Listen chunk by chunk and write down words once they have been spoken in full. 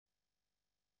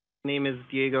My name is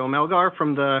Diego Melgar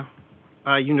from the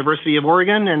University of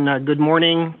Oregon, and good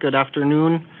morning, good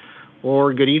afternoon,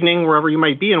 or good evening, wherever you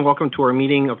might be, and welcome to our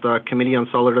meeting of the Committee on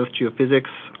Solid Earth Geophysics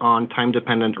on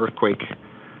Time-Dependent Earthquake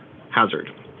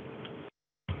Hazard.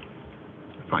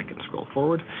 If I can scroll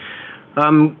forward.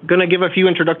 I'm going to give a few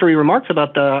introductory remarks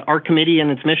about our committee and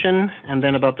its mission, and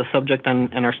then about the subject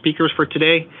and our speakers for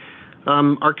today.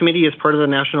 Our committee is part of the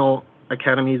National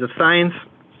Academies of Science,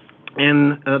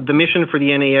 and the mission for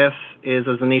the NAS is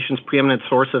as the nation's preeminent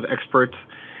source of expert,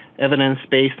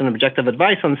 evidence-based, and objective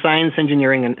advice on science,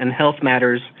 engineering, and health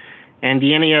matters. And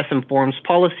the NAS informs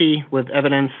policy with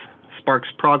evidence, sparks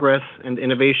progress and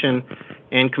innovation,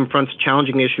 and confronts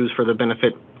challenging issues for the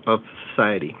benefit of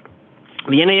society.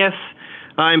 The NAS,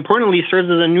 importantly, serves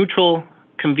as a neutral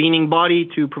convening body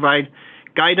to provide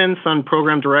guidance on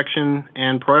program direction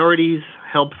and priorities,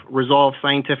 help resolve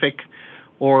scientific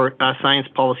or science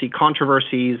policy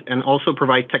controversies, and also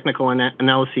provide technical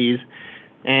analyses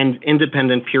and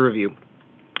independent peer review.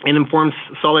 It informs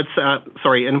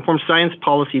science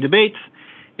policy debates,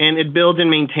 and it builds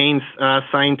and maintains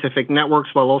scientific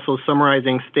networks while also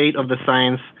summarizing state of the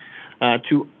science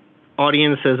to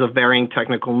audiences of varying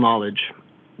technical knowledge,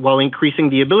 while increasing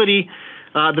the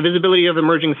visibility of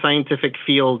emerging scientific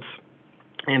fields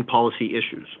and policy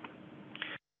issues.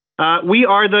 We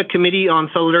are the Committee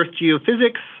on Solid Earth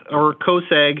Geophysics, or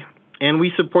COSEG, and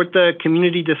we support the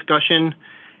community discussion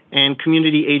and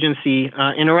community agency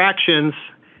interactions,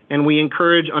 and we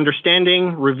encourage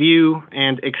understanding, review,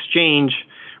 and exchange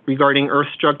regarding Earth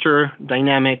structure,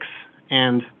 dynamics,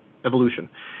 and evolution.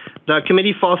 The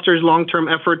committee fosters long-term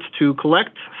efforts to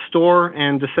collect, store,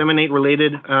 and disseminate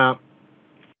related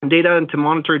data and to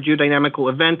monitor geodynamical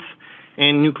events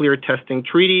and nuclear testing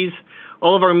treaties.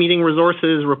 All of our meeting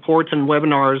resources, reports, and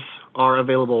webinars are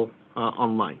available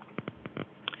online.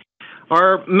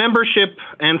 Our membership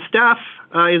and staff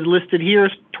is listed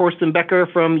here. Torsten Becker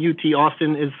from UT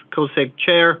Austin is COSEG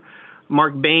Chair.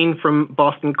 Mark Bain from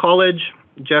Boston College.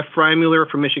 Jeff Freimuller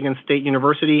from Michigan State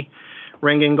University.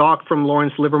 Rengen Gok from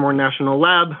Lawrence Livermore National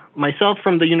Lab. Myself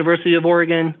from the University of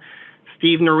Oregon.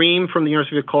 Steve Nareem from the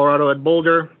University of Colorado at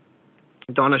Boulder.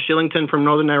 Donna Shillington from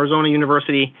Northern Arizona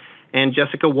University, and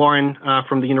Jessica Warren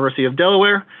from the University of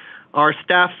Delaware. Our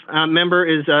staff member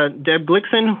is Deb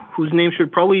Glickson, whose name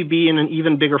should probably be in an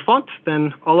even bigger font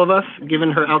than all of us,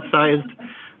 given her outsized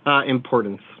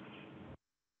importance.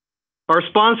 Our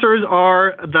sponsors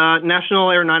are the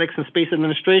National Aeronautics and Space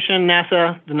Administration,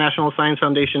 NASA, the National Science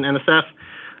Foundation,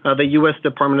 NSF, the U.S.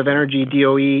 Department of Energy,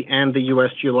 DOE, and the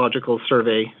U.S. Geological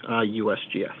Survey,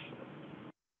 USGS.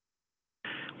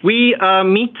 We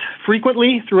meet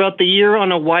frequently throughout the year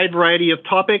on a wide variety of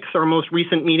topics. Our most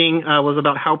recent meeting was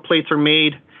about how plates are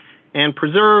made and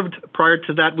preserved. Prior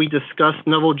to that, we discussed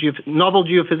novel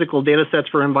geophysical data sets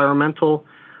for environmental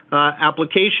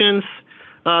applications,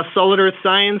 solid earth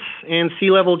science and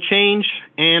sea level change,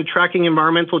 and tracking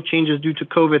environmental changes due to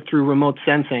COVID through remote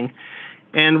sensing.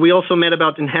 And we also met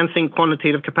about enhancing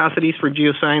quantitative capacities for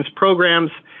geoscience programs,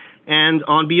 and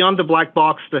on Beyond the Black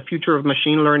Box, the future of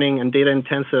machine learning and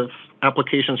data-intensive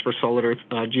applications for solid earth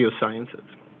geosciences.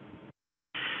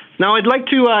 Now, I'd like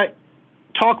to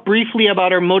talk briefly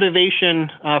about our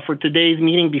motivation for today's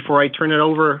meeting before I turn it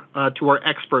over to our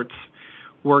experts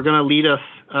who are going to lead us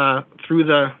through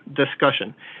the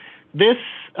discussion. This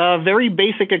very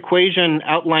basic equation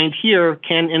outlined here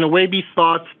can, in a way, be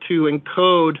thought to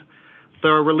encode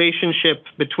the relationship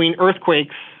between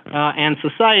earthquakes and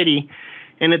society.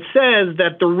 And it says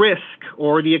that the risk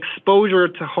or the exposure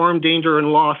to harm, danger,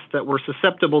 and loss that we're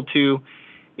susceptible to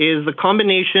is the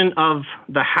combination of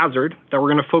the hazard that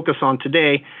we're going to focus on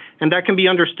today. And that can be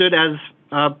understood as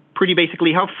pretty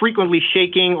basically how frequently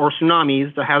shaking or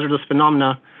tsunamis, the hazardous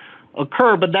phenomena,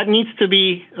 occur. But that needs to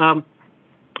be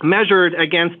measured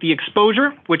against the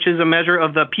exposure, which is a measure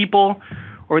of the people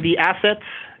or the assets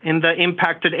in the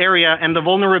impacted area, and the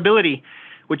vulnerability,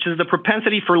 which is the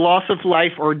propensity for loss of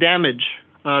life or damage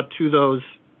to those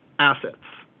assets.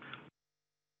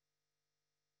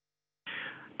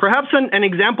 Perhaps an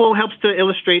example helps to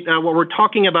illustrate what we're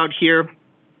talking about here.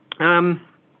 The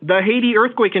Haiti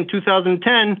earthquake in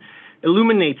 2010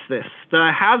 illuminates this.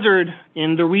 The hazard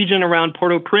in the region around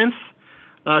Port-au-Prince,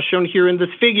 shown here in this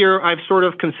figure, I've sort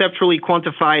of conceptually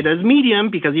quantified as medium,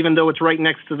 because even though it's right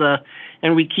next to the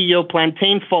Enriquillo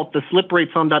Plantain Fault, the slip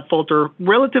rates on that fault are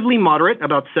relatively moderate,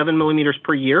 about 7 millimeters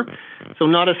per year, so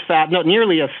not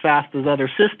nearly as fast as other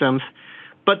systems.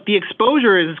 But the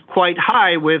exposure is quite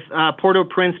high, with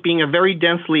Port-au-Prince being a very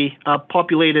densely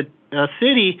populated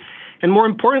city. And more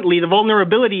importantly, the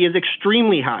vulnerability is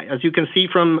extremely high. As you can see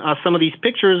from some of these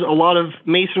pictures, a lot of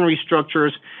masonry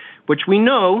structures which we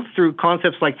know through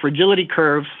concepts like fragility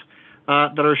curves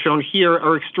that are shown here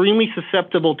are extremely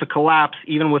susceptible to collapse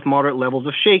even with moderate levels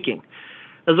of shaking.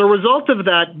 As a result of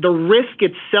that, the risk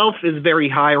itself is very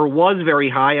high or was very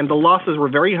high, and the losses were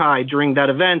very high during that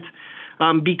event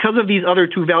because of these other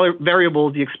two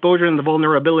variables, the exposure and the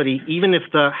vulnerability, even if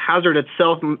the hazard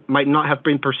itself might not have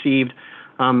been perceived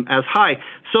as high.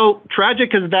 So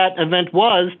tragic as that event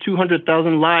was,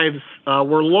 200,000 lives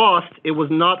were lost, it was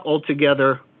not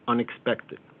altogether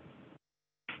unexpected.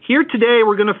 Here today,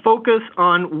 we're going to focus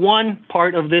on one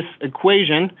part of this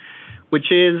equation,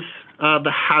 which is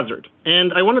the hazard.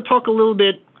 And I want to talk a little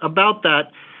bit about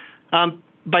that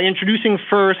by introducing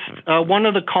first one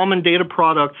of the common data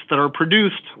products that are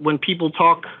produced when people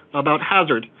talk about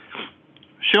hazard.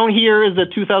 Shown here is the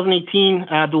 2018,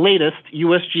 the latest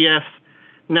USGS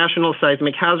National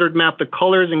Seismic Hazard Map. The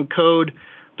colors encode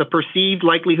the perceived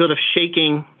likelihood of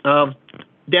shaking, of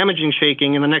damaging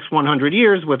shaking in the next 100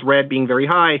 years, with red being very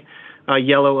high,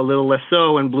 yellow a little less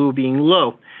so, and blue being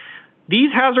low.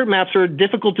 These hazard maps are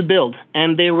difficult to build,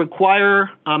 and they require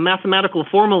mathematical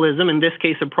formalism, in this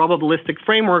case a probabilistic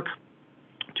framework,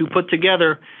 to put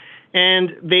together,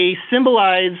 and they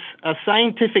symbolize a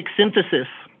scientific synthesis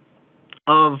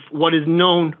of what is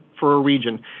known for a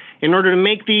region. In order to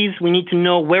make these, we need to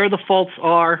know where the faults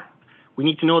are, we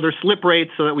need to know their slip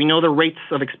rates so that we know the rates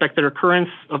of expected occurrence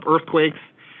of earthquakes.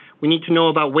 We need to know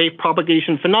about wave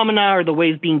propagation phenomena, or the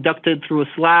waves being ducted through a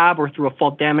slab or through a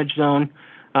fault damage zone,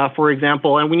 for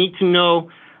example. And we need to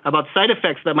know about side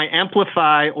effects that might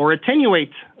amplify or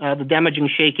attenuate the damaging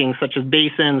shaking, such as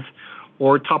basins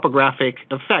or topographic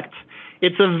effects.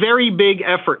 It's a very big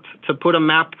effort to put a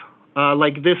map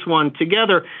like this one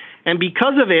together. And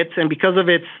because of it, and because of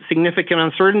its significant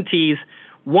uncertainties,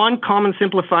 one common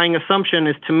simplifying assumption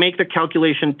is to make the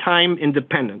calculation time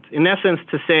independent. In essence,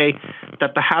 to say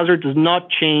that the hazard does not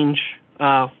change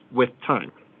with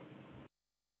time.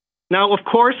 Now, of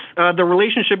course, the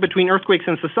relationship between earthquakes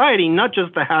and society, not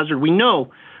just the hazard, we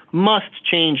know must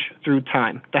change through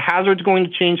time. The hazard is going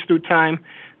to change through time.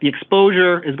 The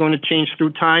exposure is going to change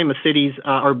through time as cities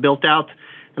are built out.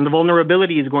 And the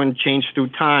vulnerability is going to change through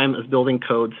time as building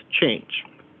codes change.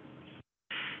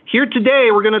 Here today,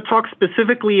 we're going to talk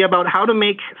specifically about how to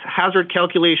make hazard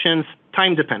calculations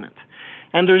time dependent.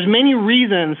 And there's many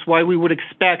reasons why we would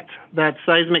expect that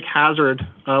seismic hazard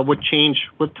would change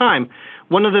with time.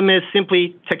 One of them is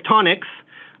simply tectonics.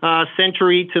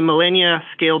 Century to millennia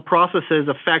scale processes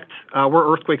affect where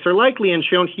earthquakes are likely, and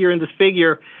shown here in this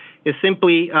figure is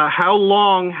simply how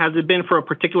long has it been for a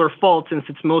particular fault since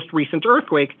its most recent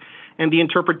earthquake. And the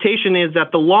interpretation is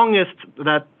that the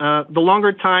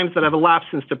longer times that have elapsed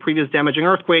since the previous damaging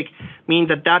earthquake mean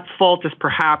that that fault is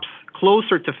perhaps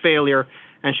closer to failure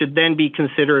and should then be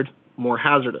considered more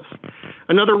hazardous.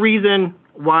 Another reason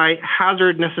why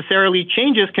hazard necessarily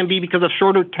changes can be because of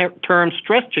shorter-term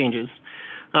stress changes.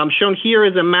 Shown here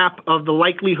is a map of the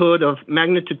likelihood of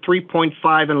magnitude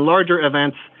 3.5 and larger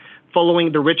events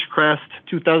following the Ridgecrest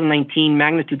 2019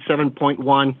 magnitude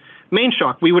 7.1 main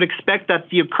shock. We would expect that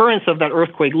the occurrence of that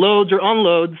earthquake loads or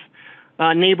unloads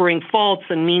neighboring faults,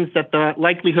 and means that the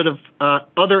likelihood of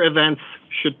other events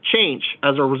should change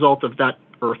as a result of that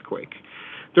earthquake.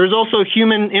 There's also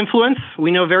human influence.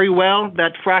 We know very well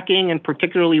that fracking, and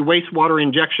particularly wastewater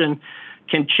injection,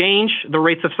 can change the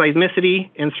rates of seismicity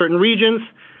in certain regions.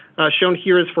 Shown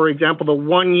here is, for example, the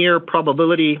 1-year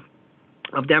probability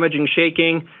of damaging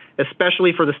shaking,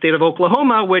 especially for the state of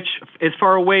Oklahoma, which is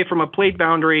far away from a plate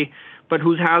boundary, but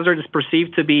whose hazard is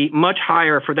perceived to be much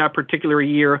higher for that particular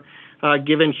year,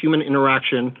 given human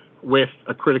interaction with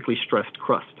a critically stressed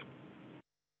crust.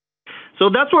 So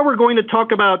that's what we're going to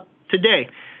talk about today.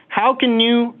 How can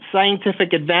new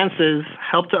scientific advances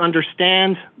help to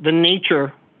understand the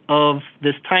nature of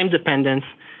this time dependence,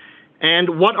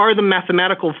 and what are the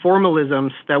mathematical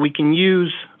formalisms that we can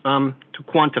use to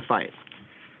quantify it?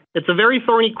 It's a very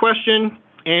thorny question,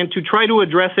 and to try to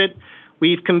address it,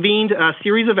 we've convened a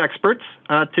series of experts.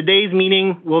 Today's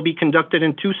meeting will be conducted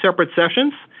in 2 separate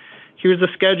sessions. Here's the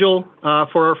schedule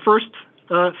for our first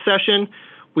session.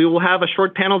 We will have a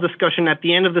short panel discussion at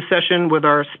the end of the session with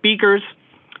our speakers,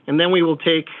 and then we will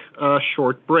take a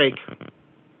short break.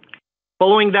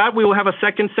 Following that, we will have a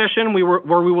second session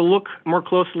where we will look more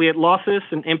closely at losses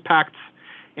and impacts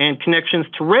and connections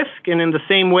to risk, and in the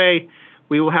same way,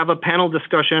 we will have a panel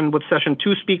discussion with session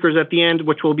 2 speakers at the end,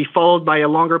 which will be followed by a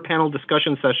longer panel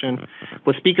discussion session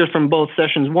with speakers from both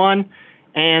sessions 1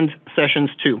 and sessions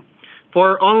 2.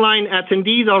 For online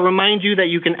attendees, I'll remind you that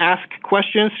you can ask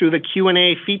questions through the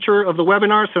Q&A feature of the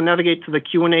webinar, so navigate to the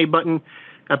Q&A button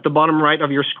at the bottom right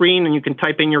of your screen, and you can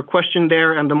type in your question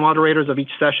there, and the moderators of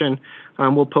each session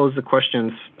will pose the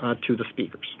questions to the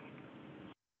speakers.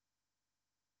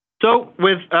 So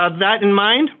with that in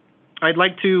mind, I'd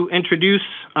like to introduce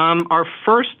our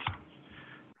first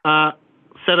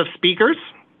set of speakers.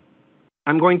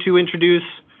 I'm going to introduce,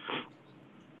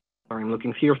 sorry, I'm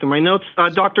looking here through my notes,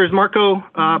 Drs. Marco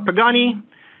Pagani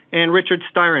and Richard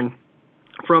Styron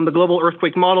from the Global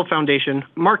Earthquake Model Foundation.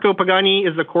 Marco Pagani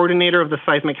is the coordinator of the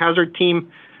seismic hazard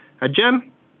team at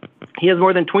GEM. He has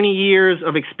more than 20 years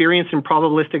of experience in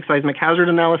probabilistic seismic hazard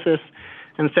analysis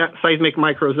and seismic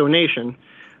microzonation.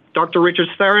 Dr. Richard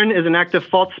Styron is an active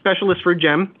fault specialist for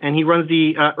GEM, and he runs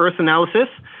the Earth Analysis,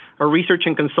 a research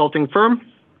and consulting firm.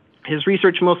 His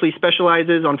research mostly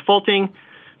specializes on faulting,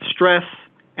 stress,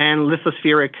 and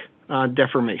lithospheric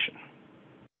deformation.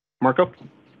 Marco?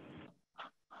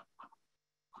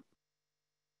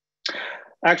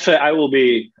 Actually, I will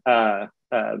be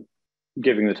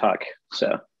giving the talk.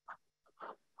 So,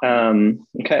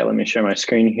 okay, let me share my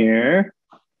screen here.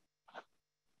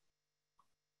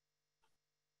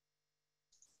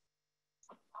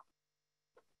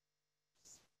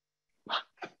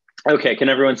 Okay, can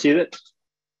everyone see that?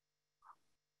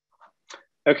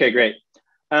 Okay, great.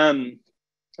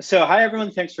 So hi, everyone.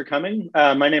 Thanks for coming.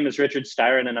 My name is Richard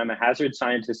Styron, and I'm a hazard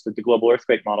scientist at the Global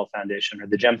Earthquake Model Foundation, or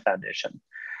the GEM Foundation.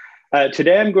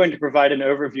 Today, I'm going to provide an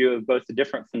overview of both the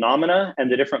different phenomena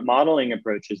and the different modeling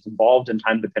approaches involved in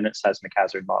time-dependent seismic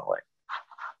hazard modeling.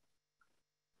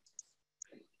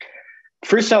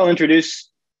 First, I'll introduce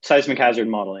seismic hazard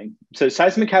modeling. So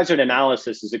seismic hazard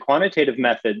analysis is a quantitative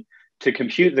method to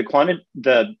compute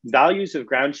the values of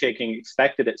ground shaking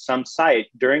expected at some site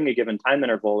during a given time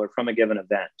interval or from a given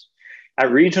event. At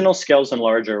regional scales and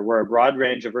larger, where a broad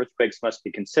range of earthquakes must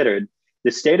be considered, the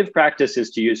state of practice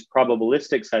is to use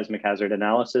probabilistic seismic hazard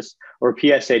analysis, or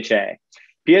PSHA.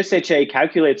 PSHA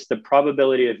calculates the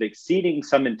probability of exceeding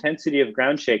some intensity of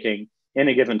ground shaking in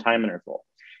a given time interval.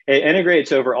 It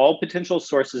integrates over all potential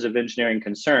sources of engineering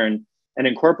concern and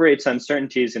incorporates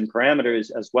uncertainties in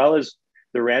parameters as well as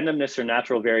the randomness or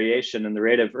natural variation in the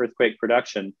rate of earthquake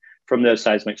production from those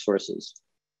seismic sources.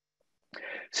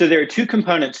 So there are two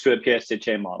components to a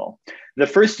PSHA model. The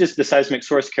first is the seismic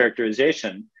source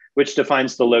characterization, which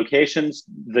defines the locations,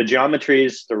 the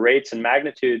geometries, the rates and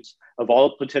magnitudes of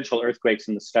all potential earthquakes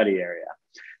in the study area.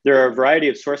 There are a variety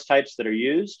of source types that are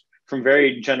used, from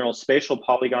very general spatial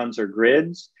polygons or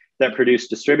grids that produce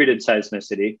distributed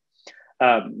seismicity,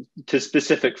 to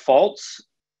specific faults,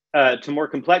 to more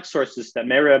complex sources that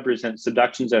may represent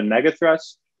subduction zone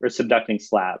megathrusts or subducting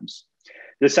slabs.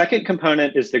 The second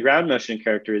component is the ground motion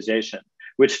characterization,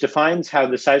 which defines how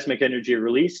the seismic energy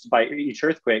released by each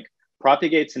earthquake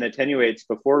propagates and attenuates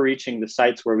before reaching the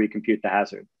sites where we compute the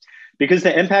hazard. Because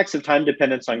the impacts of time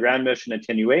dependence on ground motion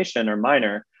attenuation are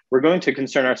minor, we're going to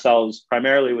concern ourselves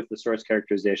primarily with the source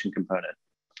characterization component.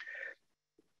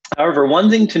 However, one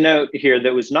thing to note here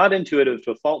that was not intuitive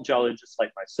to a fault geologist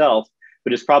like myself,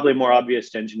 but is probably more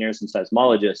obvious to engineers and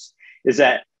seismologists, is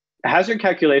that hazard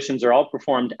calculations are all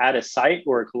performed at a site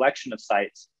or a collection of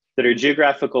sites that are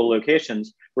geographical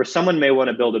locations where someone may want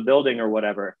to build a building or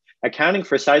whatever, accounting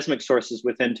for seismic sources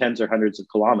within tens or hundreds of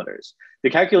kilometers.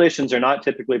 The calculations are not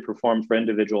typically performed for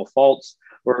individual faults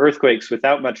or earthquakes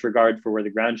without much regard for where the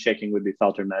ground shaking would be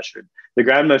felt or measured. The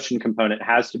ground motion component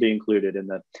has to be included in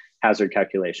the hazard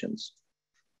calculations.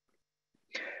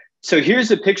 So here's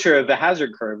a picture of the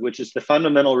hazard curve, which is the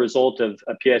fundamental result of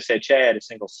a PSHA at a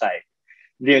single site.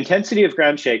 The intensity of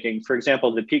ground shaking, for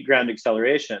example, the peak ground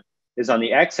acceleration, is on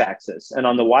the x-axis, and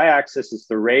on the y-axis is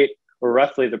the rate, or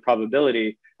roughly the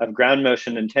probability, of ground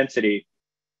motion intensity.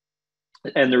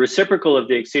 And the reciprocal of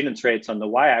the exceedance rates on the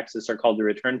y-axis are called the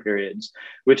return periods,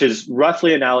 which is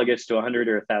roughly analogous to a 100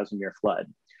 or 1,000-year flood.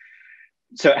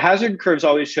 So hazard curves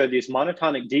always show these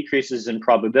monotonic decreases in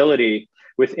probability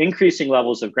with increasing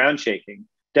levels of ground shaking,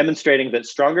 demonstrating that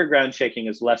stronger ground shaking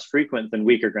is less frequent than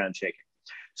weaker ground shaking.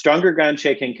 Stronger ground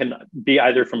shaking can be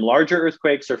either from larger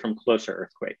earthquakes or from closer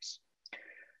earthquakes.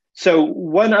 So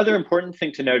one other important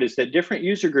thing to note is that different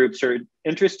user groups are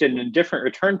interested in different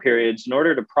return periods in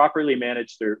order to properly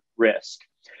manage their risk.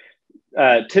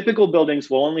 Typical buildings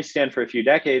will only stand for a few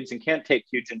decades and can't take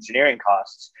huge engineering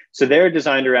costs, so they're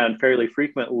designed around fairly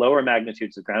frequent lower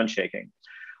magnitudes of ground shaking.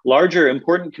 Larger,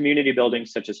 important community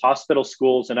buildings such as hospitals,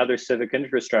 schools, and other civic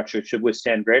infrastructure should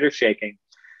withstand greater shaking,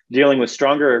 dealing with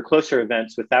stronger or closer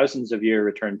events with thousands of year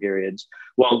return periods,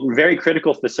 while very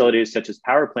critical facilities such as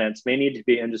power plants may need to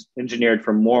be engineered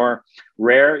for more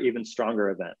rare, even stronger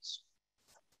events.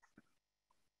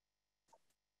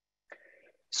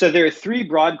 So there are three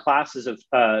broad classes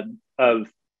of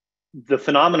the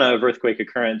phenomena of earthquake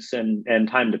occurrence and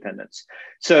time dependence.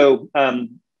 So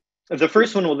the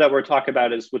first one that we'll talk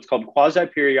about is what's called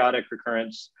quasi-periodic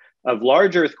recurrence of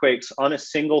large earthquakes on a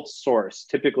single source,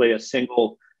 typically a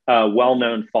single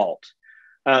well-known fault.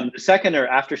 The second are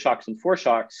aftershocks and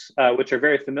foreshocks, which are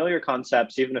very familiar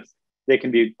concepts, even if they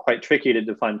can be quite tricky to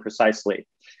define precisely.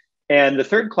 And the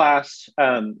third class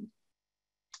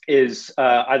is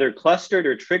either clustered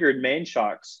or triggered main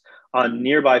shocks on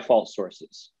nearby fault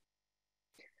sources.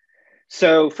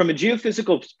 So from a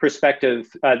geophysical perspective,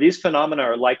 these phenomena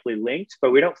are likely linked,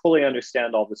 but we don't fully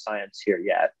understand all the science here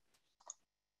yet.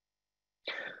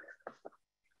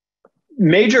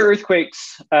 Major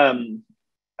earthquakes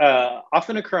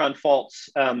often occur on faults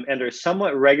and are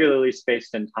somewhat regularly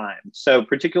spaced in time. So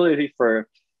particularly for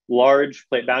large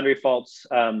plate boundary faults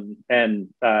and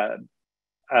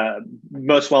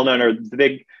most well-known are the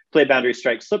big plate boundary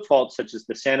strike slip faults, such as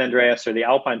the San Andreas or the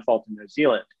Alpine Fault in New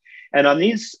Zealand. And on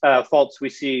these faults, we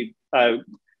see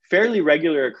fairly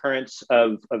regular occurrence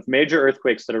of major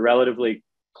earthquakes that are relatively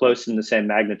close in the same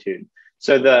magnitude.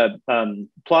 So the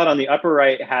plot on the upper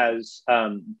right has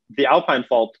the Alpine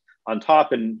Fault on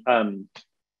top, and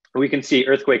we can see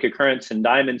earthquake occurrence in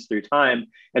diamonds through time.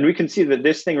 And we can see that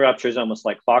this thing ruptures almost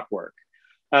like clockwork.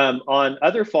 On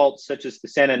other faults, such as the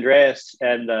San Andreas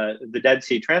and the Dead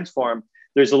Sea Transform,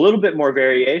 there's a little bit more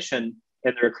variation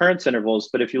in the recurrence intervals,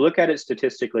 but if you look at it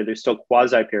statistically, they're still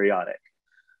quasi-periodic.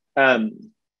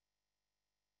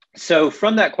 So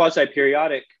from that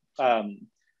quasi-periodic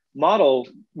model,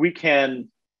 we can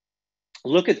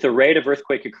look at the rate of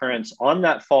earthquake occurrence on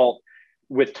that fault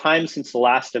with time since the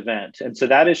last event. And so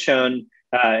that is shown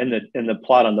in the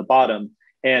plot on the bottom.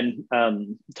 And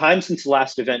time since the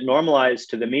last event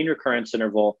normalized to the mean recurrence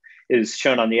interval is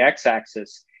shown on the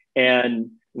x-axis.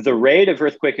 And the rate of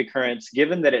earthquake occurrence,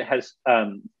 given that it has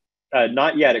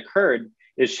not yet occurred,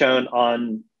 is shown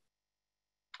on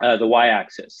the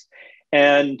y-axis.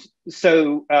 And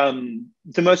so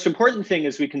the most important thing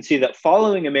is we can see that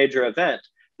following a major event,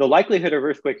 the likelihood of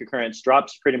earthquake occurrence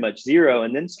drops pretty much zero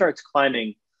and then starts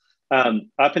climbing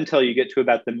up until you get to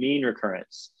about the mean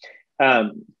recurrence.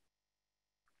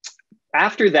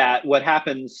 After that, what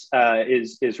happens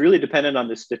is really dependent on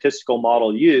the statistical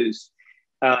model used.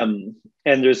 And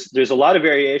there's a lot of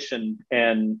variation,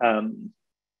 and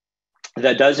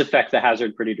that does affect the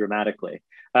hazard pretty dramatically.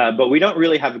 But we don't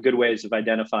really have good ways of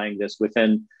identifying this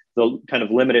within the kind of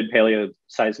limited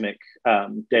paleoseismic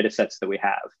data sets that we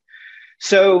have.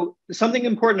 So something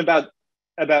important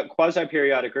about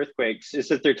quasi-periodic earthquakes is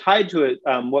that they're tied to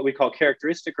what we call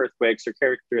characteristic earthquakes or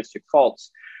characteristic faults,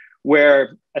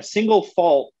 where a single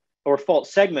fault or fault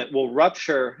segment will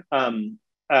rupture in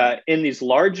these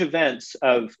large events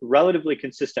of relatively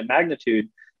consistent magnitude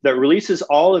that releases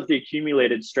all of the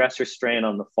accumulated stress or strain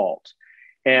on the fault.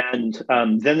 And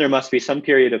then there must be some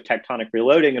period of tectonic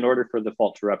reloading in order for the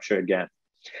fault to rupture again.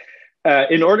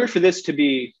 In order for this to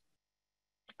be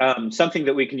something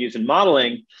that we can use in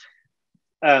modeling,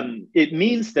 it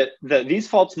means that these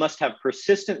faults must have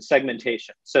persistent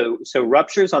segmentation. So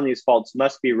ruptures on these faults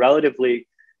must be relatively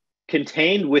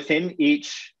contained within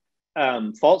each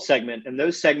fault segment, and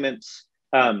those segments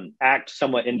act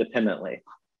somewhat independently.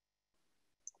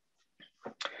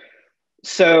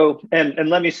 So, and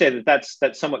let me say that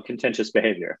that's somewhat contentious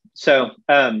behavior. So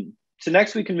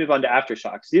next we can move on to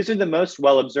aftershocks. These are the most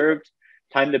well-observed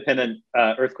time-dependent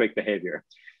earthquake behavior.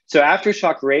 So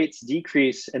aftershock rates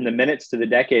decrease in the minutes to the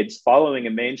decades following a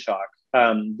main shock.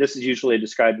 This is usually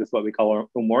described with what we call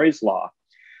Omori's law.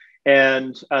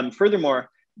 And furthermore,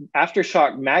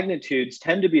 aftershock magnitudes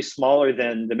tend to be smaller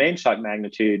than the main shock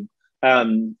magnitude.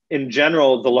 In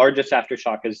general, the largest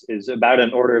aftershock is about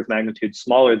an order of magnitude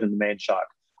smaller than the main shock,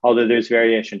 although there's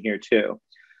variation here too.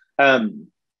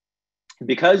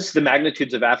 Because the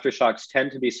magnitudes of aftershocks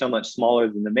tend to be so much smaller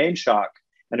than the main shock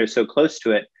and are so close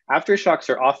to it, aftershocks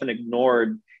are often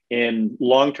ignored in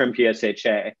long-term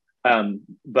PSHA,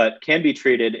 but can be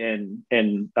treated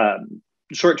in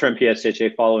short-term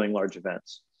PSHA following large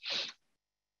events.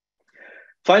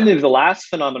 Finally, the last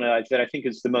phenomena that I think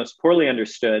is the most poorly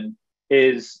understood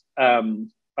is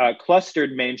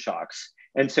clustered main shocks.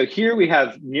 And so here we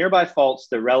have nearby faults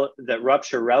that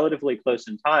rupture relatively close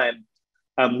in time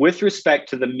with respect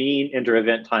to the mean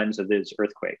inter-event times of these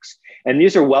earthquakes. And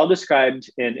these are well described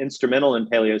in instrumental and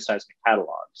paleoseismic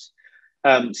catalogs.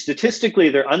 Statistically,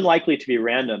 they're unlikely to be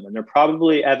random, and they're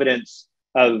probably evidence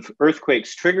of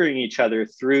earthquakes triggering each other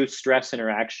through stress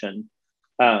interaction.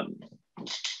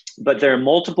 But there are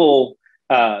multiple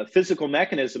physical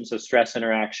mechanisms of stress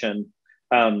interaction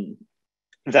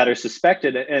that are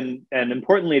suspected. And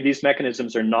importantly, these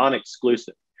mechanisms are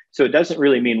non-exclusive. So it doesn't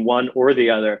really mean one or the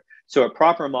other. So a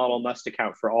proper model must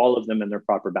account for all of them in their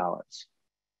proper balance.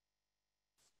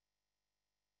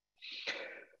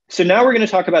 So now we're going to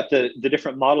talk about the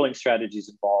different modeling strategies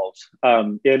involved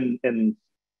in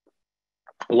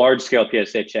large-scale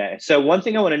PSHA. So one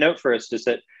thing I want to note first is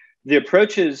that the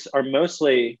approaches are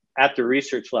mostly at the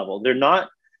research level. They're not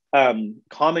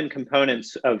common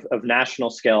components of national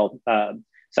scale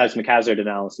seismic hazard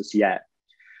analysis yet.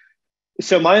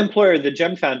 So my employer, the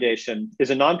GEM Foundation, is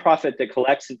a nonprofit that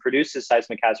collects and produces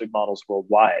seismic hazard models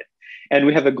worldwide. And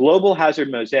we have a global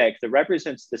hazard mosaic that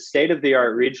represents the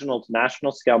state-of-the-art regional to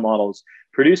national scale models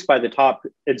produced by the top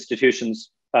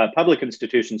institutions, public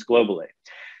institutions globally.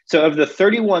 So of the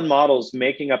 31 models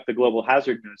making up the global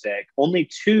hazard mosaic, only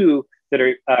 2 that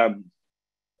are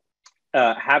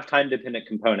have time-dependent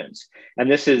components. And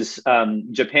this is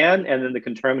Japan and then the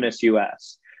conterminous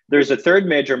US. There's a third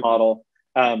major model,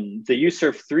 the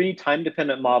USURF 3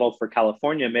 time-dependent model for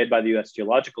California made by the US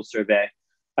Geological Survey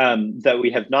that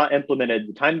we have not implemented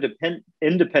the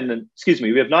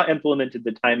we have not implemented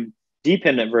the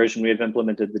time-dependent version, we have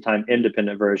implemented the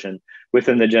time-independent version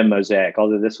within the GEM mosaic,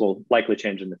 although this will likely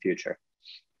change in the future.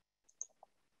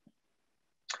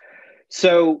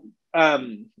 So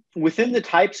within the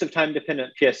types of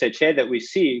time-dependent PSHA that we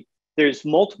see, there's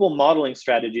multiple modeling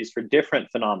strategies for different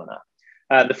phenomena.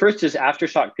 The first is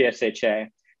aftershock PSHA.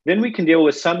 Then we can deal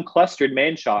with some clustered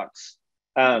main shocks,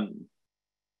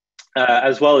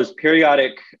 as well as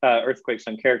periodic earthquakes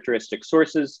on characteristic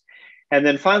sources. And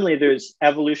then finally, there's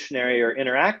evolutionary or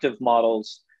interactive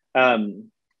models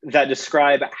that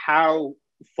describe how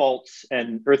faults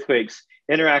and earthquakes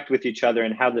interact with each other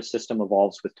and how the system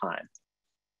evolves with time.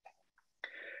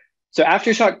 So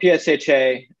aftershock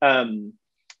PSHA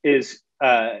is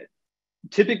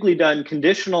typically done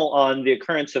conditional on the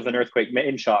occurrence of an earthquake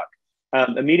main shock.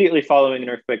 Immediately following an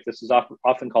earthquake, this is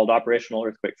often called operational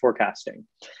earthquake forecasting.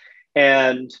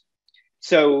 And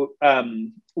so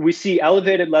we see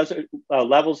elevated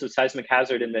levels of seismic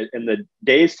hazard in the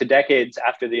days to decades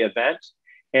after the event.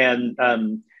 And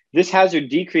this hazard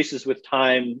decreases with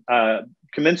time,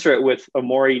 commensurate with a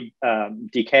Mori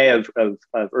decay of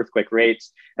earthquake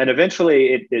rates. And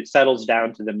eventually it settles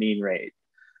down to the mean rate.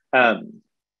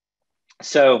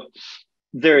 So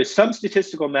there is some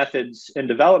statistical methods in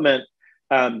development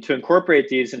to incorporate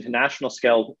these into national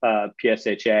scale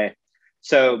PSHA.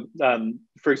 So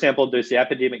for example, there's the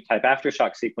epidemic type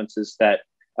aftershock sequences that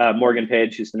Morgan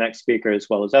Page, who's the next speaker, as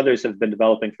well as others have been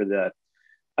developing for the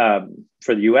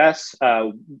US.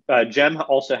 GEM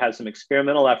also has some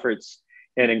experimental efforts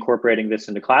in incorporating this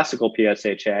into classical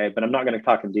PSHA, but I'm not going to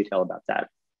talk in detail about that.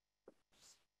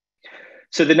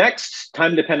 So the next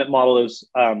time-dependent model is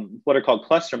what are called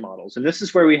cluster models. And this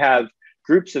is where we have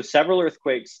groups of several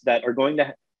earthquakes that are going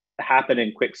to happen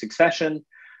in quick succession,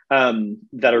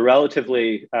 that are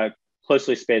relatively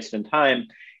closely spaced in time.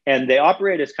 And they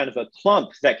operate as kind of a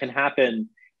clump that can happen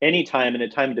anytime in a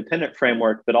time-dependent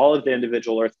framework, but all of the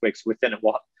individual earthquakes within it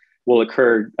will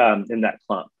occur in that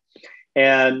clump.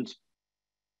 And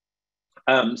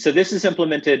so this is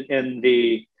implemented in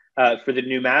for the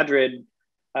New Madrid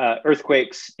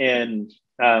earthquakes in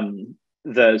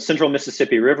the central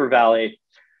Mississippi River Valley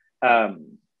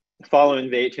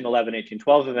following the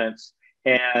 1811-1812 events.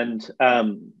 And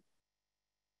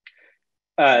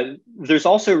there's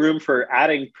also room for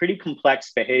adding pretty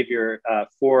complex behavior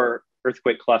for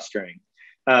earthquake clustering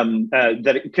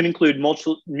that can include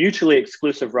mutually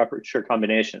exclusive rupture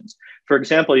combinations. For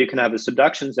example, you can have a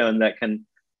subduction zone that can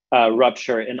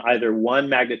rupture in either one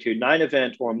magnitude 9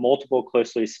 event or multiple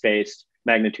closely spaced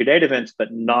magnitude 8 events,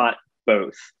 but not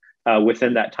both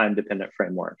within that time-dependent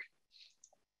framework.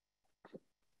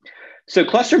 So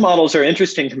cluster models are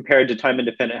interesting compared to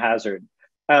time-independent hazard.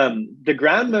 The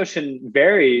ground motion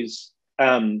varies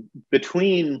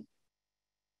between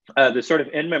the sort of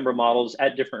end-member models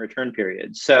at different return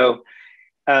periods. So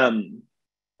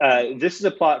this is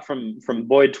a plot from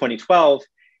Boyd 2012,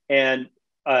 and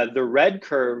the red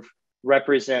curve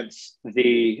represents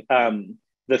the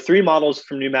 3 models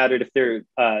from New Madrid if they're,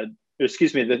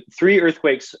 the 3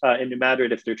 earthquakes in New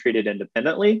Madrid if they're treated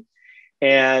independently.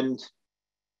 And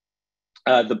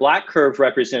the black curve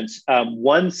represents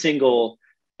one single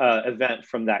event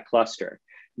from that cluster.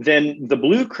 Then the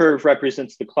blue curve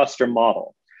represents the cluster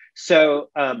model. So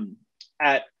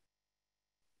at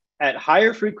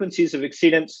higher frequencies of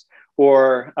exceedance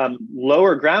or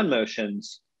lower ground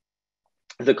motions,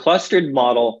 the clustered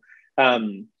model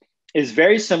is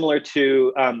very similar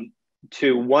to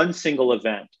one single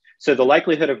event. So the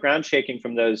likelihood of ground shaking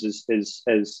from those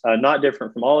is not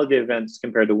different from all of the events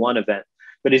compared to one event.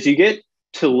 But as you get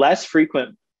to less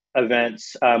frequent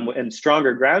events and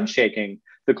stronger ground shaking,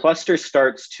 the cluster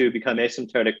starts to become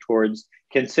asymptotic towards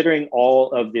considering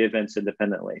all of the events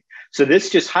independently. So this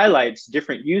just highlights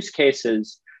different use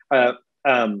cases are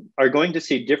going to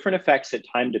see different effects at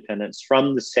time dependence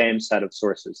from the same set of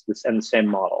sources and the same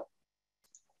model.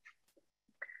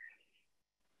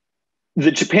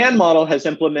 The Japan model has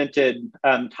implemented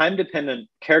time-dependent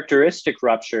characteristic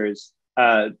ruptures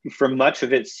for much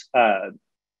of its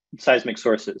seismic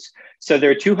sources. So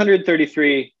there are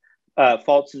 233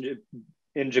 faults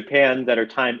in Japan that are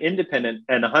time independent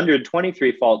and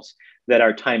 123 faults that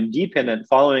are time dependent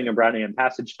following a Brownian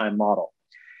passage time model.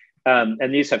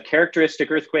 And these have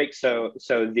characteristic earthquakes. So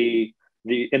the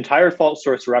entire fault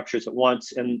source ruptures at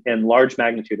once in large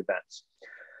magnitude events.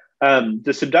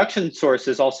 The subduction source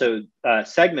is also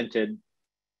segmented,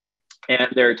 and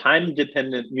there are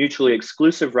time-dependent, mutually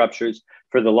exclusive ruptures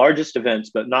for the largest events,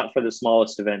 but not for the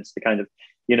smallest events, the kind of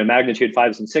magnitude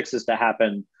 5s and 6s that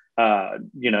happen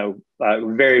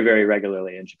very, very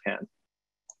regularly in Japan.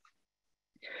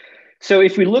 So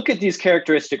if we look at these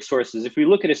characteristic sources, if we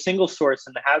look at a single source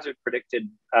and the hazard predicted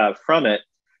from it,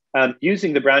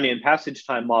 using the Brownian passage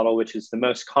time model, which is the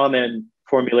most common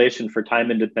formulation for time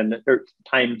independent or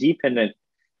time dependent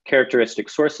characteristic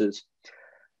sources,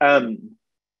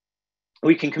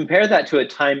 we can compare that to a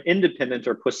time independent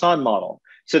or Poisson model.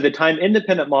 So the time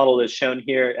independent model is shown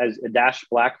here as a dashed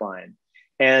black line.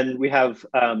 And we have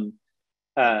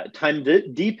time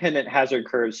dependent hazard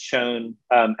curves shown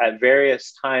at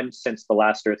various times since the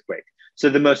last earthquake. So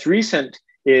the most recent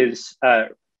is,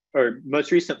 or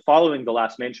most recent following the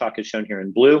last main shock is shown here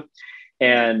in blue.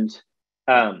 And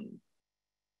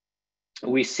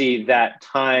we see that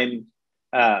time,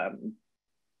 we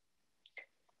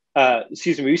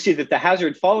see that the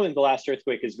hazard following the last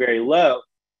earthquake is very low.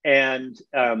 And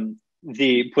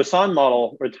the Poisson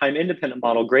model or time independent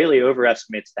model greatly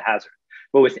overestimates the hazard.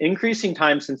 But with increasing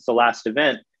time since the last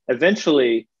event,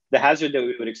 eventually the hazard that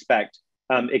we would expect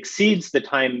exceeds the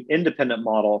time independent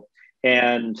model.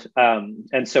 And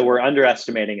so we're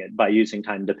underestimating it by using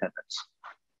time dependence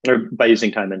or by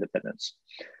using time independence.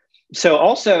 So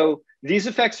also these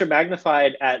effects are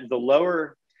magnified at the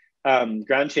lower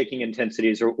ground shaking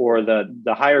intensities or the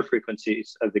higher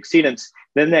frequencies of exceedance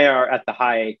than they are at the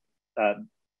high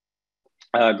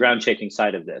ground shaking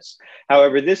side of this.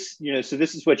 However, so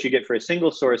this is what you get for a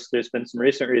single source. There's been some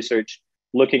recent research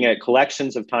looking at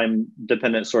collections of time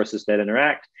dependent sources that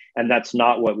interact, and that's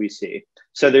not what we see.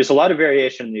 So there's a lot of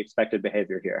variation in the expected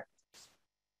behavior here.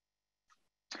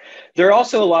 There are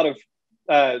also a lot of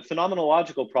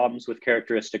phenomenological problems with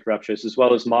characteristic ruptures as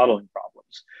well as modeling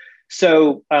problems.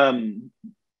 So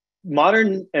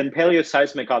modern and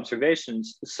paleoseismic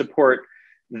observations support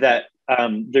that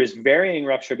there's varying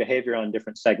rupture behavior on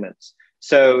different segments.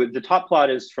 So the top plot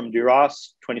is from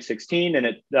Duras 2016,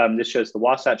 and this shows the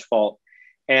Wasatch Fault.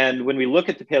 And when we look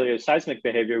at the paleoseismic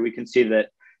behavior, we can see that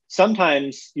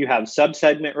sometimes you have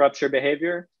subsegment rupture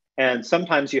behavior, and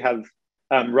sometimes you have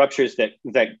ruptures that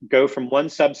go from one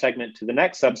subsegment to the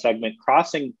next subsegment,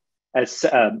 crossing a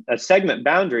segment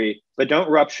boundary, but don't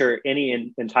rupture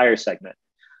any entire segment.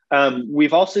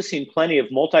 We've also seen plenty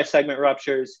of multi-segment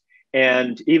ruptures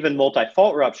and even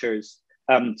multi-fault ruptures,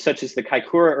 such as the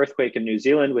Kaikoura earthquake in New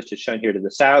Zealand, which is shown here to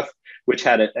the south, which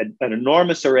had an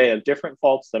enormous array of different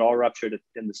faults that all ruptured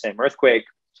in the same earthquake.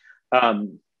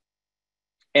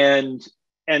 And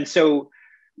so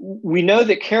we know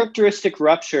that characteristic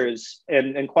ruptures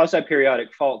and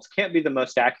quasi-periodic faults can't be the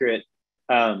most accurate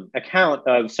account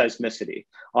of seismicity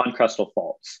on crustal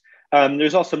faults.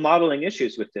 There's also modeling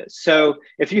issues with this. So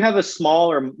if you have a small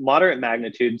or moderate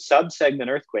magnitude sub-segment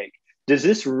earthquake, does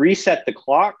this reset the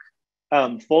clock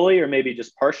fully or maybe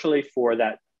just partially for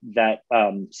that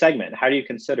segment? How do you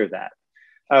consider that?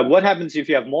 What happens if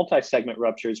you have multi-segment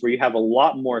ruptures where you have a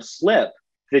lot more slip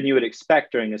than you would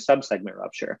expect during a sub-segment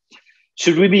rupture?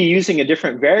 Should we be using a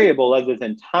different variable other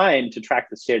than time to track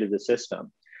the state of the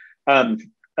system?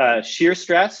 Shear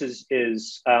stress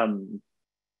is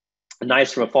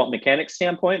nice from a fault mechanics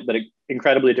standpoint, but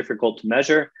incredibly difficult to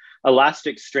measure.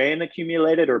 Elastic strain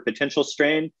accumulated or potential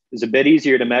strain is a bit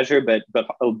easier to measure, but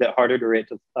a bit harder to relate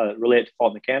to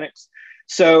fault mechanics.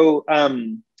 So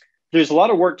there's a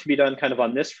lot of work to be done kind of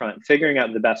on this front, figuring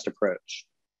out the best approach.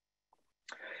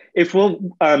 If we'll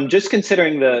just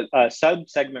considering the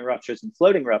sub-segment ruptures and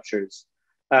floating ruptures,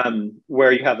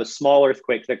 where you have a small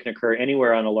earthquake that can occur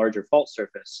anywhere on a larger fault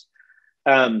surface,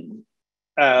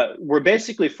 we're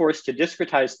basically forced to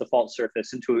discretize the fault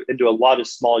surface into a lot of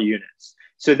small units.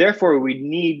 So therefore, we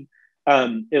need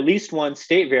at least one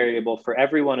state variable for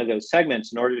every one of those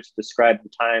segments in order to describe the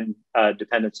time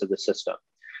dependence of the system.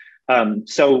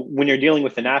 So when you're dealing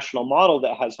with a national model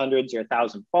that has hundreds or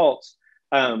 1,000 faults,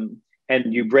 and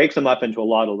you break them up into a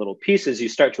lot of little pieces, you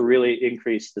start to really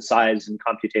increase the size and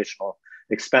computational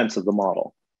expense of the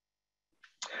model.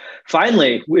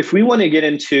 Finally, if we want to get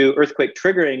into earthquake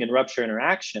triggering and rupture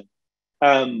interaction,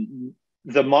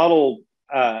 the model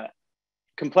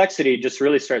complexity just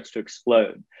really starts to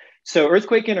explode. So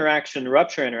earthquake interaction,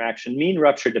 rupture interaction mean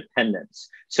rupture dependence.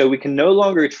 So we can no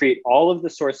longer treat all of the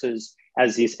sources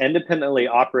as these independently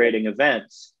operating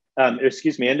events,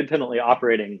 independently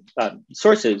operating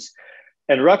sources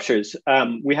and ruptures.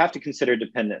 We have to consider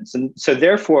dependence. And so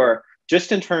therefore,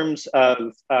 just in terms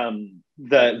of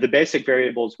the basic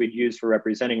variables we'd use for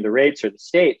representing the rates or the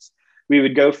states, we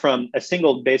would go from a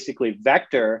single basically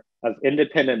vector of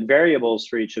independent variables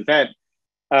for each event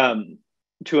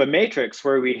to a matrix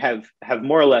where we have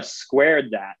more or less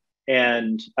squared that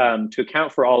and to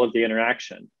account for all of the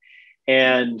interaction.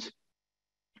 And,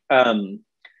 so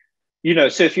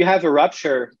if you have a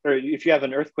rupture or if you have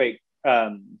an earthquake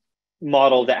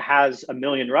model that has 1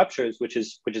 million ruptures, which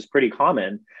is pretty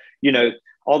common,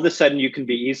 all of a sudden you can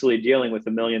be easily dealing with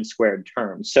 1 million squared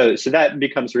terms. So that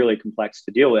becomes really complex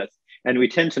to deal with. And we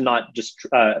tend to not just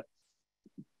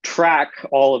track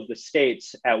all of the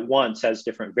states at once as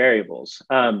different variables.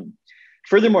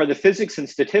 Furthermore, the physics and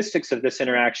statistics of this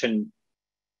interaction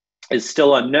is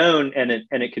still unknown, and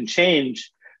it can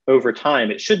change over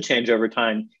time. It should change over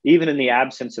time, even in the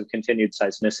absence of continued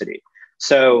seismicity.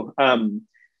 So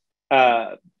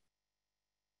the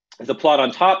plot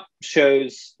on top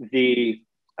shows the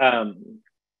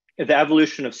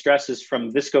evolution of stresses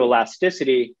from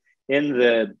viscoelasticity in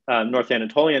the North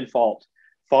Anatolian fault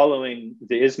following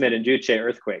the Izmit and Duce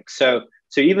earthquakes. So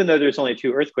even though there's only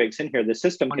 2 earthquakes in here, the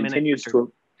system continues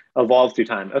to evolve through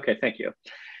time. Okay, thank you.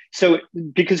 So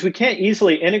because we can't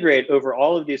easily integrate over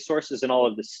all of these sources and all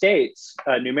of the states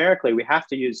numerically, we have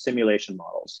to use simulation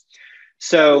models.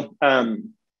 So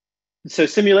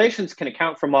simulations can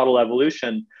account for model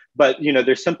evolution, but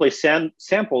they're simply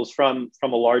samples from a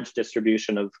large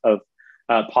distribution of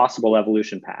possible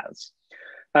evolution paths.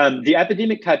 The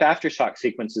epidemic type aftershock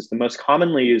sequence is the most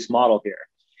commonly used model here,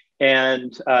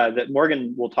 and that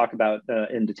Morgan will talk about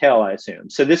in detail, I assume.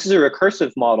 So this is a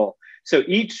recursive model. So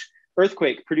each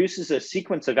earthquake produces a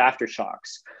sequence of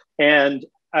aftershocks, and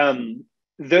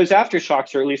those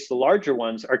aftershocks, or at least the larger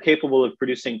ones, are capable of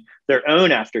producing their own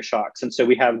aftershocks. And so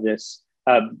we have this,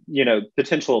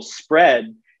 potential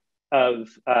spread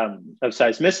of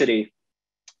seismicity.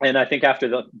 And I think after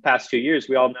the past 2 years,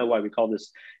 we all know why we call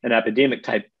this an epidemic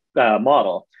type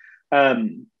model.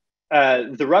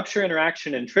 The rupture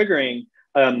interaction and triggering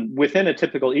within a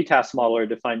typical ETAS model are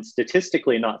defined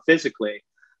statistically, not physically.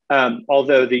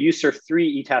 Although the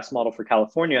USURF3 ETAS model for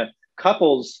California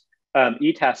couples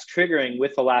ETAS triggering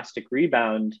with elastic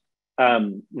rebound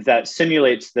that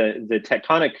simulates the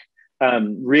tectonic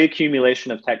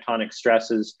reaccumulation of tectonic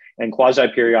stresses and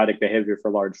quasi-periodic behavior for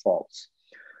large faults.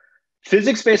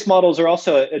 Physics-based models are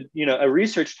also a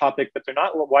research topic, but they're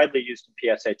not widely used in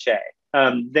PSHA.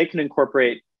 They can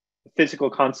incorporate physical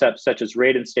concepts such as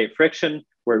rate and state friction,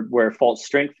 where fault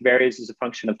strength varies as a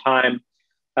function of time,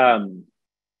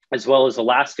 as well as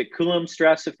elastic Coulomb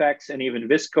stress effects, and even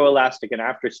viscoelastic and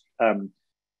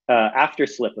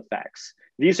after-slip effects.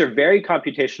 These are very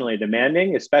computationally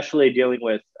demanding, especially dealing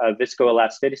with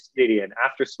viscoelasticity and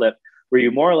after-slip, where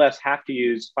you more or less have to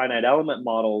use finite element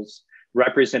models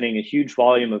representing a huge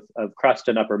volume of crust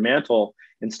and upper mantle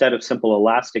instead of simple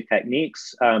elastic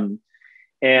techniques. And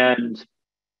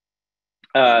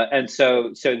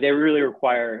so they really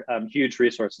require huge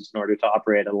resources in order to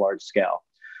operate at a large scale.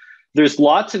 There's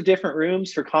lots of different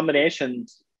rooms for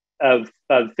combinations of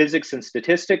physics and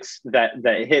statistics that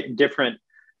hit different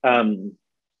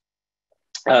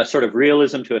sort of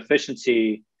realism to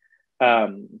efficiency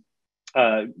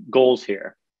goals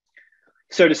here.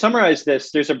 So to summarize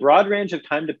this, there's a broad range of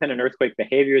time-dependent earthquake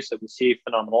behaviors that we see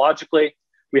phenomenologically.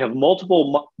 We have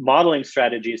multiple modeling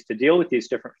strategies to deal with these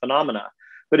different phenomena,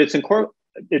 but it's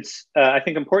I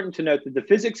think important to note that the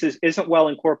physics isn't well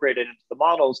incorporated into the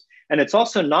models, and it's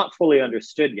also not fully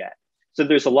understood yet. So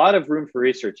there's a lot of room for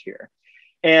research here.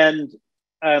 And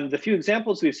the few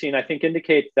examples we've seen, I think,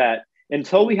 indicate that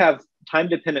until we have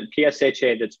time-dependent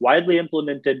PSHA that's widely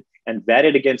implemented and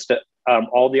vetted against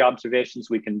all the observations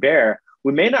we can bear,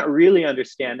 we may not really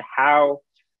understand how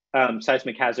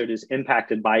seismic hazard is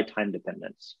impacted by time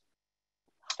dependence.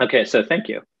 Okay, so thank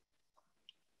you.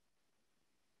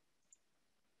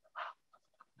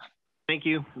 Thank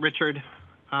you, Richard.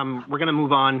 We're going to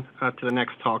move on to the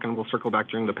next talk, and we'll circle back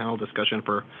during the panel discussion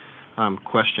for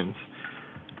questions.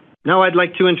 Now I'd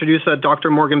like to introduce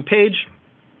Dr. Morgan Page.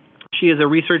 She is a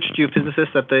research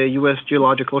geophysicist at the U.S.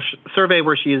 Geological Survey,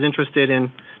 where she is interested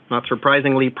in not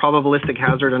surprisingly, probabilistic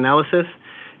hazard analysis,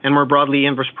 and more broadly,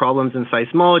 inverse problems in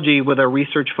seismology with a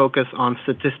research focus on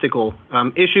statistical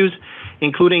issues,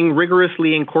 including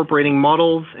rigorously incorporating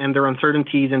models and their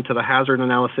uncertainties into the hazard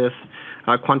analysis,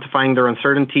 quantifying their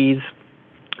uncertainties,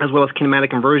 as well as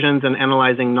kinematic inversions and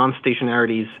analyzing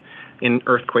non-stationarities in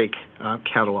earthquake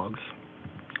catalogs.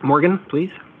 Morgan,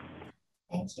 please.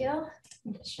 Thank you. Let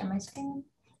me just share my screen.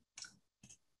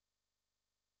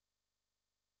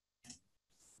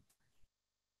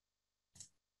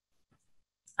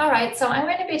 All right, so I'm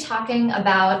going to be talking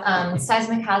about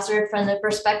seismic hazard from the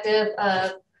perspective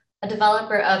of a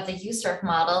developer of the USURF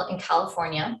model in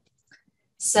California.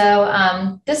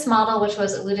 So this model, which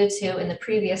was alluded to in the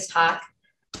previous talk,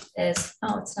 is,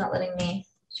 oh, it's not letting me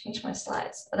change my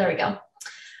slides. Oh, there we go.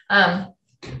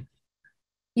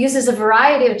 Uses a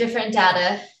variety of different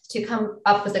data to come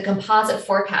up with a composite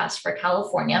forecast for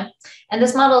California. And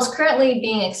this model is currently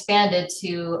being expanded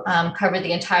to cover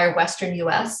the entire Western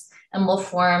US and will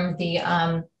form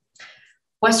the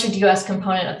Western US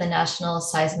component of the National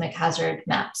Seismic Hazard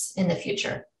Maps in the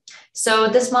future. So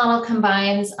this model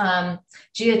combines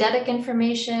geodetic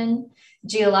information,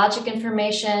 geologic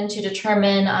information to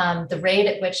determine the rate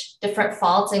at which different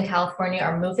faults in California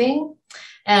are moving.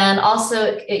 And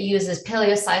also it uses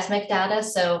paleoseismic data.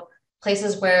 So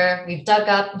places where we've dug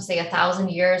up, say, 1,000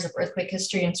 years of earthquake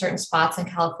history in certain spots in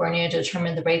California to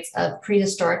determine the rates of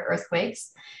prehistoric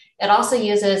earthquakes. It also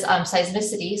uses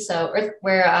seismicity, so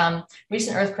where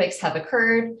recent earthquakes have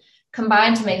occurred,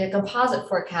 combined to make a composite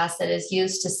forecast that is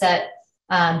used to set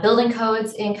building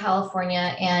codes in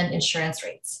California and insurance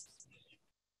rates.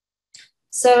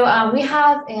 So we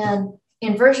have an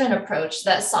inversion approach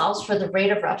that solves for the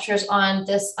rate of ruptures on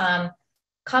this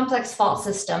complex fault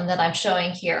system that I'm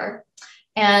showing here.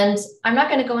 And I'm not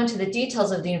going to go into the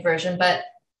details of the inversion, but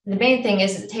the main thing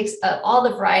is it takes all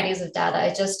the varieties of data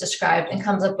I just described and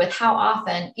comes up with how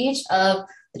often each of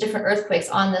the different earthquakes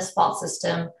on this fault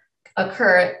system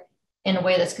occur in a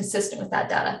way that's consistent with that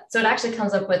data. So it actually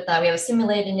comes up with, we have a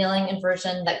simulated annealing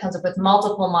inversion that comes up with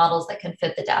multiple models that can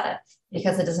fit the data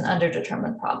because it is an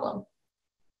underdetermined problem.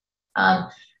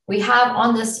 We have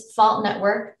on this fault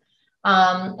network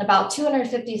about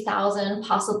 250,000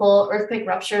 possible earthquake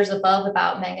ruptures above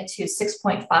about magnitude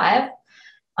 6.5.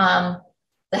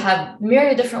 That have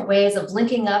myriad different ways of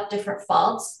linking up different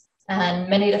faults and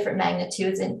many different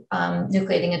magnitudes and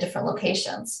nucleating in different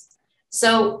locations.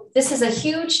 So this is a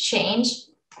huge change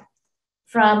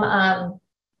from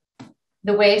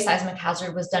the way seismic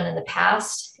hazard was done in the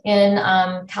past in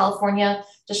California,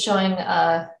 just showing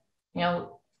a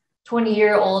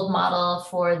 20-year-old model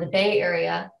for the Bay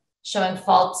Area, showing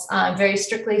faults very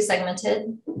strictly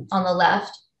segmented on the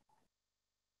left.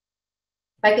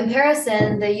 By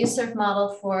comparison, the USURF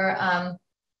model for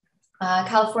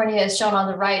California is shown on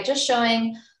the right, just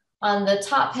showing on the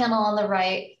top panel on the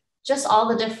right, just all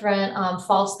the different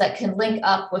faults that can link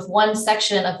up with one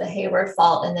section of the Hayward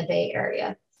Fault in the Bay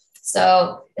Area.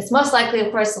 So it's most likely,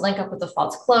 of course, to link up with the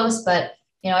faults close, but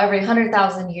every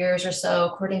 100,000 years or so,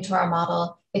 according to our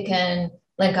model, it can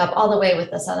link up all the way with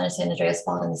the Southern San Andreas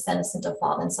Fault and the San Jacinto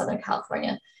Fault in Southern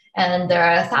California. And there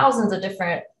are thousands of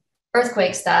different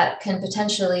earthquakes that can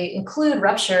potentially include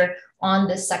rupture on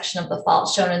this section of the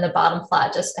fault shown in the bottom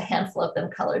plot, just a handful of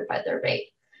them colored by their rate.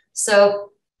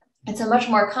 So it's a much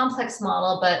more complex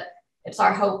model, but it's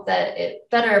our hope that it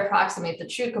better approximates the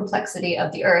true complexity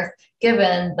of the Earth,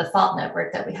 given the fault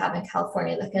network that we have in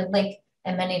California that can link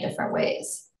in many different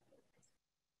ways.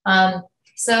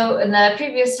 So in the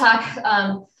previous talk,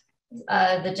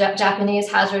 the Japanese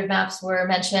hazard maps were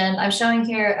mentioned. I'm showing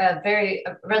here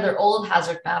a rather old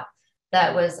hazard map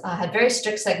that had very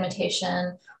strict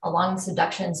segmentation along the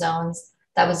subduction zones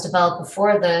that was developed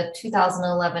before the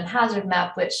 2011 hazard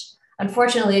map, which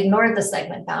unfortunately ignored the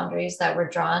segment boundaries that were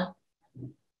drawn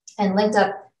and linked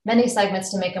up many segments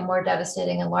to make a more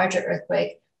devastating and larger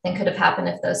earthquake than could have happened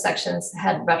if those sections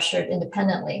had ruptured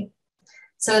independently.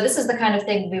 So this is the kind of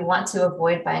thing we want to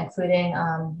avoid by including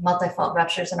multi-fault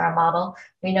ruptures in our model.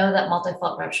 We know that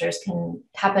multi-fault ruptures can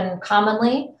happen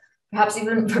commonly, perhaps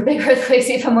even for big earthquakes,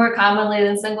 even more commonly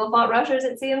than single fault ruptures,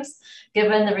 it seems,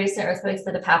 given the recent earthquakes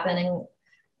that have happened in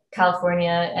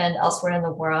California and elsewhere in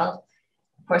the world.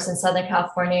 Of course, in Southern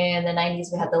California in the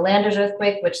 90s, we had the Landers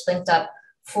earthquake, which linked up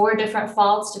 4 different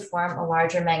faults to form a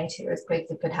larger magnitude earthquake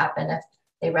that could happen if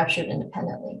they ruptured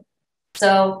independently.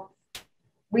 So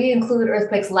we include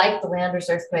earthquakes like the Landers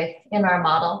earthquake in our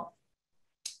model.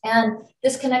 And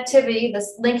this connectivity,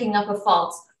 this linking up of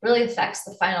faults, really affects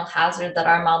the final hazard that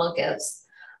our model gives.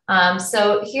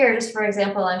 So here, just for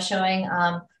example, I'm showing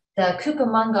the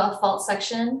Cucamonga fault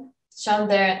section shown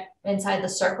there inside the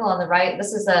circle on the right.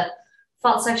 This is a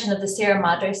fault section of the Sierra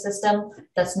Madre system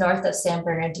that's north of San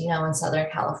Bernardino in Southern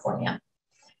California.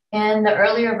 In the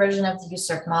earlier version of the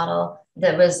USURF model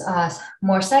that was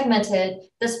more segmented,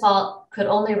 this fault could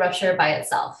only rupture by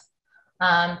itself.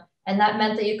 And that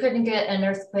meant that you couldn't get an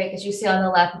earthquake, as you see on the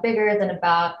left, bigger than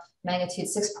about magnitude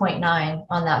 6.9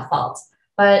 on that fault.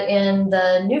 But in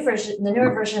the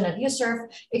newer version of USURF,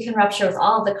 it can rupture with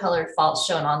all of the colored faults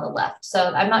shown on the left.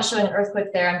 So I'm not showing an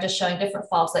earthquake there. I'm just showing different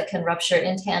faults that can rupture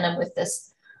in tandem with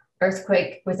this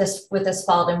earthquake, with this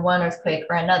fault in one earthquake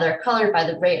or another, colored by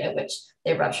the rate at which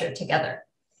they rupture together.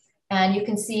 And you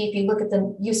can see, if you look at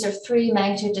the USURF 3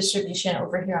 magnitude distribution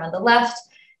over here on the left,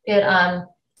 it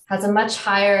has a much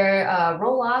higher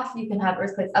roll-off. You can have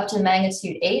earthquakes up to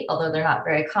magnitude 8, although they're not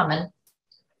very common.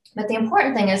 But the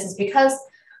important thing is because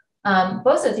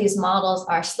both of these models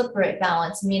are slip rate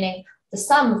balanced, meaning the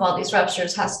sum of all these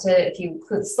ruptures has to, if you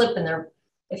include the slip in there,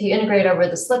 if you integrate over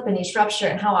the slip in each rupture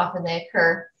and how often they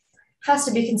occur, has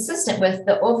to be consistent with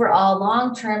the overall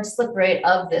long-term slip rate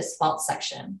of this fault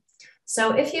section.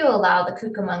 So if you allow the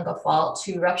Cucamonga fault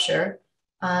to rupture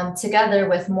together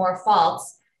with more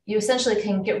faults, you essentially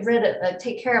can get rid of,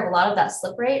 take care of a lot of that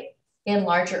slip rate in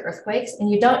larger earthquakes, and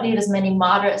you don't need as many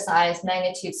moderate-sized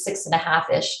magnitude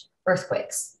 6.5-ish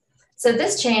earthquakes. So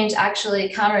this change actually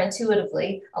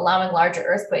counterintuitively, allowing larger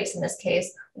earthquakes in this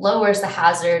case, lowers the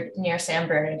hazard near San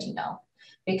Bernardino,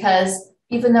 because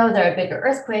even though there are bigger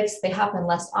earthquakes, they happen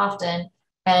less often,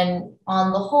 and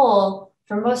on the whole,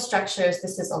 for most structures,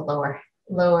 this is a lower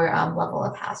level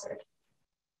of hazard.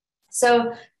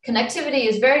 So connectivity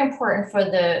is very important for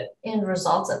the end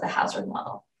results of the hazard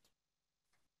model.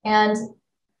 And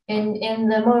in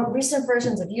the more recent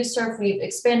versions of USURF, we've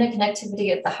expanded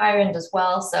connectivity at the higher end as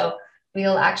well. So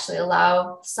we'll actually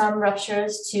allow some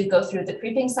ruptures to go through the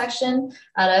creeping section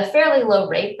at a fairly low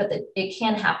rate, but it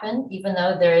can happen even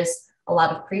though there is a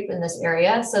lot of creep in this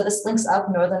area. So this links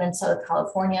up Northern and Southern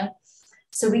California.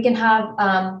 So we can have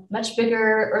much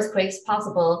bigger earthquakes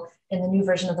possible in the new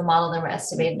version of the model than were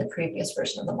estimated in the previous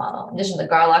version of the model. In addition, the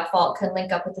Garlock fault can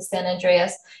link up with the San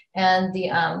Andreas, and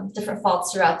the different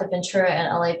faults throughout the Ventura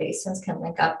and LA basins can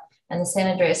link up, and the San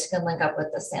Andreas can link up with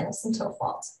the San Jacinto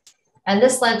fault. And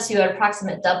this led to an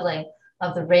approximate doubling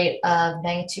of the rate of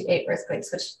magnitude 8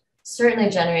 earthquakes, which certainly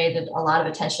generated a lot of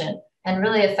attention and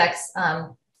really affects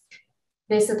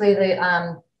basically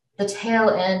the tail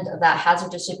end of that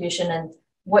hazard distribution and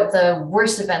what the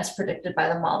worst events predicted by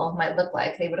the model might look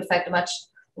like. They would affect a much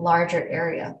larger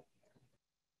area.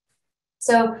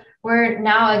 So we're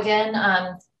now again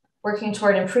working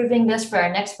toward improving this for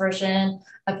our next version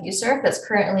of USURF that's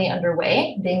currently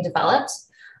underway, being developed.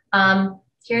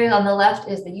 Here on the left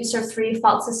is the USURF 3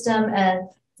 fault system and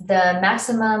the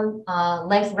maximum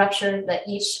length rupture that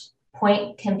each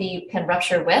point can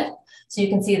rupture with. So you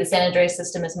can see the San Andreas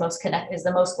system is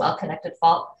the most well-connected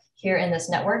fault here in this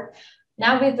network.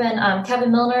 Now we've been,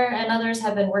 Kevin Milner and others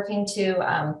have been working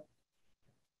to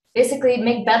basically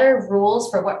make better rules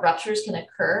for what ruptures can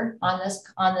occur on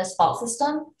this fault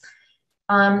system.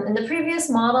 In the previous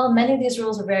model, many of these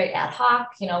rules were very ad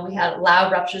hoc. You know, we had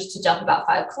allowed ruptures to jump about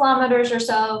 5 kilometers or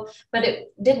so, but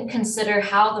it didn't consider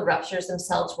how the ruptures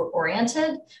themselves were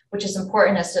oriented, which is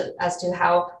important as to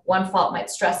how one fault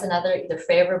might stress another, either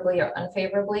favorably or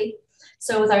unfavorably.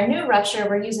 So with our new rupture,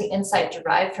 we're using insight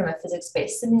derived from a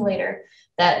physics-based simulator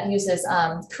that uses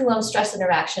Coulomb stress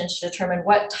interactions to determine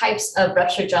what types of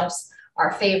rupture jumps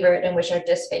are favored and which are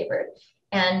disfavored.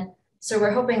 And so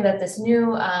we're hoping that this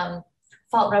new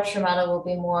fault rupture model will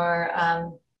be more,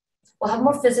 will have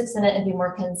more physics in it and be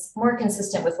more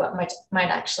consistent with what might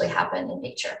actually happen in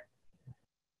nature.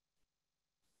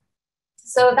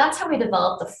 So that's how we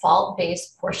developed the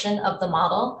fault-based portion of the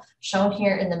model shown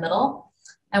here in the middle.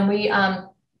 And we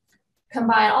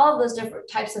combine all of those different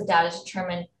types of data to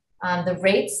determine the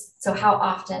rates, so how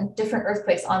often different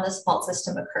earthquakes on this fault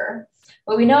system occur.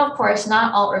 But we know, of course,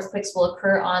 not all earthquakes will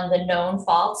occur on the known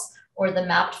faults or the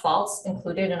mapped faults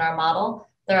included in our model.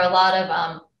 There are a lot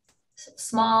of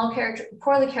small,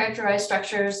 poorly characterized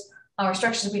structures or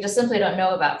structures we just simply don't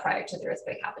know about prior to the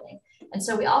earthquake happening. And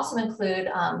so we also include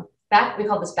we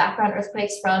call this background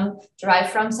earthquakes derived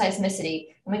from seismicity.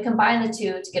 And we combine the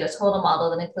two to get a total model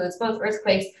that includes both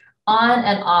earthquakes on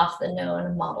and off the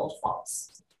known modeled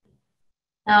faults.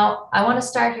 Now, I want to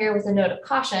start here with a note of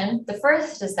caution. The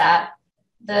first is that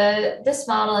this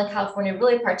model in California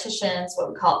really partitions what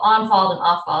we call on fault and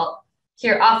off fault.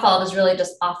 Here, off fault is really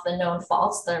just off the known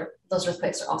faults. Those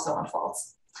earthquakes are also on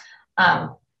faults.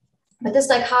 But this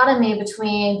dichotomy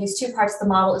between these two parts of the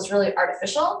model is really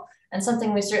artificial and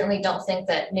something we certainly don't think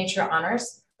that nature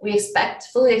honors. we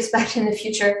fully expect in the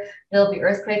future, there'll be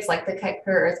earthquakes like the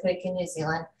Kaipara earthquake in New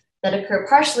Zealand that occur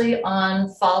partially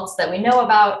on faults that we know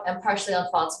about and partially on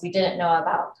faults we didn't know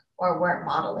about or weren't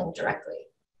modeling directly.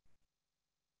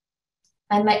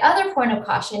 And my other point of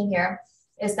caution here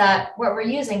is that what we're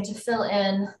using to fill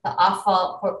in the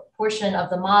off-fault portion of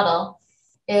the model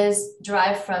is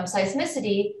derived from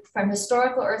seismicity from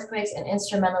historical earthquakes and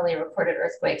instrumentally reported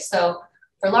earthquakes. So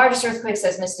for largest earthquakes,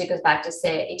 seismicity goes back to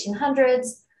say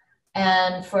 1800s.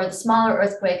 And for the smaller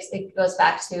earthquakes, it goes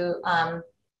back to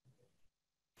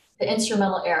the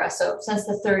instrumental era. So since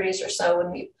the 30s or so,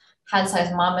 when we had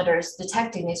seismometers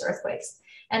detecting these earthquakes.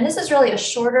 And this is really a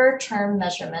shorter term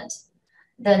measurement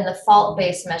than the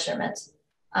fault-based measurement.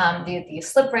 The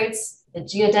slip rates, the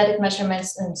geodetic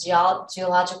measurements, and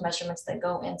geologic measurements that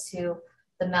go into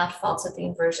the mapped faults of the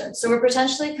inversion. So we're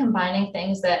potentially combining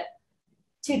things that,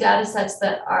 two data sets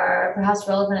that are perhaps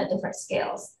relevant at different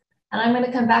scales. And I'm going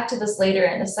to come back to this later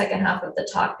in the second half of the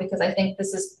talk because I think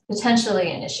this is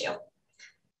potentially an issue.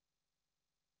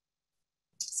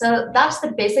 So that's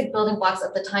the basic building blocks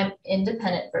of the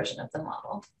time-independent version of the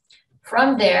model.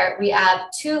 From there, we add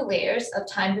 2 layers of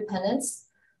time dependence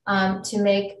to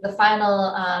make the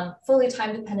final fully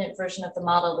time-dependent version of the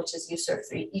model, which is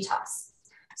USERV3 ETOS.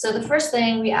 So the first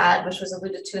thing we add, which was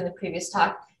alluded to in the previous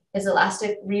talk, is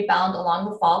elastic rebound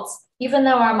along the faults. Even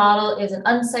though our model is an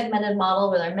unsegmented model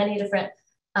where there are many different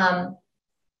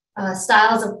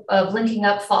styles of linking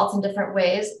up faults in different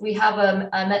ways, we have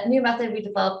a new method we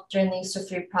developed during the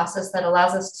USERV3 process that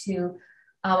allows us to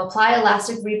apply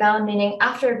elastic rebound, meaning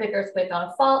after a big earthquake on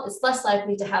a fault, it's less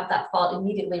likely to have that fault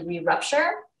immediately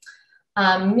re-rupture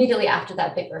immediately after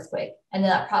that big earthquake. And then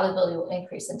that probability will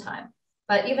increase in time.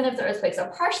 But even if the earthquakes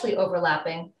are partially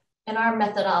overlapping, in our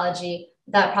methodology,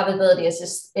 that probability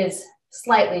is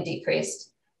slightly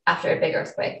decreased after a big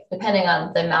earthquake, depending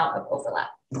on the amount of overlap.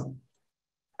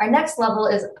 Our next level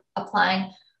is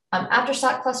applying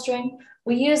aftershock clustering.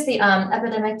 We use the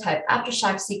epidemic type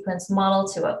aftershock sequence model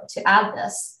to add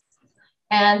this.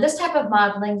 And this type of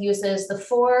modeling uses the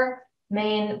 4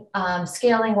 main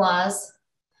scaling laws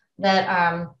that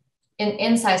are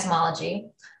in seismology.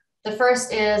 The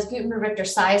first is Gutenberg-Richter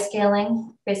size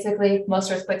scaling. Basically,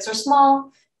 most earthquakes are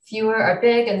small, fewer are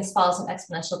big, and this follows an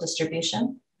exponential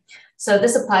distribution. So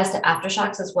this applies to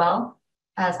aftershocks as well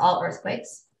as all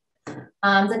earthquakes.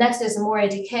 The next is Mori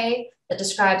decay that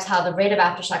describes how the rate of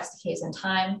aftershocks decays in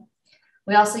time.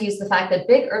 We also use the fact that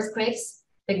big earthquakes,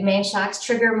 big main shocks,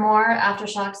 trigger more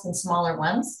aftershocks than smaller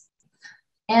ones.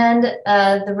 And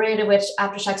the rate at which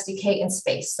aftershocks decay in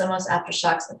space. So most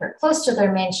aftershocks occur close to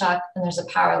their main shock and there's a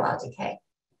power law decay.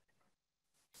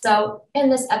 So in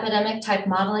this epidemic type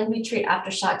modeling, we treat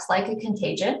aftershocks like a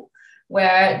contagion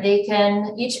where they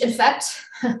can each infect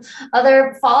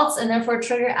other faults and therefore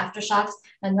trigger aftershocks.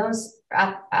 And those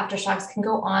aftershocks can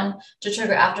go on to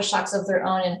trigger aftershocks of their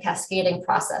own in a cascading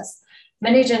process.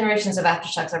 Many generations of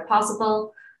aftershocks are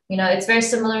possible. You know, it's very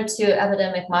similar to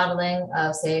epidemic modeling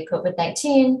of, say,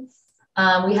 COVID-19.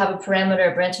 We have a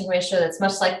parameter branching ratio that's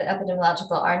much like the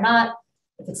epidemiological R naught.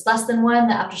 If it's less than 1,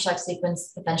 the aftershock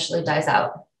sequence eventually dies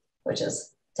out, which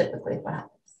is typically what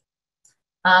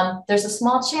happens. There's a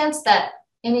small chance that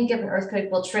any given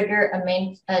earthquake will trigger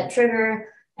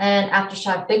an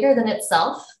aftershock bigger than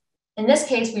itself. In this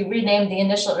case, we renamed the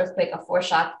initial earthquake a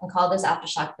foreshock and call this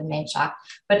aftershock the main shock,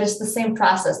 but it's the same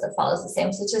process that follows the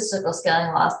same statistical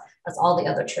scaling laws as all the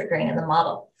other triggering in the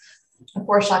model. A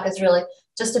foreshock is really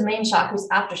just a main shock whose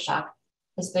aftershock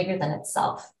is bigger than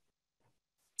itself.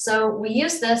 So we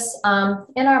use this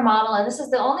in our model, and this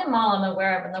is the only model I'm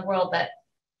aware of in the world that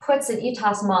puts an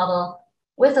ETOS model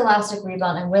with elastic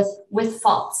rebound and with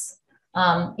faults.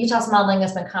 ETOS modeling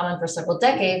has been common for several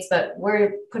decades, but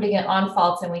we're putting it on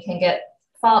faults and we can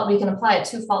apply it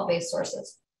to fault-based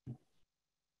sources.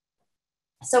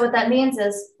 So what that means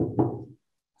is,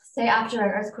 say after an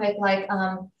earthquake like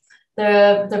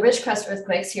the Ridgecrest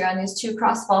earthquakes here on these 2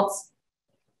 cross faults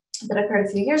that occurred a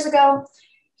few years ago,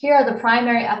 here are the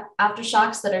primary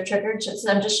aftershocks that are triggered. So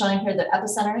I'm just showing here the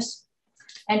epicenters.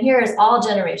 And here is all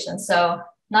generations. So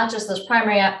not just those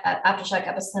primary aftershock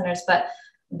epicenters, but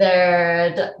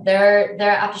they're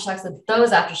aftershocks that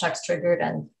those aftershocks triggered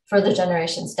and further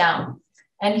generations down.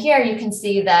 And here you can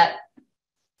see that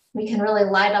we can really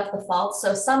light up the faults.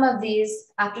 So some of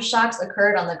these aftershocks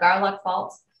occurred on the Garlock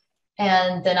fault,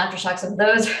 and then aftershocks of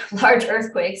those large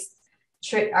earthquakes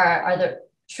are the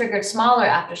triggered smaller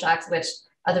aftershocks, which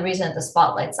are the reason that the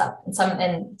spot lights up.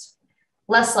 And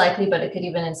less likely, but it could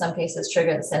even in some cases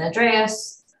trigger the San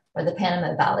Andreas or the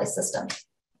Panama Valley system.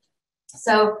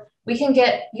 So we can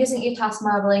get, using ETOS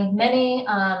modeling, many,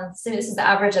 so this is the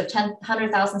average of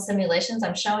 100,000 simulations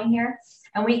I'm showing here,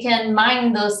 and we can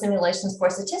mine those simulations for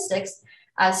statistics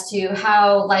as to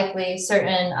how likely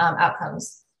certain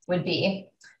outcomes would be.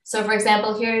 So for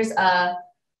example, here's a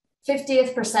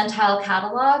 50th percentile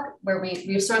catalog where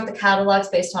we sort the catalogs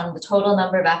based on the total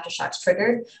number of aftershocks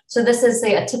triggered. So this is,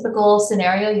 say, a typical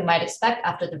scenario you might expect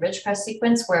after the Ridgecrest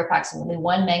sequence where approximately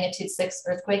 1 magnitude 6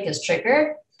 earthquake is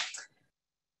triggered.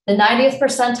 The 90th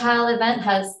percentile event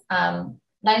has, 90th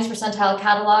percentile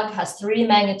catalog has 3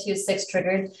 magnitude 6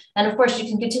 triggered. And of course you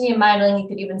can continue mining.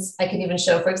 I could even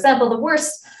show, for example, the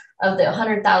worst of the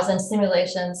 100,000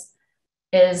 simulations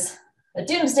is a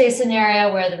doomsday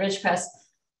scenario where the Ridgecrest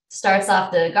starts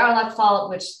off the Garlock fault,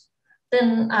 which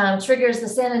then triggers the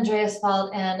San Andreas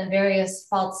fault and various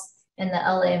faults in the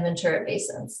LA and Ventura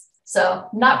basins. So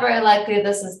not very likely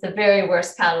this is the very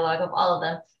worst catalog of all of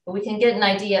them, but we can get an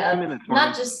idea of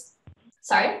not just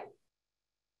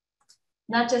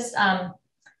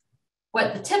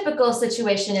what the typical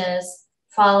situation is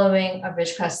following a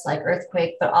Ridgecrest-like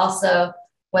earthquake, but also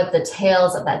what the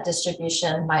tails of that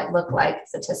distribution might look like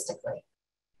statistically.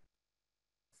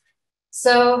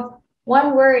 So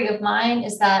one worry of mine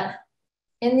is that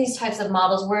in these types of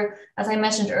models, as I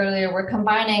mentioned earlier, we're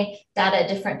combining data at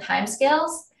different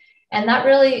timescales, and that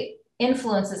really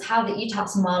influences how the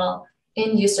ETOS model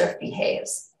in USURF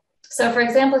behaves. So for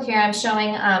example, here I'm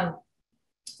showing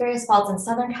various faults in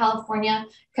Southern California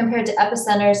compared to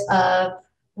epicenters of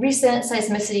recent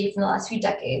seismicity from the last few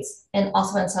decades, and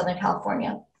also in Southern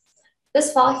California.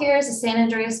 This fault here is the San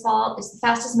Andreas fault. It's the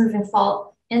fastest moving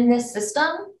fault in this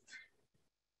system.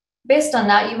 Based on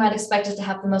that, you might expect it to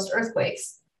have the most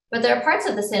earthquakes. But there are parts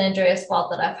of the San Andreas fault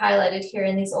that I've highlighted here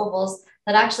in these ovals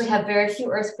that actually have very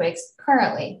few earthquakes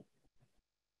currently.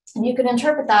 And you can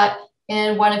interpret that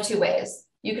in one of two ways.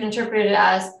 You can interpret it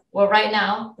as, well, right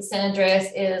now, the San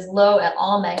Andreas is low at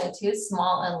all magnitudes,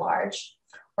 small and large.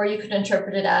 Or you could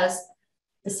interpret it as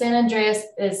the San Andreas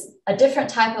is a different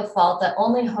type of fault that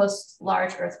only hosts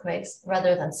large earthquakes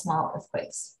rather than small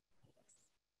earthquakes.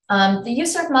 The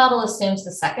USURF model assumes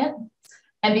the second,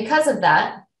 and because of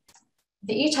that,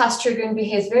 the ETOS triggering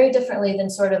behaves very differently than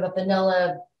sort of a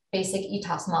vanilla basic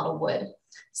ETOS model would.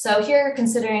 So here,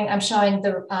 considering I'm showing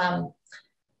the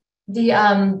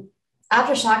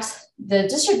aftershocks, the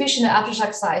distribution of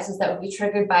aftershock sizes that would be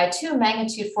triggered by 2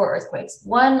 magnitude 4 earthquakes,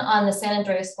 one on the San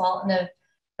Andreas fault in a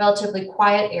relatively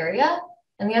quiet area,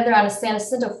 and the other on a San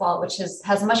Jacinto fault, which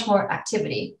has much more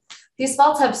activity. These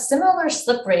faults have similar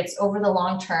slip rates over the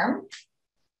long term,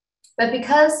 but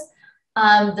because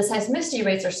the seismicity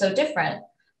rates are so different,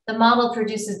 the model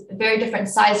produces very different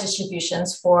size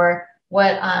distributions for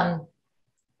what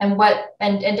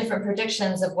and different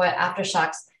predictions of what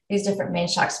aftershocks these different main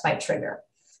shocks might trigger.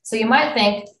 So you might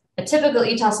think a typical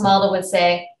ETOS model would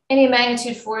say any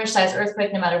magnitude 4-ish size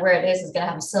earthquake, no matter where it is going to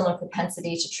have a similar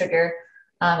propensity to trigger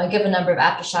a given number of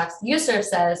aftershocks. USURF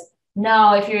says,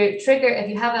 no, if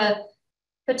you have a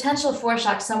potential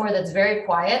foreshock somewhere that's very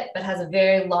quiet, but has a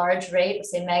very large rate of,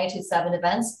 say, magnitude 7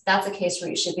 events, that's a case where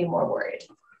you should be more worried.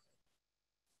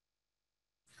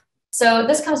 So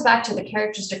this comes back to the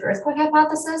characteristic earthquake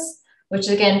hypothesis, which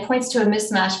again points to a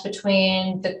mismatch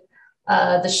between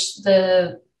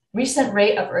the recent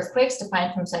rate of earthquakes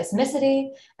defined from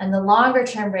seismicity and the longer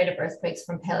term rate of earthquakes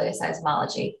from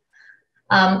paleoseismology.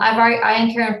 I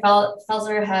and Karen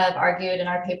Felser have argued in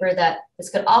our paper that this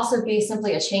could also be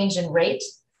simply a change in rate.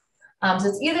 So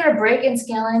it's either a break in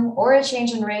scaling or a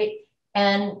change in rate,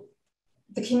 and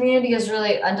the community is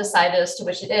really undecided as to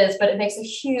which it is, but it makes a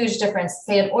huge difference,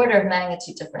 say an order of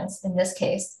magnitude difference in this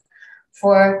case,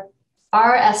 for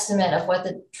our estimate of what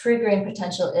the triggering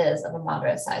potential is of a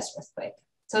moderate sized earthquake.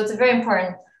 So it's a very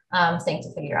important thing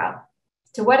to figure out.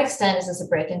 To what extent is this a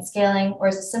break in scaling, or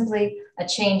is it simply a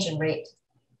change in rate?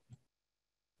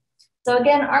 So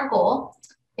again, our goal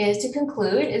is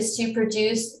to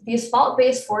produce these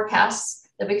fault-based forecasts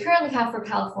that we currently have for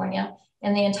California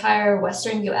and the entire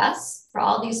Western US for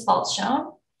all these faults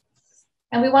shown.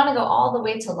 And we want to go all the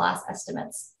way to loss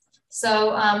estimates.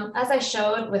 So as I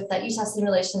showed with the ETOS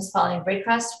simulations following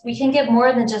Ridgecrest, we can get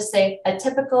more than just, say, a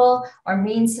typical or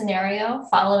mean scenario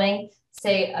following,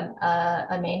 say,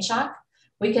 a main shock.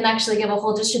 We can actually give a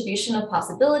whole distribution of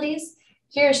possibilities.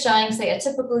 Here is showing, say, a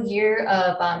typical year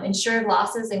of insured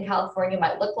losses in California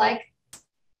might look like.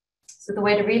 So the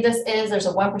way to read this is there's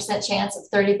a 1% chance of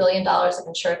 $30 billion of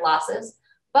insured losses,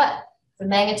 but the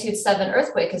magnitude 7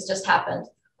 earthquake has just happened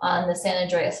on the San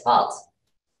Andreas fault.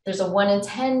 There's a 1 in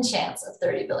 10 chance of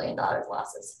 $30 billion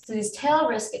losses. So these tail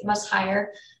risks get much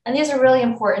higher, and these are really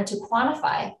important to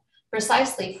quantify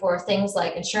precisely for things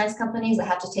like insurance companies that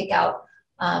have to take out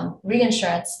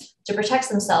reinsurance to protect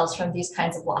themselves from these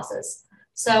kinds of losses.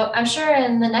 So I'm sure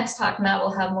in the next talk, Matt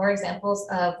will have more examples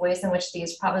of ways in which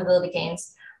these probability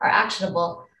gains are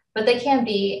actionable, but they can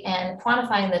be, and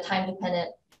quantifying the time-dependent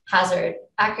hazard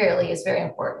accurately is very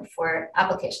important for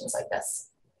applications like this.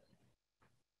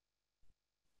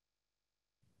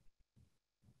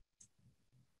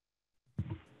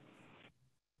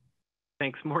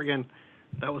 Thanks, Morgan.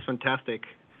 That was fantastic.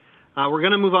 We're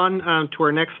going to move on to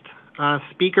our next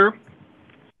speaker,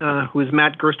 who is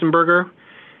Matt Gerstenberger.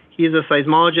 He is a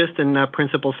seismologist and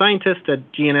principal scientist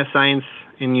at GNS Science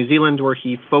in New Zealand, where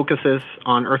he focuses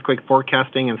on earthquake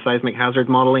forecasting and seismic hazard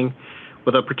modeling,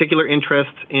 with a particular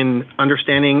interest in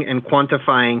understanding and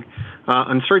quantifying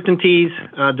uncertainties,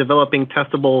 developing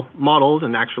testable models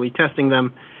and actually testing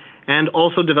them, and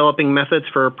also developing methods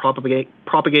for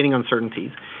propagating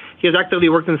uncertainties. He has actively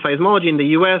worked in seismology in the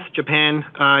US, Japan,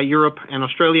 Europe, and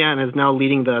Australia, and is now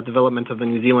leading the development of the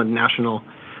New Zealand National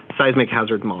Seismic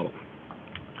Hazard Model.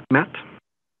 Matt?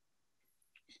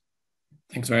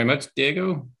 Thanks very much,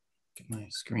 Diego. Get my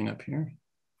screen up here.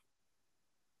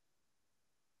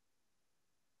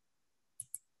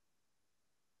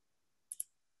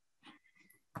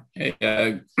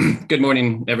 Hey, good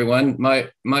morning, everyone.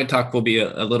 My talk will be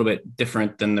a little bit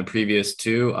different than the previous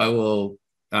two. I will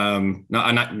I'm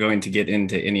not going to get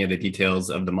into any of the details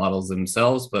of the models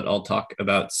themselves, but I'll talk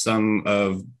about some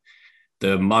of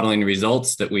the modeling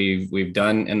results that we've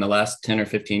done in the last 10 or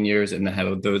 15 years and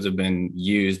how those have been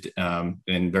used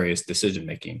in various decision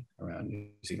making around New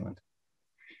Zealand.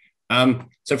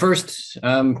 So first,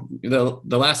 the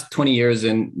last 20 years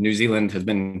in New Zealand has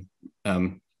been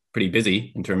pretty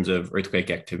busy in terms of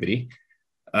earthquake activity.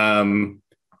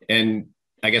 And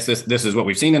I guess this is what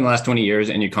we've seen in the last 20 years,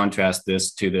 and you contrast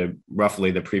this to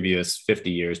roughly the previous 50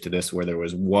 years to this, where there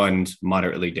was one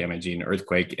moderately damaging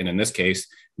earthquake. And in this case,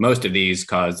 most of these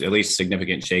caused at least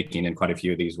significant shaking, and quite a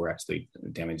few of these were actually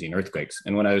damaging earthquakes.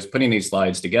 And when I was putting these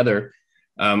slides together,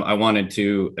 I wanted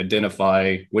to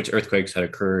identify which earthquakes had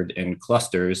occurred in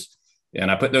clusters. And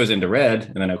I put those into red,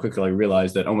 and then I quickly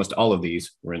realized that almost all of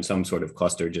these were in some sort of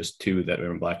cluster. Just two that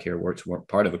are in black here weren't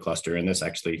part of a cluster. And this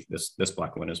actually, this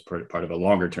black one is part of a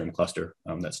longer term cluster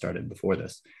that started before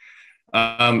this.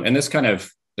 And this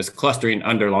clustering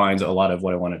underlines a lot of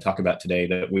what I want to talk about today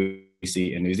that we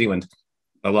see in New Zealand.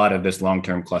 A lot of this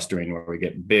long-term clustering where we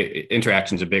get big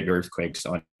interactions of big earthquakes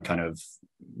on kind of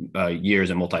years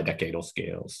and multi-decadal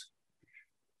scales.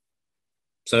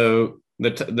 So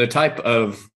the type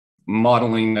of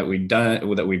modeling that we've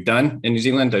done in New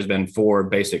Zealand, there's been four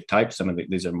basic types. Some of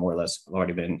these are more or less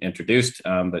already been introduced,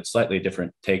 but slightly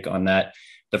different take on that.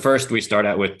 The first, we start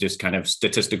out with just kind of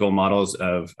statistical models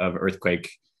of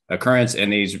earthquake occurrence,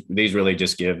 and these really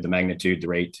just give the magnitude, the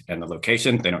rate, and the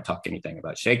location. They don't talk anything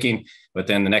about shaking. But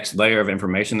then the next layer of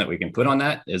information that we can put on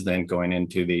that is then going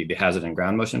into the hazard and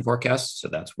ground motion forecasts. So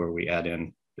that's where we add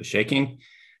in the shaking.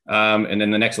 And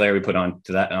then the next layer we put on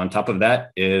top of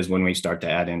that is when we start to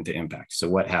add into impact. So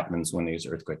what happens when these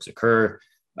earthquakes occur?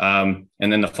 And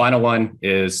then the final one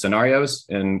is scenarios.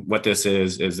 And what this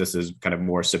is this is kind of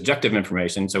more subjective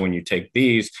information. So when you take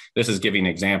these, this is giving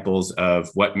examples of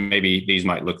what maybe these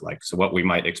might look like. So what we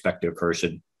might expect to occur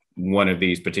should one of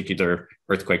these particular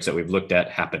earthquakes that we've looked at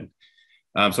happen.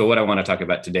 So what I want to talk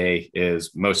about today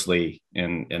is mostly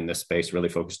in this space, really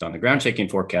focused on the ground shaking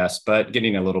forecast, but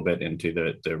getting a little bit into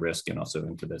the risk and also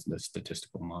into the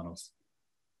statistical models.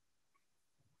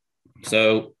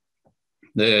 So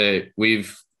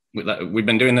we've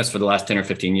been doing this for the last 10 or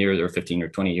 15 years, or 15 or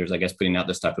 20 years, I guess, putting out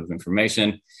this type of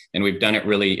information. And we've done it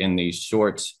really in these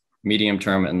short,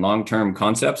 medium-term, and long-term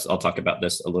concepts. I'll talk about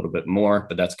this a little bit more,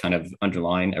 but that's kind of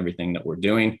underlying everything that we're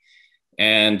doing.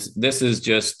 And this is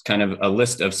just kind of a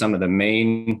list of some of the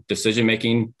main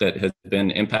decision-making that has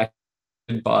been impacted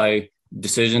by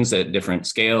decisions at different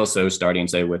scales. So starting,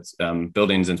 say, with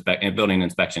building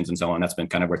inspections and so on, that's been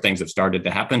kind of where things have started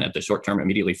to happen at the short term,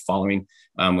 immediately following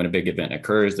when a big event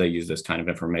occurs. They use this kind of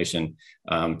information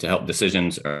to help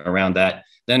decisions around that.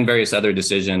 Then various other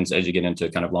decisions as you get into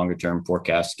kind of longer term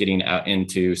forecasts, getting out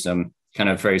into some kind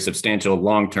of very substantial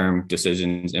long-term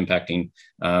decisions impacting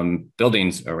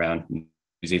buildings around New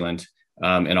Zealand.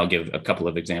 And I'll give a couple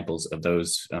of examples of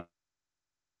those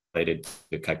related to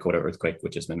the Kaikoura earthquake,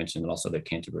 which has been mentioned, and also the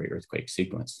Canterbury earthquake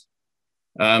sequence.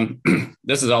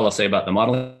 This is all I'll say about the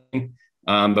modeling,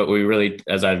 but we really,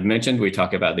 as I've mentioned, we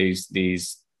talk about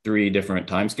these three different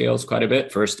timescales quite a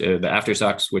bit. First, the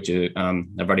aftershocks, which have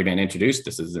already been introduced.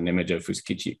 This is an image of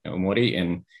Fusakichi Omori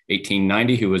in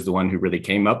 1890, who was the one who really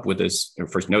came up with this, or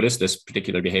first noticed this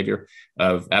particular behavior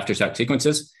of aftershock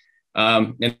sequences.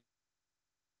 And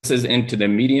This is into the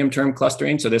medium-term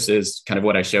clustering. So this is kind of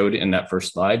what I showed in that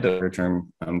first slide, the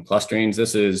shorter-term clusterings.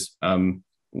 This is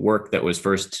work that was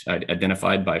first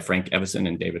identified by Frank Evison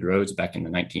and David Rhodes back in the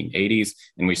 1980s.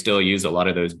 And we still use a lot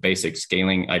of those basic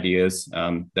scaling ideas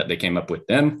that they came up with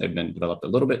then. They've been developed a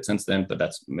little bit since then, but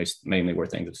that's mainly where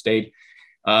things have stayed.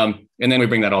 And then we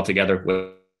bring that all together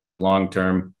with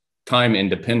long-term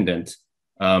time-independent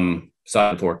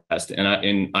side forecast. And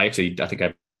I think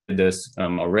I did this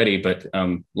already, but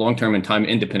long-term and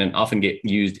time-independent often get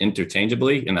used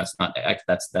interchangeably, and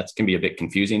that can be a bit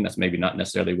confusing. That's maybe not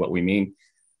necessarily what we mean.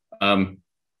 And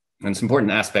some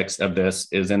important aspects of this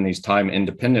is in these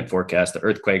time-independent forecasts, the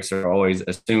earthquakes are always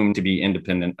assumed to be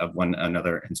independent of one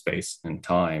another in space and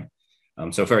time.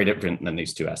 So very different than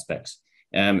these two aspects.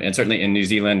 And certainly in New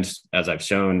Zealand, as I've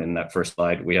shown in that first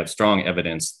slide, we have strong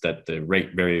evidence that the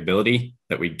rate variability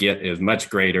that we get is much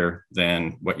greater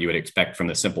than what you would expect from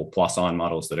the simple Poisson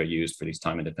models that are used for these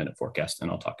time-independent forecasts.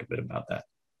 And I'll talk a bit about that.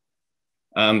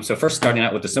 So first, starting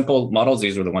out with the simple models,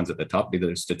 these are the ones at the top. These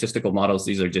are statistical models.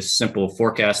 These are just simple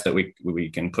forecasts that we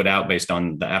can put out based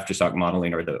on the aftershock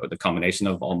modeling or the combination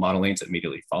of all modelings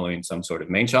immediately following some sort of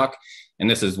main shock. And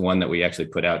this is one that we actually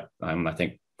put out, I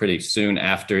think, pretty soon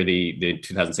after the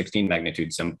 2016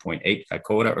 magnitude 7.8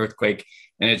 Kaikoura earthquake.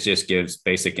 And it just gives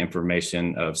basic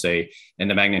information of, say, in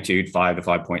the magnitude 5 to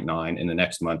 5.9, in the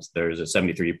next month, there's a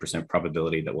 73%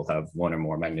 probability that we'll have one or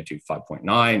more magnitude 5.9,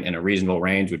 and a reasonable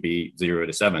range would be 0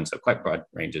 to 7. So quite broad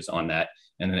ranges on that.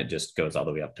 And then it just goes all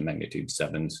the way up to magnitude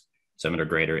 7 or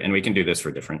greater. And we can do this for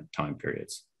different time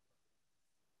periods.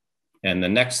 And the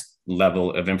next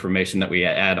level of information that we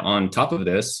add on top of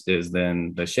this is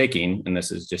then the shaking. And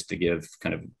this is just to give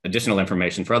kind of additional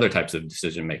information for other types of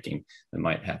decision-making that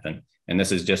might happen. And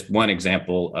this is just one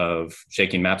example of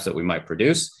shaking maps that we might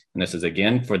produce. And this is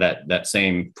again for that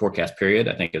same forecast period,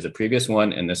 I think, as a previous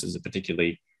one. And this is a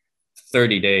particularly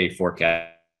 30-day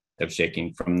forecast of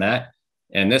shaking from that.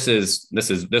 And this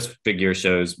figure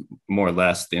shows more or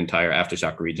less the entire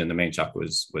aftershock region. The main shock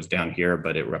was down here,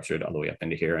 but it ruptured all the way up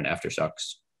into here, and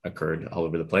aftershocks occurred all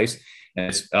over the place. And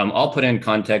it's all put in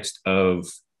context of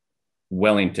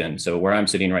Wellington. So where I'm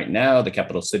sitting right now, the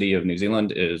capital city of New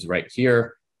Zealand is right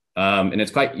here. And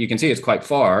you can see it's quite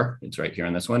far. It's right here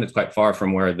on this one. It's quite far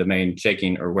from where the main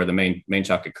shaking or where the main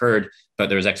shock occurred, but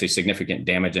there's actually significant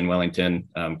damage in Wellington.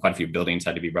 Quite a few buildings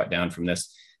had to be brought down from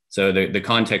this. So the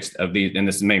context of these, and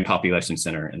this is the main population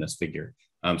center in this figure.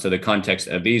 So the context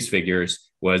of these figures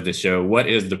was to show what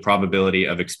is the probability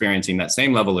of experiencing that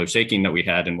same level of shaking that we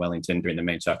had in Wellington during the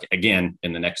main shock again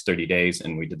in the next 30 days.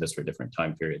 And we did this for different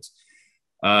time periods.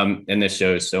 And this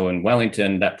shows, so in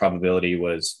Wellington, that probability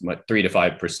was 3 to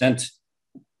 5%,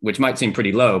 which might seem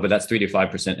pretty low, but that's 3 to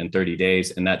 5% in 30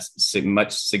 days. And that's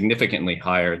much significantly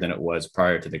higher than it was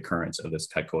prior to the occurrence of this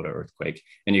Kaikoura earthquake.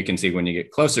 And you can see when you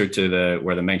get closer to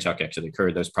where the main shock actually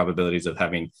occurred, those probabilities of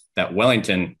having that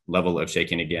Wellington level of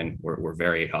shaking again were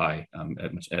very high,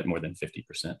 at more than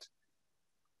 50%.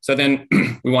 So then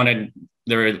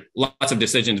there were lots of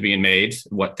decisions being made,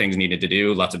 what things needed to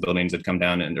do. Lots of buildings had come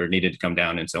down or needed to come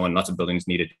down and so on. Lots of buildings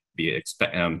needed to be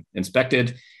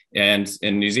inspected. And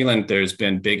in New Zealand, there's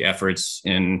been big efforts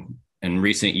in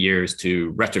recent years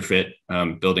to retrofit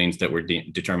buildings that were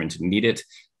determined to need it.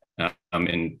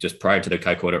 And just prior to the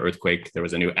Kaikoura earthquake, there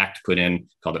was a new act put in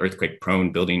called the Earthquake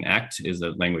Prone Building Act, is the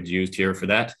language used here for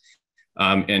that.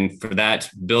 And for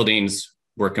that, buildings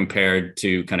were compared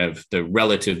to kind of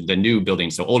the new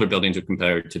buildings. So older buildings were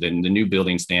compared to the new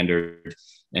building standard.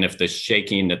 And if the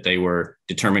shaking that they were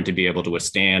determined to be able to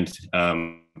withstand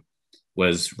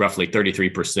was roughly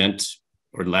 33%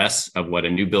 or less of what a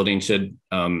new building should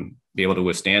be able to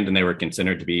withstand, and they were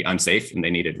considered to be unsafe and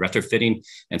they needed retrofitting.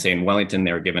 And say in Wellington,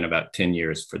 they were given about 10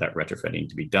 years for that retrofitting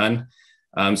to be done.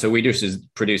 So we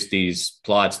just produced these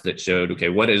plots that showed, okay,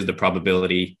 what is the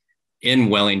probability in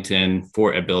Wellington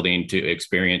for a building to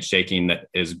experience shaking that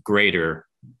is greater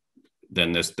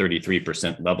than this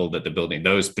 33% level that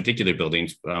those particular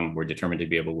buildings were determined to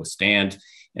be able to withstand.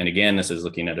 And again, this is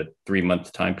looking at a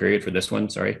 3-month time period for this one,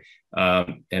 sorry.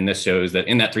 And this shows that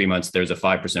in that 3 months, there's a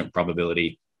 5%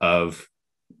 probability of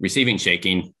receiving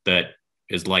shaking that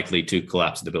is likely to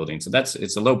collapse the building. So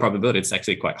it's a low probability. It's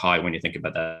actually quite high when you think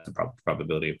about that, the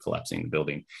probability of collapsing the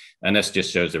building. And this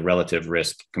just shows the relative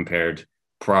risk compared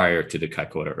prior to the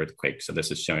Kaikoura earthquake. So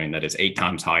this is showing that it's 8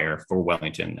 times higher for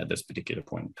Wellington at this particular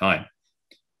point in time.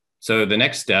 So the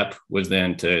next step was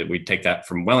then we take that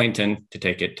from Wellington to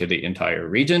take it to the entire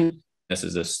region. This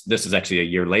is actually a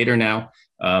year later now.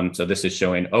 So this is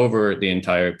showing over the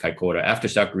entire Kaikoura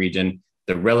aftershock region,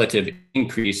 the relative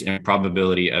increase in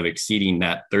probability of exceeding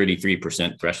that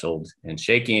 33% threshold in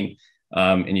shaking.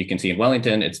 And you can see in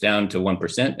Wellington, it's down to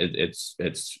 1%.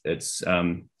 It's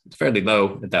fairly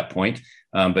low at that point,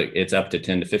 but it's up to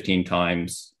 10 to 15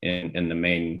 times in the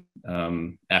main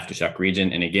aftershock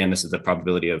region. And again, this is the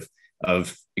probability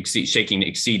of shaking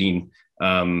exceeding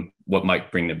what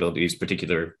might bring these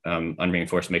particular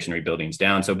unreinforced masonry buildings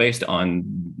down. So based on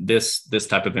this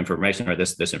type of information, or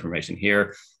this information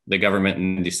here, the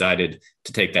government decided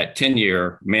to take that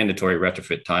 10-year mandatory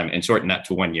retrofit time and shorten that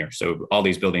to 1 year. So all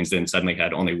these buildings then suddenly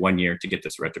had only 1 year to get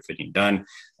this retrofitting done.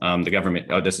 The government,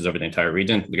 this is over the entire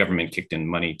region, the government kicked in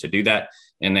money to do that,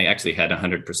 and they actually had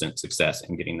 100% success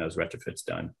in getting those retrofits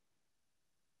done.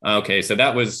 Okay, so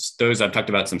that was those. I've talked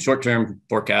about some short-term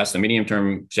forecasts, a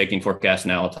medium-term shaking forecast.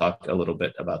 Now I'll talk a little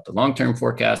bit about the long-term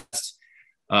forecasts.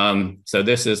 So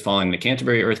this is following the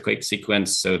Canterbury earthquake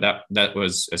sequence. So that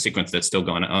was a sequence that's still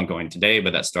ongoing today,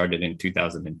 but that started in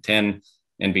 2010.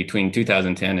 And between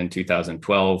 2010 and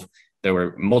 2012, there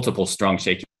were multiple strong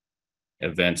shaking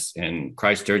events in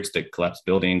Christchurch that collapsed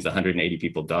buildings. 180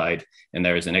 people died, and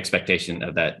there is an expectation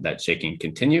of that shaking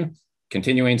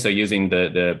continuing. So using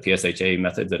the PSHA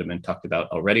methods that have been talked about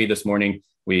already this morning,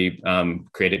 we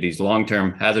created these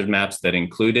long-term hazard maps that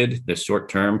included the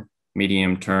short-term,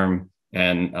 medium-term,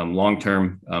 and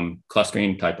long-term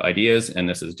clustering type ideas. And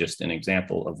this is just an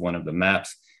example of one of the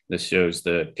maps. This shows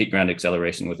the peak ground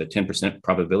acceleration with a 10%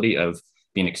 probability of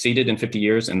being exceeded in 50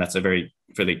 years. And that's a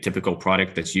fairly typical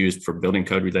product that's used for building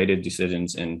code related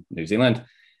decisions in New Zealand.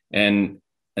 And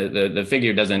the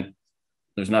figure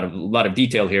there's not a lot of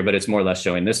detail here, but it's more or less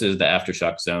showing this is the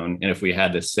aftershock zone. And if we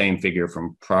had the same figure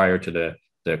from prior to the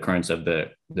occurrence of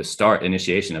the start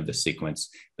initiation of the sequence,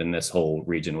 then this whole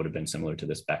region would have been similar to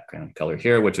this background color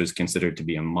here, which was considered to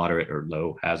be a moderate or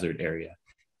low hazard area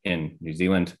in New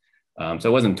Zealand. So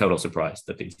it wasn't a total surprise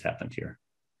that these happened here.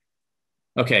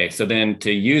 Okay, so then to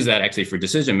use that actually for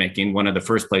decision making, one of the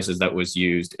first places that was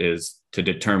used is to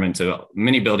determine, so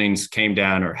many buildings came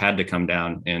down or had to come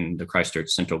down in the Christchurch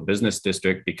Central Business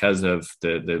District because of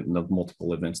the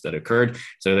multiple events that occurred.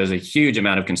 So there's a huge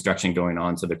amount of construction going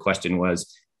on. So the question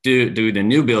was, do the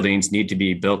new buildings need to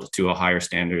be built to a higher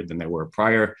standard than they were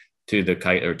prior to the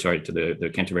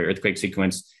Canterbury earthquake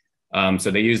sequence?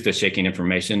 So they used the shaking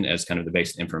information as kind of the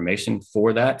base information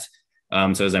for that.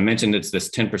 So as I mentioned, it's this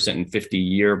 10% and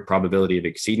 50-year probability of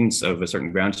exceedance of a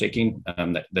certain ground shaking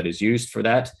that is used for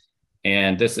that.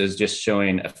 And this is just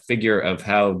showing a figure of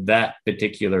how that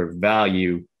particular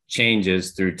value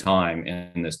changes through time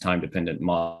in this time-dependent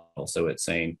model. So it's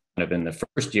saying kind of in the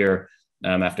first year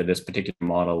after this particular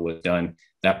model was done,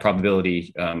 that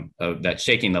probability of that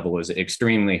shaking level was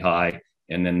extremely high.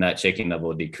 And then that shaking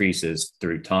level decreases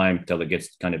through time until it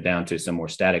gets kind of down to some more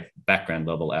static background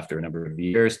level after a number of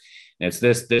years. And it's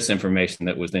this information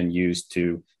that was then used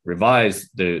to revise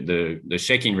the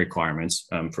shaking requirements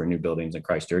for new buildings in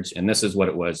Christchurch. And this is what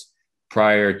it was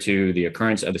prior to the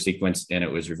occurrence of the sequence, and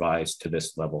it was revised to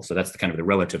this level. So that's the kind of the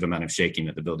relative amount of shaking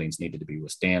that the buildings needed to be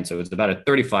withstand. So it's about a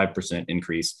 35%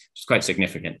 increase, which is quite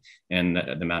significant in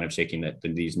the amount of shaking that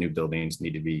these new buildings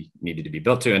needed to be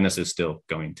built to, and this is still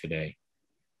going today.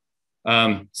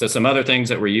 So some other things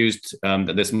that were used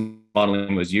that this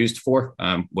modeling was used for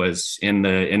was in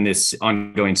this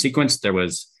ongoing sequence, there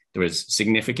was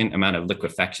significant amount of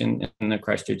liquefaction in the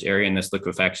Christchurch area, and this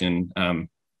liquefaction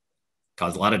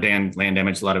caused a lot of land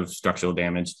damage, a lot of structural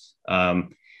damage.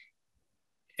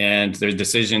 And there's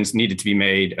decisions needed to be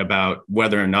made about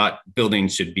whether or not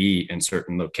buildings should be in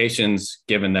certain locations,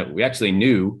 given that we actually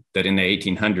knew that in the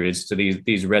 1800s, so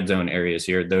these red zone areas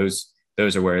here, those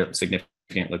are where significant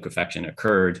liquefaction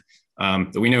occurred.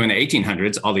 We knew in the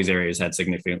 1800s, all these areas had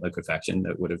significant liquefaction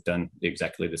that would have done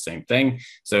exactly the same thing.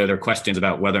 So there are questions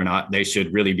about whether or not they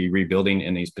should really be rebuilding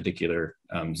in these particular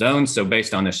zones. So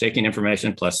based on the shaking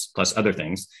information plus other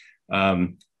things,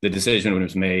 the decision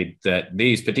was made that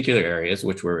these particular areas,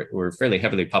 which were fairly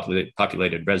heavily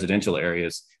populated residential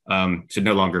areas, should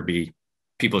no longer be,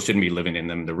 people shouldn't be living in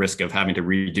them. The risk of having to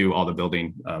redo all the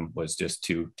building was just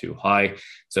too high.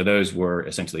 So those were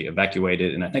essentially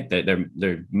evacuated. And I think that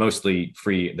they're mostly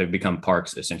free. They've become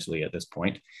parks essentially at this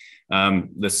point.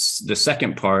 The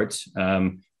second part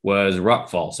was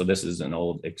rockfall. So this is an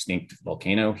old extinct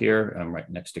volcano here right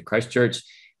next to Christchurch.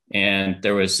 And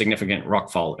there was significant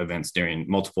rockfall events during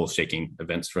multiple shaking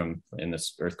events in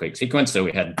this earthquake sequence. So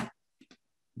we had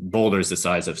boulders the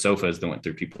size of sofas that went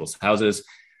through people's houses.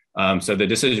 So the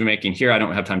decision making here, I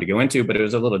don't have time to go into, but it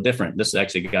was a little different. This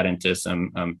actually got into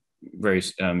some very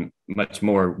much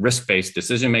more risk-based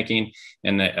decision making,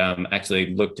 and that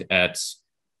actually looked at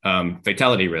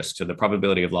fatality risk, so the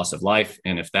probability of loss of life.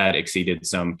 And if that exceeded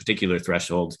some particular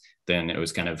threshold, then it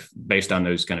was kind of based on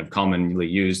those kind of commonly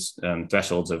used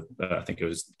thresholds of, I think it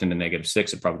was 10 to the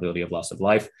 -6 of probability of loss of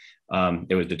life.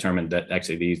 It was determined that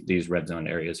actually these red zone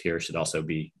areas here should also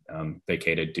be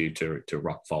vacated due to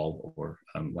rockfall or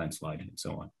landslide and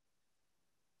so on.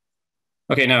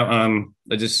 Okay, now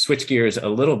let's just switch gears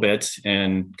a little bit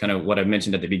and kind of what I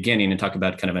mentioned at the beginning and talk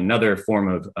about kind of another form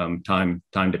of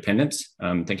time dependence,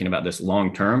 thinking about this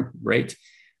long-term rate.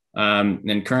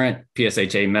 And current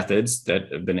PSHA methods that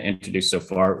have been introduced so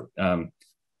far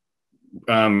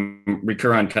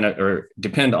recur on kind of, or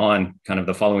depend on kind of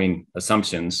the following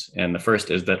assumptions. And the first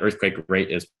is that earthquake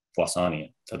rate is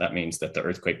Poissonian. So that means that the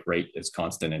earthquake rate is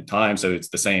constant in time. So it's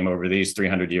the same over these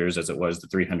 300 years as it was the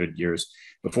 300 years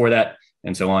before that,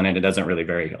 and so on. And it doesn't really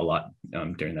vary a lot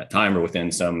during that time or within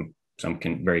some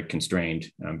very constrained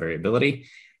variability.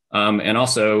 And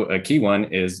also a key one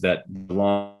is that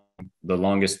the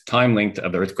longest time length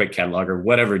of the earthquake catalog, or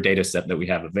whatever data set that we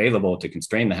have available to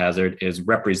constrain the hazard, is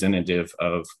representative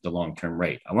of the long-term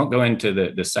rate. I won't go into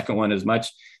the second one as much,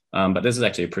 but this is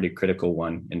actually a pretty critical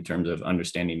one in terms of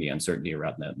understanding the uncertainty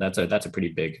around that. That's a pretty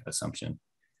big assumption.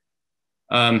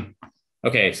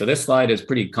 Okay, so this slide is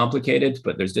pretty complicated,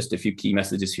 but there's just a few key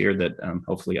messages here that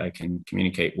hopefully I can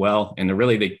communicate well. And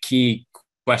really the key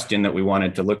question that we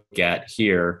wanted to look at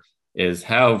here is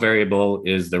how variable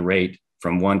is the rate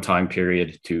from one time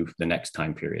period to the next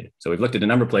time period. So we've looked at a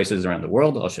number of places around the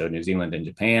world. I'll show New Zealand and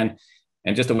Japan.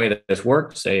 And just the way that this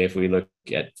worked, say if we look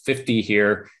at 50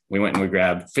 here, we went and we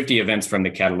grabbed 50 events from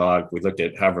the catalog. We looked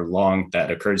at however long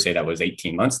that occurred, say that was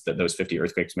 18 months, that those 50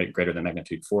 earthquakes greater than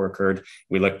magnitude 4 occurred.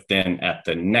 We looked then at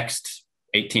the next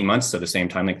 18 months, so the same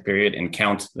time length period, and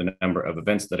count the number of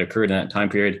events that occurred in that time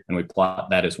period, and we plot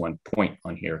that as one point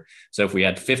on here. So if we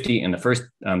had 50 in the first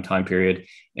time period,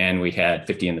 and we had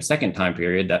 50 in the second time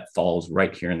period, that falls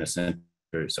right here in the center.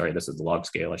 Sorry, this is the log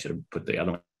scale. I should have put the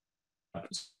other one up.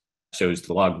 Shows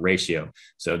the log ratio.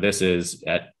 So this is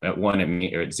at 1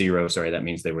 or at 0, sorry, that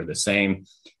means they were the same.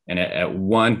 And at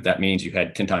 1, that means you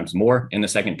had 10 times more in the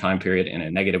second time period, and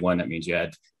at -1, that means you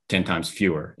had 10 times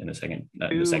fewer in the second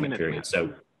period.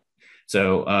 So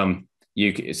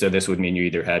this would mean you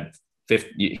either had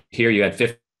 50 here, you had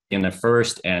 50 in the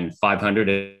first and 500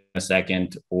 in the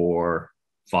second, or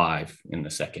 5 in the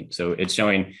second. So it's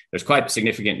showing there's quite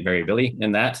significant variability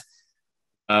in that.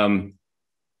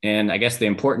 And I guess the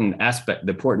important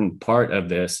part of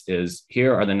this is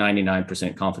here are the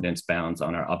 99% confidence bounds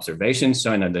on our observations,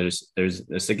 showing that there's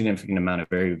a significant amount of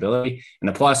variability. And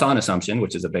the Poisson assumption,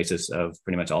 which is the basis of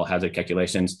pretty much all hazard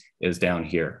calculations, is down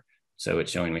here. So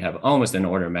it's showing we have almost an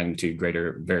order of magnitude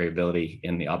greater variability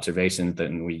in the observations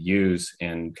than we use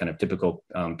in kind of typical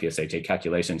PSHA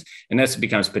calculations. And this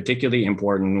becomes particularly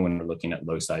important when we're looking at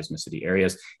low seismicity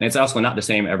areas. And it's also not the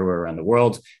same everywhere around the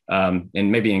world. And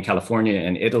maybe in California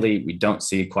and Italy, we don't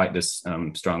see quite this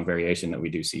strong variation that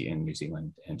we do see in New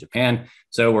Zealand and Japan.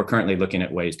 So we're currently looking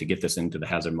at ways to get this into the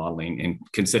hazard modeling and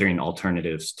considering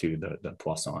alternatives to the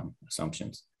Poisson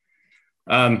assumptions.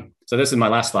 So this is my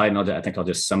last slide, and I think I'll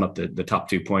just sum up the top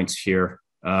 2 points here.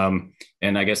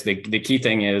 And I guess the key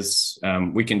thing is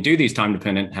we can do these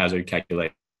time-dependent hazard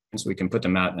calculations. We can put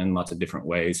them out in lots of different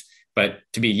ways, but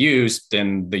to be used,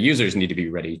 then the users need to be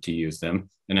ready to use them.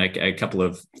 And a couple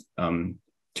of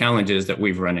challenges that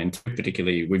we've run into,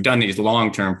 particularly, we've done these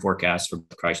long-term forecasts for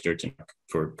Christchurch and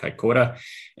for Kaikoura.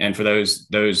 And for those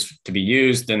to be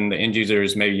used, then the end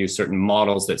users may use certain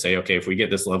models that say, okay, if we get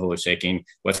this level of shaking,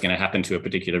 what's going to happen to a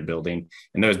particular building?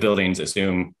 And those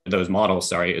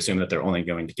models assume that they're only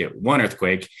going to get one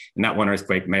earthquake, and that one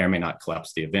earthquake may or may not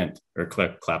collapse the event or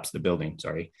collapse the building,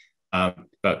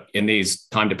 but in these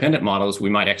time-dependent models, we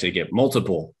might actually get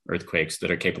multiple earthquakes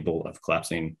that are capable of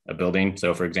collapsing a building.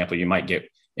 So for example, you might get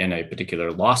in a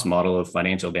particular loss model of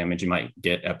financial damage, you might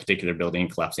get a particular building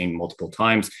collapsing multiple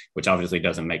times, which obviously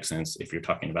doesn't make sense if you're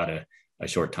talking about a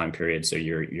short time period. So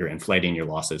you're inflating your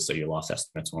losses, so your loss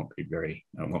estimates won't be very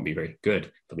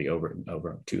good. They'll be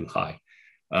over too high.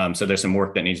 So there's some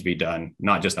work that needs to be done,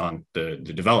 not just on the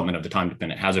development of the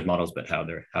time-dependent hazard models, but how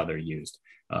they're used.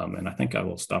 And I think I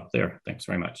will stop there. Thanks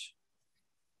very much.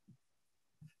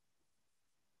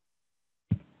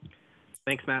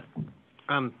 Thanks, Matt.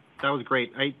 That was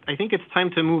great. I think it's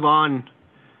time to move on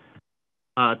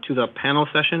to the panel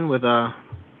session with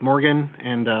Morgan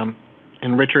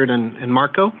and Richard and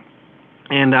Marco.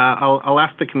 And I'll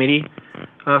ask the committee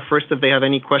first if they have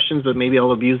any questions, but maybe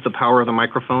I'll abuse the power of the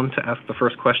microphone to ask the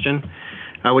first question,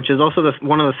 which is also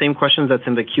one of the same questions that's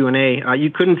in the Q&A.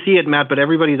 You couldn't see it, Matt, but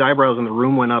everybody's eyebrows in the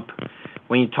room went up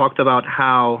when you talked about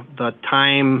how the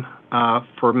time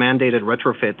for mandated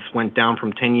retrofits went down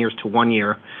from 10 years to 1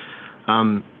 year.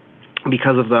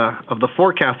 because of the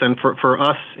forecast. And for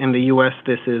us in the U.S.,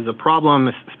 this is a problem,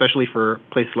 especially for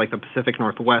places like the Pacific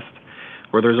Northwest,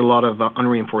 where there's a lot of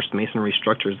unreinforced masonry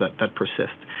structures that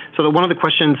persist. So one of the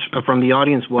questions from the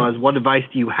audience was, what advice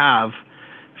do you have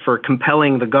for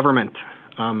compelling the government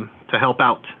to help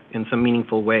out in some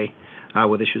meaningful way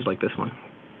with issues like this one?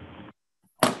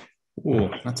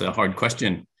 Oh, that's a hard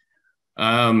question.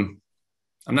 I'm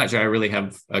not sure I really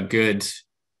have a good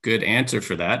answer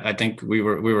for that. I think we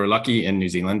were lucky in New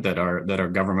Zealand that our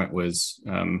government was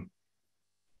kind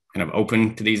of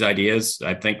open to these ideas.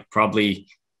 I think probably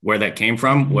where that came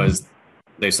from was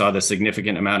they saw the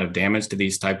significant amount of damage to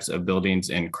these types of buildings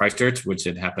in Christchurch, which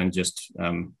had happened just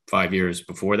 5 years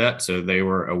before that. So they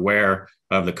were aware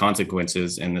of the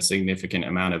consequences and the significant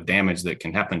amount of damage that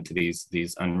can happen to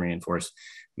these unreinforced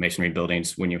masonry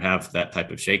buildings when you have that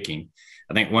type of shaking.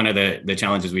 I think one of the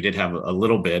challenges we did have a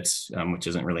little bit, which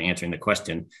isn't really answering the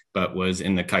question, but was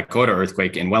in the Kaikoura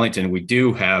earthquake in Wellington. We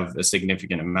do have a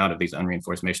significant amount of these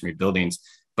unreinforced masonry buildings,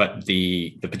 but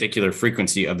the particular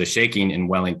frequency of the shaking in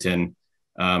Wellington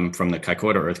from the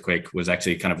Kaikoura earthquake was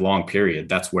actually kind of long period.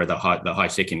 That's where the high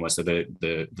shaking was. So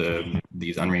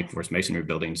these unreinforced masonry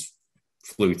buildings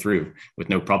flew through with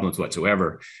no problems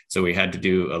whatsoever. So we had to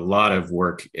do a lot of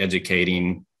work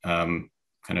educating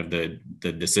kind of the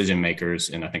decision makers,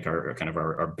 and I think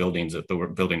our building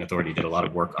authority did a lot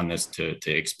of work on this to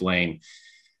explain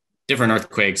different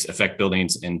earthquakes affect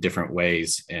buildings in different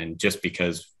ways. And just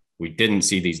because we didn't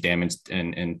see these damage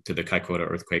to the Kaikoura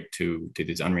earthquake to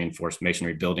these unreinforced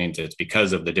masonry buildings, it's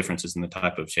because of the differences in the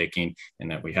type of shaking,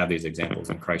 and that we have these examples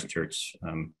in Christchurch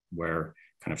where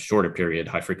kind of shorter period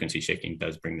high frequency shaking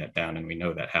does bring that down, and we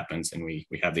know that happens, and we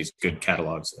have these good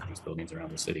catalogs of these buildings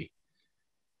around the city.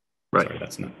 Right. Sorry,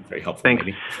 that's not very helpful. Thanks.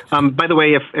 Maybe. By the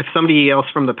way, if somebody else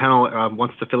from the panel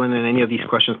wants to fill in any of these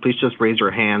questions, please just raise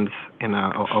your hands, and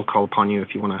I'll call upon you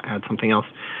if you want to add something else.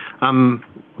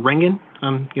 Rengen,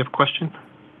 you have a question?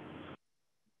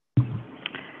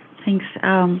 Thanks.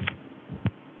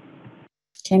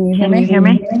 Can you hear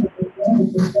me?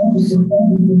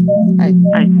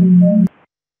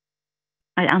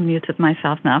 I unmuted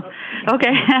myself now.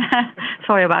 Okay,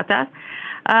 sorry about that.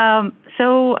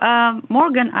 So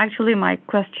Morgan, actually my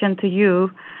question to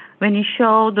you, when you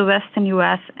show the Western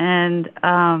US and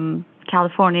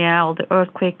California, all the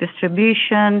earthquake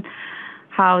distribution,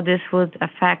 how this would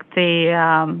affect the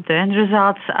end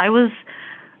results,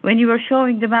 when you were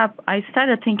showing the map, I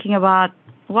started thinking about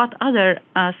what other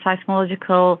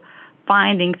seismological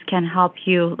findings can help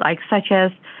you, like such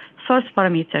as source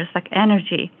parameters, like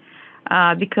energy,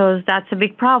 because that's a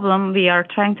big problem. We are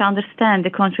trying to understand the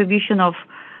contribution of,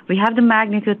 we have the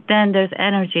magnitude, then there's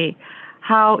energy.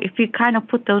 How, if we kind of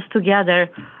put those together,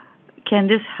 can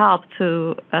this help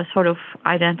to sort of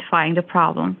identifying the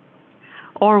problem?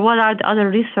 Or what are the other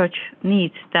research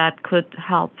needs that could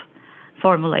help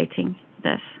formulating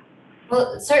this?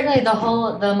 Well, certainly the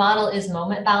model is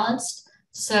moment balanced.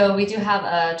 So we do have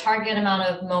a target amount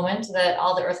of moment that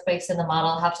all the earthquakes in the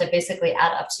model have to basically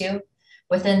add up to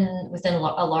within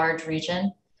a large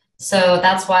region. So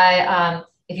that's why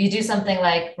if you do something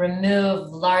like remove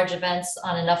large events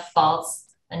on enough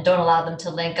faults and don't allow them to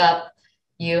link up,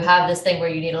 you have this thing where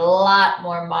you need a lot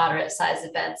more moderate size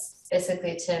events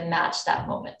basically to match that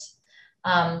moment.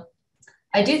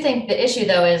 I do think the issue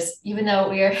though is, even though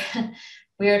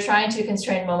we are trying to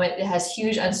constrain moment, it has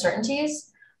huge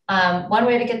uncertainties. One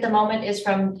way to get the moment is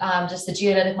from just the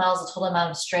geodetic models, the total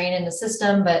amount of strain in the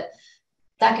system, but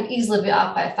that could easily be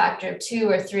off by a factor of 2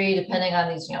 or 3, depending on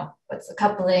these, what's the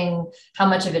coupling, how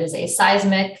much of it is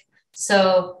aseismic.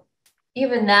 So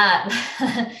even that,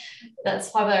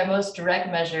 that's probably our most direct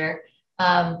measure,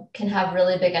 can have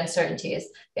really big uncertainties.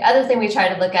 The other thing we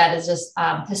try to look at is just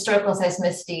historical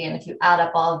seismicity. And if you add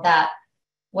up all of that,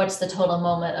 what's the total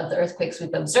moment of the earthquakes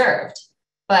we've observed?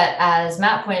 But as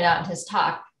Matt pointed out in his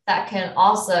talk, that can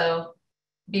also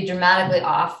be dramatically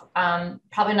off,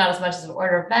 probably not as much as an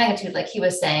order of magnitude like he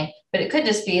was saying, but it could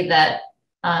just be that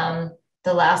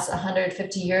the last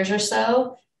 150 years or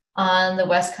so on the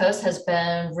West Coast has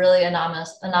been really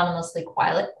anomalously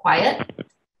quiet.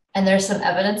 And there's some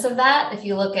evidence of that. If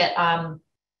you look at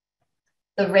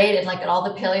the rate and at all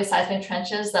the paleoseismic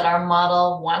trenches that our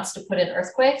model wants to put in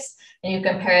earthquakes, and you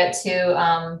compare it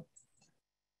to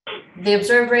the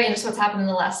observed rate and just what's happened in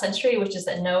the last century, which is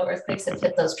that no earthquakes have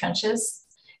hit those trenches,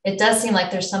 it does seem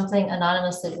like there's something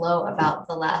anonymously low about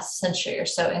the last century or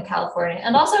so in California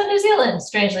and also in New Zealand,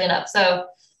 strangely enough. So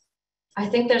I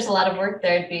think there's a lot of work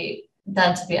there to be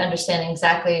done to be understanding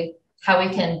exactly how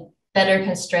we can better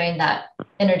constrain that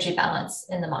energy balance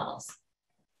in the models.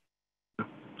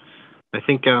 I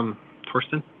think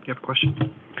Torsten, do you have a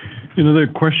question? Another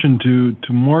question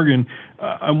to Morgan.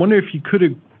 I wonder if you could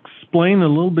explain a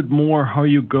little bit more how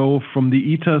you go from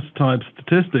the ETAS type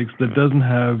statistics that doesn't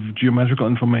have geometrical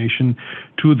information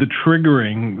to the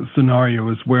triggering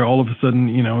scenarios where all of a sudden,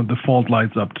 the fault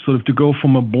lights up, sort of to go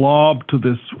from a blob to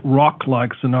this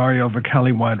rock-like scenario of a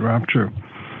Cali-wide rupture.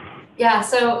 Yeah,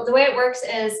 so the way it works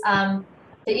is the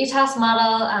ETAS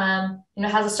model,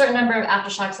 has a certain number of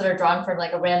aftershocks that are drawn from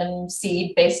like a random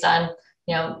seed based on,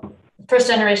 first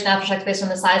generation aftershocks based on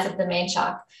the size of the main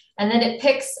shock. And then it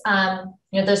picks,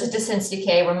 there's a distance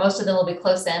decay where most of them will be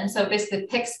close in. So it basically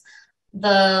picks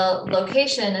the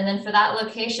location. And then for that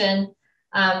location,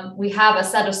 we have a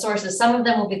set of sources. Some of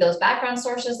them will be those background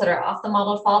sources that are off the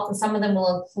model fault, and some of them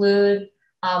will include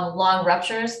long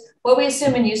ruptures. What we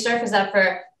assume in USURF is that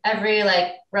for every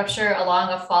rupture along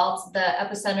a fault, the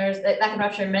epicenters, that can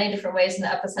rupture in many different ways, and the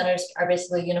epicenters are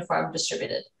basically uniform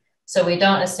distributed. So we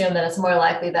don't assume that it's more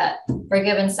likely that for a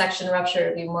given section rupture, it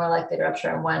would be more likely to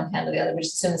rupture on one hand or the other. We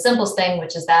just assume the simplest thing,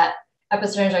 which is that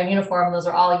epicenters are uniform. Those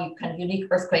are all kind of unique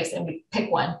earthquakes, and we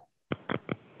pick one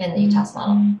in the ETAS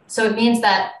model. So it means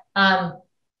that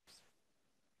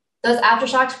those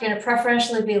aftershocks are going to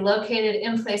preferentially be located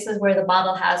in places where the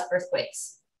model has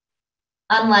earthquakes.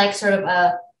 Unlike sort of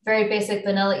a very basic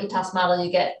vanilla ETAS model,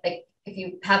 you get if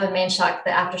you have a main shock, the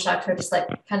aftershocks are just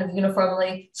kind of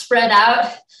uniformly spread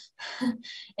out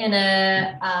in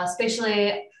a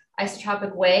spatially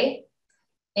isotropic way.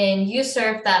 In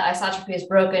USURF, that isotropy is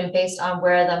broken based on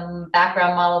where the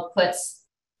background model puts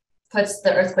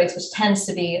the earthquakes, which tends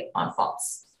to be on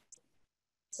faults.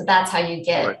 So that's how you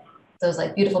get those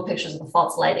beautiful pictures of the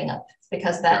faults lighting up. It's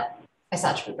because of that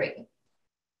isotropy breaking.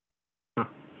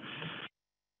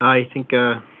 I think,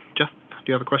 Jeff, do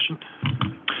you have a question?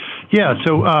 Yeah,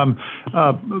 so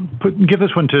give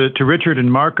this one to Richard and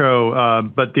Marco,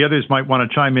 but the others might want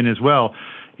to chime in as well.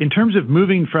 In terms of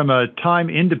moving from a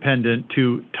time-independent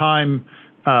to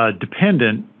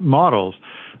time-dependent models,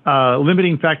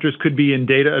 limiting factors could be in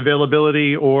data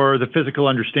availability or the physical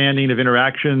understanding of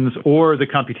interactions or the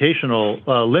computational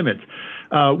limits.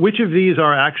 Which of these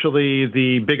are actually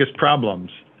the biggest problems?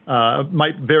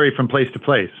 Might vary from place to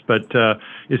place, but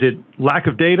is it lack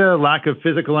of data, lack of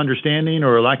physical understanding,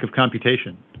 or lack of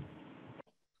computation?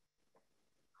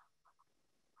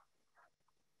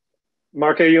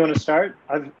 Marco, you want to start?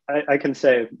 I can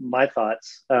say my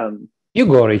thoughts. You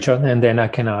go, Richard, and then I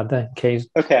can add in case.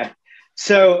 Okay.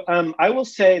 So I will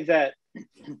say that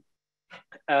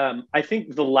I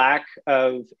think the lack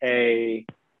of a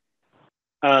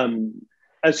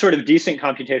sort of decent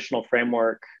computational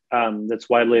framework that's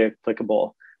widely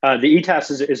applicable. The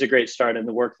ETAS is a great start, and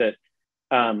the work that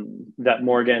that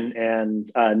Morgan and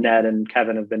Ned and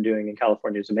Kevin have been doing in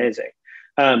California is amazing.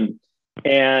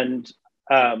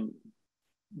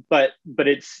 But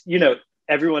it's,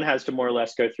 everyone has to more or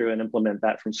less go through and implement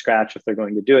that from scratch if they're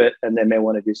going to do it, and they may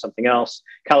want to do something else.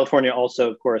 California also,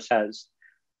 of course, has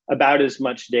about as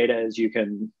much data as you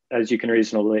can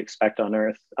reasonably expect on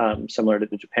Earth, similar to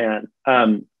Japan.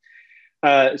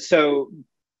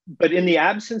 But in the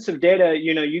absence of data,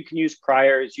 you can use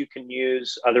priors, you can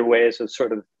use other ways of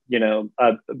sort of,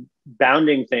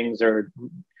 bounding things or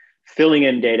filling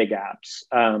in data gaps.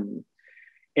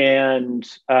 And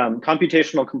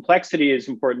computational complexity is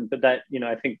important, but that,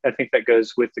 I think that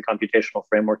goes with the computational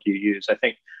framework you use. I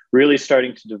think really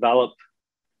starting to develop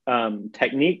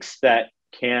techniques that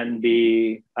can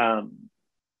be,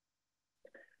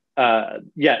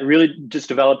 really just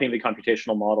developing the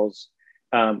computational models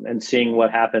and seeing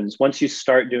what happens. Once you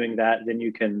start doing that, then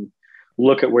you can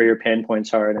look at where your pain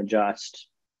points are and adjust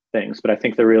things. But I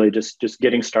think they're really just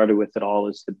getting started with it all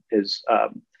is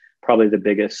probably the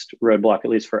biggest roadblock,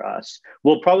 at least for us.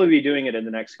 We'll probably be doing it in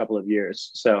the next couple of years.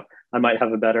 So I might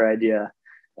have a better idea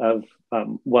of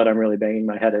what I'm really banging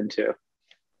my head into,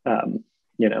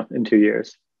 in 2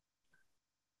 years.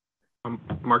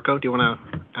 Marco, do you want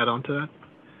to add on to that?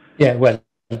 Yeah, well,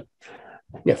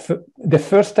 the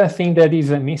first thing that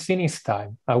is missing is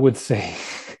time, I would say,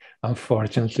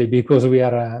 unfortunately, because we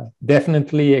are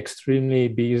definitely extremely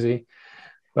busy.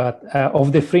 But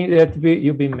of the three that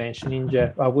you've been mentioning,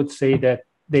 Jeff, I would say that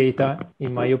data,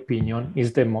 in my opinion,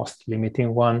 is the most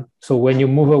limiting one. So when you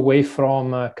move away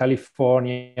from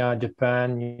California,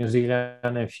 Japan, New Zealand,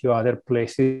 and a few other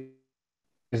places,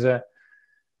 the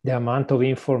amount of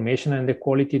information and the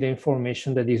quality of the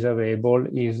information that is available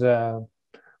is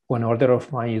one order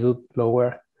of magnitude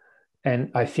lower.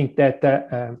 And I think that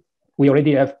we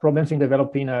already have problems in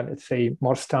developing, let's say,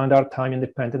 more standard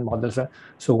time-independent models.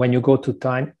 So when you go to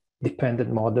time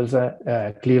dependent models,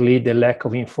 clearly the lack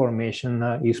of information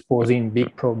is posing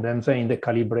big problems in the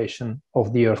calibration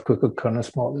of the earthquake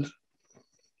occurrence models.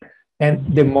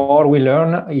 And the more we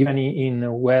learn, even in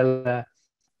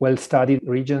well-studied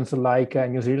regions like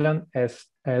New Zealand, as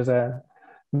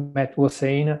Matt was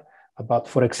saying, about,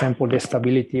 for example, the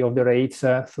stability of the rates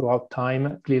throughout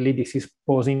time, clearly this is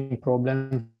posing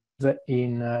problems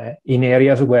in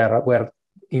areas where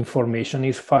information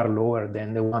is far lower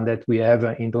than the one that we have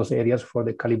in those areas for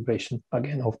the calibration,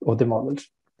 again, of the models.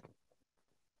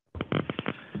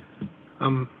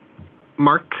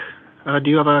 Mark, do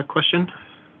you have a question?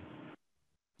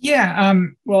 Yeah,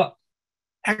 well,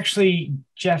 actually,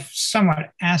 Jeff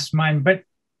somewhat asked mine, but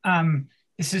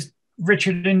this is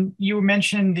Richard, and you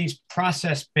mentioned these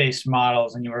process-based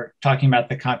models, and you were talking about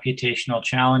the computational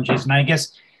challenges. And I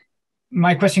guess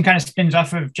my question kind of spins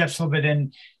off of Jeff's a little bit.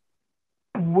 And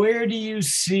where do you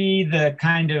see the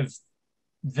kind of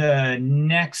the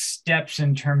next steps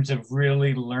in terms of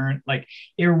really like,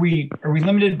 are we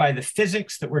limited by the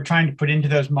physics that we're trying to put into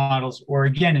those models, or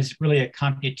again, is it really a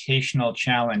computational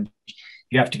challenge?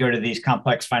 You have to go to these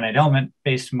complex finite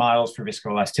element-based models for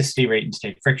viscoelasticity, rate, and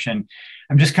state friction.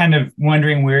 I'm just kind of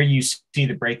wondering where you see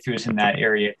the breakthroughs in that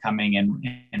area coming,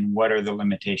 and what are the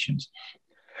limitations?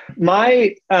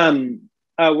 Where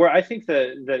I think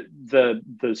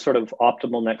the sort of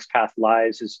optimal next path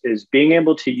lies is being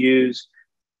able to use.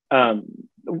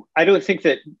 I don't think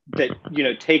that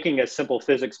taking a simple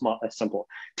physics model,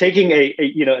 taking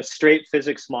a straight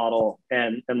physics model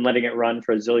and letting it run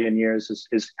for a zillion years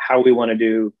is how we want to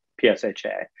do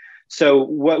PSHA. So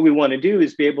what we want to do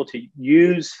is be able to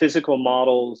use physical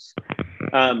models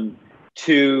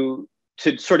to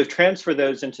sort of transfer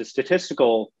those into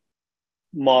statistical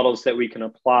models that we can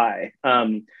apply.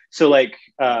 So like,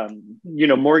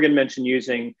 Morgan mentioned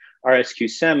using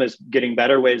RSQ-SEM as getting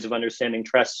better ways of understanding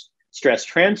stress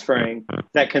transferring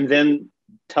that can then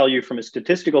tell you from a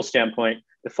statistical standpoint,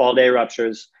 if fault A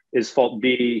ruptures, is fault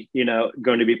B,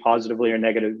 going to be positively or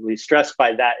negatively stressed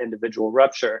by that individual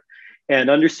rupture, and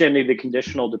understanding the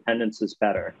conditional dependencies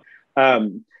better.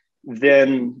 So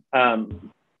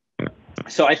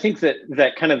I think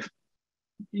that kind of,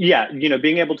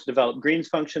 being able to develop Green's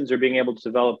functions or being able to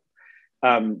develop,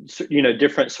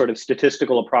 different sort of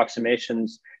statistical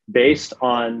approximations based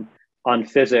on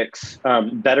physics,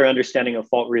 better understanding of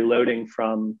fault reloading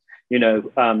from,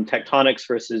 tectonics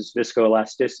versus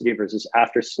viscoelasticity versus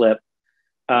afterslip,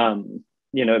 and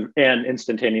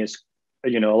instantaneous,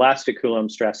 elastic Coulomb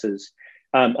stresses,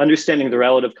 understanding the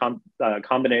relative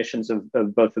combinations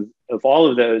of both of all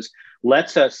of those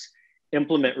lets us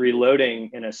implement reloading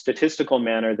in a statistical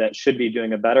manner that should be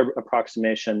doing a better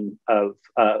approximation of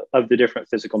the different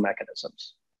physical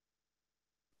mechanisms.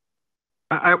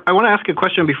 I want to ask a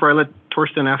question before I let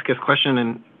Torsten ask his question,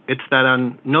 and it's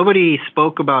that nobody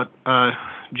spoke about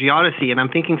geodesy, and I'm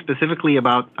thinking specifically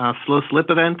about slow slip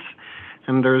events,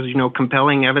 and there's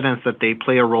compelling evidence that they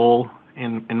play a role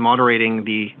in moderating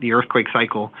the earthquake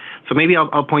cycle. So maybe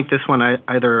I'll point this one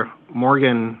either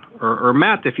Morgan or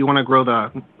Matt, if you want to grow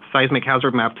the seismic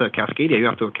hazard map to Cascadia, you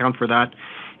have to account for that.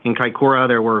 In Kaikoura,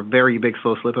 there were very big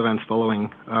slow slip events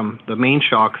following the main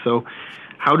shock. So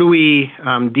how do we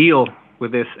deal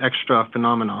with this extra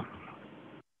phenomenon?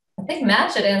 I think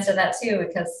Matt should answer that too,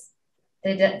 because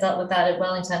they dealt with that at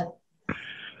Wellington.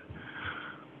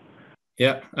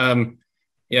 Yeah.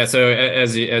 So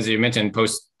as you mentioned,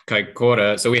 post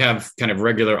Kaikoura, so we have kind of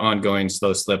regular ongoing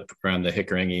slow slip around the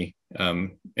Hikurangi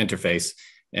interface.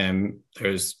 And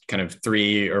there's kind of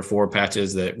 3 or 4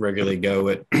 patches that regularly go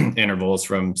at intervals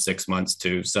from 6 months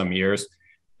to some years.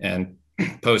 And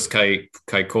post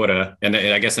Kaikoura, and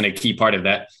I guess a key part of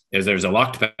that is there's a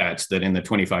locked patch that in the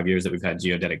 25 years that we've had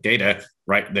geodetic data,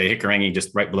 right, the Hikurangi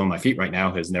just right below my feet right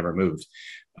now has never moved.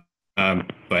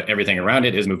 But everything around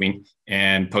it is moving.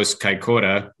 And post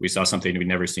Kaikoura, we saw something we'd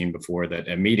never seen before, that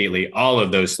immediately all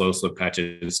of those slow slip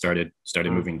patches started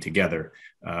moving together.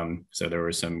 So there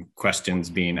were some questions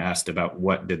being asked about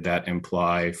what did that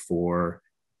imply for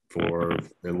the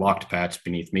locked patch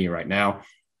beneath me right now.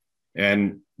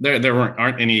 And there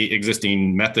aren't any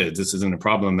existing methods. This isn't a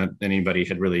problem that anybody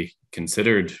had really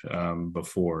considered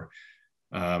before.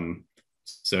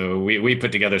 So we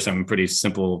put together some pretty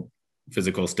simple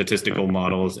physical statistical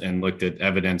models and looked at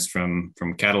evidence from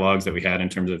catalogs that we had in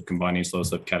terms of combining slow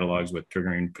slip catalogs with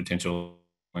triggering potential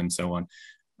and so on.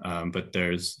 But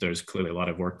there's clearly a lot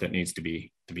of work that needs to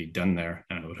be done there.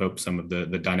 And I would hope some of the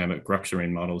dynamic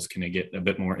rupturing models can get a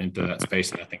bit more into that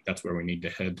space. And I think that's where we need to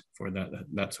head for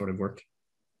that sort of work.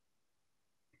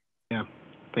 Yeah,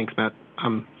 thanks, Matt.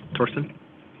 Torsten?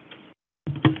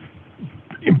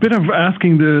 bit of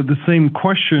asking the same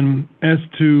question as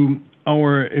to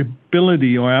our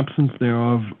ability or absence there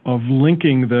of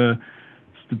linking the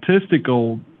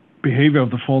statistical behavior of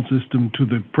the fault system to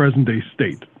the present day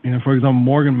state. For example,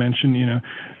 Morgan mentioned,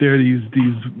 there are these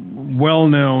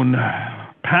well-known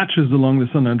patches along the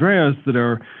San Andreas that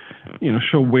are,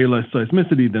 show way less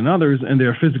seismicity than others, and there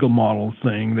are physical models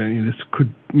saying that this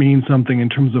could mean something in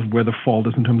terms of where the fault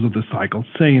is in terms of the cycle,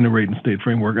 say in a rate and state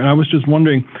framework. And I was just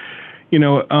wondering,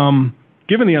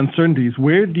 given the uncertainties,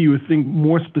 where do you think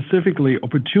more specifically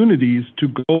opportunities to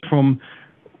go from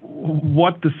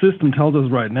what the system tells us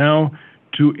right now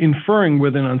to inferring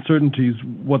within uncertainties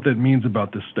what that means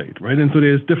about the state, right? And so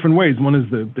there's different ways. One is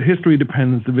the history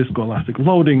dependence, the viscoelastic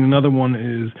loading. Another one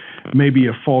is maybe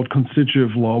a fault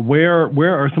constitutive law. Where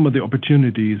are some of the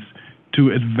opportunities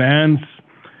to advance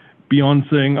beyond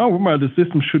saying, oh, well, the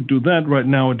system should do that. Right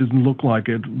now, it doesn't look like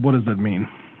it. What does that mean?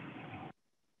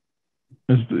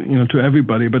 As, to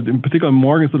everybody, but in particular,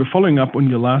 Morgan, sort of following up on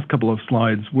your last couple of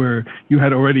slides where you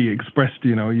had already expressed,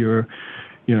 your,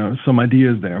 some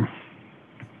ideas there.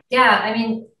 Yeah, I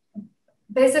mean,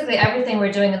 basically everything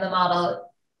we're doing in the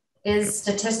model is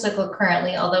statistical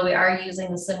currently, although we are using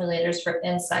the simulators for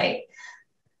insight.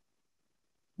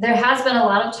 There has been a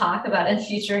lot of talk about in the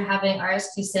future having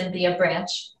RSQSim be a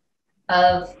branch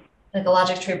of, like a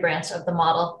logic tree branch of the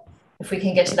model, if we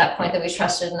can get to that point that we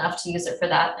trusted enough to use it for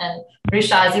that. And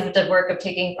Rishaz even did work of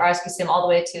taking RSQSim all the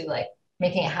way to like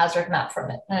making a hazard map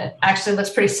from it. And it actually looks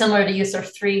pretty similar to user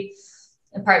 3,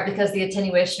 in part because the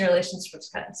attenuation relations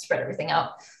kind of spread everything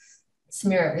out,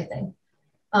 smear everything.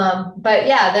 But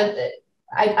yeah,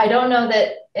 I don't know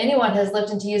that anyone has looked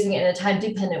into using it in a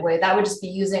time-dependent way. That would just be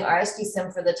using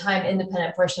RSQSim for the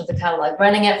time-independent portion of the catalog,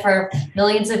 running it for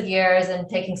millions of years and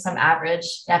taking some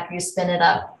average after you spin it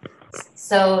up.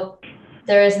 So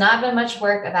there has not been much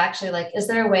work of actually like, is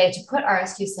there a way to put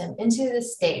RSQSim into the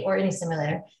state, or any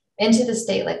simulator, into the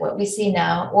state like what we see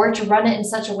now, or to run it in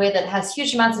such a way that has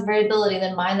huge amounts of variability,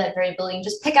 then mine that variability and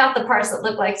just pick out the parts that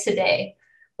look like today,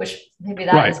 which maybe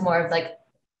that is more of like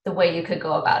the way you could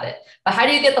go about it. But how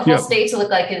do you get the whole state to look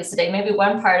like it is today? Maybe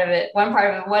one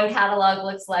catalog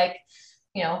looks like,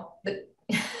 the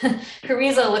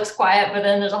Carrizo looks quiet, but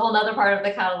then there's a whole other part of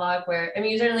the catalog where, I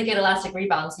mean, you certainly get elastic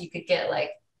rebound. So you could get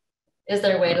like, is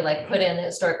there a way to like put in the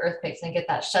historic earthquakes and get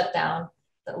that shut down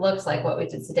that looks like what we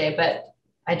did today? But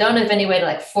I don't know of any way to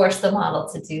like force the model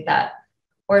to do that,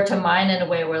 or to mine in a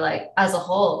way where like as a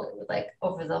whole, it would, like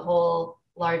over the whole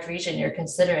large region you're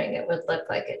considering, it would look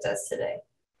like it does today.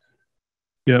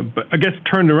 Yeah, but I guess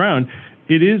turned around,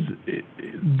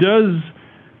 does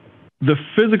the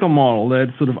physical model that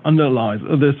sort of underlies,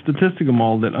 or the statistical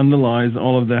model that underlies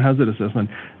all of the hazard assessment,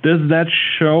 does that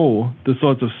show the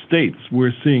sorts of states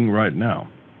we're seeing right now?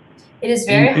 It is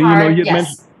very hard,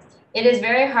 yes. It is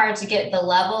very hard to get the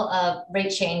level of rate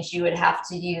change you would have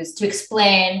to use to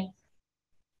explain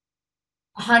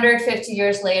 150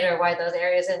 years later why those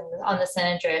areas on the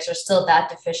San Andreas are still that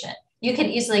deficient. You could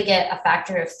easily get a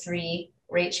factor of 3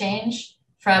 rate change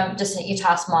from just an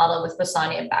ETOS model with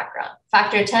Bosonian background.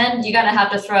 Factor 10, you're gonna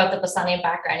have to throw out the Bosonian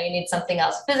background. You need something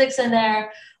else, physics in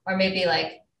there, or maybe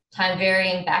like time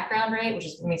varying background rate, which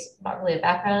is not really a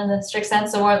background in the strict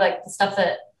sense, so more like the stuff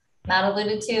that Matt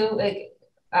alluded to. Like,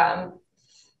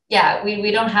 yeah,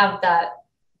 we don't have that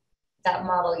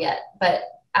model yet, but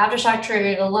aftershock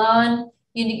triggering alone,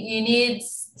 you need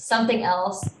something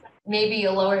else. Maybe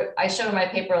a lower, I showed in my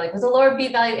paper, like with a lower B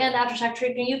value and aftershock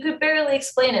triggering, you could barely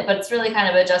explain it, but it's really kind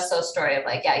of a just so story of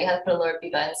like, yeah, you have to put a lower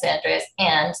B value in San Andreas,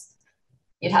 and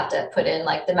you'd have to put in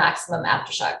like the maximum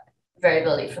aftershock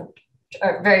variability from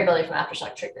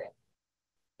aftershock triggering.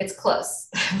 It's close,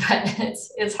 but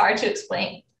it's hard to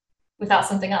explain without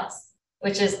something else,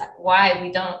 which is why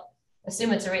we don't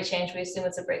assume it's a rate change, we assume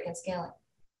it's a break in scaling.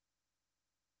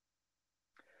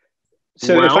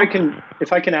 So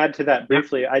if I can add to that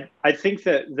briefly, I think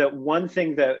that one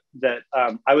thing that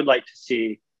I would like to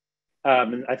see,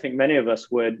 and I think many of us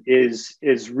would, is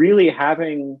really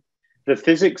having the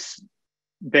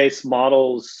physics-based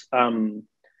models run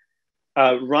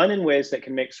in ways that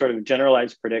can make sort of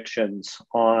generalized predictions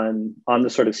on the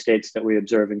sort of states that we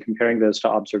observe, and comparing those to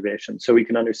observations, so we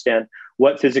can understand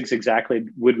what physics exactly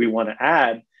would we want to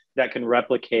add that can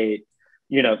replicate,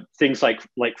 things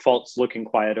like faults looking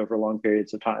quiet over long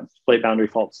periods of time, plate boundary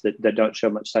faults that don't show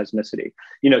much seismicity.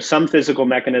 Some physical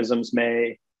mechanisms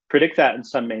may predict that and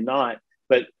some may not,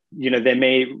 but they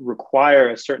may require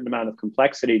a certain amount of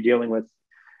complexity dealing with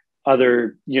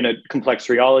other, complex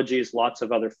rheologies, lots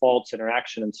of other faults,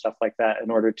 interaction and stuff like that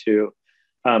in order to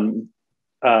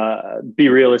be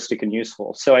realistic and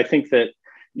useful. So I think that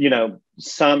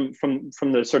some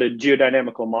from the sort of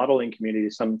geodynamical modeling community,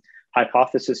 some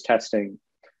hypothesis testing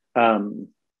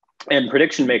and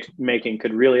prediction making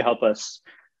could really help us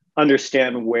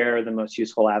understand where the most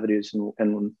useful avenues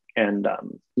and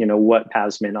what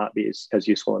paths may not be as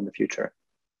useful in the future.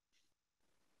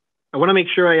 I want to make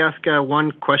sure I ask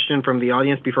one question from the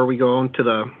audience before we go on to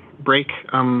the break.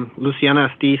 Luciana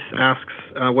Estes asks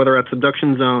whether at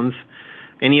subduction zones,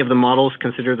 any of the models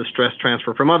consider the stress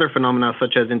transfer from other phenomena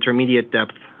such as intermediate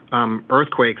depth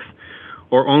earthquakes,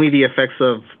 or only the effects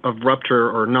of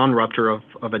rupture or non-rupture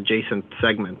of adjacent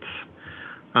segments.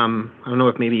 I don't know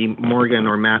if maybe Morgan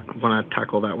or Matt want to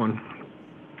tackle that one.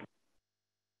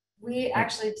 We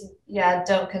actually,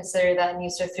 don't consider that in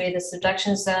USER 3. The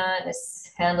subduction zone is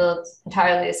handled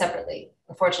entirely separately,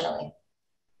 unfortunately.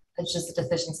 It's just a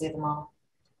deficiency of the model.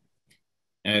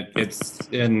 And it's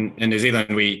in New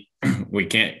Zealand, we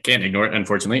can't ignore it,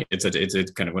 unfortunately. It's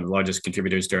kind of one of the largest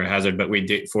contributors to our hazard, but we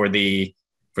do for the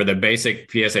basic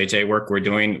PSHA work we're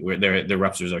doing, the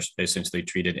ruptures are essentially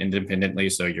treated independently.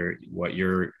 So what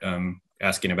you're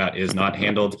asking about is not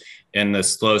handled. In the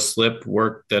slow slip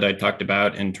work that I talked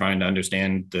about and trying to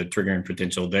understand the triggering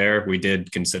potential there, we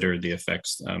did consider the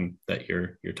effects that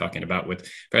you're talking about with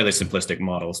fairly simplistic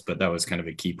models, but that was kind of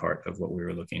a key part of what we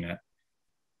were looking at.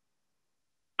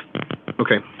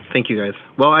 Okay, thank you guys.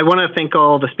 Well, I want to thank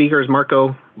all the speakers,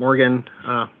 Marco, Morgan,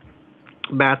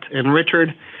 Matt, and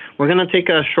Richard. We're going to take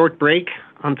a short break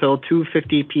until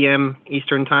 2:50 p.m.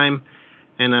 Eastern Time,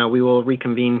 and we will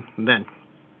reconvene then.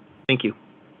 Thank you.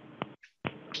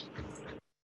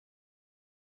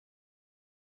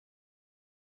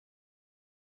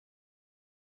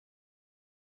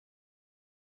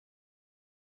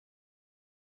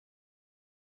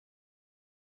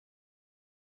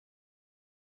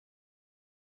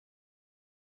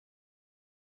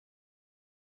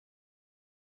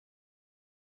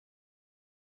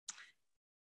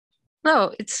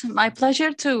 Hello, it's my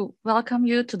pleasure to welcome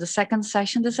you to the second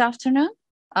session this afternoon.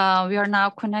 We are now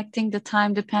connecting the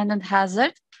time-dependent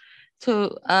hazard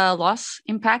to loss,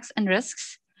 impacts, and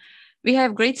risks. We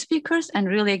have great speakers and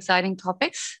really exciting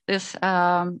topics this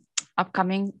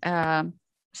upcoming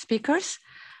speakers.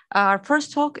 Our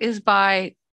first talk is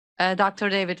by Dr.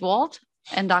 David Wald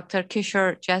and Dr.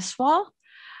 Kishore Jaiswal.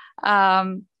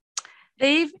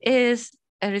 Dave is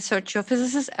a research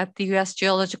geophysicist at the U.S.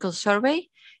 Geological Survey.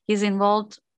 He's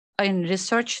involved in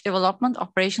research, development,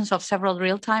 operations of several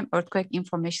real-time earthquake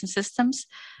information systems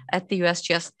at the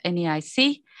USGS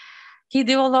NEIC. He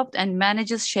developed and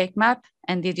manages ShakeMap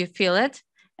and Did You Feel It,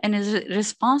 and is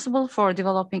responsible for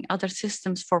developing other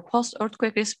systems for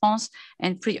post-earthquake response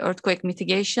and pre-earthquake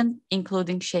mitigation,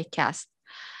 including ShakeCast.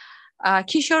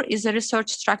 Kishore is a research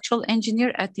structural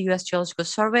engineer at the U.S. Geological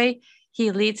Survey. He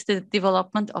leads the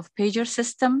development of pager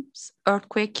systems,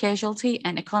 earthquake casualty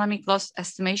and economic loss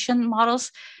estimation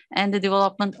models, and the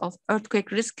development of earthquake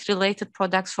risk-related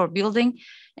products for building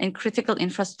and critical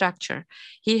infrastructure.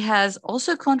 He has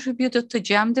also contributed to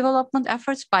GEM development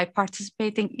efforts by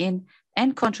participating in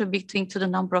and contributing to the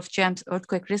number of GEM's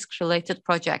earthquake risk-related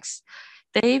projects.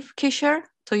 Dave, Kishore,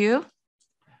 to you.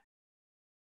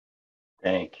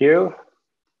 Thank you.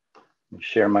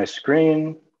 Share my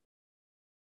screen.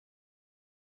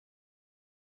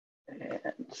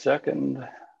 And second.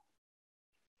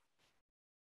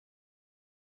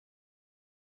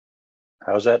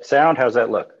 How's that sound? How's that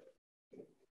look?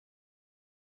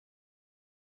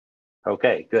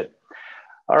 Okay, good.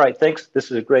 All right, thanks.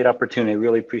 This is a great opportunity. I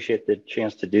really appreciate the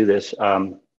chance to do this.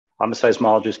 I'm a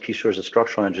seismologist. Kishore is a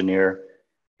structural engineer,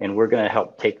 and we're going to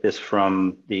help take this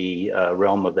from the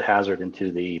realm of the hazard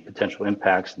into the potential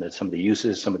impacts and some of the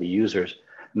uses, some of the users.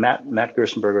 Matt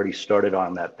Gerstenberg already started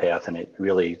on that path, and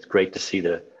it's great to see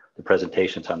the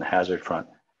presentations on the hazard front.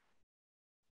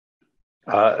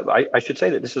 I should say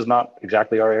that this is not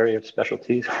exactly our area of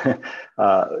specialties.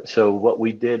 So what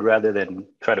we did, rather than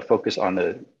try to focus on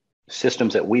the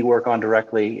systems that we work on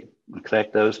directly and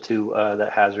connect those to the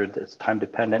hazard that's time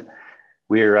dependent,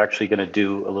 we're actually going to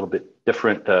do a little bit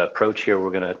different approach here.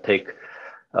 We're going to take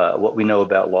what we know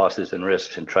about losses and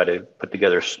risks and try to put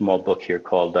together a small book here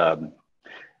called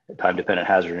Time-Dependent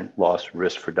Hazard and Loss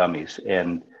Risk for Dummies.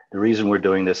 And the reason we're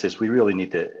doing this is we really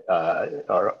need to,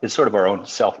 it's sort of our own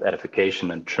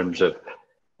self-edification in terms of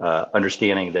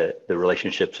understanding the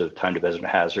relationships of time-dependent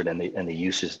hazard and the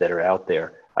uses that are out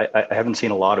there. I haven't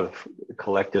seen a lot of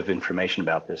collective information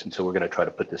about this, and so we're going to try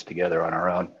to put this together on our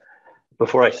own.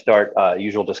 Before I start,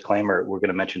 usual disclaimer, we're going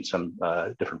to mention some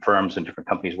different firms and different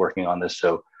companies working on this,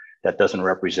 so that doesn't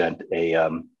represent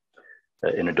an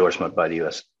endorsement by the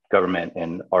U.S. government,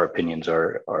 and our opinions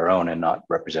are our own and not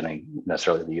representing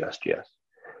necessarily the USGS.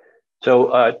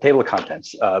 So table of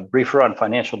contents, briefer on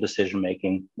financial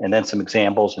decision-making, and then some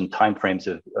examples and timeframes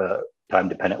of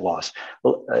time-dependent loss.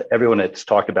 Well, everyone that's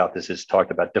talked about this has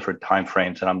talked about different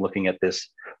timeframes, and I'm looking at this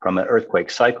from an earthquake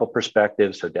cycle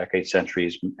perspective, so decades,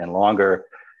 centuries, and longer.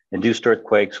 Induced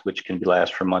earthquakes, which can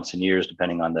last for months and years,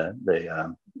 depending on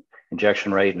the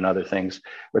injection rate and other things.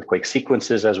 Earthquake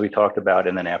sequences, as we talked about,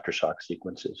 and then aftershock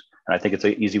sequences. And I think it's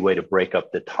an easy way to break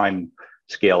up the time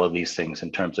scale of these things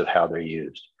in terms of how they're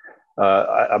used.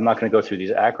 I'm not going to go through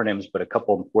these acronyms, but a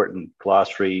couple important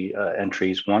glossary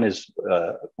entries. One is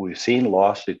we've seen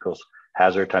loss equals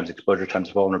hazard times exposure times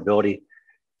vulnerability.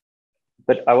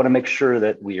 But I want to make sure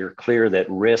that we are clear that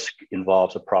risk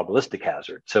involves a probabilistic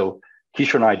hazard. So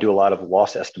Keisha and I do a lot of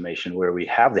loss estimation where we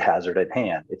have the hazard at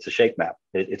hand. It's a shake map.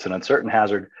 It's an uncertain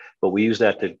hazard, but we use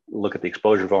that to look at the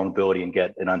exposure vulnerability and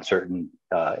get an uncertain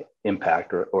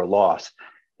impact or loss.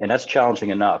 And that's challenging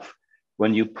enough.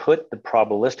 When you put the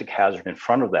probabilistic hazard in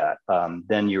front of that,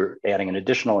 then you're adding an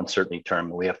additional uncertainty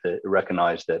term. We have to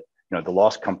recognize that the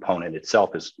loss component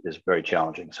itself is very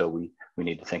challenging. So we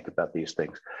need to think about these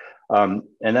things. And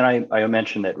then I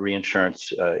mentioned that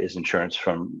reinsurance is insurance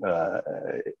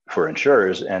for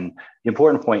insurers. And the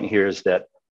important point here is that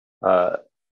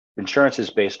insurance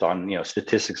is based on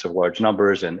statistics of large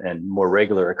numbers and more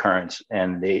regular occurrence.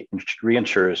 And the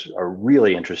reinsurers are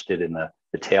really interested in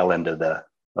the tail end of the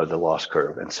loss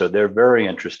curve. And so they're very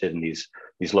interested in these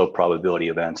low probability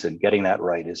events, and getting that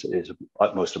right is of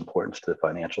utmost importance to the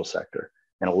financial sector.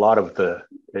 And a lot of the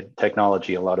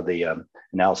technology, a lot of the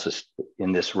analysis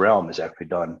in this realm is actually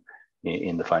done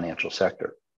in the financial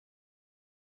sector.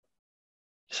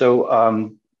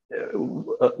 So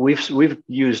we've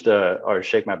used our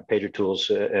ShakeMap pager tools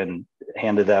and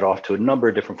handed that off to a number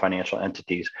of different financial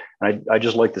entities. And I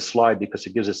just like this slide because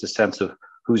it gives us a sense of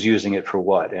who's using it for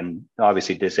what. And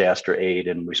obviously disaster aid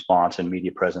and response and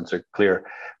media presence are clear,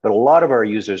 but a lot of our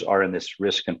users are in this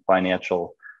risk and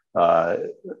financial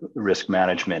risk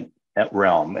management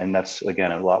realm. And that's,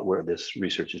 again, a lot where this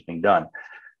research is being done.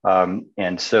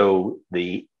 And so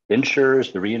the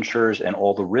insurers, the reinsurers, and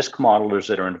all the risk modelers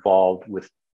that are involved with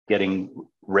getting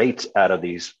rates out of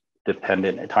these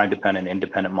time-dependent,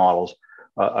 independent models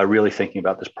are really thinking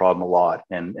about this problem a lot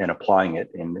and applying it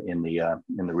in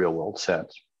the real world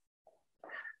sense.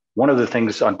 One of the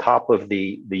things on top of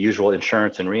the usual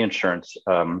insurance and reinsurance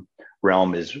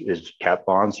realm is cat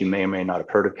bonds. You may or may not have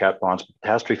heard of cat bonds, but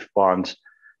catastrophe bonds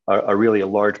are really a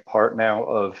large part now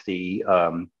of the,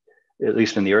 at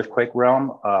least in the earthquake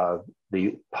realm,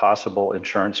 the possible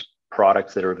insurance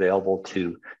products that are available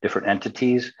to different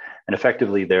entities. And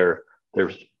effectively, they're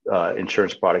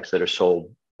insurance products that are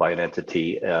sold by an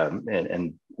entity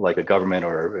and like a government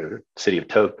or city of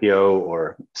Tokyo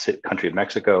or country of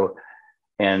Mexico.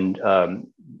 And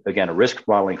again, a risk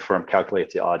modeling firm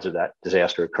calculates the odds of that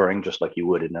disaster occurring, just like you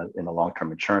would in a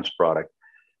long-term insurance product.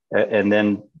 And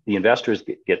then the investors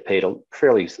get paid a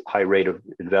fairly high rate of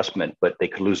investment, but they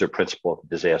could lose their principal if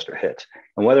the disaster hits.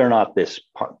 And whether or not this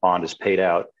bond is paid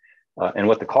out and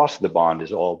what the cost of the bond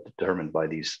is all determined by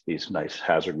these nice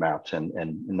hazard maps and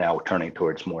now turning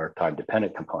towards more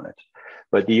time-dependent components.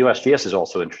 But the USGS is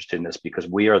also interested in this because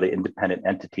we are the independent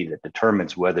entity that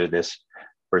determines whether this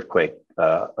earthquake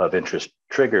of interest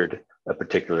triggered a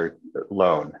particular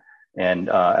loan. And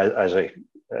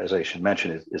as I should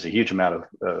mention, is a huge amount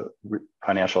of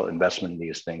financial investment in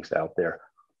these things out there.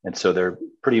 And so they're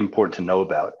pretty important to know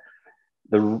about.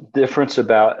 The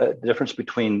difference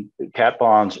between cat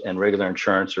bonds and regular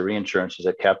insurance or reinsurance is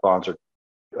that cat bonds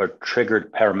are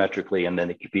triggered parametrically and then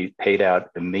it could be paid out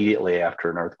immediately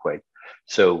after an earthquake.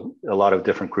 So a lot of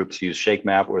different groups use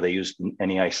ShakeMap or they use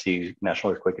NEIC,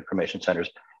 National Earthquake Information Center's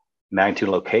magnitude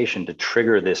location to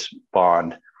trigger this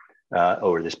bond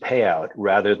or this payout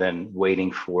rather than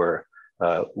waiting for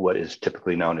what is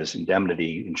typically known as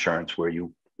indemnity insurance, where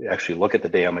you actually look at the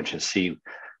damage and see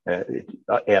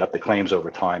add up the claims over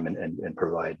time and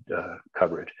provide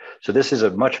coverage. So this is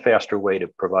a much faster way to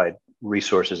provide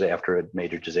resources after a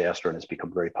major disaster, and it's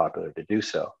become very popular to do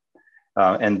so.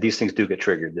 And these things do get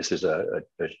triggered. This is a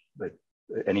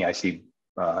NEIC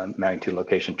magnitude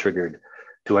location triggered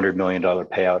 $200 million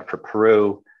payout for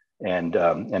Peru, and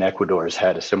Ecuador has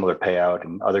had a similar payout,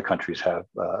 and other countries have,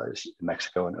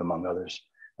 Mexico and among others,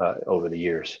 over the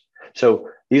years. So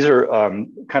these are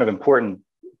kind of important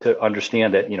to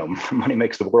understand that, money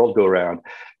makes the world go around.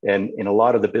 And in a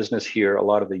lot of the business here, a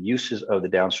lot of the uses of the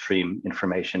downstream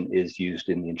information is used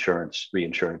in the insurance,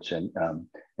 reinsurance, and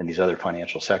these other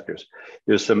financial sectors.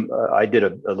 There's some, I did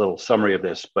a little summary of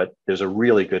this, but there's a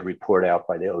really good report out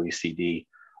by the OECD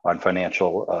on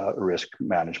financial risk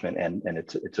management. And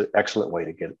it's an excellent way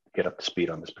to get up to speed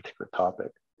on this particular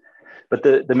topic. But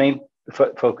the main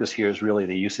focus here is really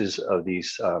the uses of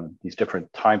these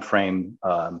different time frame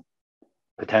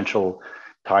potential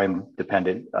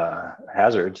time-dependent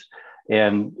hazards.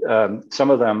 And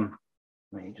some of them,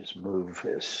 let me just move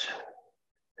this.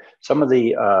 Some of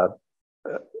the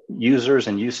users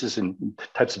and uses and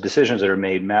types of decisions that are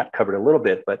made, Matt covered a little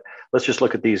bit, but let's just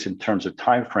look at these in terms of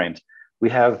timeframes. We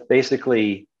have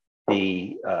basically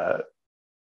the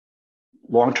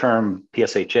long-term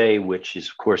PSHA, which is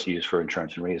of course used for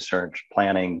insurance and reinsurance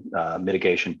planning,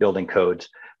 mitigation, building codes,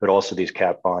 but also these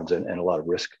cat bonds and a lot of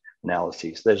risk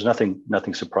analyses. There's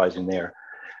nothing surprising there.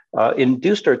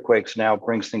 Induced earthquakes now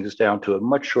brings things down to a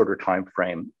much shorter time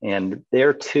frame, and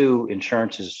there too,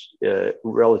 insurance is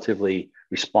relatively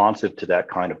responsive to that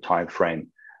kind of time frame,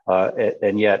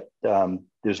 and yet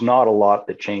there's not a lot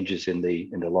that changes in the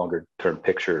longer term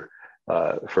picture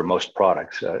for most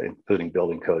products, including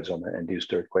building codes on the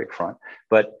induced earthquake front.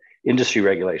 But industry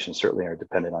regulations certainly are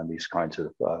dependent on these kinds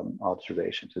of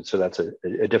observations, and so that's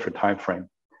a different time frame.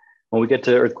 When we get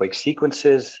to earthquake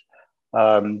sequences,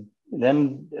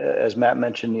 then, as Matt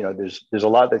mentioned, there's a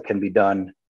lot that can be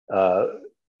done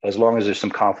as long as there's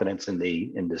some confidence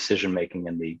in decision making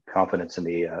and the confidence in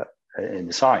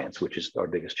the science, which is our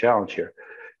biggest challenge here.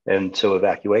 And so,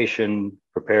 evacuation,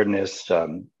 preparedness,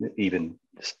 even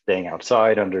staying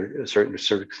outside under certain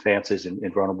circumstances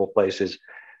in vulnerable places,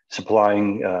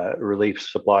 supplying relief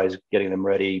supplies, getting them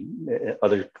ready,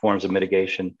 other forms of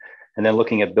mitigation, and then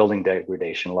looking at building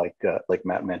degradation, like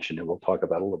Matt mentioned, and we'll talk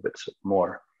about a little bit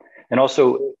more. And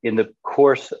also, in the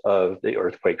course of the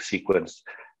earthquake sequence,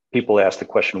 people ask the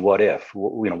question, what if?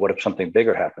 What if something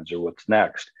bigger happens, or what's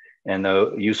next? And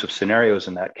the use of scenarios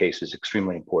in that case is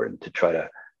extremely important to try to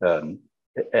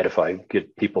edify,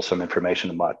 give people some information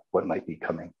about what might be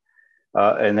coming.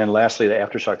 And then lastly, the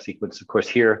aftershock sequence. Of course,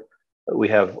 here we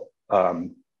have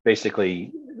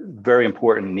basically very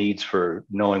important needs for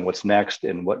knowing what's next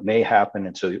and what may happen.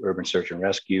 And so the urban search and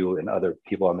rescue and other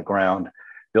people on the ground,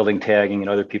 building tagging and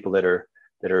other people that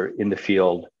are in the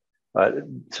field.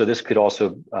 So this could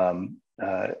also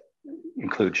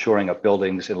include shoring up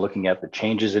buildings and looking at the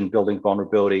changes in building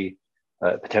vulnerability,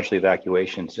 potentially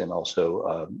evacuations, and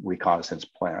also reconnaissance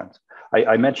plans.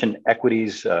 I mentioned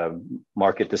equities,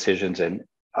 market decisions, and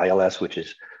ILS, which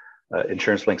is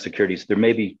insurance-linked securities. There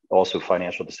may be also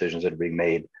financial decisions that are being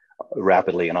made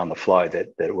rapidly and on the fly that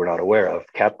we're not aware of.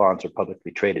 Cat bonds are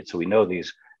publicly traded, so we know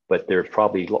these, but there's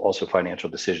probably also financial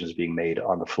decisions being made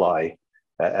on the fly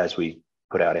as we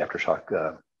put out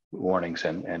aftershock warnings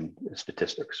and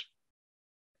statistics.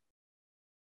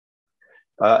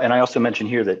 And I also mentioned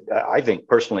here that I think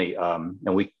personally,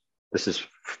 this is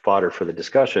fodder for the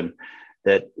discussion,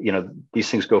 that these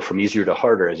things go from easier to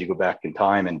harder as you go back in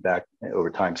time and back over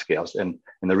time scales. And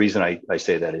the reason I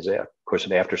say that is, of course,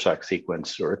 an aftershock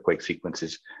sequence or earthquake sequence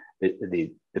is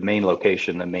the main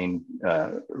location, the main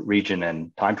region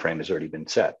and time frame has already been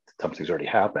set. Something's already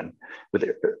happened. With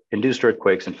induced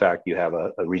earthquakes, in fact, you have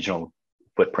a regional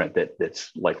footprint that's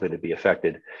likely to be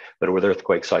affected. But with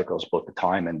earthquake cycles, both the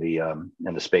time and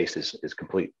the space is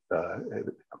complete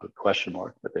question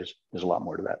mark. But there's a lot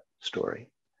more to that story.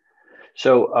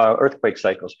 So earthquake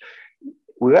cycles,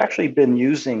 we've actually been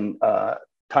using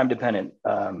time-dependent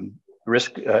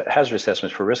risk hazard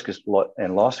assessments for risk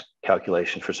and loss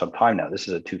calculation for some time now. This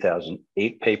is a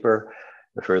 2008 paper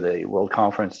for the World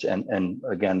Conference, and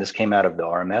again, this came out of the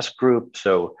RMS group.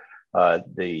 So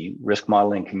the risk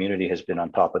modeling community has been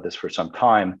on top of this for some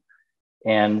time,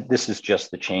 and this is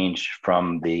just the change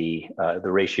from the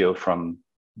ratio from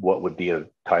what would be a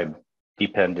time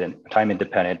independent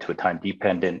to a time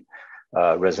dependent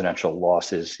residential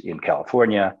losses in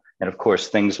California, and of course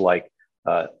things like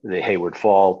the Hayward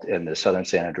Fault and the Southern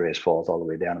San Andreas Fault all the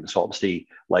way down to the Salton Sea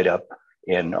light up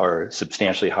and are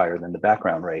substantially higher than the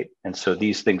background rate. And so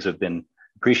these things have been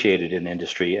appreciated in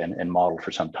industry and modeled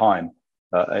for some time.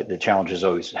 The challenge is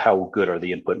always how good are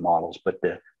the input models, but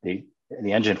the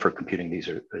engine for computing these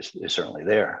is certainly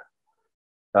there.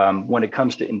 When it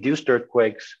comes to induced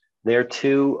earthquakes, there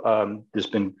too, there's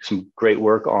been some great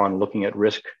work on looking at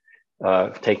risk,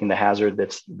 taking the hazard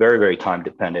that's very, very time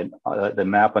dependent. The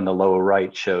map on the lower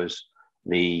right shows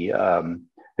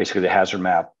basically the hazard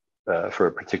map for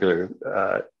a particular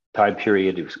time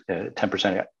period,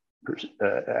 10%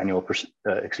 annual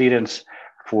exceedance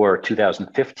for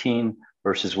 2015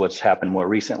 versus what's happened more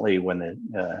recently when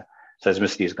the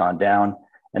seismicity has gone down.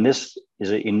 And this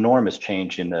is an enormous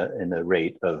change in the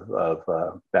rate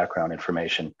of background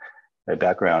information, a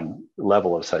background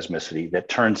level of seismicity that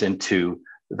turns into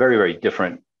very, very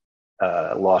different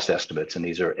loss estimates. And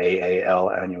these are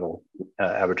AAL, annual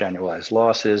average annualized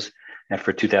losses. And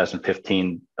for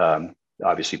 2015,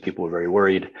 obviously people were very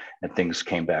worried and things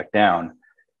came back down.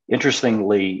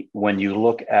 Interestingly, when you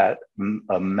look at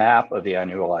a map of the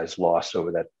annualized loss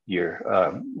over that year,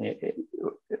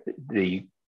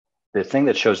 the thing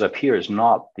that shows up here is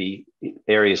not the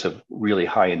areas of really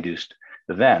high induced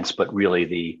events, but really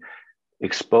the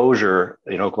exposure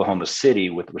in Oklahoma City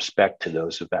with respect to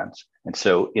those events. And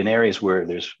so in areas where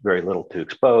there's very little to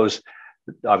expose,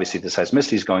 obviously the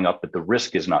seismicity is going up, but the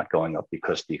risk is not going up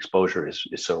because the exposure is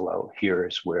so low. Here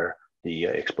is where the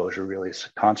exposure really is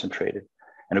concentrated.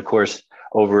 And of course,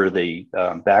 over the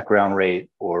background rate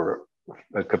or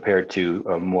compared to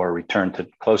a more return to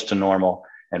close to normal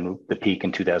and the peak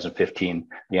in 2015,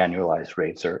 the annualized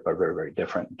rates are very, very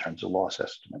different in terms of loss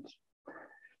estimates.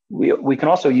 We can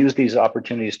also use these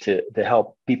opportunities to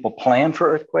help people plan for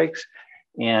earthquakes.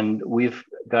 And we've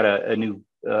got a new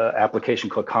application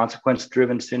called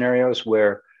consequence-driven scenarios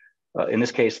where, in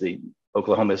this case, the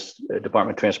Oklahoma's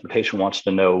Department of Transportation wants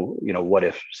to know, what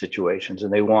if situations.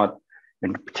 And they want,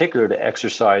 in particular, to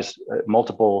exercise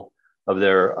multiple of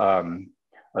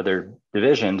their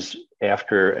divisions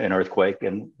after an earthquake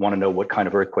and want to know what kind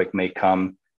of earthquake may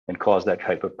come and cause that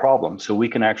type of problem. So we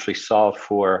can actually solve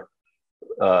for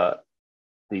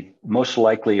the most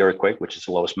likely earthquake, which is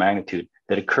the lowest magnitude,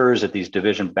 that occurs at these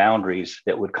division boundaries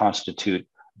that would constitute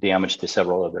damage to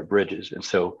several of their bridges. And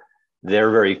so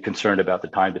they're very concerned about the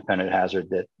time-dependent hazard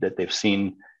that they've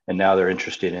seen, and now they're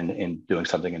interested in doing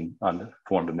something on the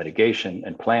form of mitigation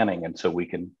and planning. And so we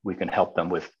can help them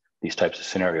with these types of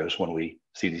scenarios when we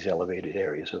see these elevated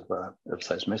areas of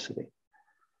seismicity.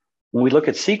 When we look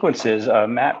at sequences,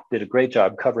 Matt did a great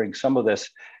job covering some of this.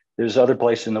 There's other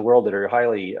places in the world that are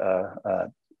highly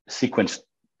sequence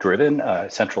driven.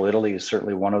 Central Italy is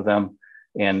certainly one of them.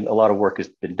 And a lot of work has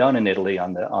been done in Italy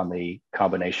on the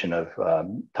combination of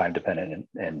time dependent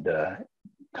and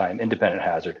time independent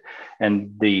hazard.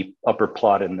 And the upper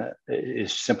plot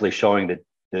is simply showing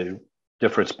the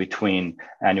difference between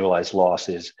annualized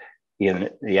losses in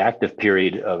the active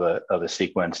period of a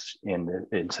sequence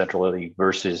in Central Italy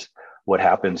versus what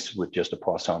happens with just a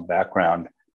Poisson background,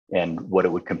 and what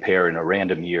it would compare in a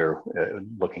random year,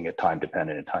 looking at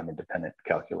time-dependent and time-independent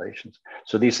calculations.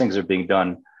 So these things are being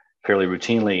done fairly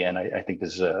routinely, and I think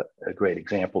this is a great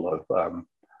example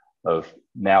of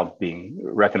now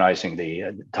recognizing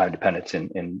the time dependence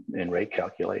in rate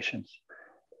calculations.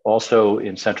 Also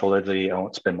in Central Italy, I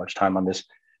won't spend much time on this.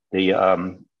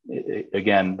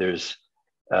 Again, there's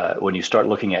when you start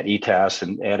looking at ETAS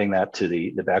and adding that to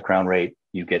the background rate,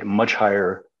 you get much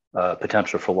higher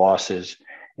potential for losses.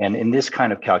 And in this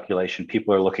kind of calculation,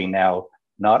 people are looking now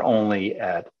not only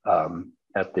at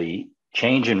the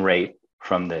change in rate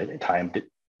from the time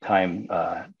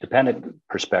dependent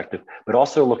perspective, but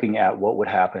also looking at what would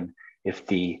happen if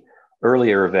the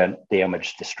earlier event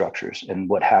damaged the structures. And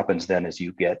what happens then is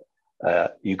you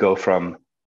go from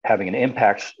having an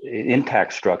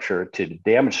intact structure to the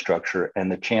damaged structure,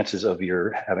 and the chances of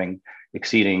your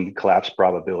exceeding collapse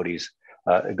probabilities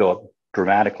go up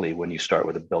dramatically when you start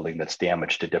with a building that's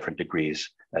damaged to different degrees,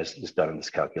 as is done in this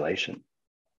calculation.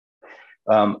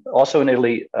 Also in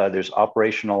Italy, there's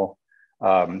operational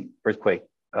earthquake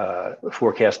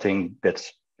forecasting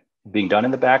that's being done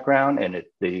in the background, and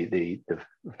the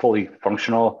fully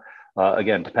functional,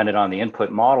 again, dependent on the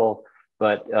input model.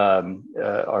 But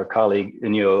our colleague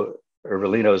Ennio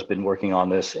Ervolino has been working on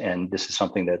this, and this is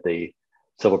something that the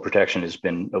Civil Protection has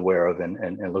been aware of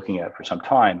and looking at for some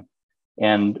time.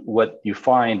 And what you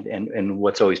find, and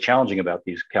what's always challenging about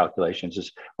these calculations,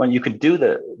 is when you can do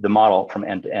the model from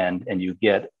end to end, and you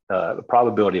get a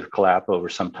probability of collapse over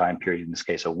some time period, in this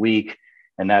case a week,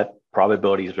 and that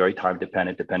probability is very time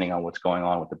dependent depending on what's going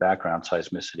on with the background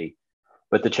seismicity.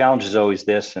 But the challenge is always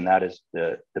this, and that is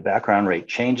the background rate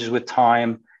changes with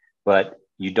time, but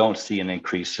you don't see an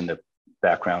increase in the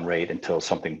background rate until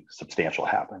something substantial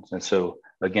happens. And so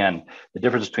again, the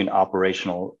difference between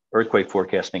operational earthquake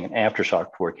forecasting and aftershock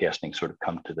forecasting sort of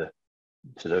come to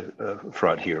the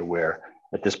front here, where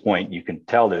at this point you can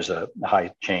tell there's a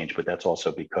high change, but that's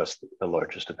also because the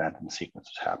largest event in the sequence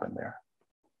has happened there.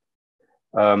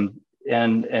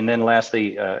 And then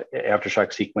lastly,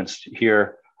 aftershock sequence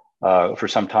here. For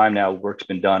some time now, work's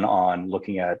been done on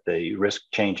looking at the risk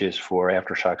changes for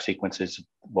aftershock sequences. The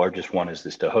largest one is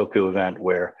this Tohoku event,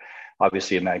 where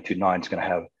obviously a magnitude 9 is going to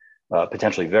have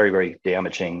potentially very, very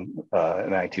damaging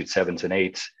magnitude 7s and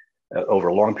 8s over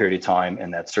a long period of time.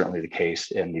 And that's certainly the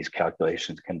case. And these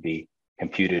calculations can be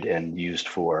computed and used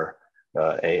for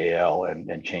AAL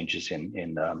and changes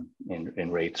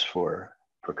in rates for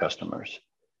customers.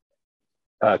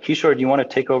 Kishore, do you want to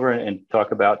take over and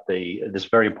talk about this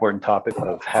very important topic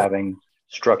of having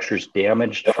structures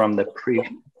damaged from the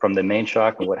from the main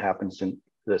shock and what happens in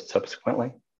the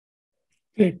subsequently?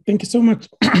 Great, thank you so much.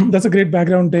 That's a great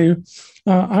background, Dave.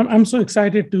 I'm so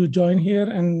excited to join here.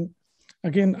 And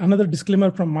again, another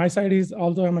disclaimer from my side is,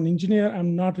 although I'm an engineer,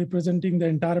 I'm not representing the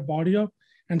entire body of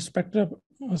and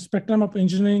spectrum of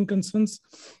engineering concerns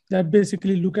that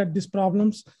basically look at these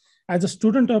problems. As a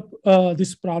student of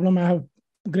this problem, I have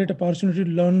a great opportunity to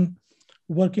learn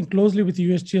working closely with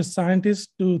USGS scientists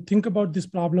to think about these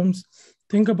problems,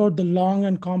 think about the long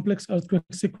and complex earthquake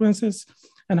sequences,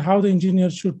 and how the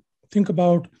engineers should think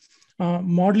about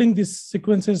modeling these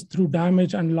sequences through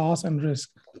damage and loss and risk.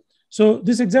 So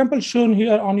this example shown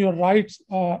here on your right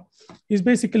is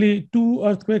basically two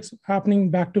earthquakes happening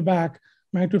back to back,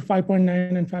 magnitude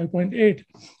 5.9 and 5.8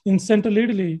 in central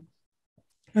Italy.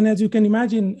 And as you can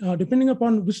imagine, depending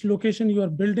upon which location you are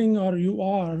building or you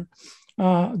are,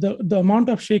 the amount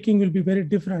of shaking will be very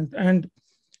different. And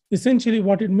essentially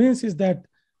what it means is that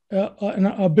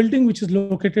a building which is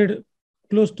located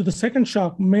close to the second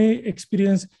shock may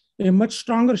experience a much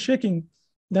stronger shaking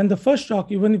than the first shock,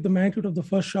 even if the magnitude of the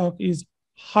first shock is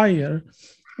higher.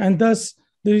 And thus,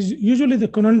 there is usually the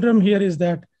conundrum here is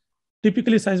that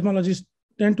typically seismologists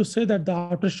tend to say that the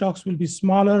aftershocks will be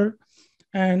smaller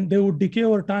and they would decay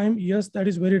over time. Yes, that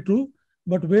is very true.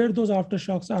 But where those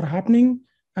aftershocks are happening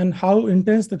and how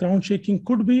intense the ground shaking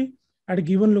could be at a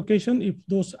given location, if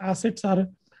those assets are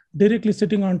directly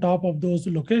sitting on top of those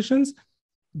locations,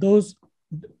 those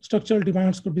structural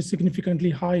demands could be significantly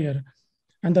higher.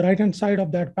 And the right-hand side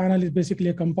of that panel is basically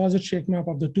a composite shake map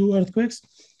of the two earthquakes,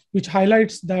 which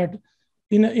highlights that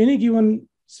in any given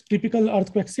typical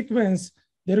earthquake sequence,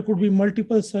 there could be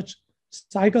multiple such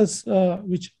cycles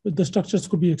which the structures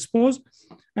could be exposed.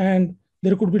 And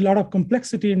there could be a lot of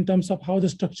complexity in terms of how the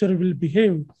structure will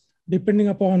behave, depending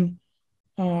upon,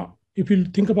 if you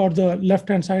think about the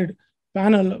left-hand side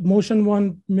panel, motion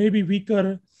one may be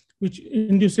weaker, which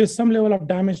induces some level of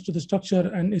damage to the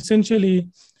structure and essentially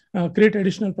create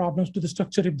additional problems to the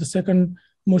structure if the second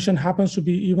motion happens to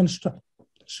be even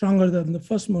stronger than the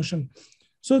first motion.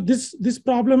 So this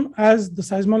problem, as the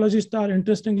seismologists are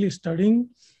interestingly studying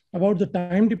about the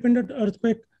time-dependent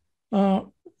earthquake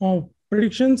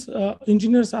predictions,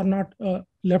 engineers are not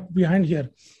left behind here.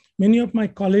 Many of my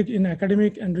colleagues in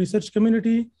academic and research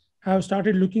community have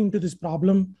started looking into this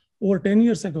problem over 10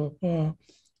 years ago.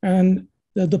 And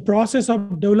the process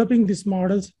of developing these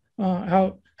models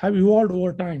have evolved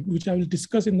over time, which I will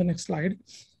discuss in the next slide.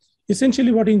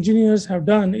 Essentially, what engineers have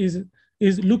done is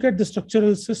look at the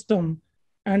structural system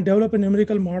and develop a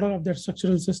numerical model of that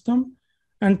structural system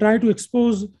and try to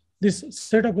expose this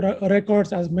set of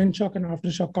records as main shock and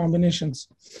aftershock combinations.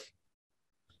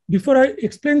 Before I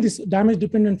explain this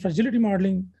damage-dependent fragility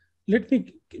modeling, let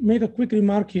me make a quick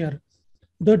remark here.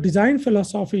 The design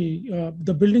philosophy,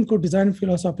 the building code design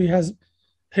philosophy has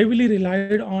heavily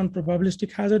relied on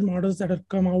probabilistic hazard models that have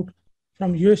come out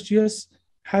from USGS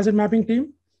hazard mapping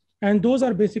team. And those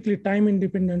are basically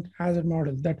time-independent hazard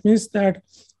models. That means that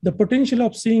the potential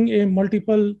of seeing a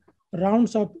multiple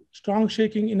rounds of strong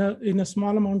shaking in a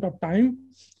small amount of time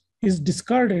is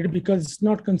discarded because it's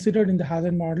not considered in the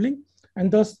hazard modeling. And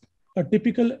thus,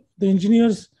 the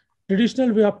engineer's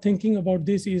traditional way of thinking about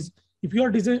this is, if you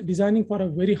are designing for a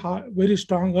very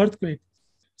strong earthquake,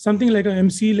 something like an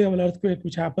MC level earthquake,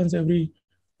 which happens every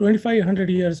 2,500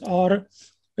 years, or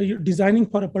you're designing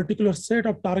for a particular set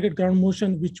of target ground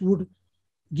motion, which would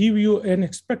give you an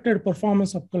expected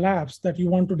performance of collapse that you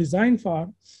want to design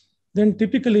for, then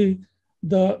typically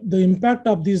the impact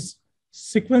of this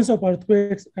sequence of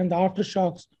earthquakes and the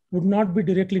aftershocks would not be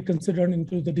directly considered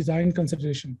into the design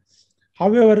consideration.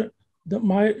 However,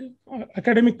 my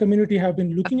academic community have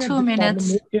been looking at this problem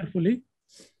more carefully.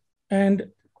 And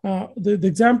the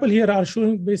example here are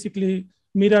showing basically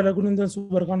Meera Raghunandan's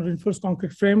work on reinforced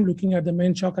concrete frame, looking at the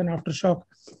main shock and aftershock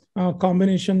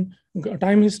combination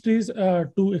time histories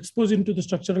to expose into the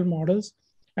structural models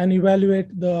and evaluate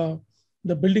the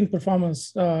building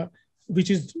performance, which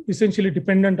is essentially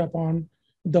dependent upon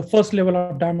the first level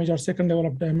of damage or second level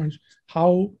of damage,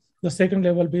 how the second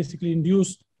level basically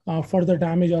induce further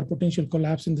damage or potential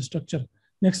collapse in the structure.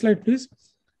 Next slide, please.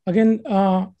 Again,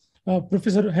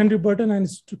 Professor Henry Burton and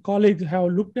his colleagues have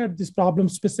looked at this problem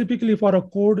specifically for a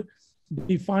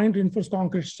code-defined reinforced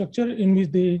concrete structure in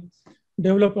which they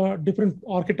develop different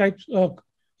archetypes of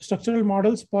structural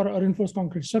models for reinforced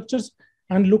concrete structures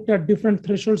and looked at different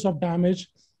thresholds of damage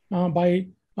by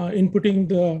inputting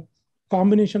the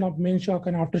combination of main shock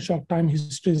and aftershock time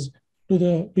histories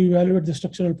to evaluate the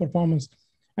structural performance.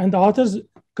 And the authors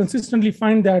consistently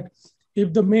find that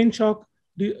if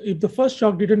the first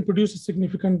shock didn't produce a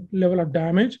significant level of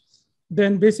damage,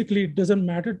 then basically it doesn't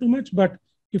matter too much. But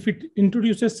if it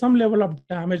introduces some level of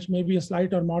damage, maybe a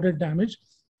slight or moderate damage,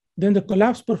 then the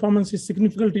collapse performance is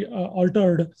significantly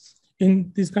altered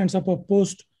in these kinds of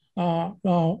post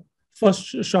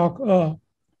first shock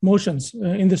motions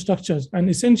in the structures. And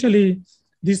essentially,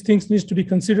 these things need to be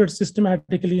considered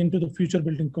systematically into the future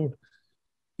building code.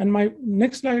 And my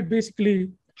next slide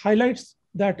basically highlights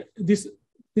that this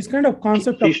kind of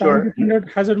concept of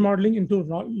time-dependent hazard modeling into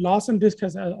loss and risk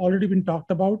has already been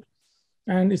talked about.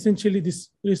 And essentially, this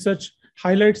research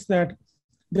highlights that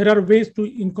there are ways to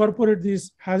incorporate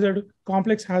these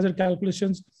complex hazard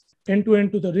calculations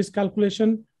end-to-end to the risk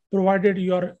calculation, provided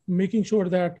you are making sure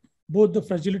that both the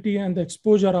fragility and the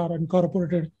exposure are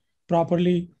incorporated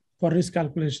properly for risk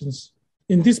calculations.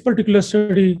 In this particular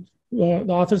study, the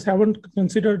authors haven't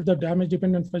considered the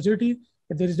damage-dependent fragility,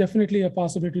 but there is definitely a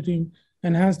possibility to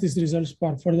enhance these results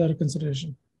for further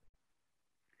consideration.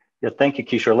 Yeah, thank you,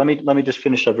 Kishore. Let me just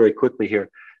finish up very quickly here.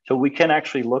 So we can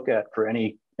actually look at for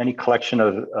any collection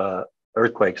of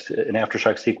earthquakes, an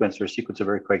aftershock sequence or a sequence of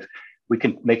earthquakes, we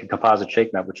can make a composite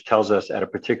shake map, which tells us at a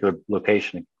particular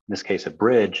location, in this case, a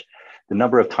bridge, the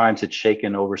number of times it's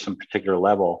shaken over some particular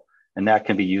level. And that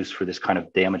can be used for this kind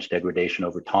of damage degradation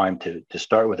over time to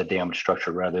start with a damaged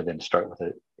structure rather than start with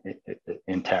an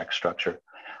intact structure.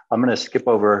 I'm going to skip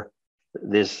over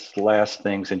this last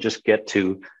things and just get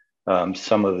to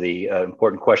some of the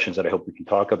important questions that I hope we can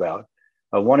talk about.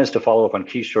 One is to follow up on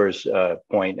Kishore's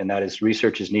point, and that is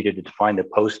research is needed to define the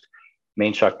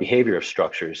post-main shock behavior of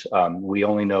structures. We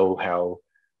only know how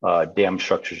damaged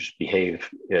structures behave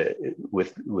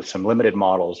with some limited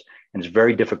models, and it's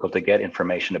very difficult to get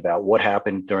information about what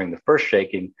happened during the first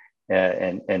shaking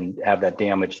and have that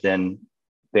damage then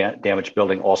damaged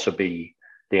building also be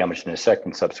damaged in a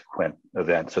second subsequent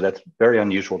event. So that's very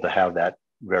unusual to have that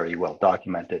very well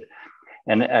documented.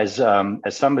 And as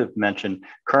some have mentioned,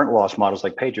 current loss models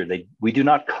like Pager, we do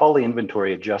not cully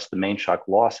inventory adjust the main shock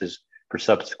losses for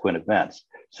subsequent events.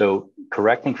 So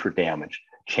correcting for damage,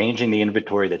 changing the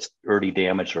inventory that's already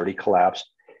damaged, already collapsed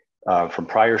from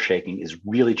prior shaking is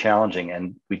really challenging.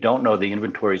 And we don't know the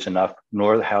inventories enough,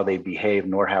 nor how they behave,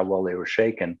 nor how well they were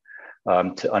shaken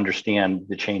to understand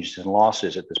the changes in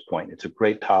losses at this point. It's a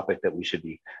great topic that we should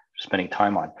be spending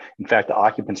time on. In fact, the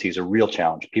occupancy is a real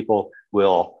challenge. People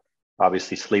will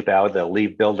obviously sleep out, they'll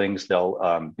leave buildings,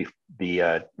 they'll be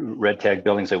red tag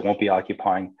buildings they won't be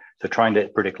occupying. So trying to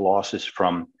predict losses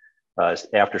from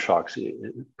aftershocks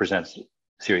presents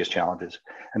serious challenges.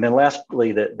 And then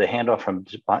lastly, the handoff from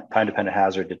time-dependent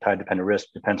hazard to time-dependent risk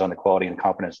depends on the quality and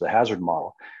competence of the hazard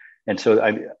model. And so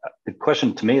the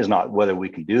question to me is not whether we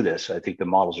can do this. I think the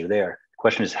models are there. The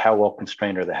question is how well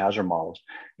constrained are the hazard models?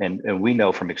 And we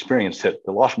know from experience that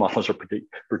the loss models are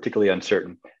particularly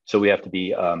uncertain. So we have to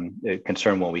be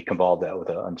concerned when we convolve that with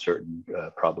an uncertain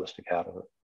probabilistic habit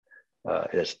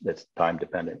that's time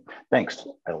dependent. Thanks.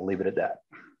 I'll leave it at that.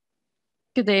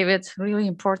 Thank you, David. Really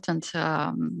important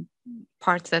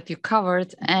parts that you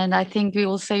covered. And I think we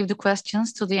will save the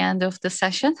questions to the end of the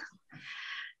session.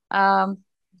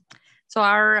 So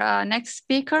our next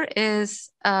speaker is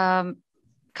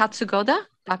Katsugoda,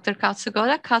 Dr.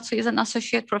 Katsugoda. Katsu is an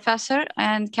associate professor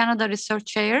and Canada Research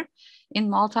Chair in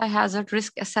Multi-Hazard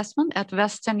Risk Assessment at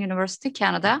Western University,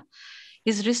 Canada.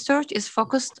 His research is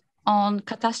focused on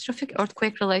catastrophic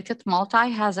earthquake-related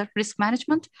multi-hazard risk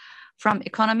management from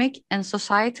economic and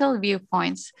societal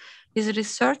viewpoints. His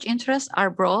research interests are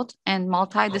broad and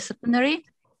multidisciplinary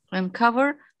and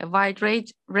cover a wide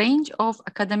range of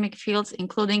academic fields,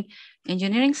 including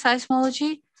engineering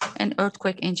seismology and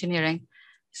earthquake engineering.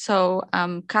 So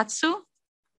Katsu,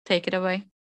 take it away.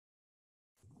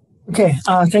 Okay,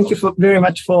 thank you very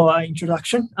much for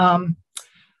introduction.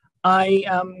 I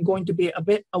am going to be a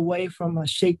bit away from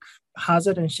shake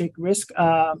hazard and shake risk,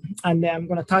 and I'm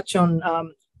going to touch on,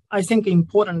 I think,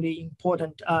 equally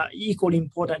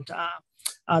important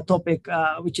topic,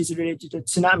 which is related to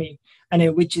tsunami,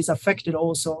 and which is affected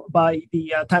also by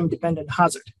the time-dependent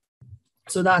hazard.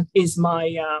 So that is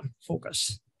my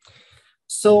focus.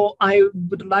 So I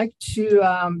would like to,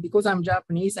 because I'm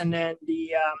Japanese, and then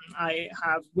I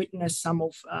have witnessed some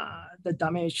of the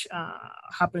damage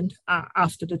happened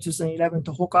after the 2011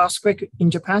 Tohoku earthquake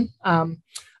in Japan.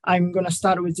 I'm going to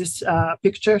start with this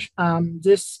picture.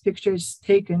 This picture is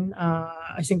taken,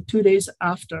 I think, 2 days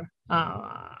after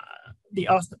the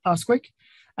earthquake,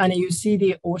 and you see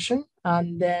the ocean,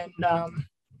 and then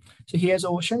so here's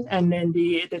ocean, and then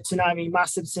the tsunami,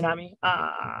 massive tsunami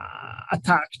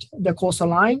attacked the coastal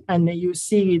line, and then you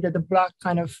see that the black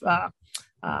kind of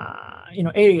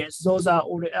areas, those are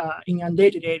all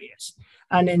inundated areas,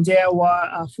 and then there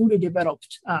were fully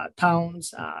developed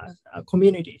towns,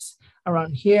 communities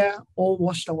around here, all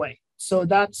washed away. So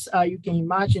that's, you can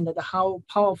imagine that how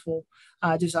powerful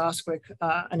this earthquake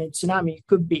and a tsunami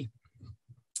could be.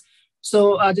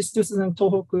 So this 2000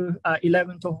 Tohoku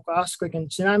 11 Tohoku earthquake and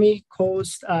tsunami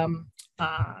caused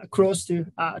close to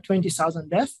 20,000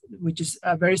 deaths, which is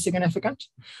very significant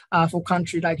for a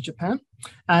country like Japan,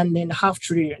 and then $500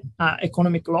 billion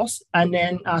economic loss, and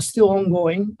then still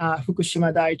ongoing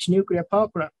Fukushima Daiichi nuclear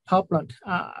power plant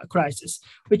crisis,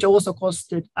 which also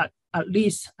costed at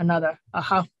least another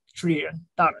 $500 billion.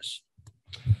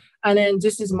 And then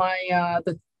this is my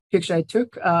the picture I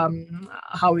took,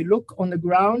 how it look on the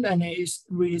ground, and it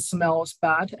really smells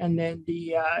bad. And then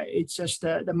it's just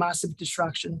the massive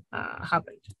destruction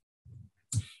happened.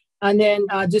 And then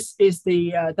this is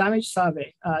the damage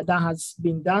survey that has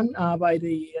been done by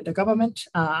the government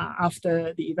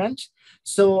after the event.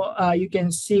 So you can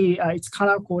see it's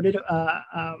color coded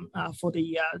for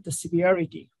the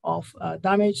severity of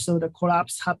damage. So the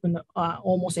collapse happened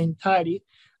almost entirely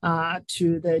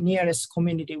to the nearest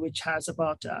community, which has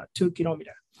about 2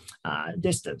 kilometer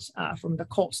distance from the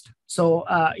coast. So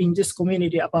in this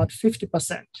community, about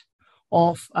 50%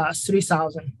 of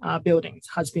 3,000 buildings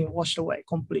has been washed away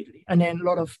completely. And then a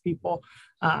lot of people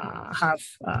have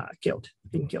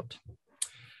been killed.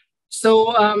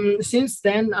 So since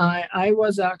then, I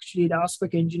was actually the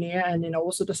earthquake engineer and then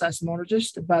also the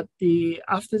seismologist. But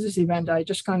after this event, I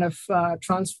just kind of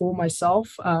transformed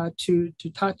myself to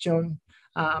touch on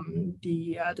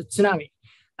the tsunami.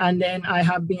 And then I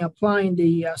have been applying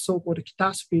the so-called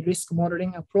catastrophe risk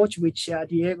modeling approach, which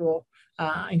Diego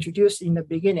introduced in the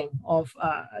beginning of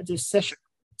this session.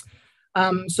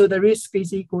 So the risk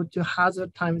is equal to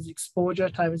hazard times exposure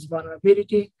times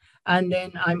vulnerability. And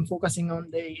then I'm focusing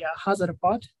on the hazard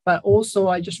part, but also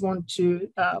I just want to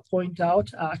point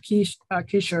out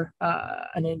Keisha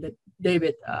and then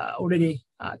David already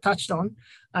touched on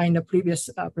in the previous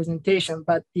presentation,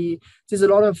 but there's a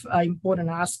lot of important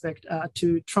aspect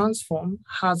to transform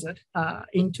hazard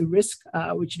into risk,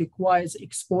 which requires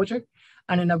exposure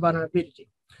and then a vulnerability.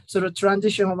 So the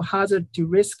transition of hazard to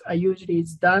risk usually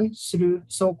is done through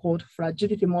so-called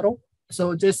fragility model.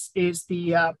 So this is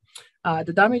the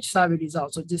damage survey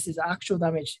results. So this is actual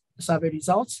damage survey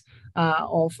results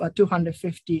of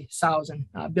 250,000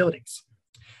 buildings.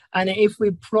 And if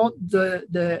we plot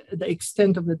the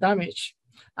extent of the damage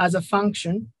as a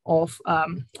function of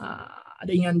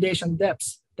the inundation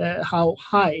depths, how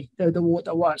high the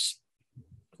water was,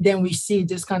 then we see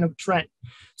this kind of trend.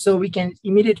 So we can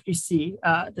immediately see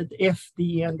that if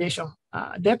the inundation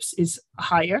depth is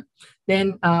higher,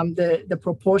 then the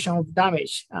proportion of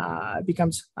damage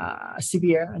becomes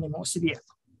severe and more severe.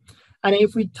 And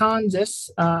if we turn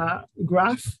this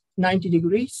graph 90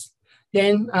 degrees,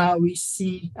 then we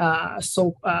see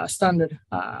standard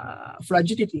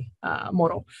fragility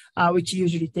model, which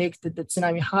usually takes the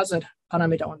tsunami hazard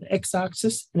parameter on the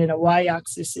x-axis, and then the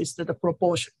y-axis is the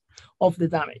proportion of the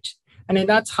damage. And then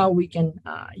that's how we can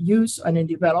use and then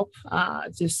develop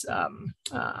this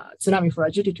tsunami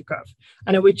fragility curve,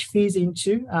 and which feeds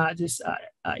into this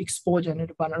exposure and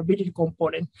vulnerability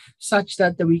component, such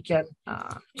that we can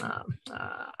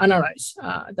analyze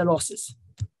the losses.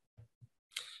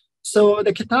 So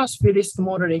the catastrophe risk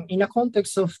modeling in the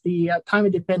context of the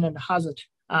time-dependent hazard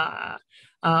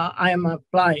I am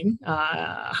applying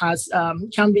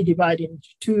can be divided into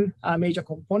two major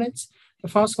components. The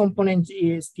first component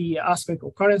is the earthquake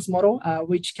occurrence model,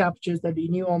 which captures the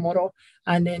renewal model,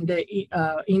 and then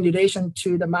in relation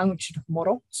to the magnitude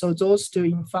model. So those two,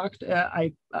 in fact,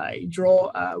 I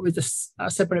draw with the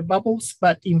separate bubbles,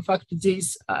 but in fact,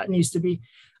 these needs to be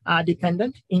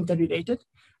dependent, interrelated.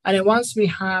 And then once we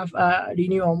have a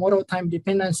renewal model, time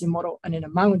dependency model, and then a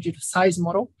magnitude size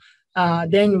model,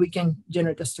 then we can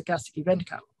generate a stochastic event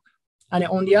catalog. And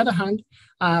on the other hand,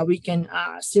 we can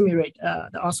simulate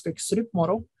the earthquake slip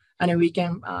model, and then we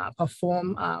can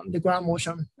perform the ground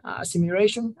motion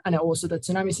simulation and also the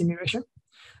tsunami simulation.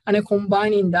 And then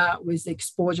combining that with the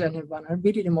exposure and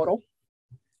vulnerability model,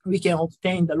 we can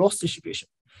obtain the loss distribution.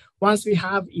 Once we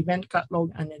have event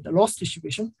catalog and then the loss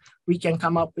distribution, we can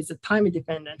come up with a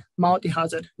time-dependent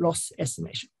multi-hazard loss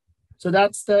estimation. So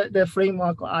that's the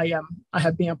framework I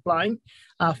have been applying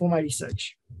for my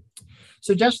research.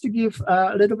 So just to give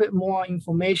a little bit more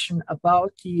information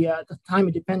about the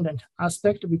time-dependent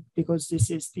aspect, because this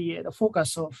is the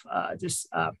focus of this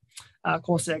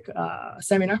COSEC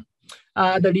seminar.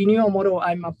 The renewal model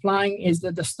I'm applying is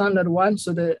the standard one.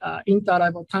 So the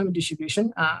inter-arrival time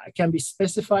distribution can be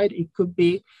specified. It could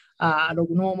be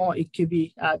log normal, it could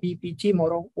be BPT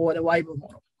model or the Weibull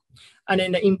model. And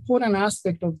then the important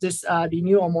aspect of this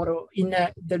renewal model in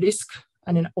the risk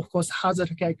And then, of course,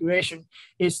 hazard calculation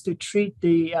is to treat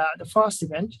the first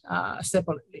event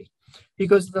separately,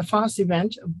 because the first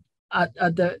event at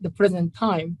the present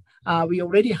time, we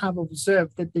already have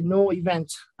observed that the no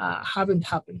events haven't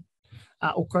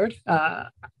occurred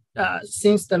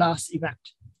since the last event.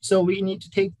 So we need to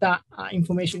take that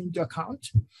information into account,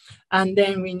 and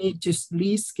then we need to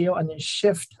rescale and then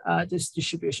shift this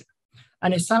distribution.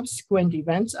 And the subsequent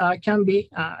events can be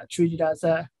treated as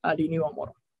a renewal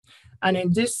model. And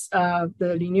in this,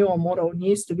 the renewal model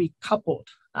needs to be coupled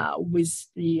with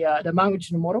the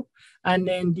magnitude model, and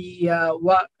then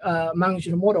what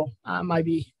magnitude model might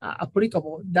be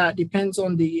applicable. That depends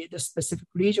on the specific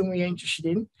region we are interested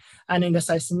in, and in the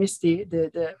seismicity,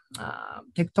 the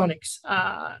tectonics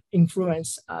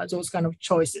influence those kind of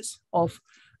choices of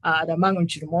the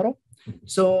magnitude model.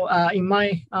 So in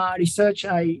my research,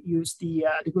 I used the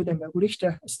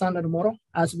Gutenberg-Richter standard model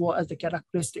as well as the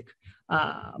characteristic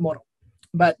model.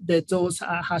 But those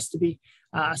has to be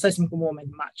seismic moment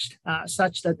matched,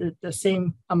 such that the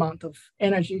same amount of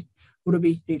energy would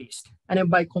be released. And then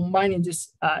by combining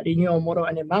this renewal model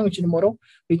and the magnitude model,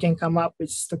 we can come up with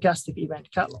stochastic event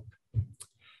catalog.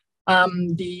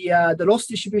 The loss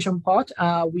distribution part,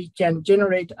 we can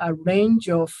generate a range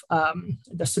of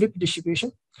the slip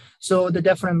distribution. So the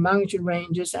different magnitude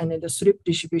ranges and then the slip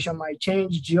distribution might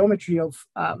change. Geometry of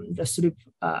the slip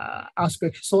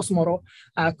earthquake source model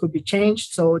could be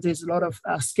changed. So there's a lot of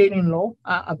scaling law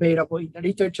available in the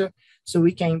literature. So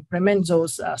we can implement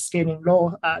those scaling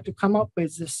law to come up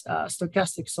with this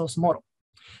stochastic source model.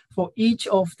 For each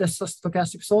of the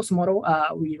stochastic source model,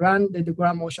 we run the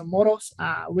ground motion models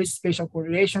with spatial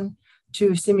correlation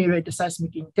to simulate the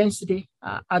seismic intensity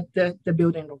at the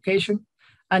building location.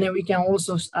 And then we can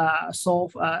also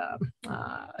solve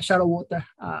shallow water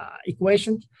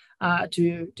equations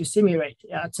to simulate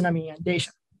tsunami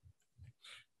inundation.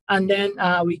 And then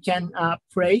we can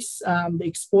place the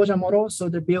exposure model, so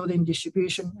the building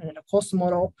distribution and the cost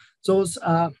model, those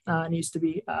needs to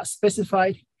be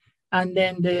specified. And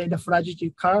then the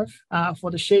fragility curve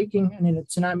for the shaking and then the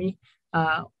tsunami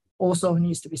also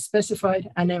needs to be specified.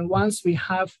 And then once we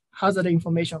have hazard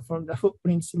information from the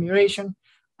footprint simulation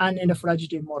and in the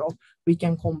fragility model, we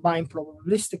can combine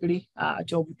probabilistically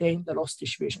to obtain the loss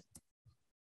distribution.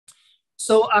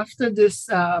 So after this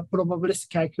probabilistic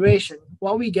calculation,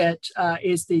 what we get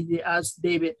is as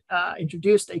David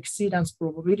introduced, the exceedance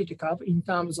probability curve in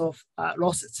terms of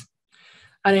losses.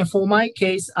 And then for my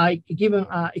case, I given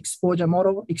exposure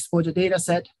model, exposure data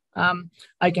set,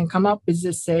 I can come up with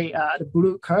this, say, the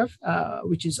blue curve,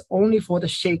 which is only for the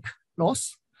shake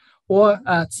loss or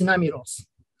tsunami loss.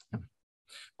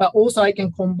 But also I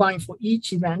can combine for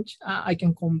each event, I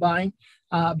can combine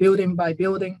building by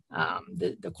building,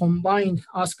 the combined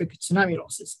earthquake tsunami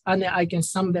losses, and then I can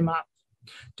sum them up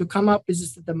to come up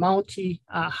with the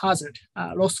multi-hazard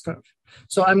loss curve.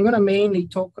 So I'm going to mainly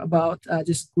talk about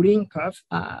this green curve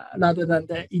rather than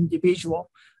the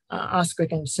individual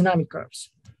earthquake and tsunami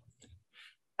curves.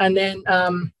 And then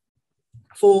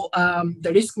for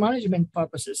the risk management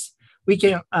purposes, we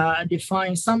can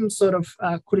define some sort of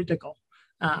critical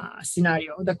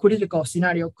scenario. The critical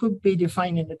scenario could be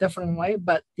defined in a different way,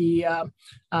 but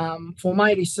for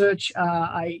my research,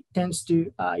 I tend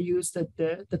to use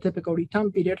the typical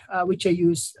return period, which I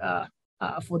use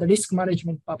for the risk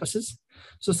management purposes.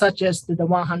 So such as the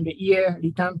 100-year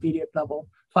return period level,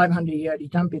 500-year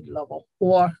return period level,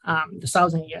 or the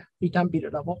 1,000-year return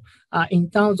period level in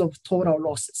terms of total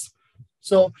losses.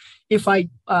 So if I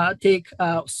take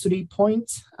 3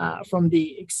 points from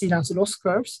the exceedance loss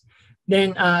curves,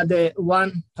 then the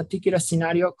one particular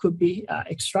scenario could be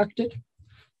extracted.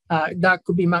 That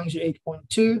could be magnitude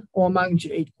 8.2 or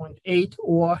magnitude 8.8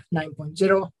 or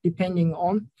 9.0, depending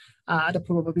on the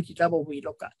probability level we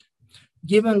look at.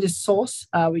 Given this source,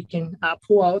 we can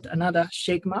pull out another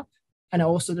shake map and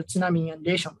also the tsunami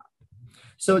inundation map.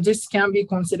 So this can be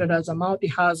considered as a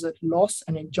multi-hazard loss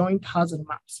and a joint hazard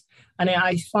maps. And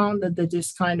I found that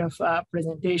this kind of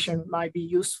presentation might be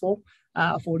useful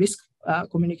for risk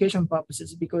communication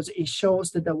purposes, because it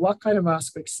shows that what kind of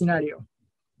earthquake scenario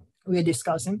we're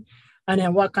discussing, and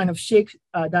then what kind of shake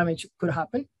damage could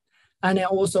happen, and then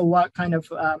also what kind of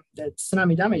the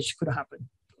tsunami damage could happen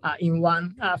in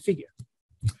one figure.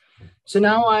 So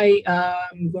now I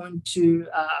am going to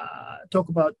talk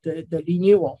about the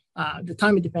renewal, the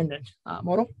time-dependent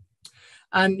model.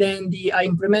 And then I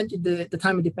implemented the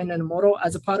time-dependent model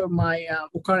as a part of my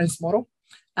occurrence model.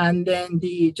 And then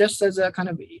just as a kind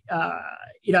of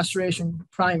illustration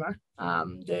primer,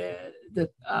 the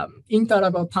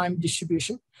interval time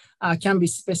distribution can be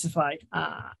specified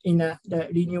in the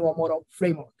renewal model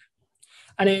framework.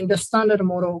 And then the standard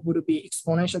model would be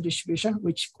exponential distribution,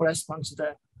 which corresponds to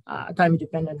the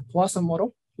time-dependent Poisson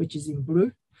model, which is in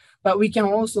blue. But we can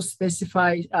also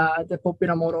specify the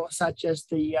popular model, such as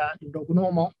the log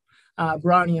normal,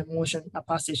 Brownian motion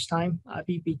passage time,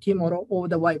 BPT model, or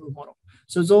the Weibull model.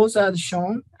 So those are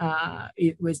shown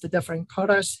with the different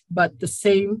colors, but the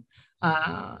same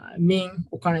mean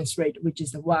occurrence rate, which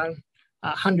is the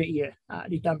 100-year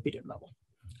return period level.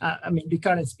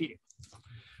 Recurrence period.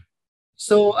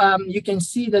 So you can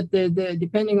see that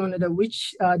depending on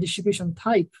which distribution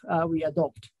type we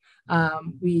adopt,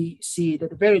 we see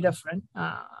that very different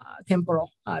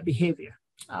temporal behavior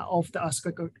of the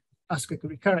earthquake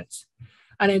recurrence.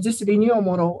 And this linear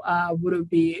model would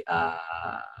be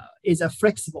is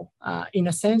flexible in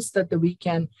a sense that we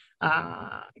can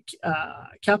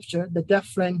capture the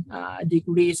different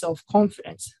degrees of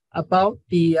confidence about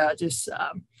the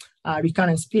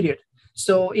recurrence period.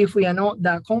 So if we are not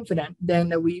that confident,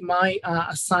 then we might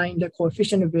assign the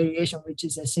coefficient of variation, which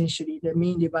is essentially the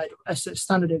mean divided as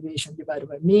standard deviation divided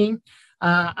by mean,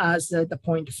 as the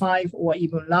 0.5 or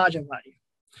even larger value.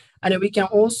 And then we can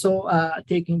also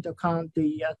take into account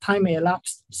the time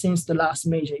elapsed since the last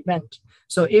major event.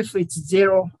 So if it's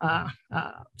 0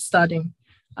 starting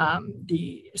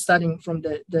from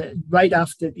the right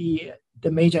after the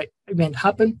major event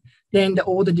happened, then the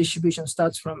order distribution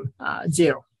starts from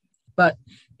 0. But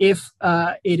if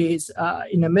it is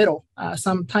in the middle,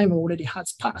 some time already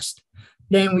has passed,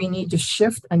 then we need to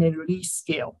shift and then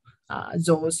rescale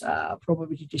those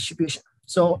probability distribution.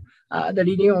 So the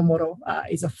linear model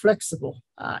is flexible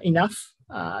enough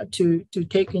to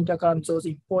take into account those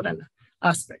important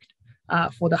aspects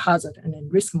for the hazard and then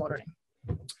risk modeling.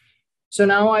 So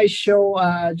now I show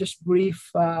just brief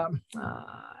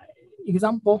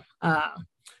example.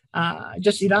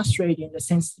 Just illustrating the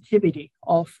sensitivity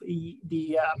of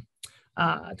the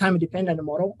time-dependent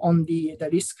model on the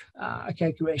risk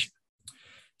calculation.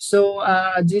 So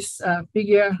this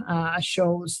figure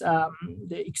shows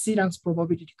the exceedance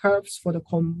probability curves for the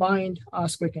combined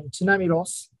earthquake and tsunami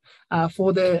loss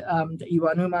for the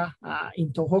Iwanuma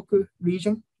in Tohoku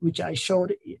region, which I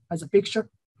showed as a picture.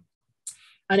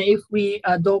 And if we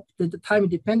adopt the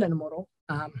time-dependent model,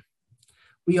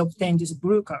 we obtain this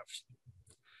blue curve.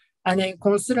 And then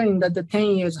considering that the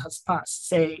 10 years has passed,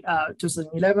 say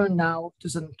 2011, now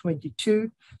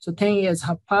 2022, so 10 years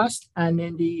have passed, and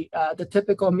then the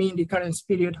typical mean recurrence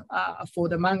period for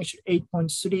the magnitude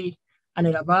 8.3 and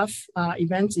above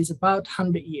events is about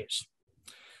 100 years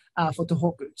for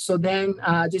Tohoku. So then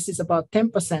this is about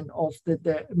 10% of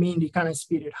the mean recurrence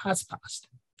period has passed.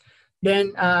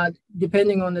 Then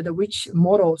depending on which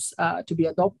models to be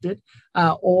adopted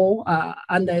or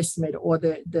underestimate or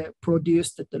the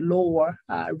produced the lower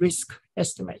risk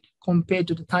estimate compared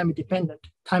to the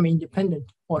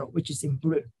time-independent model, which is in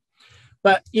blue.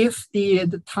 But if the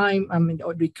time,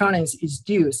 or recurrence is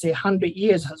due, say 100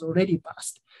 years has already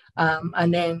passed,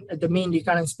 and then the mean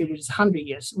recurrence period is 100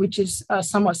 years, which is a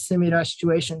somewhat similar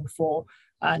situation for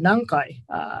Nankai,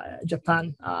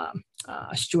 Japan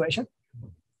situation.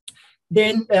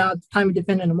 Then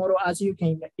time-dependent model, as you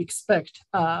can expect,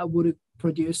 would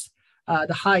produce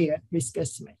the higher risk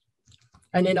estimate.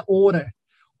 And then the order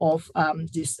of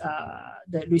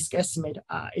the risk estimate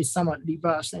is somewhat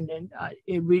reversed, and then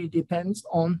it really depends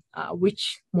on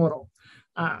which model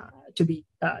to be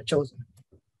chosen.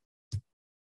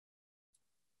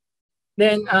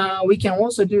 Then we can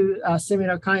also do a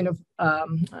similar kind of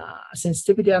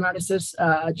sensitivity analysis,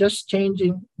 just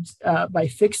changing by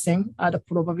fixing the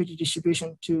probability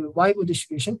distribution to Weibull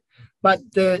distribution, but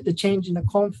the change in the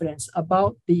confidence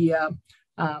about the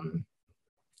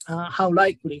how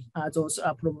likely those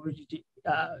probability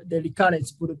the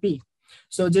recurrence would be.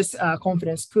 So this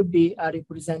confidence could be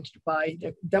represented by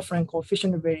the different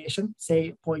coefficient of variation,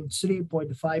 say 0.3,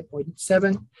 0.5,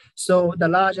 0.7. So the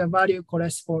larger value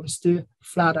corresponds to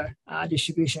flatter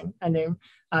distribution, and then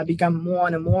become more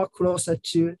and more closer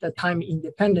to the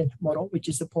time-independent model, which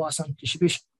is the Poisson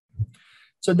distribution.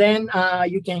 So then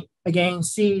you can again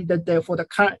see that for the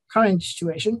current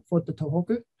situation for the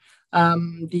Tohoku,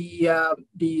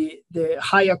 the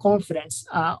higher confidence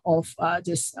of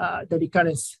the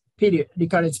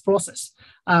recurrence process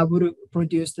would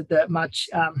produce the much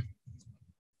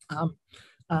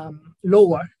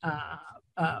lower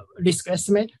risk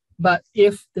estimate. But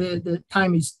if the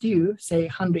time is due, say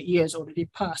 100 years already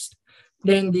passed,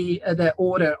 then the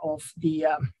order of the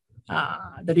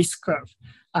risk curve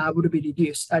would be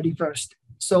reversed.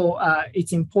 So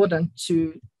it's important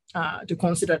to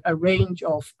consider a range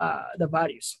of the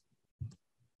values.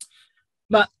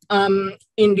 But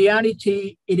in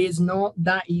reality, it is not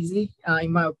that easy,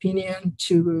 in my opinion,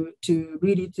 to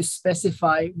really to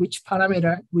specify which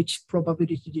parameter, which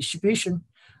probability distribution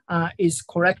is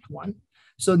correct one.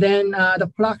 So then the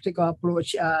practical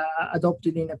approach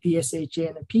adopted in a PSHA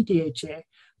and a PTHA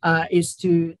is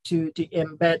to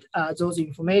embed those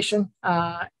information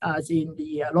as in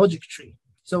the logic tree.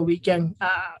 So we can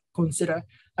consider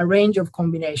a range of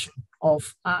combination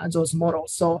of those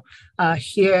models. So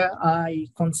here I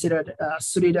considered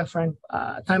 3 different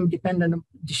time-dependent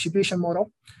distribution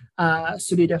model,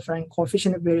 3 different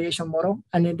coefficient of variation model,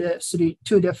 and then the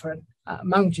 2 different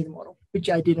magnitude model, which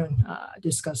I didn't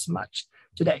discuss much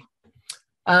today.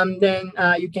 Then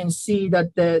you can see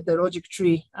that the logic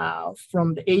tree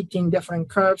from the 18 different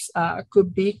curves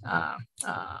could be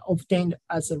obtained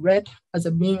as a red, as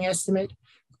a mean estimate.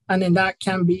 And then that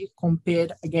can be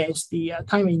compared against the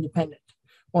time-independent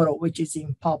model, which is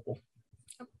in purple.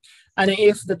 And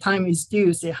if the time is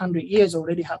due, say 100 years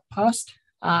already have passed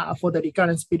for the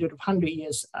recurrence period of 100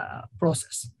 years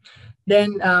process,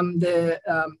 then the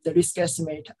risk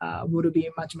estimate would be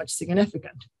much, much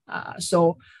significant.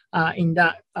 So in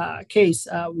that case,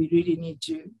 we really need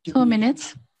to 2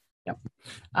 minutes. Yep.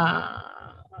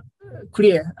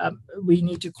 Clear, we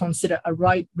need to consider a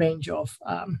wide range of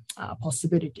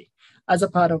possibility as a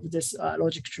part of this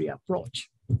logic tree approach.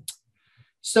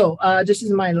 So this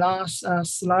is my last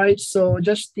slide. So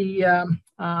just the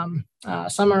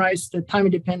summarize the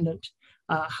time-dependent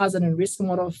hazard and risk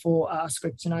model for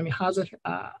script tsunami hazard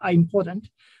are important,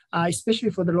 especially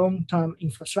for the long-term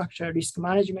infrastructure risk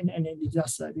management and then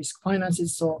disaster risk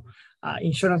finances. So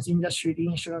insurance industry,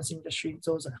 reinsurance industry,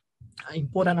 those are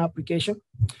important application.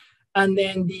 And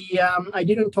then I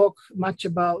didn't talk much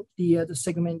about the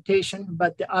segmentation,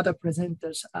 but the other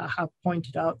presenters have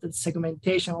pointed out that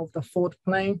segmentation of the fault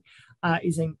plane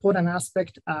is an important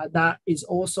aspect that is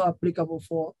also applicable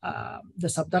for the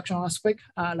subduction aspect,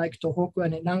 like Tohoku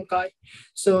and Nankai.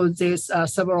 So there's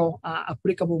several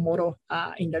applicable model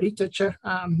in the literature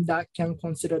that can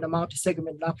consider the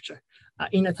multi-segment rupture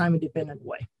in a time-dependent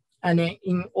way. And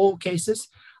in all cases,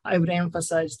 I would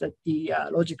emphasize that the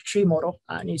logic tree model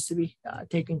needs to be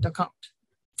taken into account.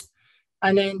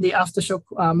 And then the aftershock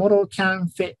model can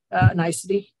fit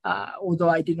nicely, although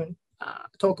I didn't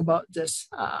talk about this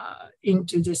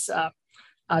into this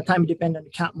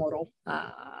time-dependent CAT model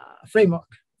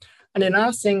framework. And the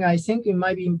last thing I think it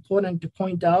might be important to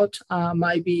point out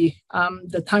might be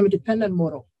the time-dependent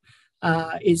model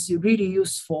is really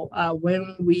useful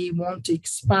when we want to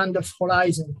expand the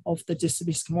horizon of the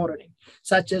risk modeling,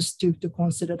 such as to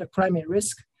consider the climate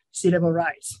risk, sea level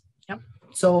rise. Yeah.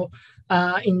 So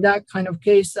in that kind of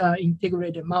case,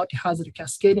 integrated multi-hazard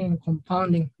cascading and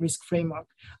compounding risk framework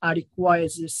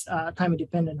requires this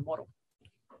time-dependent model.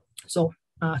 So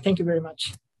thank you very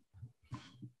much.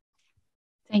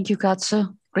 Thank you,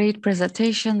 Katsu. Great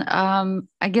presentation.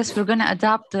 I guess we're going to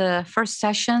adopt the first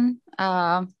session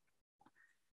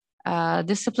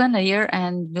discipline a year,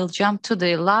 and we'll jump to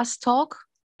the last talk,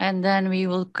 and then we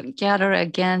will gather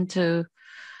again to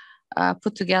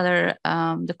put together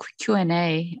the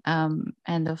Q&A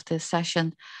end of this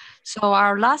session. So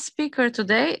our last speaker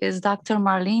today is Dr.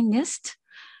 Marlene Nist.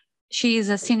 She is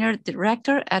a senior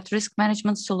director at Risk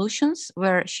Management Solutions,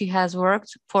 where she has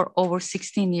worked for over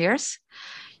 16 years.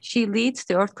 She leads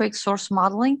the earthquake source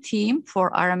modeling team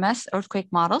for RMS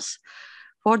earthquake models.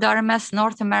 For the RMS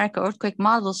North America earthquake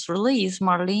models release,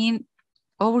 Marlene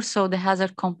oversaw the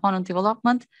hazard component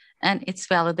development and its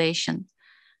validation.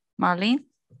 Marlene?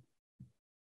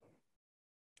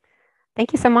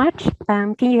 Thank you so much.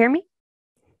 Can you hear me?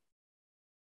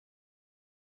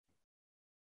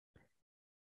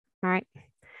 All right.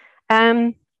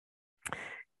 My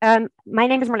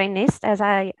name is Marlene Nist. As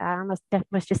I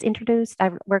was just introduced, I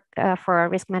work for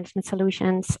Risk Management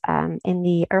Solutions in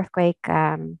the earthquake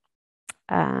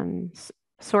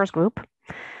source group.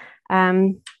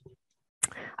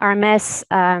 RMS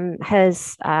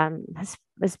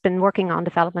has been working on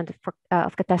development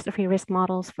of catastrophe risk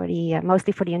models for the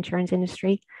mostly for the insurance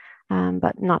industry,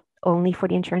 but not only for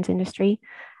the insurance industry.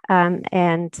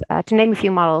 And to name a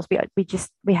few models,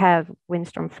 we have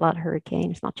windstorm, flood,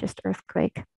 hurricane. It's not just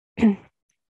earthquake.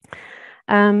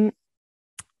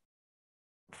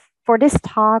 For this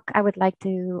talk, I would like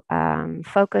to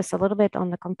focus a little bit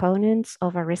on the components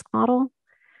of a risk model,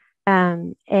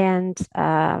 and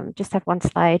just have one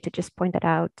slide to just point it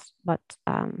out, but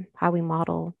how we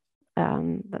model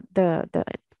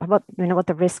what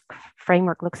the risk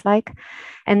framework looks like,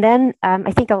 and then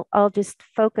I think I'll just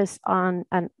focus on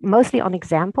mostly on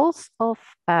examples of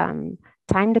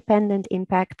time-dependent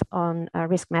impact on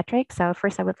risk metrics. So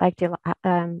first, I would like to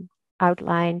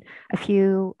outline a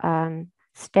few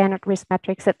standard risk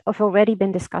metrics that have already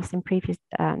been discussed in previous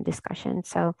discussions.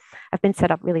 So I've been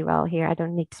set up really well here. I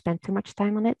don't need to spend too much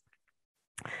time on it.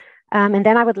 And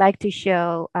then I would like to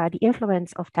show the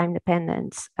influence of time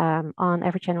dependence on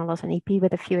average annual loss and EP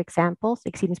with a few examples,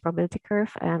 the exceedance probability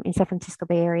curve in San Francisco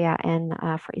Bay Area and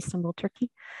for Istanbul, Turkey.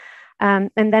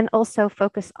 And then also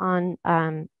focus on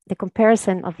the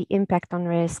comparison of the impact on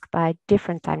risk by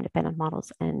different time-dependent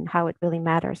models and how it really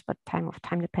matters what time of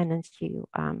time dependence you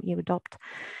adopt.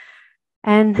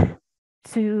 And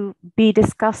to be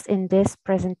discussed in this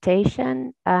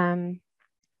presentation,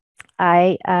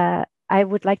 I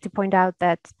would like to point out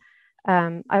that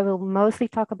I will mostly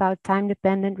talk about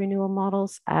time-dependent renewal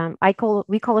models.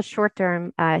 We call it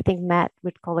short-term. I think Matt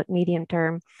would call it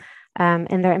medium-term,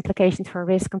 and their implications for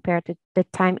risk compared to the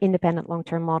time-independent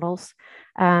long-term models.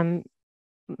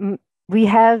 We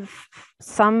have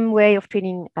some way of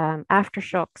treating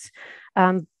aftershocks,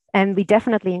 and we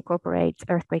definitely incorporate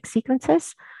earthquake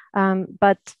sequences.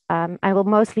 But I will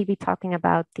mostly be talking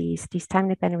about these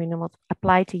time-dependent renewals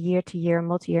applied to year-to-year,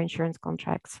 multi-year insurance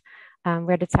contracts,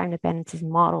 where the time dependence is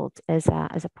modeled as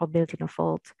a probability of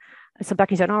fault,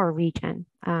 subducting zone or region,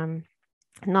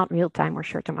 not real-time or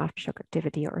short-term aftershock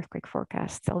activity or earthquake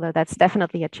forecasts. Although that's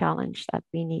definitely a challenge that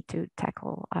we need to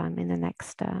tackle in the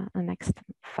next 5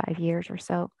 years or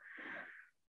so.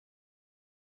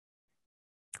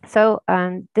 So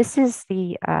this is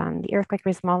the earthquake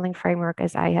risk modeling framework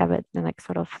as I have it, and like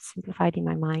sort of simplified in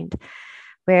my mind,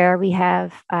 where we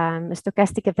have a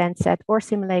stochastic event set or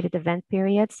simulated event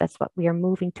periods. That's what we are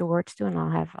moving towards to, and I'll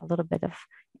have a little bit of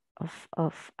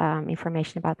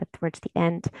information about that towards the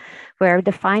end, where we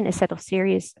define a set or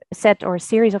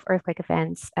series of earthquake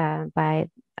events by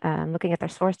looking at their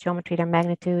source geometry, their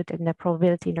magnitude, and their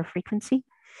probability and their frequency.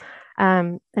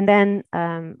 And then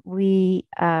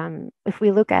if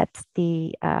we look at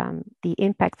the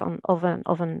impact of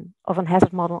an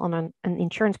hazard model on an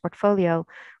insurance portfolio,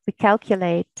 we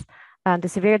calculate the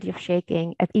severity of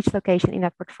shaking at each location in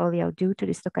that portfolio due to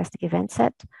the stochastic event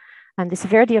set. And the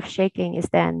severity of shaking is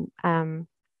then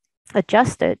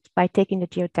adjusted by taking the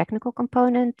geotechnical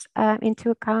component into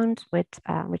account,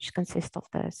 which consists of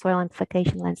the soil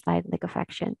amplification, landslide,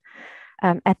 liquefaction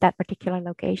at that particular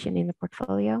location in the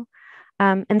portfolio.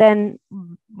 And then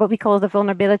what we call the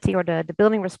vulnerability or the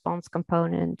building response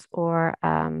component, or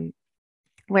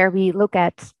where we look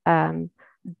at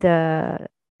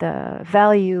the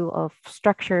value of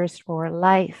structures or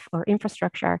life or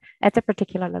infrastructure at a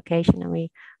particular location. And we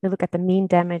look at the mean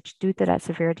damage due to that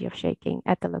severity of shaking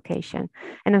at the location.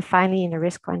 And then finally, in the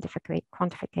risk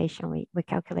quantification, we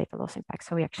calculate the loss impact.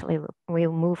 So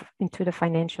we'll move into the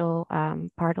financial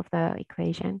part of the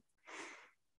equation.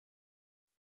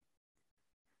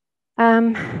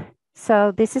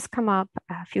 So this has come up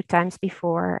a few times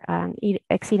before.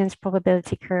 Exceedance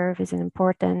probability curve is an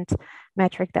important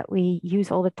metric that we use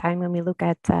all the time when we look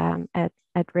at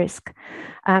risk.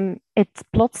 It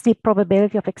plots the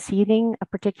probability of exceeding a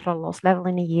particular loss level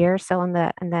in a year. So on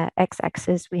the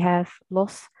x-axis we have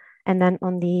loss, and then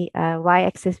on the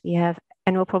y-axis we have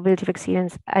annual probability of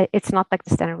exceedance. It's not like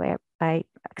the standard way I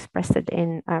expressed it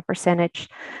in percentage,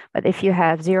 but if you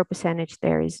have 0%,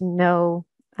 there is no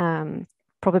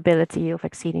probability of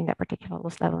exceeding that particular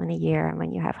loss level in a year. And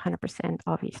when you have 100%,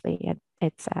 obviously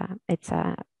it's a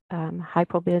high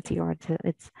probability, or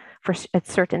it's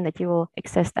certain that you will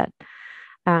access that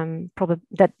level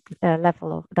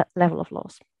of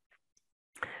loss.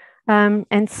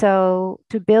 And so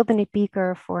to build an EP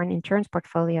curve for an insurance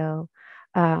portfolio,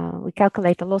 we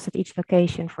calculate the loss at each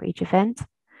location for each event.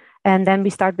 And then we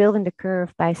start building the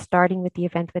curve by starting with the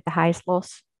event with the highest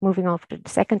loss, moving on to the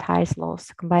second highest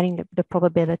loss, combining the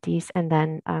probabilities, and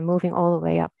then moving all the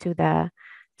way up to the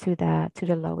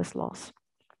lowest loss.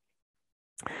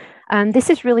 And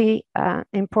this is really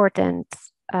important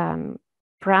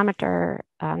parameter.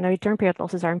 The return period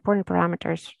losses are important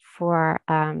parameters for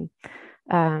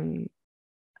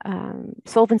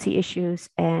solvency issues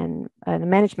and the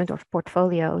management of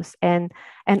portfolios, and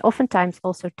oftentimes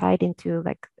also tied into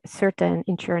like certain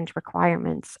insurance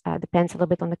requirements. Depends a little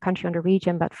bit on the country, on the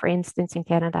region, but for instance, in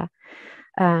Canada,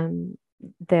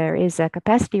 there is a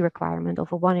capacity requirement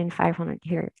of a 1 in 500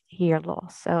 year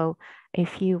loss. So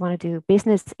if you want to do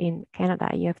business in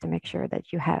Canada, you have to make sure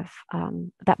that you have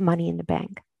that money in the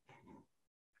bank.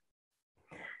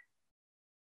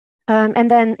 And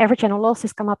then average annual loss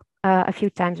has come up a few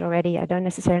times already. I don't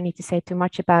necessarily need to say too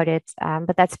much about it,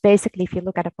 but that's basically, if you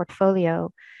look at a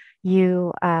portfolio,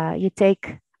 you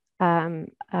take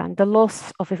the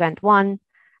loss of event 1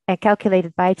 and calculate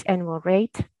it by its annual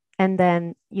rate, and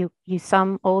then you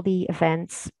sum all the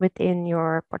events within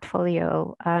your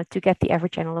portfolio to get the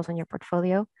average annual loss on your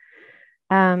portfolio.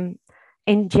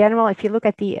 In general, if you look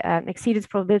at the exceedance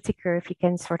probability curve, you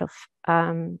can sort of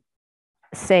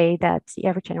say that the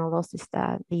average annual loss is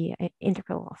the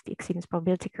integral of the exceedance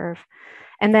probability curve.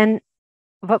 And then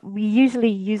what we usually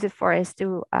use it for is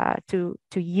to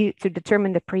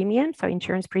determine the premium. So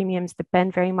insurance premiums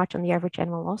depend very much on the average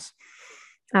annual loss,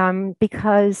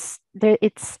 because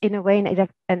it's in a way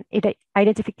an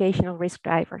identification of risk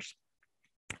drivers.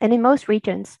 And in most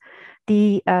regions,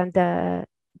 the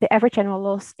average annual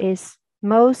loss is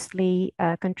mostly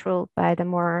controlled by the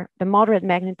moderate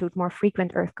magnitude, more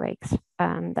frequent earthquakes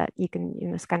that you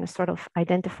can kind of sort of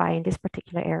identify in this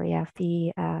particular area of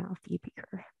the UP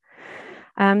curve.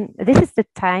 This is the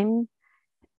time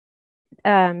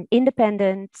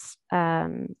independent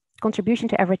contribution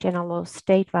to average annual loss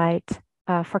statewide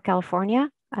for California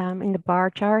in the bar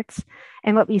charts.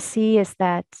 And what we see is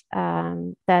that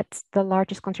that the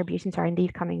largest contributions are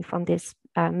indeed coming from this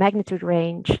magnitude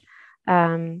range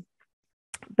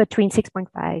between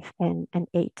 6.5 and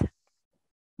 8,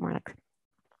 more like.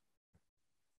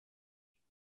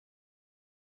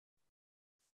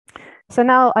 So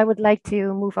now I would like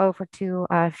to move over to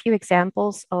a few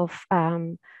examples of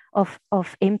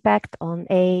impact on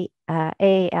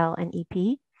AAL and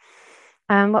EP.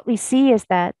 What we see is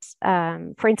that,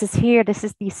 for instance, here, this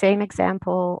is the same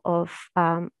example of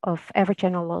average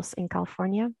annual loss in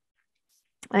California.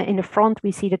 In the front,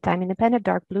 we see the time-independent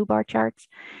dark blue bar charts,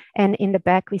 and in the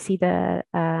back, we see the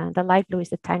light blue is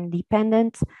the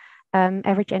time-dependent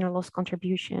average annual loss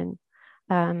contribution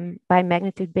by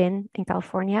magnitude bin in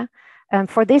California.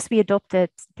 For this, we adopted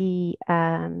the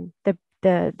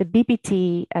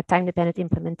BPT time-dependent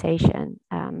implementation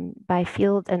by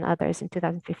Field and others in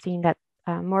 2015 that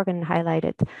Morgan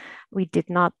highlighted. We did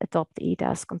not adopt the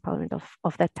EDAS component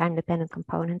of that time-dependent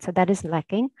component, so that is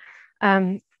lacking.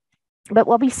 But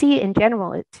what we see in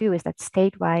general too is that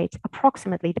statewide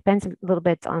approximately depends a little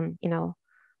bit on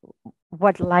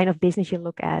what line of business you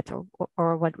look at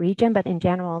or what region, but in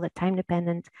general the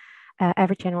time-dependent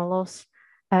average annual loss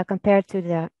compared to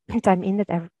the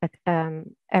time-independent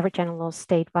average annual loss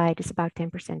statewide is about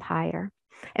 10% higher.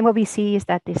 And what we see is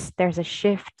that there's a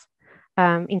shift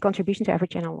in contribution to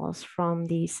average annual loss from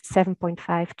these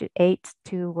 7.5 to 8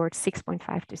 towards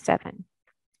 6.5 to 7.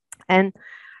 And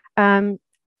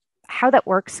how that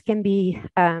works can be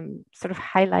sort of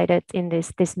highlighted in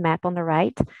this map on the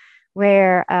right,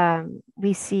 where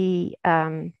we see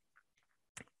in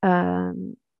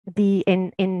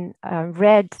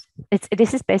red,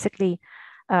 this is basically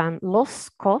loss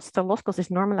cost. So loss cost is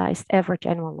normalized average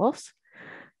annual loss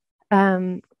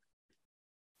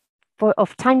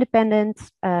of time dependent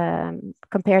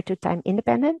compared to time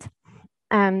independent.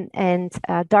 And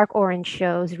dark orange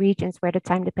shows regions where the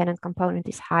time dependent component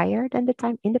is higher than the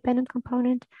time independent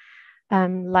component.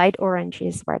 Light orange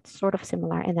is where it's sort of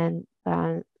similar, and then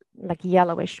like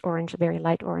yellowish orange, very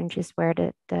light orange is where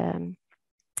the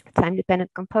time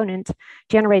dependent component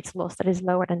generates loss that is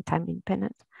lower than time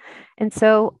independent. And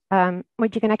so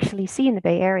what you can actually see in the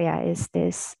Bay Area is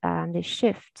this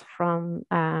shift from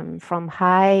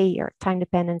high or time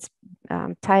dependence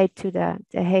tied to the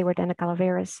Hayward and the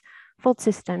Calaveras fault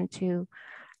system to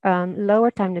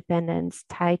lower time dependence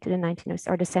tied to the 1906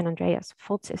 or the San Andreas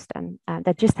fault system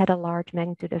that just had a large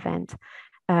magnitude event,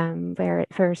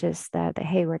 versus the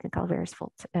Hayward and Calaveras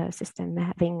fault system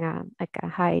having like a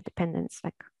high dependence,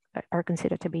 like are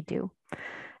considered to be due,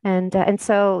 and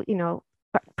so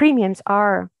premiums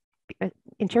are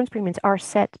insurance premiums are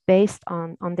set based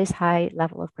on this high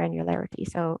level of granularity.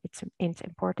 So it's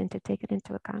important to take it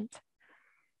into account.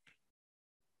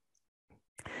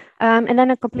 And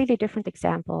then a completely different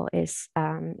example is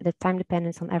the time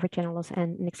dependence on average annual loss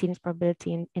and exceedance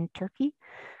probability in Turkey,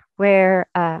 where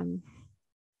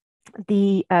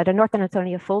the North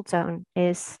Anatolia fault zone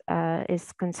is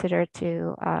considered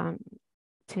to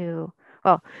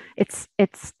well, it's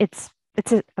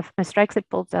a strike slip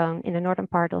fault zone in the northern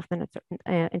part of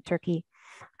in Turkey.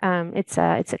 It's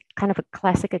a kind of a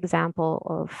classic example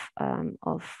of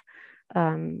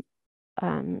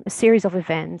a series of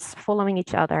events following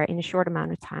each other in a short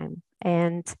amount of time.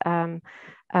 And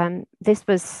this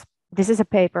is a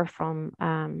paper from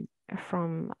the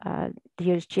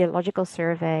US Geological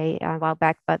Survey a while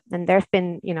back, and there have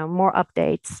been more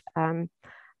updates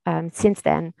since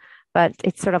then. But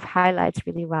it sort of highlights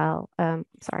really well.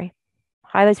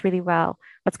 Highlights really well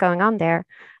what's going on there.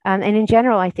 And in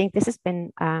general, I think this has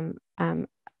been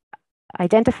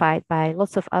identified by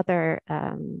lots of other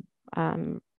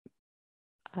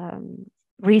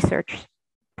research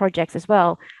projects as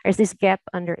well. There's this gap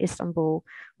under Istanbul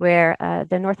where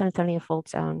the North Anatolia fault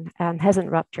zone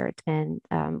hasn't ruptured, and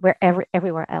where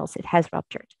everywhere else it has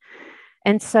ruptured.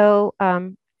 And so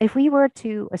if we were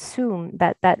to assume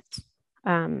that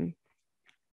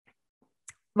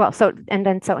so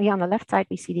on the left side,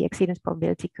 we see the exceedance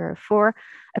probability curve for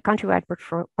a countrywide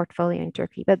portfolio in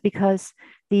Turkey. But because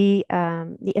the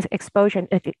exposure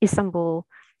at Istanbul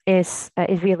is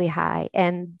really high,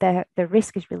 and the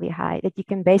risk is really high, that you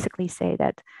can basically say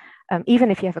that even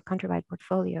if you have a countrywide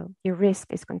portfolio, your risk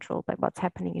is controlled by what's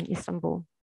happening in Istanbul.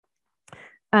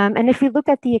 And if we look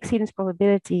at the exceedance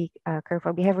probability curve,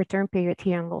 where we have return period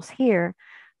here and loss here,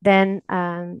 then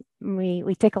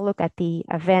we take a look at the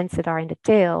events that are in the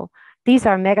tail. These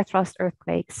are megathrust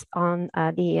earthquakes on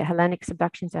the Hellenic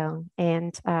subduction zone,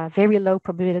 and very low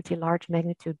probability, large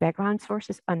magnitude background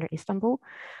sources under Istanbul,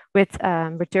 with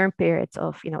return periods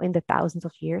of in the thousands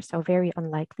of years, so very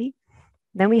unlikely.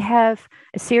 Then we have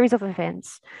a series of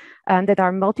events that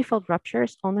are multifold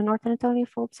ruptures on the North Anatolia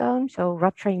fault zone, so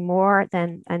rupturing more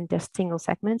than just single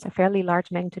segments, a fairly large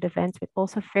magnitude events with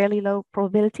also fairly low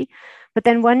probability. But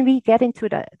then when we get into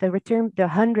the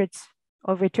hundreds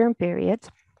of return periods,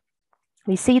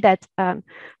 we see that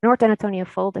North Anatolia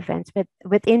fault events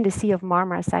within the Sea of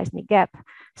Marmara seismic gap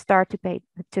start to play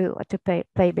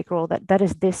a big role. That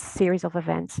is this series of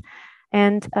events.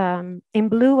 And in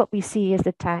blue, what we see is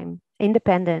the time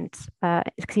independent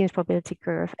exceedance probability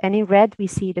curve, and in red we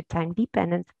see the time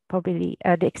dependent probability,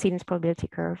 the exceedance probability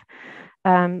curve,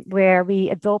 where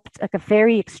we adopt like a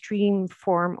very extreme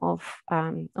form of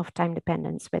time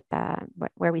dependence, with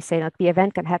where we say that the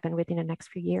event can happen within the next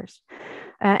few years,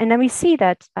 and then we see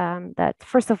that that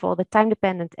first of all, the time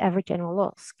dependent average annual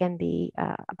loss can be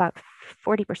about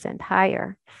 40%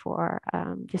 higher for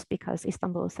just because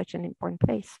Istanbul is such an important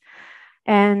place,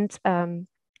 and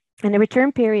the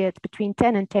return period between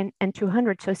 10 and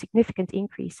 200 show significant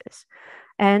increases.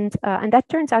 And that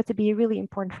turns out to be a really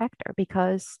important factor,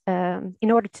 because in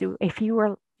order to, if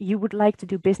you would like to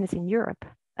do business in Europe,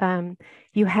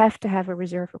 you have to have a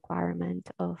reserve requirement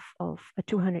of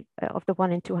the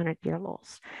 1 in 200 year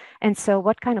loss. And so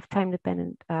what kind of time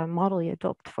dependent model you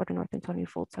adopt for the North Anatolia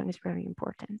fault zone is very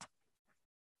important.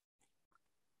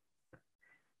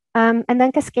 And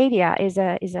then Cascadia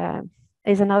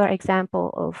is another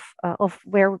example of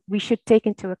where we should take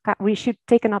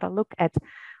another look at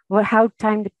how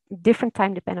different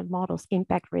time dependent models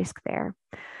impact risk there.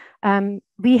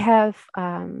 We have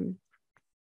for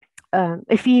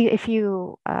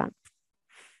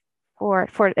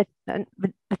the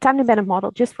time dependent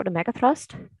model just for the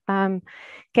megathrust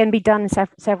can be done in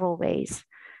several ways.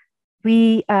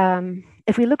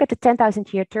 If we look at the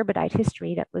 10,000-year turbidite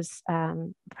history that was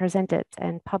presented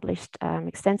and published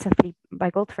extensively by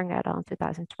Goldfinger et al. In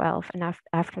 2012, and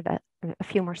after that, a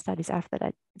few more studies after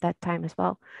that time as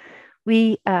well,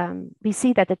 we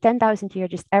see that the 10,000-year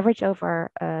just average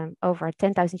over a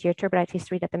 10,000-year turbidite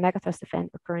history that the megathrust event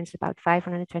occurs is about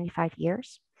 525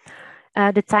 years.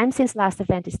 The time since last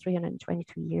event is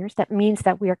 322 years. That means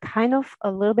that we are kind of a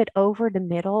little bit over the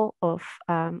middle of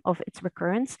its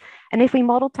recurrence. And if we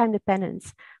model time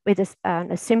dependence with a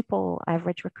simple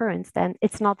average recurrence, then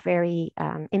it's not very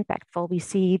impactful. We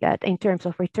see that in terms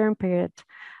of return period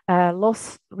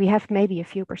loss, we have maybe a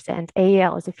few percent.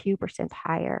 AEL is a few percent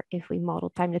higher if we model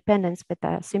time dependence with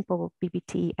a simple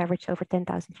BBT average over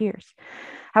 10,000 years.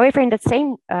 However, in that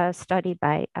same study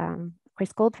by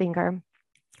Chris Goldfinger,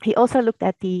 he also looked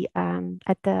at the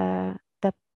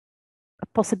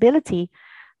possibility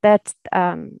that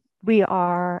that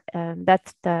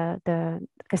the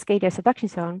Cascadia subduction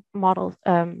zone model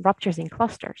ruptures in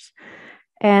clusters,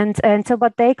 and so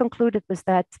what they concluded was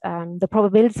that the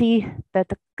probability that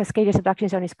the Cascadia subduction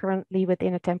zone is currently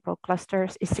within a temporal cluster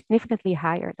is significantly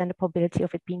higher than the probability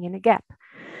of it being in a gap.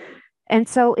 And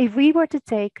so if we were to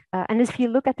take and if you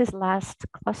look at this last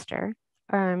cluster,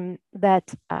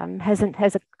 that has an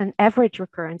average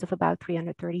recurrence of about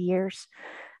 330 years,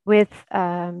 with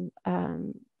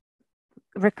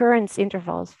recurrence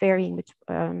intervals varying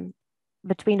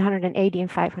between 180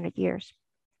 and 500 years.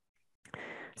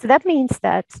 So that means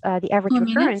that the average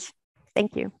recurrence,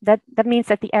 thank you, that means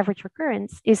that the average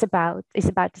recurrence is about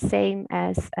the same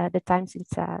as the time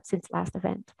since last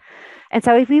event. And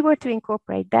so if we were to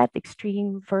incorporate that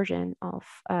extreme version of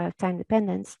time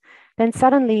dependence, then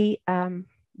suddenly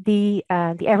the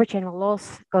average annual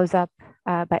loss goes up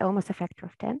by almost a factor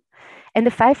of 10, and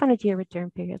the 500-year return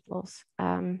period loss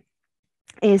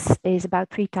is about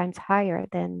 3 times higher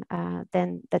than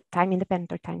the time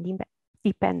independent or time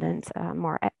dependent,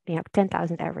 more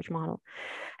 10,000 average model,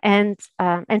 and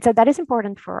so that is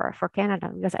important for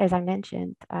Canada, because as I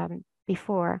mentioned,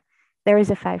 before, there is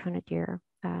a 500-year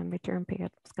return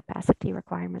period capacity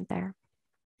requirement there.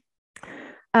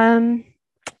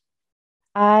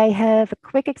 I have a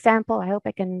quick example. I hope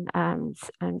I can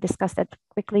discuss that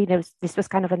quickly. This was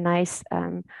kind of a nice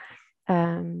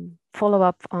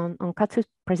follow-up on Katsu's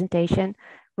presentation,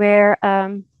 where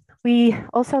we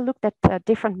also looked at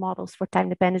different models for time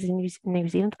dependence in New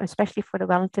Zealand, especially for the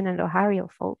Wellington and Ohario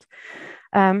fault.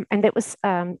 And it was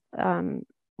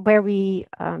where we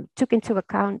took into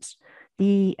account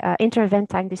the inter-event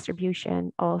time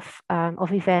distribution of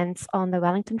events on the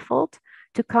Wellington fault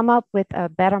to come up with a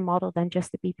better model than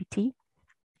just the BPT.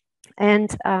 And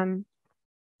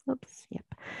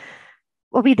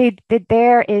what we did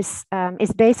there is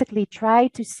basically try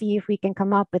to see if we can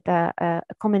come up with a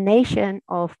combination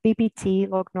of BPT,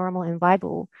 log normal, and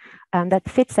Weibull that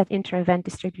fits that inter-event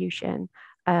distribution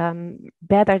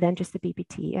better than just the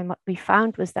BPT. And what we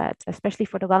found was that, especially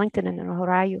for the Wellington and the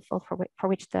Ohario fault, for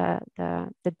which the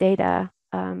data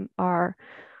are,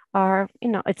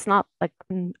 it's not like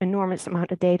an enormous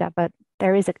amount of data, but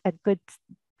there is a good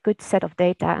set of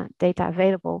data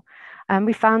available.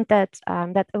 We found that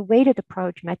that a weighted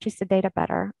approach matches the data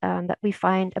better. That we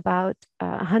find about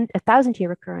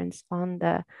 1,000-year occurrence on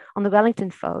the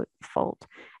Wellington fault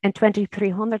and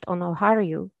 2,300 on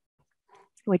Ohario,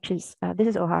 which is this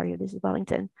is Ohario, this is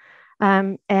Wellington.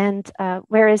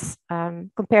 Whereas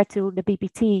compared to the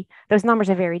BPT, those numbers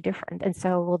are very different, and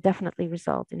so will definitely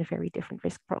result in a very different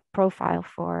risk profile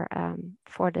for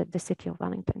the city of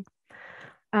Wellington.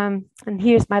 And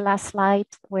here's my last slide,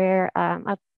 where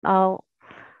I'll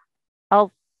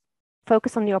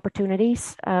focus on the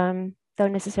opportunities.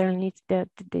 Don't necessarily need to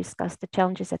discuss the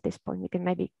challenges at this point. We can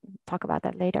maybe talk about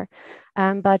that later.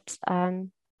 But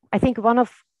I think one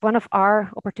of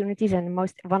our opportunities and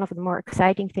one of the more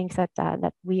exciting things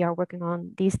that we are working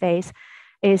on these days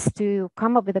is to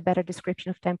come up with a better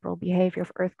description of temporal behavior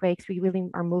of earthquakes. We really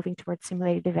are moving towards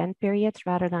simulated event periods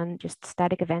rather than just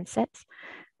static event sets,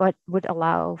 but would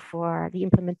allow for the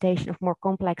implementation of more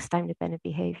complex time-dependent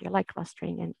behavior like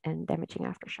clustering and damaging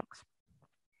aftershocks.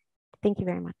 Thank you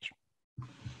very much.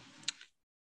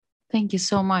 Thank you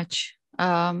so much.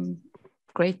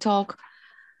 Great talk.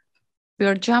 We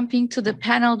are jumping to the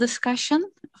panel discussion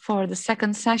for the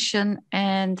second session,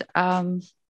 and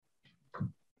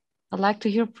I'd like to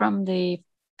hear from the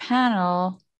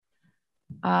panel.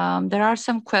 There are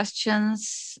some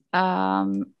questions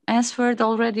answered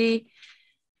already,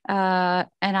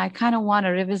 and I kind of want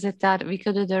to revisit that. We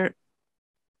could either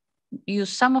use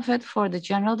some of it for the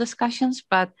general discussions,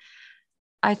 but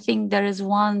I think there is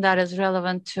one that is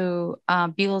relevant to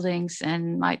buildings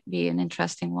and might be an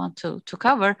interesting one to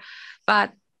cover.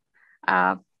 But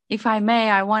if I may,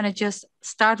 I want to just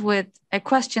start with a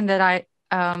question that I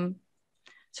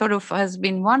sort of has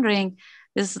been wondering.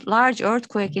 This large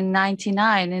earthquake in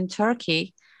 '99 in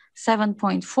Turkey,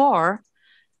 7.4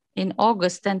 in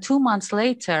August, then 2 months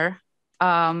later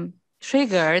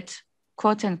triggered,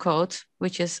 quote unquote,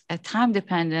 which is a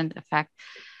time-dependent effect,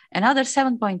 another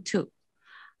 7.2.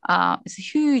 It's a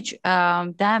huge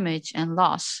damage and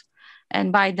loss.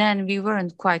 And by then we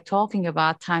weren't quite talking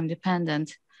about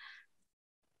time-dependent.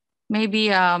 Maybe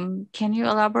can you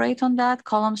elaborate on that?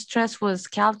 Column stress was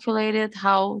calculated.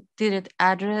 How did it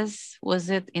address? Was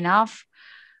it enough?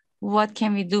 What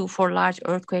can we do for large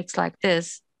earthquakes like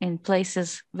this in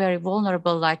places very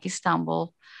vulnerable like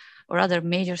Istanbul or other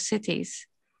major cities?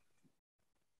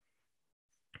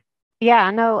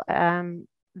 Yeah, no,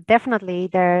 definitely.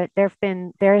 There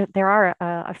are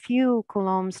a few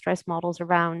Coulomb stress models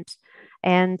around,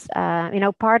 and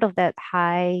part of that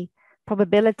high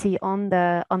probability on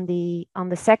the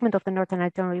segment of the Northern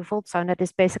Anatolia fault zone that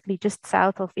is basically just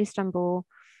south of Istanbul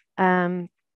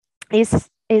is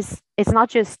not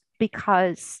just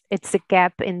because it's a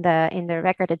gap in the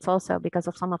record, it's also because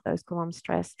of some of those Coulomb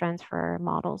stress transfer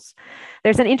models.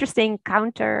 There's an interesting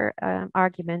counter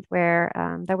argument where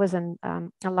there was a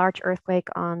large earthquake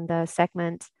on the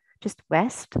segment just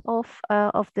west of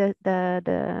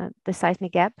the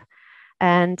seismic gap.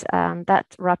 And that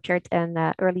ruptured in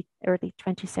the early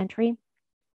 20th century.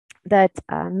 That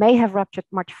may have ruptured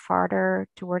much farther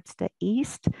towards the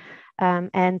east,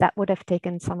 and that would have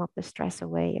taken some of the stress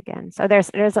away again. So there's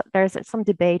some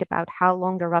debate about how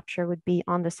long the rupture would be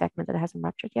on the segment that hasn't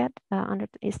ruptured yet under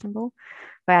Istanbul,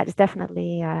 but it's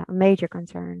definitely a major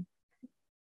concern.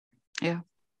 Yeah,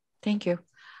 thank you.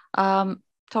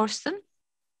 Torsten?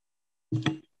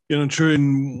 You're not sure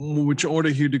in which order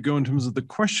here to go in terms of the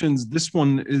questions. This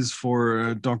one is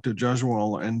for Dr.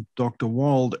 Jaswal and Dr.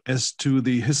 Wald as to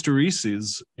the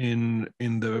hystereses in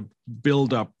the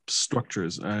build-up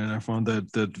structures, and I found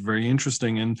that very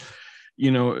interesting. And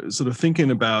sort of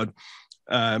thinking about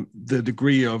the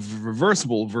degree of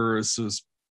reversible versus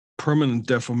permanent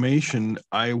deformation,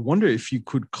 I wonder if you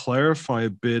could clarify a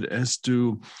bit as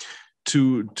to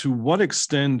what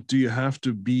extent do you have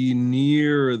to be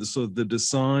near the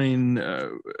design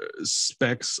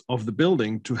specs of the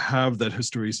building to have that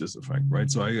hysteresis effect, right?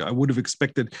 So I would have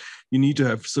expected you need to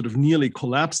have sort of nearly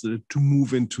collapsed it to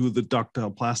move into the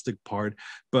ductile plastic part,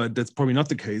 but that's probably not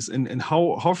the case. And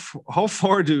how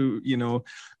far do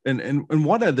and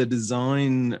what are the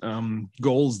design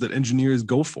goals that engineers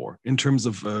go for in terms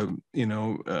of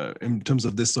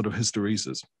this sort of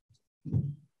hysteresis?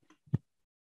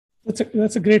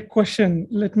 That's a great question.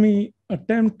 Let me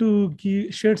attempt to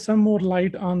shed some more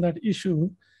light on that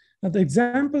issue. The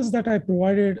examples that I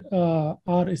provided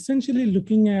are essentially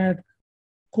looking at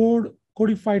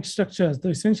codified structures,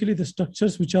 essentially the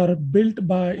structures which are built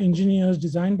by engineers,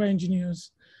 designed by engineers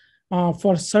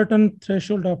for certain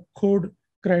threshold of code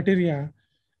criteria.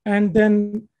 And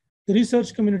then the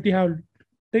research community have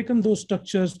taken those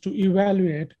structures to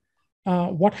evaluate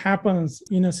what happens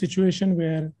in a situation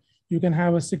where you can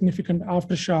have a significant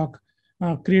aftershock,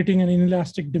 creating an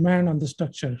inelastic demand on the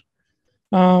structure.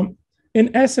 In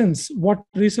essence, what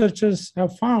researchers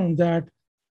have found that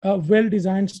a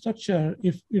well-designed structure,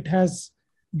 if it has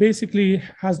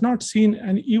not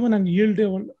seen even an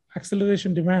yield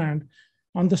acceleration demand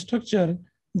on the structure,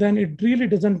 then it really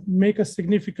doesn't make a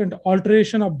significant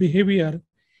alteration of behavior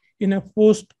in a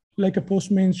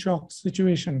post-main shock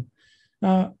situation.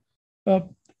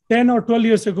 10 or 12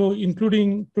 years ago,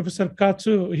 including Professor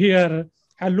Katsu here,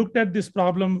 I looked at this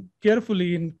problem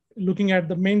carefully in looking at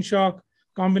the main shock,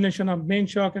 combination of main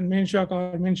shock and main shock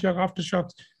or main shock aftershock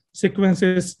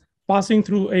sequences, passing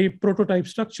through a prototype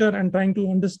structure and trying to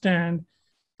understand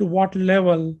to what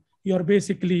level you're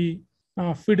basically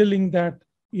fiddling that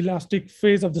elastic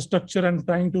phase of the structure and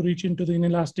trying to reach into the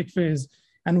inelastic phase.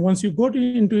 And once you go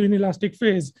into inelastic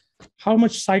phase, how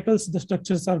much cycles the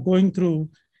structures are going through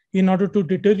in order to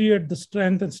deteriorate the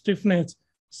strength and stiffness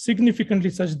significantly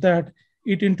such that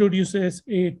it introduces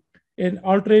an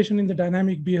alteration in the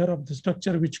dynamic behavior of the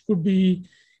structure, which could be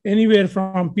anywhere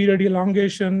from period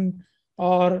elongation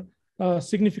or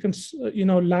significant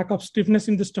lack of stiffness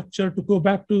in the structure to go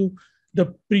back to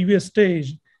the previous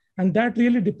stage. And that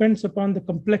really depends upon the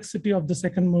complexity of the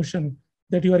second motion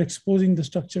that you are exposing the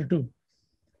structure to.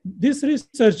 This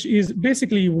research is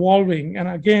basically evolving. And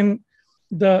again,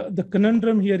 the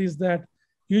conundrum here is that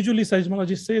usually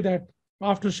seismologists say that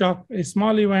aftershock is a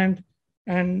small event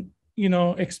and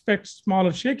expect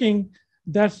smaller shaking.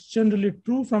 That's generally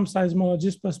true from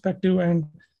seismologist perspective and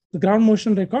the ground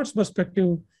motion records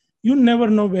perspective. You never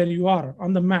know where you are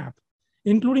on the map,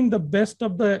 including the best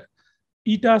of the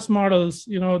ETAS models,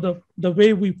 the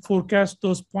way we forecast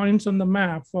those points on the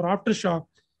map for aftershock.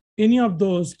 Any of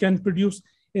those can produce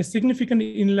a significant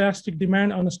inelastic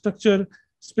demand on a structure,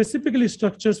 specifically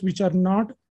structures which are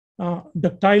not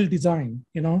ductile design,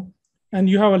 and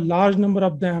you have a large number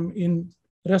of them in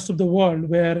the rest of the world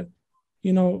where,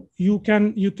 you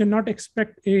cannot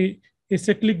expect a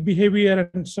cyclic behavior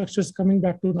and structures coming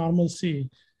back to normalcy.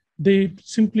 They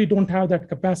simply don't have that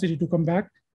capacity to come back.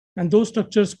 And those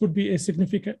structures could be a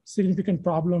significant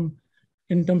problem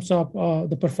in terms of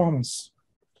the performance.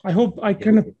 I hope I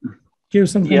can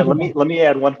give some. Yeah, let me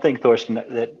add one thing, Thorsten,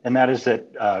 that is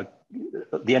that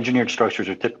the engineered structures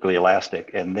are typically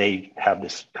elastic and they have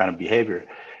this kind of behavior.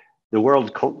 The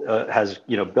world has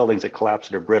buildings that collapse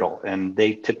that are brittle, and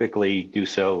they typically do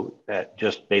so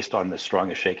just based on the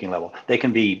strongest shaking level. They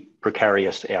can be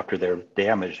precarious after they're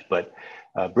damaged, but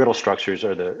brittle structures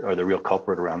are the real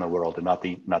culprit around the world, and not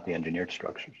the engineered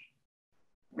structures.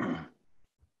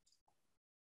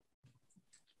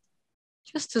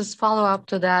 Just to follow up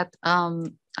to that,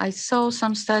 I saw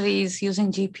some studies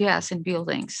using GPS in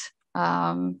buildings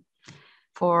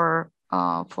for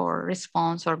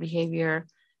response or behavior.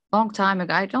 Long time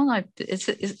ago, I don't know.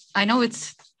 I know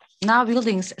it's now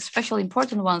buildings, especially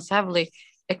important ones, heavily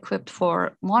equipped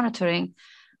for monitoring.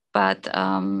 But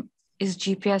is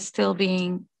GPS still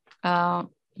being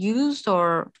used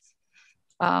or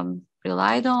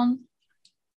relied on?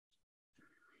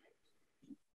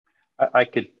 I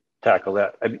could tackle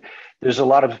that. I mean, there's a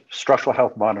lot of structural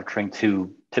health monitoring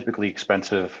to typically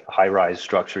expensive high-rise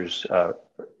structures.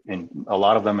 In a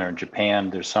lot of them are in Japan.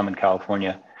 There's some in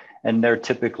California, and they're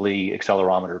typically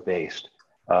accelerometer based.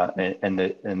 And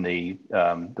the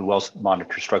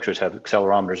well-monitored structures have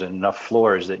accelerometers and enough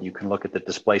floors that you can look at the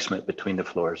displacement between the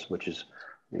floors, which is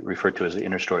referred to as the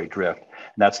interstory drift.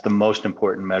 And that's the most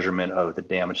important measurement of the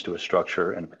damage to a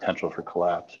structure and potential for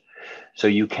collapse. So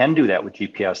you can do that with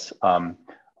GPS on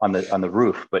the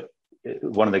roof, but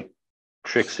one of the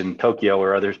tricks in Tokyo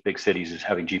or other big cities is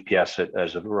having GPS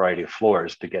as a variety of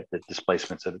floors to get the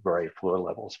displacements at a variety of floor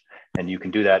levels. And you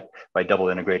can do that by double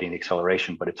integrating the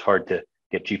acceleration, but it's hard to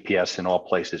get GPS in all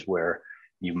places where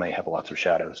you may have lots of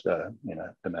shadows in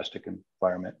a domestic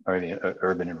environment or in an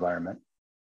urban environment.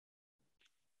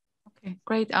 Okay,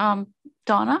 great.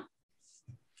 Donna?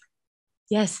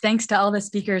 Yes, thanks to all the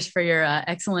speakers for your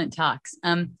excellent talks.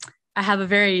 I have a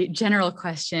very general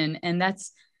question, and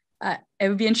that's, I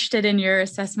would be interested in your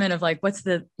assessment of like, what's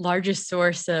the largest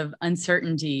source of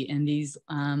uncertainty in these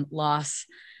loss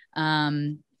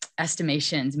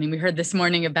estimations? I mean, we heard this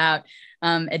morning about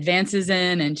advances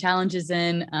in and challenges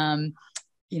in,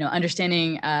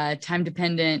 understanding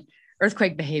time-dependent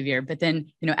earthquake behavior, but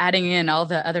then, adding in all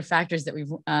the other factors that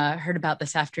we've heard about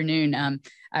this afternoon.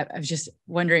 I was just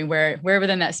wondering where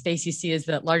within that space you see is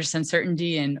the largest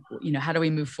uncertainty, and, how do we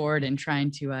move forward in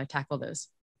trying to tackle those?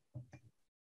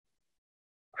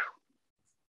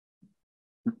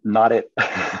 Not it.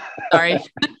 Sorry.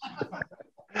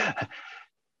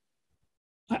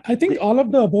 I think all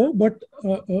of the above, but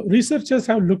researchers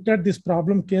have looked at this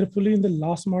problem carefully in the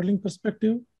loss modeling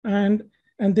perspective, and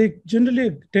they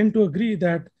generally tend to agree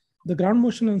that the ground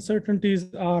motion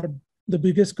uncertainties are the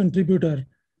biggest contributor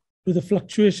to the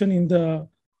fluctuation in the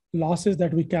losses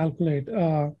that we calculate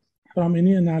from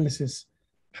any analysis.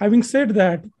 Having said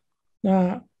that,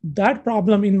 that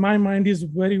problem in my mind is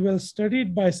very well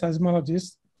studied by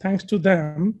seismologists. Thanks to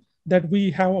them, that we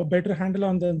have a better handle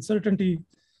on the uncertainty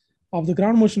of the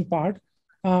ground motion part.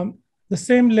 The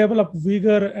same level of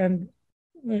vigor and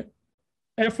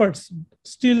efforts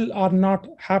still are not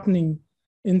happening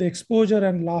in the exposure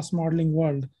and loss modeling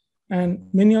world. And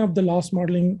many of the loss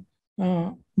modeling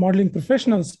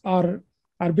professionals are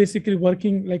basically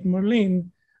working like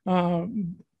Merlin,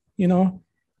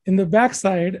 in the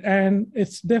backside, and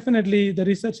it's definitely the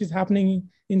research is happening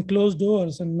in closed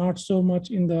doors and not so much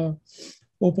in the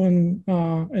open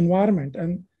environment.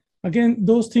 And again,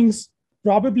 those things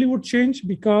probably would change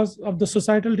because of the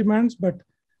societal demands, but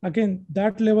again,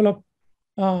 that level of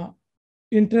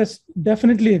interest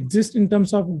definitely exists in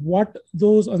terms of what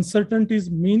those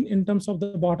uncertainties mean in terms of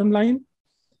the bottom line.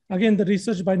 Again, the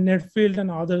research by Nedfield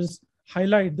and others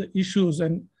highlight the issues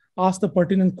and ask the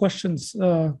pertinent questions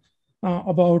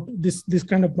about this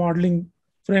kind of modeling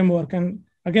framework. And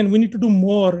again, we need to do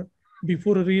more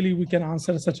before really we can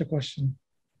answer such a question.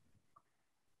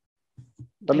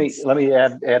 Let me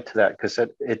add to that, because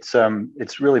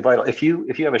it's really vital. If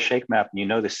you have a shake map and you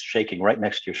know this shaking right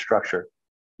next to your structure,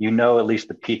 you know at least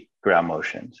the peak ground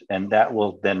motions, and that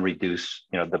will then reduce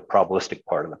the probabilistic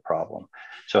part of the problem.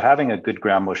 So having a good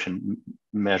ground motion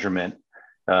measurement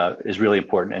is really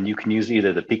important, and you can use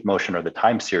either the peak motion or the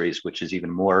time series, which is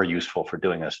even more useful for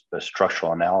doing a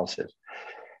structural analysis.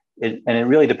 And it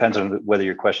really depends on whether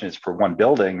your question is for one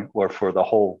building or for the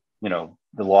whole,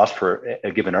 the loss for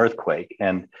a given earthquake.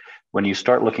 And when you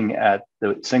start looking at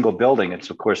the single building, it's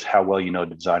of course how well you know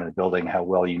the design of the building, how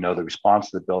well you know the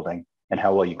response to the building, and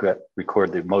how well you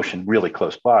record the motion really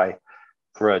close by.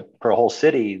 For a whole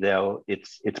city, though,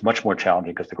 it's much more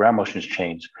challenging because the ground motion has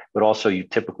changed, but also you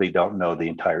typically don't know the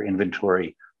entire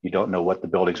inventory. You don't know what the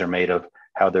buildings are made of,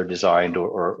 how they're designed,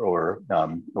 or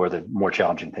the more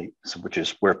challenging things, which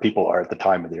is where people are at the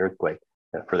time of the earthquake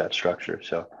for that structure.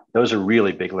 So those are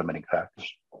really big limiting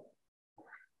factors. All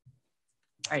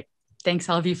right. Thanks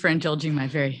all of you for indulging my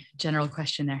very general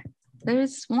question there.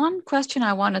 There's one question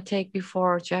I want to take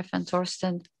before Jeff and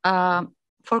Torsten.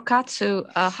 For Katsu,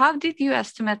 how did you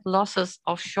estimate losses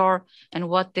offshore, and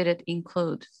what did it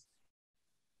include?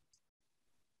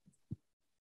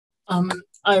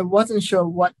 I wasn't sure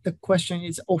what the question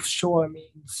is offshore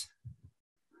means.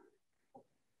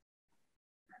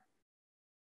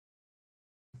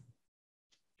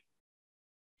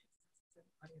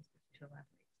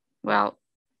 Well,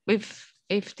 if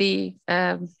the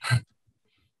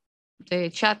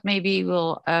chat maybe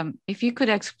will, if you could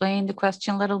explain the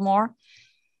question a little more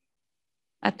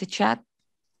at the chat.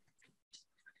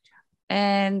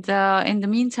 And in the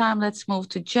meantime, let's move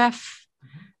to Jeff.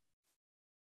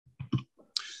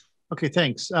 Okay,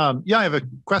 thanks. Yeah, I have a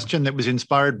question that was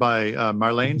inspired by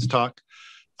Marlene's talk.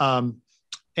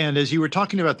 And as you were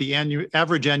talking about the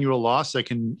average annual loss, I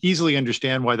can easily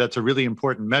understand why that's a really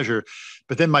important measure.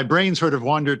 But then my brain sort of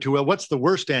wandered to, well, what's the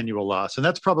worst annual loss? And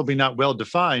that's probably not well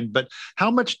defined, but how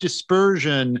much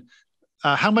dispersion,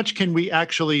 how much can we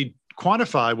actually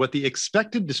quantify what the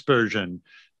expected dispersion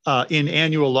in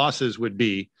annual losses would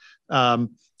be? And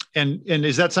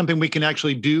is that something we can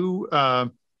actually do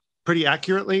pretty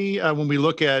accurately when we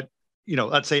look at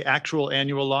let's say actual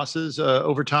annual losses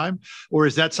over time, or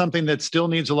is that something that still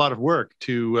needs a lot of work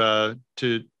to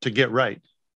get right?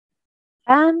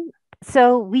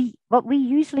 So what we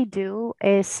usually do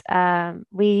is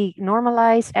we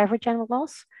normalize average annual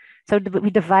loss. So we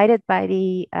divide it by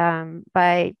the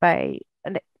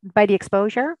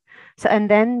exposure. So and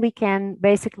then we can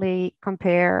basically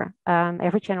compare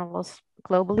average annual loss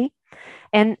globally,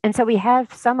 and so we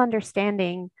have some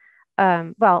understanding.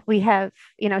 Well, we have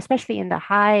especially in the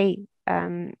high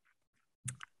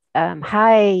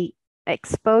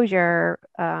exposure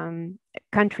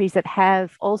countries that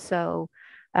have also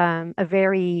a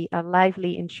very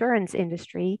lively insurance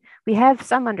industry, we have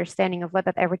some understanding of what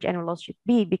that average annual loss should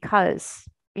be because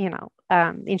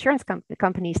insurance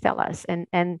companies tell us, and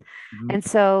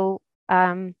so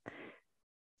in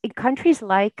countries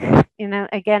like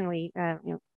again we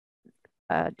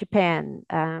Japan,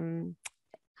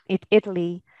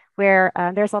 Italy, where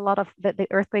there's a lot of the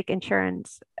earthquake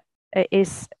insurance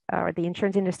or the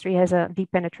insurance industry has a deep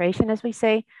penetration, as we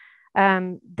say.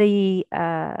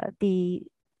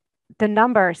 The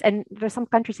numbers, and there's some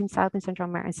countries in South and Central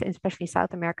America, especially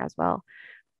South America as well,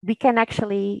 we can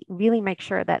actually really make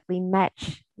sure that we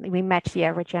match the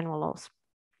average annual loss.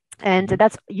 And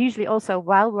that's usually also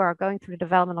while we are going through the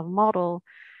development of a model,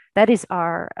 that is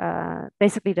our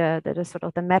basically the sort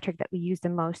of the metric that we use the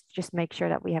most, just make sure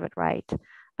that we have it right.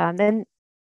 Then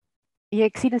the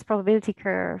exceedance probability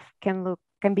curve can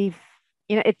be,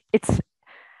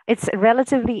 it's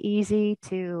relatively easy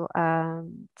to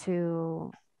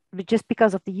just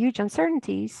because of the huge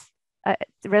uncertainties,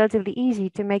 it's relatively easy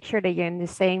to make sure that you're in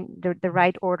the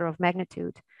right order of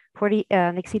magnitude. For the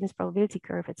exceedance probability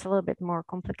curve, it's a little bit more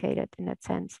complicated in that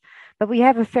sense, but we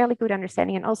have a fairly good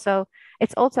understanding, and also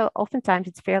oftentimes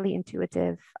it's fairly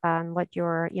intuitive what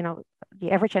your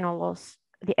the average annual loss,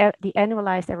 the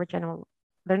annualized average annual,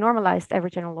 the normalized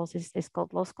average annual loss is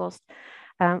called loss cost.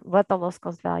 What the loss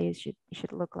cost values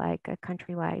should look like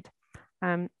countrywide,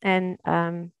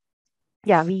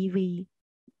 yeah, we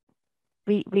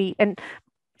and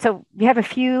so we have a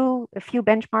few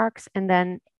benchmarks, and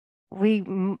then we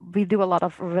do a lot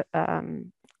of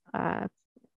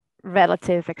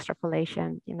relative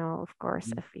extrapolation. Of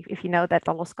course, if you know that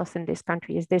the loss cost in this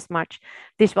country is this much,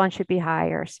 this one should be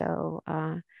higher. So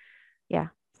yeah,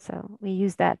 so we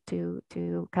use that to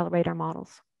calibrate our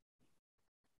models.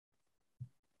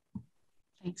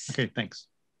 Thanks. Okay, thanks.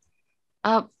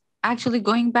 Actually,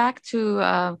 going back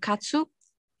to Katsu,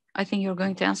 I think you're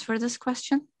going to answer this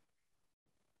question.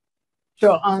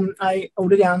 Sure. I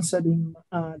already answered in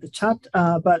the chat,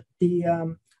 but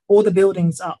all the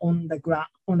buildings are on the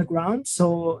ground,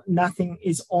 so nothing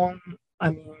is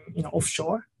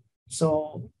offshore.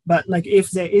 So, but like if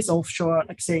there is offshore,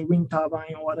 like say wind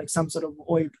turbine or like some sort of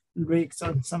oil rigs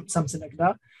or something like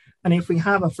that, and if we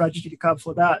have a fragility curve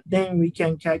for that, then we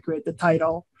can calculate the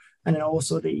tidal and then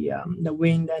also the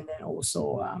wind, and then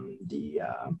also the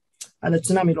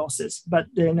tsunami losses. But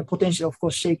then the potential, of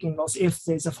course, shaking loss if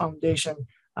there's a foundation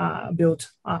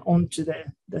built onto the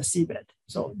seabed.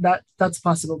 So that's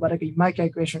possible. But again, my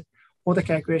calculation, all the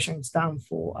calculation is done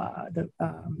for the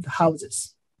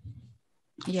houses.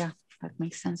 Yeah, that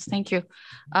makes sense. Thank you.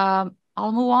 I'll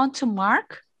move on to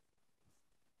Mark.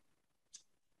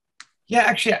 Yeah,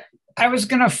 actually, I was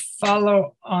going to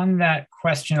follow on that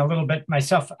question a little bit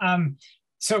myself.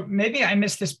 So maybe I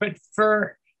missed this, but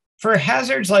for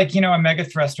hazards like, a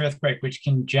megathrust earthquake, which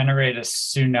can generate a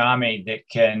tsunami that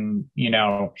can,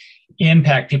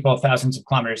 impact people thousands of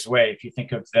kilometers away. If you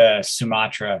think of the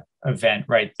Sumatra event,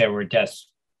 right, there were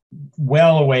deaths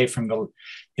well away from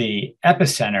the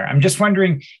epicenter. I'm just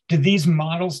wondering, do these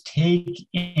models take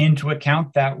into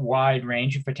account that wide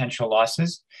range of potential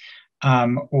losses?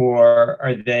 Or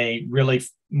are they really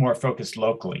more focused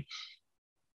locally?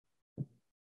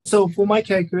 So for my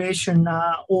calculation,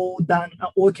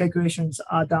 all calculations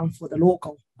are done for the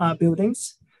local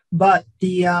buildings. But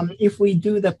if we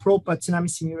do the proper tsunami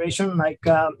simulation, like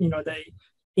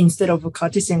instead of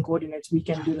Cartesian coordinates, we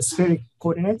can do the spherical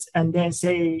coordinates, and then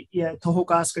say,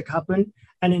 Tohoku earthquake happened,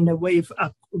 and then the wave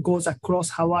goes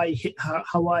across Hawaii, hit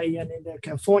Hawaii, and then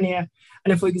California.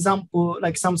 And if, for example,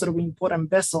 like some sort of important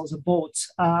vessels, boats,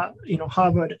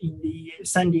 harbored in the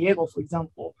San Diego, for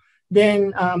example,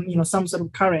 then some sort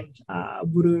of current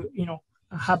would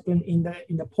happen in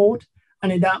the port,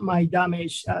 and that might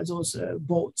damage those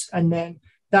boats, and then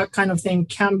that kind of thing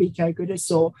can be calculated.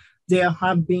 So there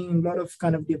have been a lot of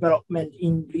kind of development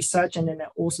in research, and then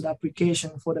also the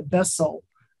application for the vessel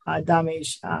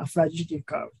damage fragility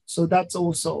curve. So that's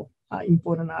also an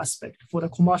important aspect for the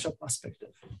commercial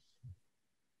perspective.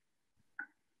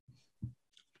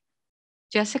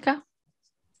 Jessica?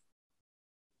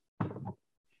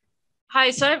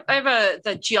 Hi, so I have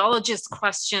the geologist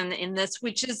question in this,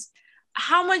 which is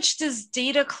how much does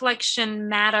data collection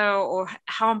matter, or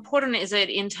how important is it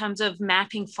in terms of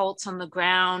mapping faults on the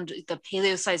ground, the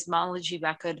paleoseismology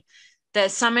record?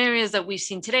 There's some areas that we've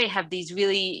seen today have these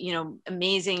really,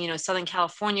 amazing, Southern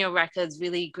California records,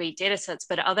 really great data sets,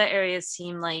 but other areas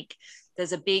seem like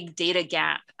there's a big data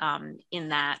gap in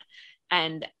that.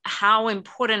 And how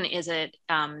important is it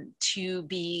to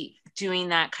be doing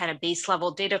that kind of base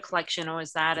level data collection, or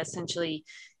is that essentially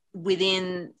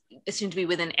assumed to be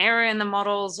within error in the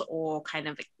models, or kind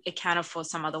of accounted for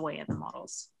some other way in the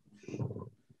models?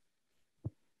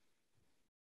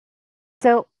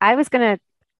 So I was going to,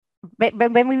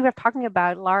 when we were talking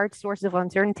about large sources of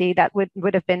uncertainty, that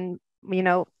would have been,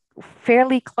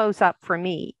 fairly close up for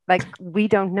me. Like, we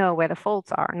don't know where the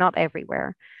faults are, not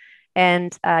everywhere.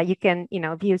 And you can,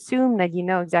 if you assume that you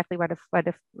know exactly where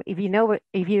if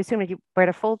you assume that where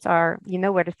the faults are,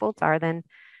 where the faults are,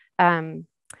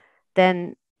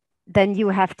 then you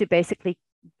have to basically,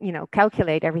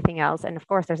 calculate everything else. And of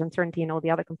course, there's uncertainty in all the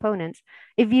other components.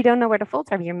 If you don't know where the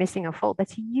faults are, you're missing a fault.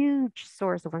 That's a huge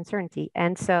source of uncertainty.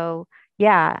 And so,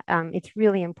 yeah, it's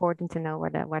really important to know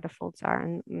where the faults are.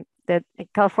 And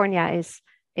California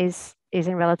is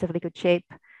in relatively good shape.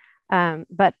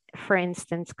 But for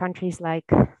instance, countries like,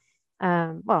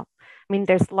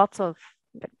 there's still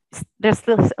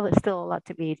a lot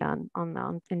to be done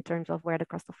on in terms of where the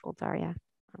crustal faults are. Yeah.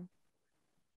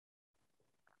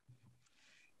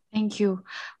 Thank you.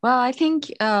 Well, I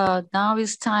think now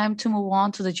it's time to move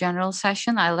on to the general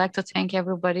session. I'd like to thank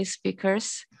everybody's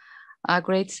speakers. A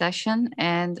great session,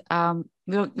 and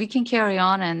we can carry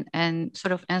on and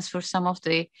sort of answer some of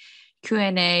the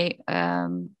Q&A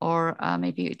or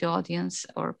maybe the audience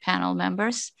or panel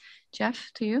members. Jeff,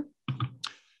 to you.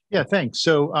 Yeah, thanks.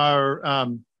 So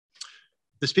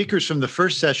the speakers from the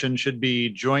first session should be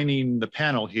joining the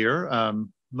panel here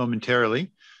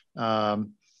momentarily,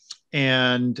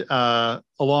 and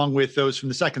along with those from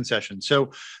the second session.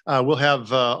 So we'll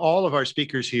have all of our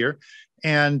speakers here.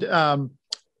 And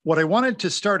what I wanted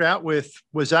to start out with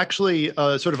was actually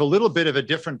sort of a little bit of a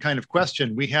different kind of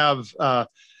question. We have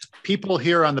people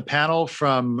here on the panel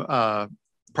from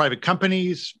private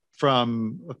companies,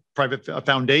 from private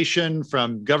foundation,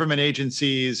 from government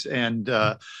agencies, and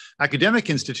academic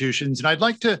institutions. And I'd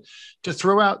like to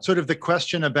throw out sort of the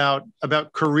question about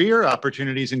career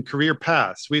opportunities and career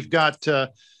paths. We've got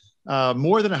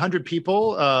more than 100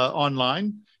 people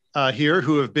online here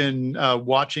who have been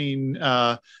watching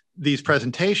these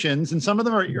presentations, and some of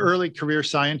them are early career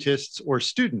scientists or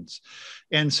students.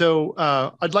 And so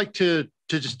I'd like to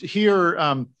just hear,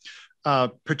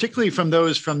 particularly from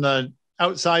those from the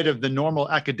outside of the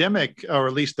normal academic, or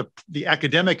at least the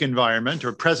academic environment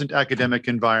or present academic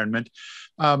environment,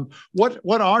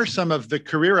 what are some of the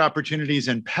career opportunities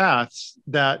and paths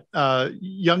that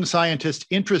young scientists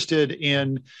interested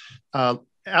in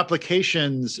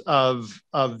applications of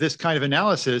this kind of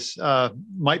analysis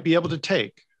might be able to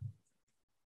take?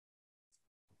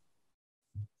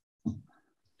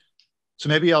 So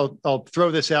maybe I'll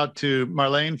throw this out to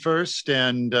Marlene first,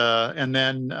 and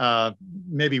then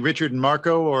maybe Richard and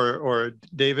Marco, or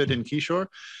David and Kishore.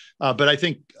 But I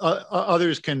think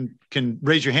others can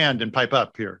raise your hand and pipe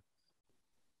up here.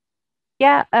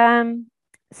 Yeah.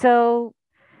 So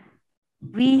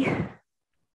we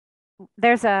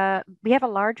have a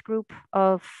large group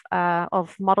of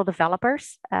model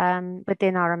developers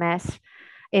within RMS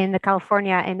in the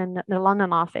California and in the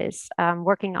London office,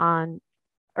 working on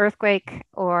earthquake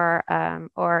or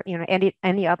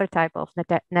any other type of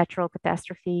natural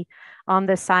catastrophe on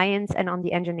the science and on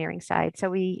the engineering side. So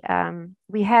we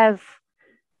have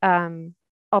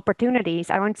opportunities.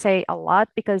 I won't say a lot,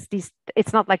 because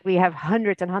it's not like we have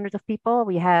hundreds and hundreds of people.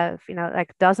 We have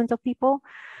like dozens of people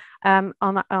on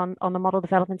the model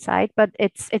development side, but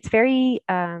it's very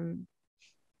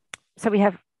so we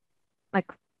have,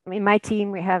 like, in my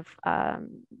team we have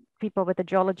people with the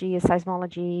geology,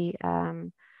 seismology,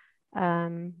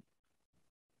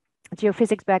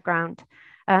 geophysics background,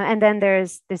 and then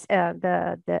there's this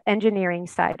the engineering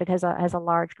side that has a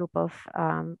large group of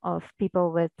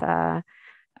people with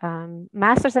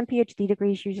master's and PhD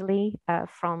degrees, usually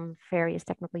from various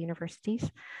technical universities.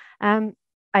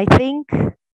 I think,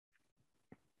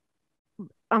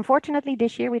 unfortunately,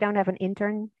 this year we don't have an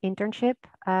internship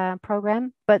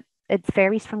program, but it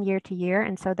varies from year to year,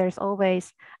 and so there's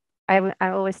always. I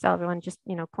always tell everyone, just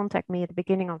contact me at the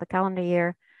beginning of the calendar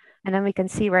year, and then we can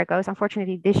see where it goes.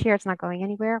 Unfortunately, this year it's not going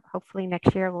anywhere. Hopefully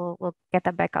next year we'll get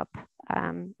that back up,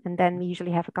 and then we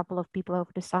usually have a couple of people over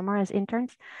the summer as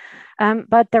interns.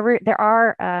 But there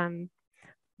are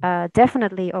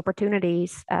definitely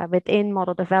opportunities within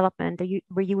model development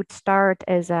where you would start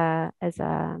as a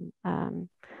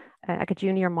like a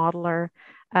junior modeler,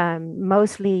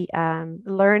 mostly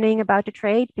learning about the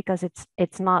trade, because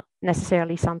it's not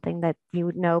necessarily something that you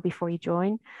would know before you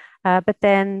join. But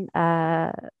then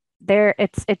I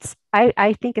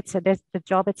think the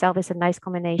job itself is a nice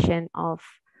combination of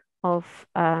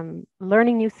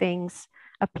learning new things,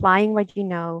 applying what you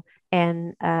know,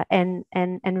 and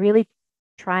really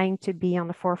trying to be on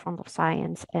the forefront of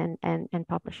science and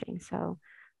publishing. So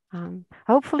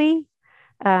hopefully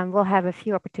we'll have a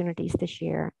few opportunities this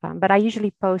year. But I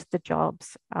usually post the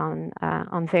jobs on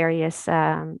various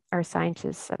earth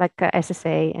sciences like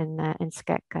SSA and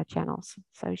SCEC channels.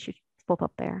 So you should pop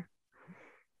up there.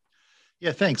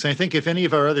 Yeah, thanks. I think if any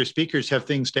of our other speakers have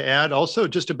things to add, also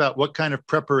just about what kind of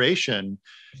preparation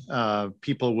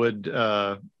people would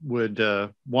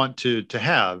want to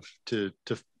have to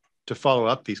follow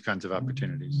up these kinds of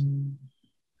opportunities.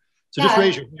 So just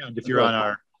raise your hand if you're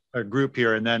on our group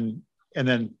here, and then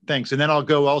thanks. And then I'll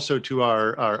go also to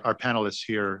our panelists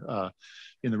here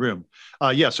in the room.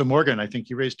 Yeah, so Morgan, I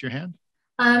think you raised your hand.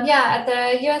 Yeah, at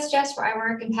the USGS where I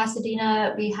work in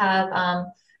Pasadena, we have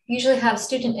usually have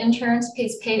student interns,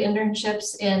 paid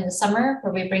internships in the summer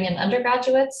where we bring in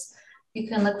undergraduates. You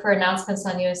can look for announcements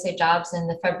on USA Jobs in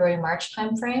the February-March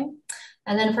timeframe.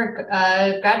 And then for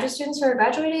graduate students who are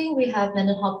graduating, we have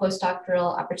Mendenhall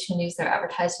postdoctoral opportunities that are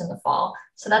advertised in the fall.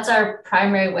 So that's our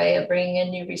primary way of bringing in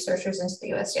new researchers into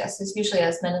the USGS, is usually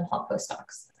as Mendenhall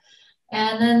postdocs.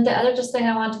 And then the other just thing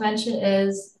I want to mention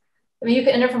is, I mean, you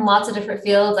can enter from lots of different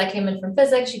fields. I came in from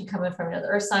physics, you can come in from the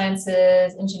earth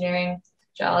sciences, engineering,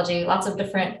 geology, lots of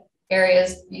different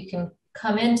areas you can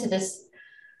come into this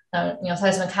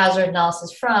seismic hazard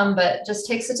analysis from, but just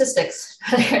take statistics.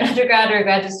 Whether you're an undergrad or a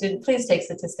graduate student, please take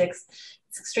statistics.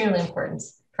 It's extremely important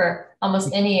for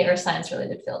almost any earth science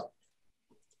related field.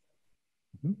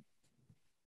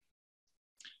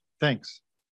 Thanks.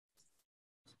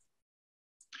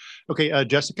 Okay,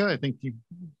 Jessica, I think you.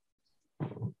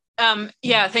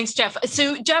 Yeah, thanks, Jeff.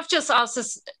 So Jeff just asked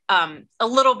us a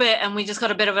little bit, and we just got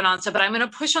a bit of an answer, but I'm going to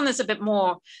push on this a bit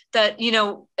more, that,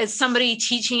 as somebody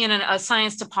teaching in a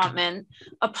science department,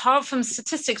 apart from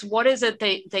statistics, what is it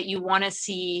that you want to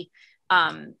see?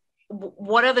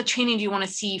 What other training do you want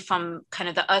to see from kind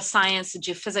of the earth science, the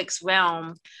geophysics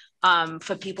realm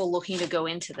for people looking to go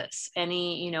into this?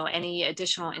 Any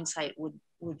additional insight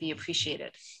would be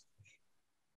appreciated.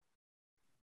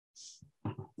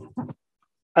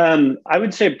 I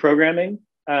would say programming.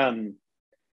 So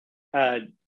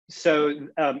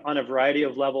on a variety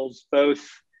of levels, both.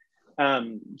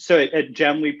 So at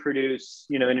GEM, we produce,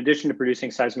 in addition to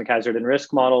producing seismic hazard and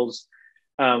risk models,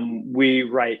 we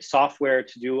write software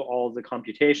to do all of the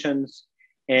computations.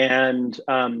 And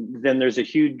then there's a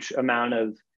huge amount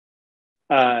of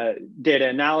data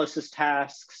analysis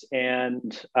tasks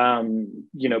and,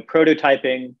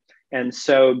 prototyping. And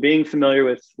so being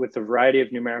familiar with a variety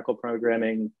of numerical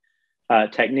programming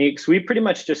techniques, we pretty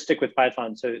much just stick with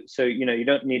Python. So you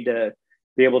don't need to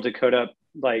be able to code up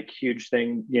like huge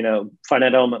thing,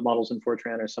 finite element models in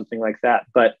Fortran or something like that.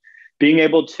 But being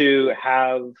able to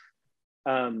have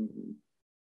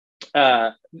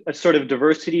a sort of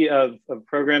diversity of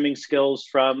programming skills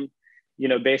from,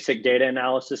 basic data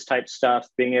analysis type stuff,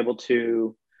 being able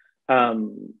to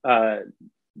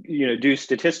do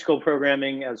statistical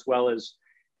programming, as well as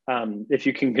if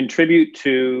you can contribute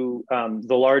to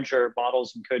the larger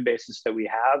models and code bases that we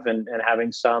have, and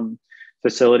having some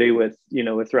facility with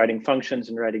writing functions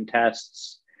and writing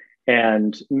tests,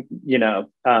 and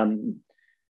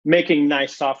making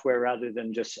nice software rather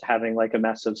than just having like a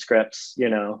mess of scripts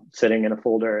sitting in a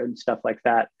folder and stuff like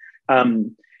that.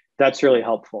 That's really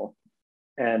helpful,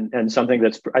 and something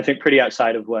that's, I think, pretty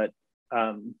outside of what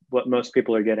most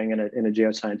people are getting in a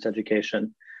geoscience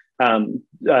education.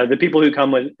 The people who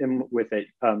come with it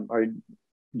are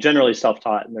generally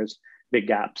self-taught, and there's big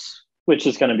gaps, which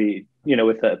is going to be,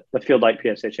 with a field like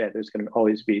PSHA, there's going to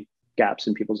always be gaps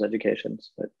in people's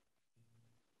educations. But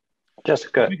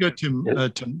Jessica, we go to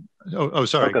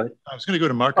sorry. Oh, I was going to go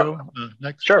to Marco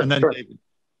next, sure, and then sure. David.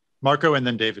 Marco, and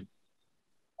then David.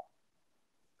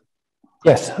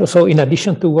 Yes, so in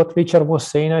addition to what Richard was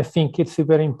saying, I think it's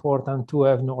very important to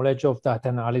have knowledge of data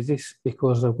analysis,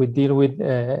 because we deal with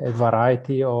a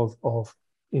variety of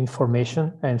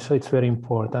information. And so it's very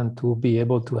important to be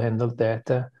able to handle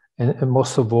that and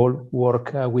most of all,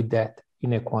 work with that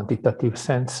in a quantitative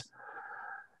sense.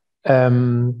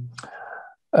 Of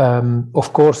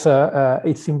course,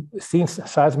 since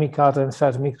seismic hazard and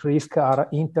seismic risk are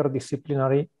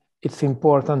interdisciplinary, it's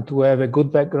important to have a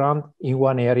good background in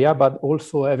one area, but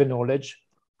also have a knowledge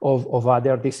of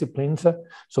other disciplines.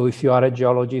 So if you are a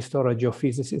geologist or a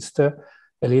geophysicist,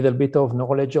 a little bit of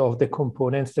knowledge of the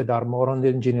components that are more on the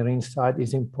engineering side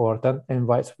is important, and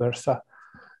vice versa.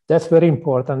 That's very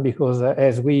important because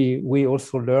as we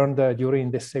also learned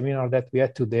during the seminar that we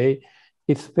had today,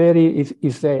 it's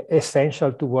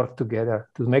essential to work together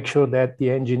to make sure that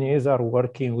the engineers are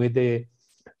working with the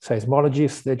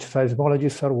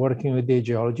seismologists are working with the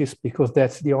geologists, because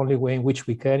that's the only way in which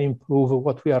we can improve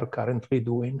what we are currently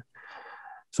doing.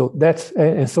 So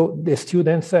so the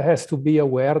students has to be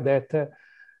aware that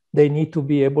they need to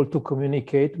be able to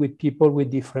communicate with people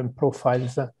with different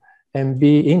profiles and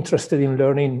be interested in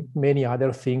learning many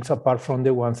other things apart from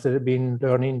the ones that they've been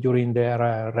learning during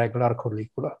their regular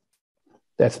curricula.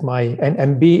 That's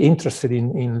and be interested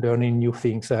in learning new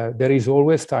things. There is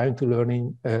always time to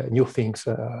learning new things.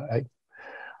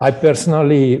 I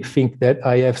personally think that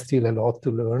I have still a lot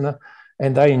to learn,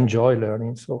 and I enjoy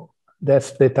learning. So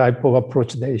that's the type of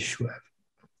approach that you should have.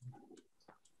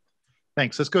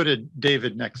 Thanks. Let's go to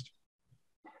David next.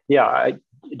 Yeah,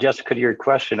 Jessica, to your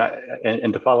question,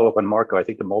 and to follow up on Marco, I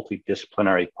think the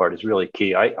multidisciplinary part is really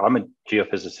key. I'm a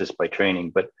geophysicist by training,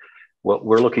 but what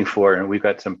we're looking for, and we've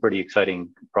got some pretty exciting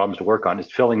problems to work on,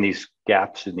 is filling these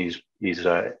gaps in these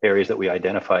areas that we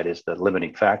identified as the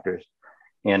limiting factors.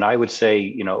 And I would say,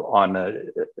 you know, on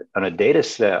a data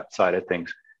set side of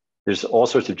things, there's all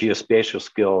sorts of geospatial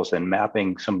skills and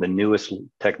mapping some of the newest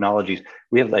technologies.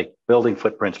 We have like building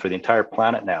footprints for the entire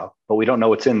planet now, but we don't know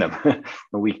what's in them. And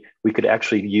we could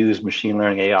actually use machine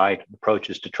learning AI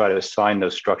approaches to try to assign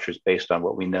those structures based on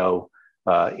what we know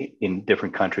in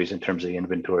different countries in terms of the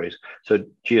inventories. So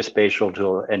geospatial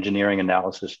to engineering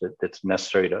analysis that's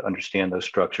necessary to understand those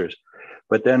structures.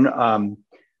 But then a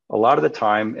lot of the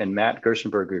time, and Matt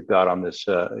Gerstenberger got on this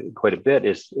quite a bit,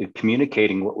 is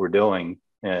communicating what we're doing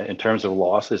in terms of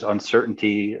losses,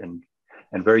 uncertainty, and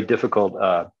very difficult,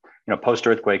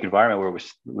 post-earthquake environment where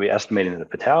we're estimating the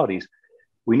fatalities.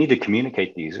 We need to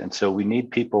communicate these. And so we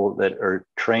need people that are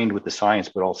trained with the science,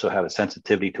 but also have a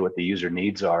sensitivity to what the user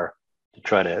needs are to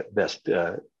try to best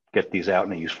get these out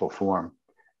in a useful form.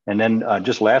 And then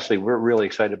just lastly, we're really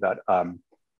excited about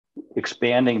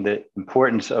expanding the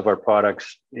importance of our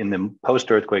products in the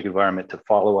post-earthquake environment to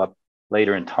follow up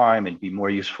later in time and be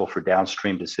more useful for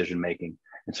downstream decision-making.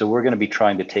 And so we're going to be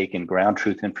trying to take in ground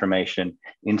truth information,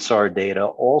 INSAR data,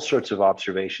 all sorts of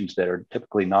observations that are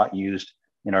typically not used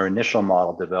in our initial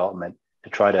model development to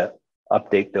try to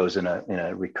update those in a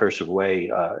recursive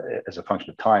way as a function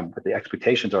of time. But the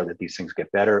expectations are that these things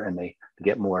get better and they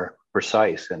get more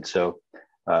precise. And so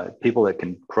people that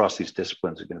can cross these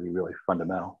disciplines are going to be really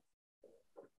fundamental.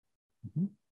 Mm-hmm.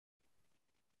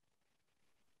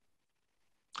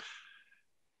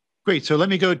 Great. So let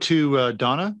me go to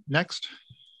Donna next.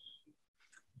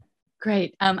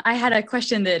 Great. I had a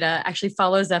question that actually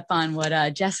follows up on what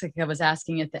Jessica was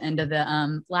asking at the end of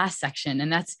the last section,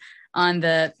 and that's on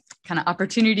the kind of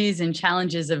opportunities and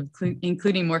challenges of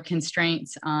including more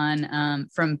constraints on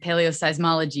from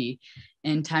paleoseismology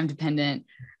in time-dependent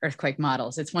earthquake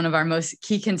models. It's one of our most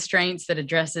key constraints that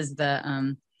addresses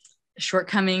the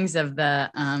shortcomings of the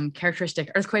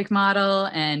characteristic earthquake model,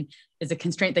 and is a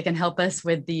constraint that can help us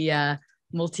with the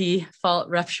multi-fault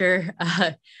rupture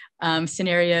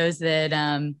scenarios that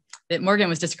that Morgan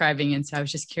was describing. And so I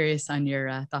was just curious on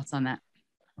your thoughts on that.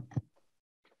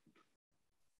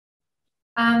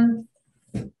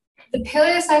 The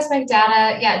paleoseismic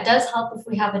data, yeah, it does help if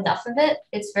we have enough of it.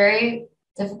 It's very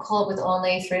difficult with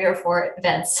only 3 or 4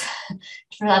 events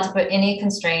for that to put any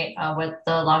constraint on what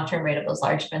the long-term rate of those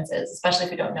large events is, especially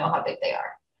if we don't know how big they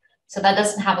are. So that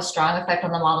doesn't have a strong effect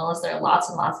on the model unless there are lots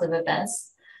and lots of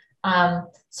events.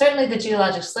 Certainly the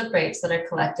geologic slip rates that are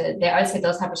collected, I would say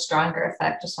those have a stronger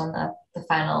effect just on the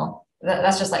final,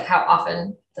 that's just like how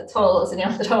often the total is,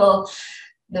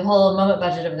 the whole moment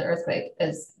budget of the earthquake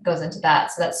goes into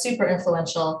that. So that's super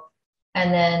influential.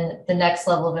 And then the next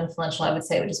level of influential, I would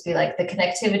say, would just be like the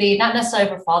connectivity, not necessarily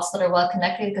for faults that are well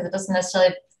connected, because it doesn't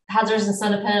necessarily, hazards and so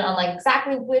dependent on like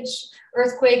exactly which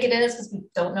earthquake it is, because we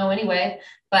don't know anyway.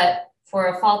 But for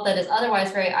a fault that is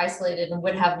otherwise very isolated and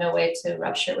would have no way to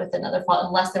rupture with another fault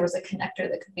unless there was a connector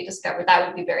that could be discovered, that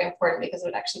would be very important because it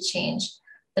would actually change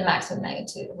the maximum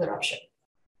magnitude of the rupture.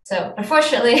 So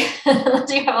unfortunately,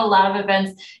 unless you have a lot of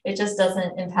events, it just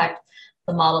doesn't impact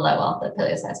the model that well, the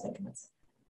paleoseismic events.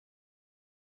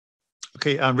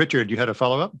 Okay, Richard, you had a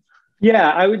follow-up? Yeah,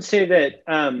 I would say that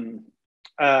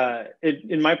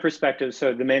in my perspective,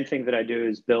 so the main thing that I do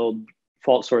is build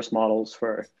fault source models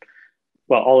for,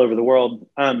 well, all over the world.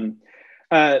 The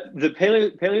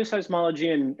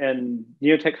paleoseismology and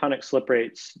neotectonic slip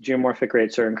rates, geomorphic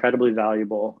rates are incredibly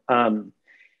valuable.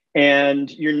 And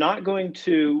you're not going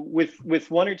to, with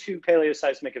one or two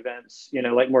paleoseismic events,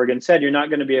 like Morgan said, you're not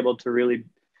going to be able to really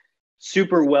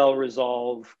super well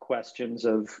resolve questions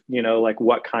of, like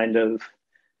what kind of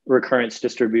recurrence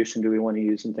distribution do we want to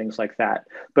use and things like that.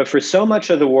 But for so much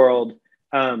of the world,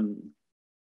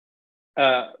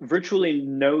 virtually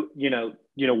no,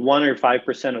 1 or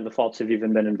 5% of the faults have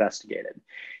even been investigated.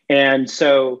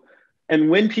 And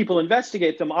when people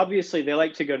investigate them, obviously they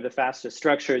like to go to the fastest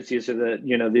structures. These are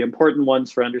the, the important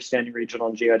ones for understanding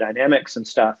regional geodynamics and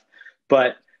stuff.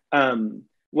 But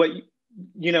what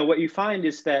you find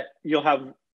is that you'll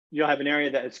have an area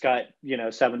that's got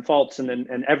 7 faults, and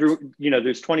then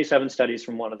there's 27 studies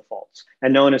from one of the faults,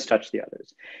 and no one has touched the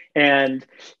others. And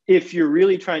if you're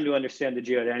really trying to understand the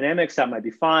geodynamics, that might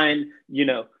be fine.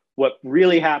 What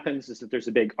really happens is that there's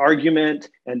a big argument,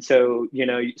 and so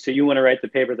you want to write the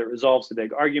paper that resolves the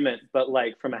big argument. But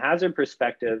like from a hazard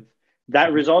perspective,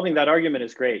 that resolving that argument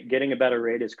is great. Getting a better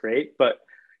rate is great, but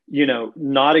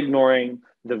not ignoring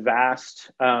the vast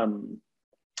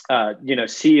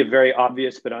sea of very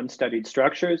obvious but unstudied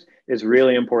structures is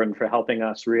really important for helping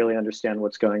us really understand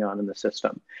what's going on in the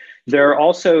system. There are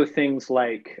also things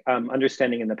like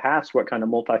understanding in the past what kind of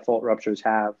multi-fault ruptures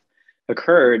have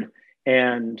occurred.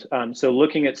 And so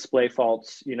looking at splay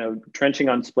faults, trenching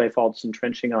on splay faults and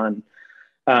trenching on,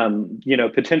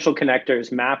 potential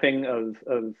connectors, mapping of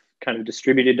kind of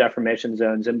distributed deformation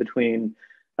zones in between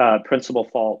principal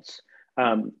faults,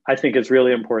 I think is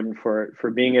really important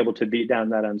for being able to beat down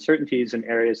that uncertainties in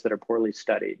areas that are poorly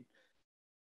studied.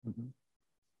 Mm-hmm.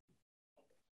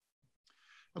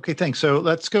 Okay, thanks. So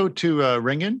let's go to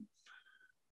Ringen.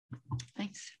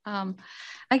 Thanks.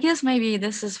 I guess maybe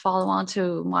this is follow on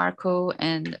to Marco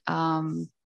and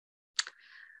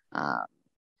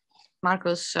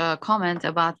Marco's comment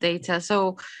about data.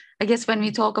 So I guess when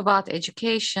we talk about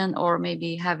education or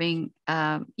maybe having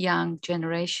young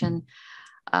generation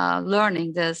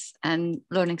learning this and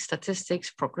learning statistics,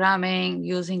 programming,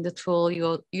 using the tool,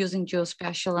 using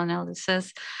geospatial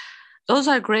analysis, those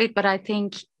are great. But I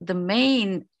think the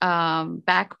main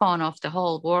backbone of the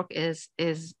whole work is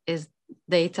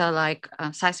data, like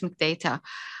seismic data.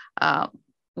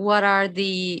 What are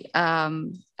the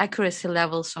accuracy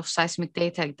levels of seismic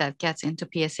data that gets into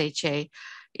PSHA,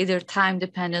 either time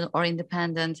dependent or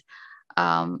independent?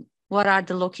 What are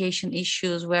the location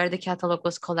issues, where the catalog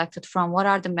was collected from? What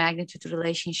are the magnitude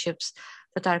relationships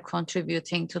that are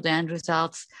contributing to the end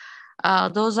results?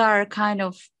 Those are kind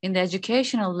of, in the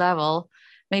educational level,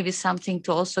 maybe something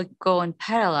to also go in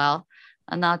parallel,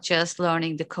 and not just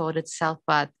learning the code itself,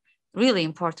 but really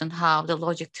important how the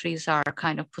logic trees are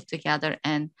kind of put together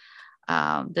and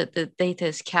the data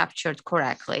is captured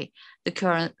correctly. The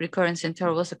current recurrence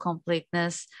intervals, the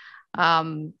completeness.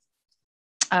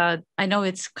 I know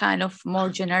it's kind of more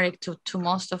generic to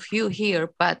most of you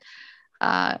here, but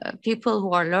people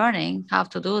who are learning how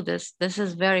to do this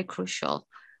is very crucial,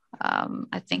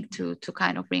 I think, to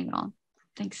kind of bring on.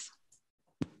 Thanks.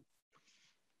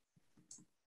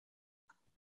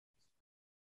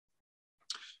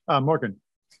 Morgan.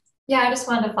 Yeah, I just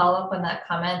wanted to follow up on that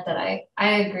comment that I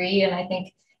agree. And I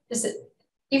think just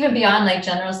even beyond like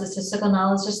general statistical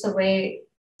knowledge, just the way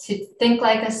to think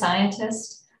like a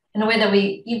scientist in a way that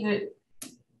we even,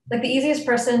 like the easiest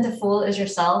person to fool is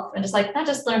yourself, and just like, not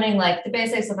just learning like the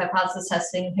basics of hypothesis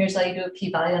testing, and here's how you do a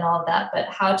p-value and all of that, but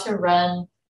how to run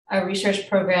a research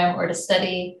program or to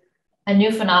study a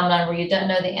new phenomenon where you don't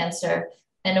know the answer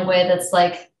in a way that's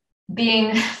like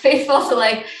being faithful to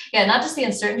like, yeah, not just the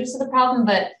uncertainties of the problem,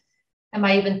 but am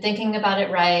I even thinking about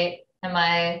it right? Am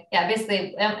I, yeah,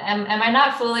 basically, am I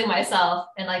not fooling myself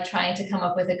and like trying to come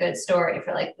up with a good story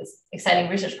for like this exciting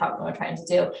research problem we're trying to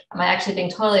do? Am I actually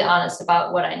being totally honest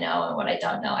about what I know and what I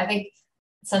don't know? I think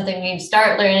it's something we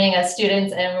start learning as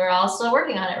students, and we're all still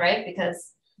working on it, right?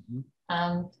 Because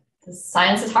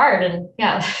science is hard, and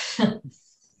yeah.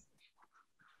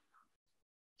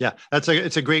 Yeah,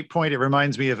 it's a great point. It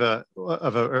reminds me of a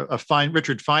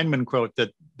Richard Feynman quote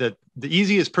that the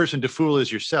easiest person to fool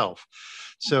is yourself.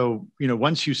 So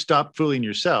once you stop fooling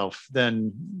yourself,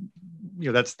 then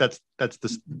that's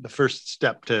the first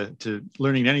step to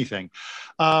learning anything.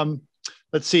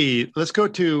 Let's see. Let's go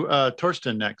to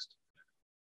Torsten next.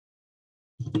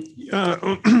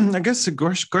 I guess a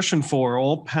question for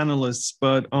all panelists,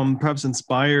 but perhaps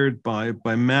inspired by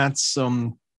Matt's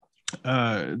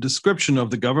description of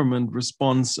the government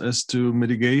response as to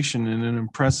mitigation in an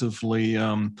impressively,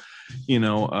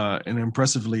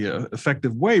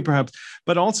 effective way, perhaps.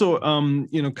 But also,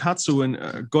 Katsu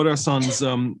and Goda-san's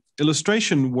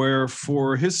illustration, where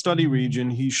for his study region,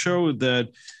 he showed that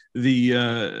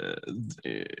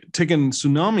taking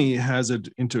tsunami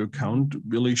hazard into account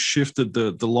really shifted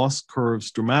the loss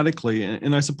curves dramatically.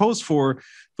 And I suppose for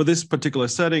this particular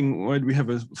setting, right, we have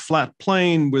a flat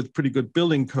plane with pretty good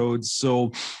building codes.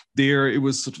 So there it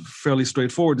was sort of fairly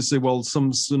straightforward to say, well,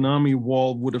 some tsunami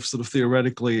wall would have sort of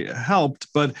theoretically helped.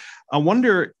 But I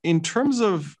wonder, in terms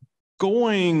of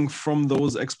going from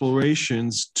those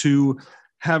explorations to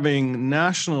having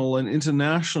national and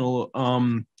international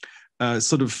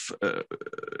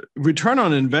return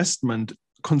on investment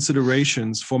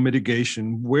considerations for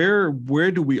mitigation, where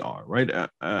do we are, right?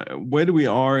 Where do we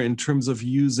are in terms of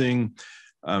using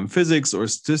physics or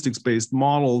statistics-based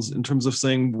models in terms of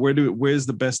saying where's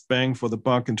the best bang for the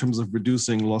buck in terms of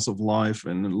reducing loss of life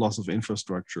and loss of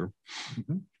infrastructure?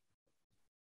 Mm-hmm.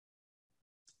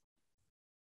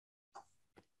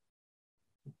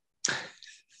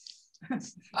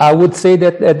 I would say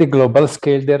that at the global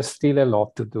scale, there's still a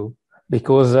lot to do,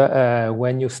 because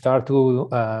when you start to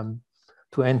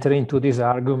enter into these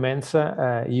arguments,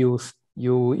 you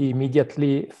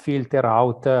immediately filter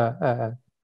out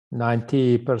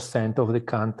 90% of the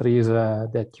countries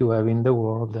that you have in the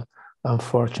world,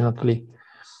 unfortunately.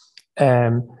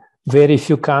 Very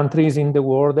few countries in the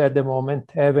world at the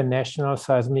moment have a national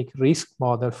seismic risk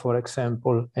model, for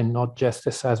example, and not just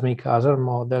a seismic hazard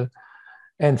model.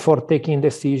 And for taking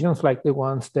decisions like the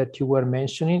ones that you were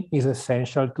mentioning, is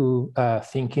essential to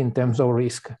think in terms of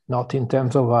risk, not in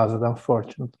terms of hazard,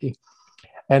 unfortunately.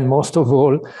 And most of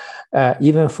all,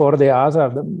 even for the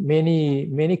hazard,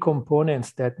 many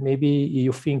components that maybe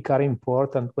you think are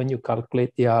important when you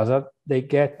calculate the hazard, they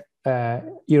get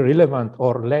irrelevant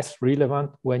or less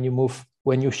relevant when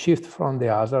you shift from the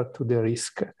hazard to the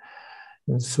risk.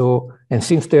 And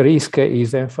since the risk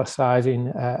is emphasizing,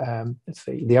 let's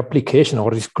say, the application,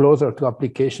 or is closer to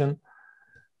application,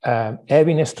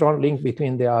 having a strong link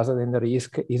between the hazard and the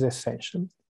risk is essential.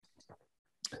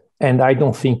 And I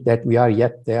don't think that we are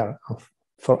yet there,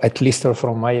 at least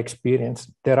from my experience.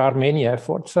 There are many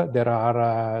efforts. There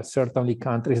are certainly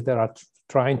countries that are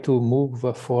trying to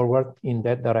move forward in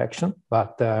that direction,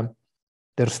 but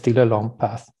there's still a long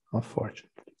path,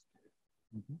 unfortunately.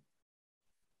 Mm-hmm.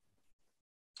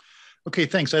 Okay,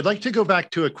 thanks. I'd like to go back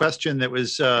to a question that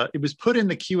was, it was put in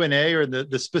the Q&A, or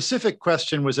the specific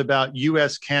question was about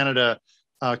US-Canada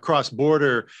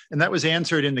cross-border, and that was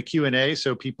answered in the Q&A,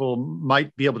 so people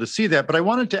might be able to see that. But I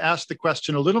wanted to ask the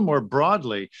question a little more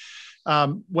broadly.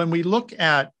 When we look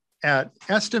at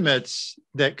estimates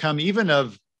that come even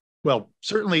of, well,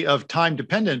 certainly of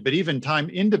time-dependent, but even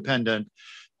time-independent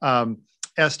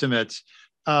estimates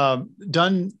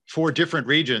done for different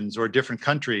regions or different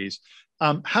countries,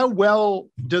 how well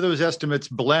do those estimates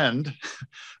blend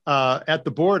at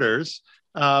the borders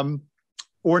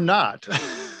or not?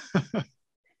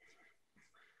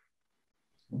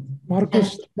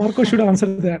 Marco should answer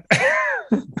that.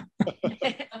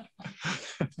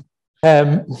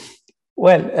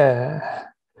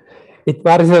 It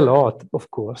varies a lot, of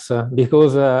course,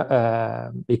 because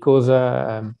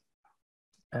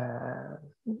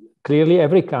clearly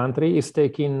every country is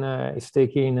taking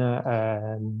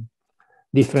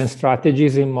different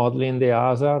strategies in modeling the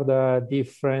hazard,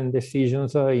 different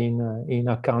decisions in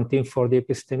accounting for the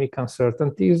epistemic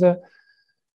uncertainties,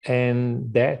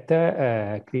 and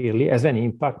that clearly has an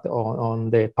impact on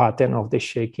the pattern of the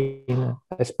shaking,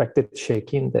 expected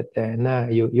shaking that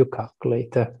then you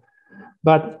calculate.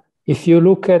 But if you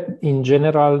look at, in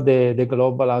general, the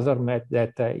global hazard map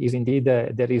that is indeed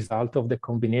the result of the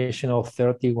combination of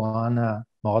 31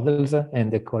 models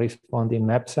and the corresponding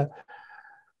maps,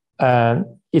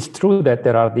 it's true that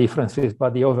there are differences,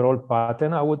 but the overall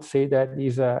pattern, I would say, that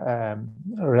is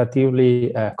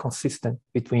relatively consistent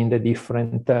between the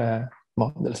different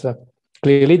models.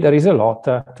 Clearly, there is a lot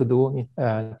to do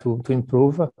to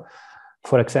improve.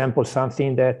 For example,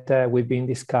 something that we've been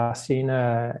discussing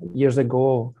years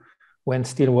ago, when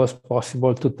still was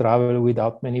possible to travel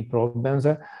without many problems.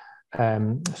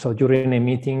 So during a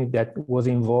meeting that was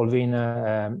involving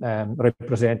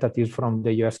representatives from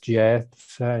the USGS,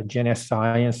 GNS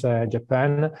Science,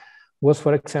 Japan, was,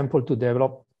 for example, to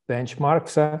develop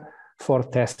benchmarks for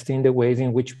testing the ways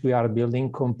in which we are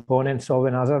building components of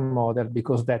another model,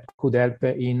 because that could help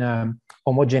in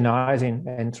homogenizing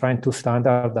and trying to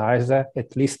standardize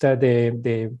at least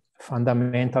the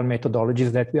fundamental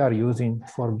methodologies that we are using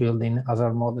for building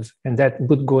other models. And that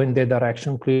would go in the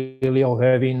direction clearly of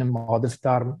having models that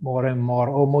are more and more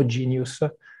homogeneous.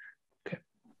 Okay.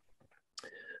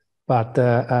 But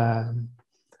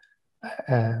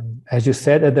as you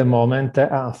said, at the moment,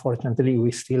 unfortunately,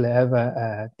 we still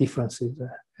have differences.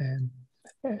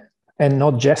 And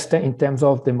not just in terms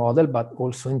of the model, but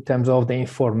also in terms of the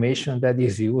information that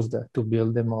is used to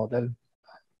build the model.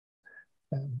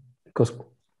 Because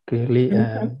clearly,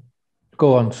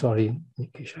 go on, sorry,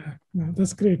 Nikisha. No,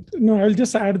 that's great. No, I'll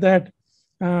just add that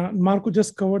Marco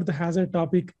just covered the hazard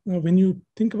topic. When you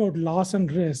think about loss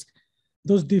and risk,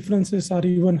 those differences are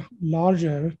even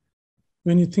larger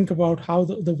when you think about how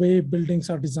the way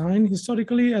buildings are designed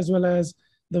historically, as well as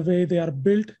the way they are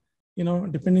built,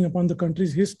 depending upon the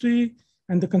country's history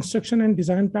and the construction and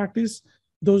design practice,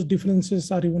 those differences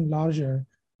are even larger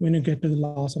when you get to the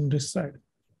loss and risk side.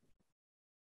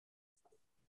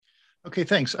 Okay,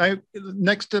 thanks.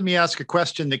 Next, let me ask a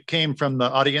question that came from the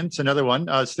audience, another one.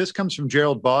 So this comes from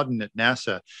Gerald Bawden at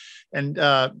NASA. And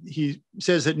he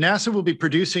says that NASA will be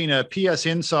producing a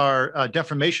PS-INSAR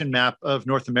deformation map of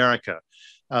North America.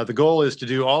 The goal is to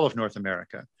do all of North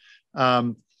America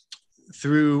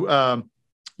through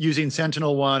using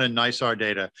Sentinel-1 and NISAR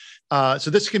data.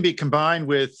 So this can be combined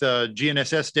with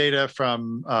GNSS data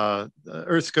from the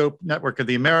EarthScope Network of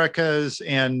the Americas,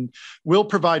 and will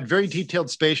provide very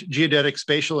detailed geodetic,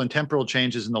 spatial, and temporal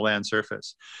changes in the land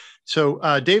surface. So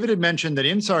David had mentioned that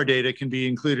INSAR data can be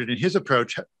included in his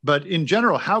approach, but in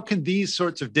general, how can these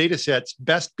sorts of data sets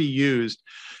best be used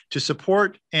to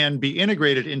support and be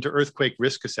integrated into earthquake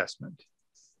risk assessment?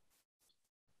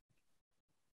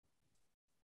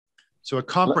 So a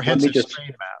comprehensive strain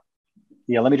map.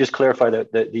 Yeah, let me just clarify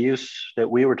that the use that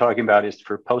we were talking about is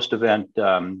for post-event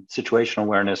situational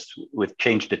awareness with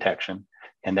change detection,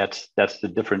 and that's the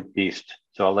different beast.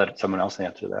 So I'll let someone else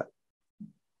answer that.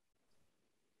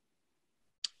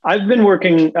 I've been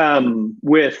working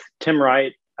with Tim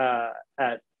Wright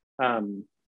at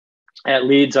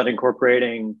Leeds on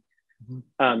incorporating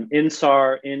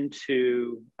INSAR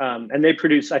into, and they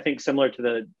produce, I think, similar to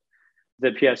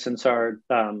the PS-INSAR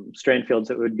strain fields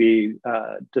that would be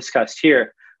discussed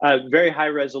here, very high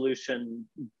resolution,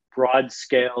 broad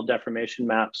scale deformation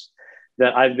maps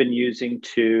that I've been using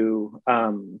to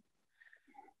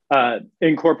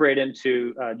incorporate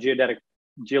into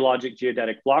geologic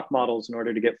geodetic block models in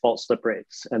order to get fault slip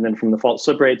rates. And then from the fault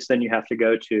slip rates, then you have to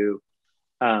go to,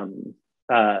 then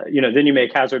you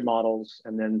make hazard models,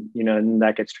 and then, and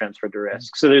that gets transferred to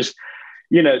risk. So there's,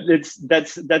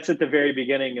 that's at the very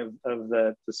beginning of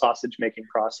the sausage making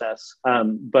process.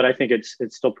 But I think it's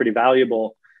still pretty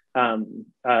valuable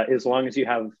as long as you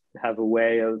have a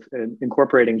way of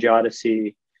incorporating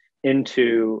geodesy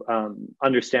into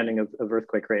understanding of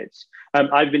earthquake rates.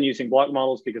 I've been using block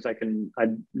models because I could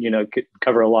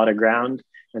cover a lot of ground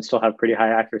and still have pretty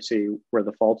high accuracy where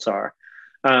the faults are.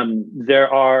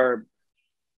 There are,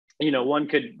 one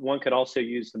could also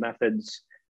use the methods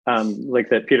like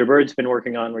that Peter Bird's been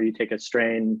working on, where you take a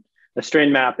strain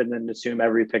map and then assume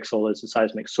every pixel is a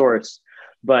seismic source.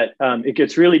 But it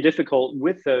gets really difficult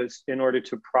with those in order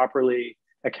to properly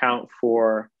account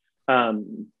for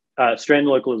strain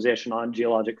localization on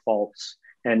geologic faults.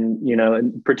 And,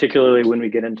 and particularly when we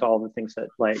get into all the things that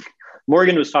like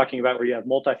Morgan was talking about, where you have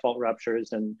multi-fault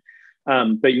ruptures, and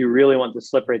but you really want the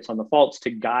slip rates on the faults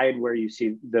to guide where you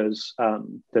see those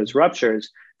ruptures,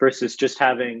 versus just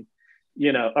having,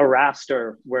 a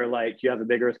raster where like you have a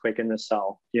big earthquake in this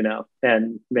cell,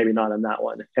 and maybe not in that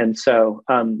one. And so,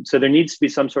 so there needs to be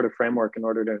some sort of framework in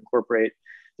order to incorporate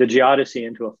the geodesy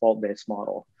into a fault-based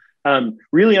model.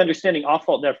 Really understanding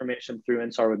off-fault deformation through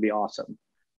INSAR would be awesome,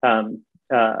 when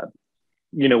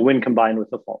combined with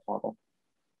the fault model.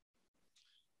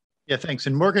 Yeah, thanks.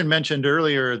 And Morgan mentioned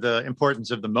earlier the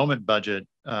importance of the moment budget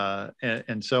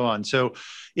and so on. So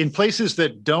in places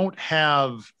that don't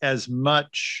have as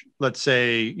much, let's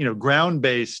say,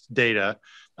 ground-based data,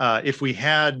 if we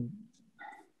had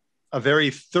a very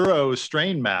thorough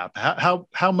strain map,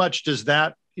 how much does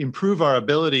that improve our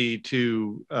ability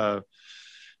to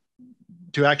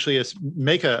actually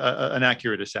make an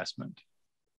accurate assessment?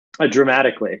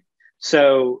 Dramatically.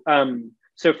 So,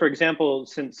 so for example,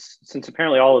 since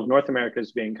apparently all of North America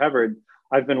is being covered,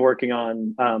 I've been working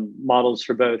on models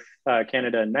for both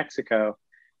Canada and Mexico,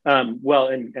 and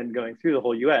going through the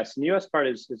whole US. And the US part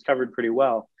is covered pretty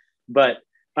well. But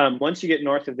once you get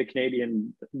north of the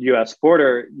Canadian-US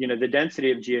border, the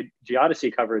density of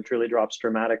geodesy coverage really drops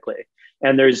dramatically.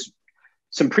 And there's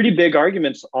some pretty big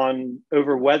arguments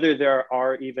over whether there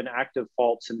are even active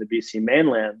faults in the BC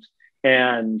mainland,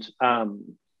 and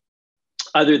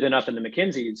other than up in the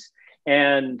Mackenzies.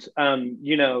 And,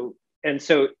 and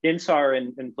so INSAR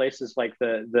in places like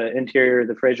the interior,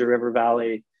 the Fraser River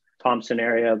Valley, Thompson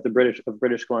area of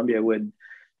British Columbia would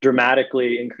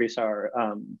dramatically increase our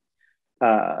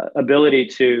ability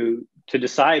to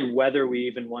decide whether we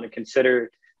even want to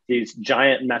consider these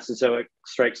giant Mesozoic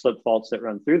strike-slip faults that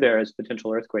run through there as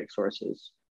potential earthquake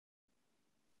sources.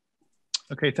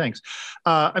 Okay, thanks.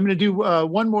 I'm going to do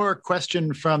one more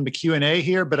question from the Q&A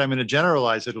here, but I'm going to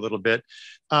generalize it a little bit.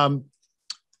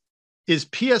 Is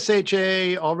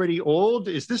PSHA already old?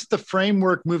 Is this the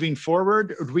framework moving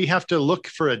forward? Or do we have to look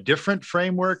for a different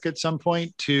framework at some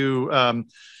point to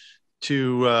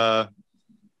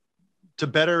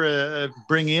better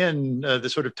bring in the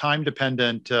sort of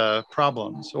time-dependent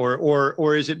problems,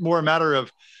 or is it more a matter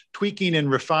of tweaking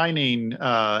and refining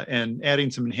and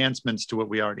adding some enhancements to what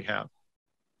we already have?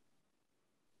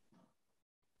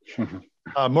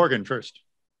 Morgan first.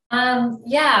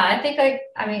 Yeah, I think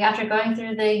I mean, after going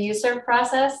through the user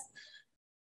process,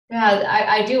 yeah,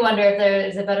 I do wonder if there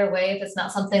is a better way, if it's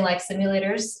not something like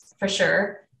simulators, for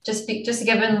sure. Just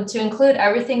given to include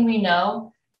everything we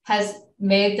know has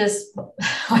made this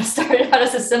what started out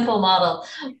as a simple model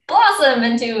blossom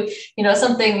into, you know,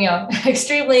 something, you know,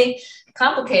 extremely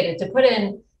complicated to put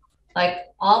in, like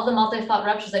all the multi-fault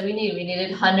ruptures that we need. We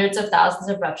needed hundreds of thousands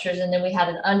of ruptures, and then we had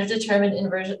an underdetermined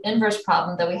inverse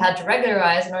problem that we had to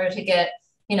regularize in order to get,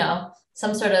 you know,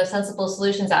 some sort of sensible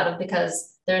solutions out of,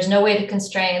 because there's no way to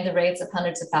constrain the rates of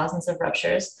hundreds of thousands of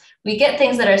ruptures. We get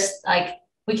things that are like,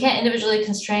 we can't individually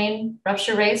constrain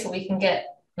rupture rates, but we can get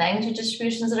magnitude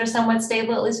distributions that are somewhat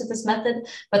stable, at least with this method.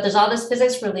 But there's all this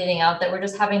physics we're leaving out that we're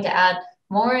just having to add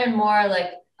more and more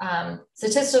like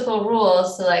statistical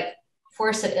rules to like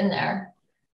force it in there.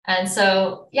 And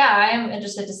so, yeah, I am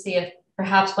interested to see if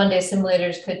perhaps one day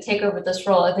simulators could take over this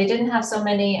role. If they didn't have so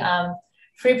many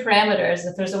free parameters,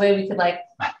 if there's a way we could like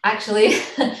actually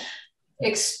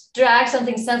extract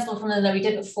something sensible from them that we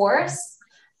didn't force,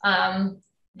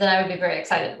 then I would be very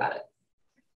excited about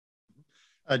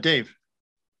it. Dave.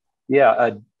 Yeah,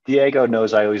 Diego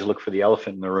knows I always look for the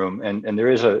elephant in the room, and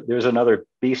there's another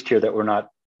beast here that we're not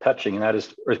touching, and that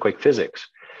is earthquake physics.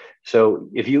 So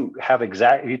if you told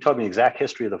me the exact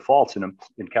history of the faults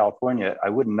in California, I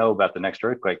wouldn't know about the next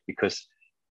earthquake, because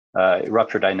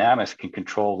rupture dynamics can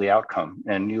control the outcome.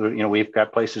 And you know, we've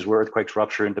got places where earthquakes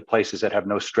rupture into places that have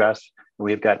no stress, and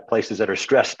we've got places that are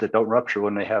stressed that don't rupture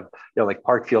when they have, you know, like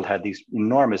Parkfield had these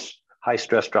enormous high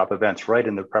stress drop events right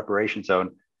in the preparation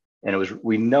zone, and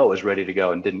we know it was ready to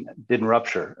go and didn't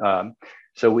rupture.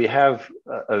 So we have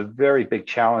a very big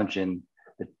challenge in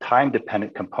the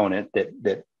time-dependent component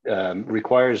that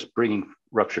requires bringing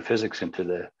rupture physics into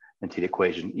the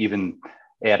equation, even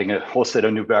adding a whole set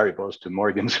of new variables to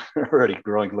Morgan's already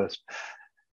growing list.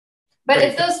 But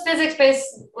if those physics-based,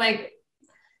 like,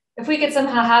 if we could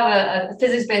somehow have a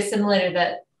physics-based simulator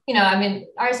that, you know, I mean,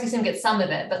 RSVSim gets some of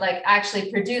it, but like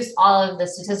actually produced all of the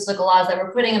statistical laws that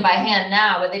we're putting in by hand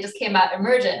now, but they just came out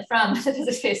emergent from the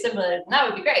physics-based simulator, and that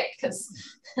would be great, because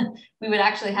we would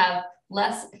actually have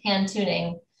less hand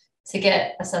tuning to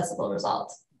get a sensible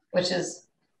result, which is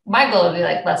my goal. Would be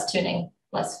like less tuning,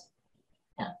 less,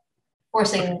 yeah,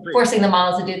 forcing the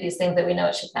models to do these things that we know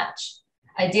it should match.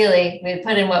 Ideally, we'd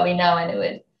put in what we know, and it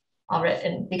would already,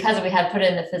 and because we had put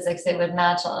in the physics, it would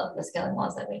match all of the scaling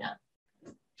laws that we know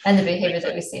and the behavior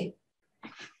that we see.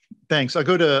 Thanks. I'll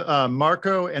go to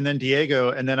Marco and then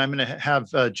Diego, and then I'm going to have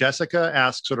Jessica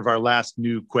ask sort of our last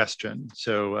new question.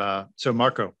 So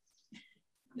Marco.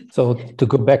 So to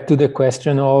go back to the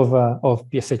question of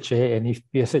PSHA and if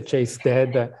PSHA is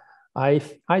dead,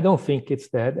 I don't think it's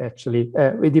dead, actually.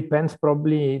 It depends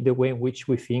probably the way in which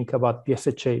we think about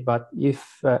PSHA, but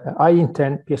if I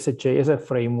intend PSHA as a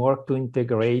framework to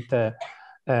integrate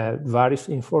various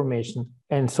information.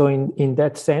 And so in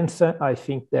that sense, I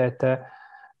think that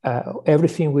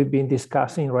everything we've been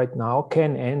discussing right now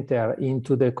can enter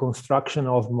into the construction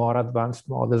of more advanced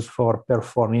models for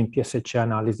performing PSHA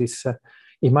analysis.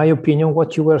 In my opinion,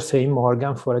 what you were saying,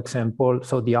 Morgan, for example,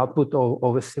 so the output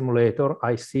of a simulator,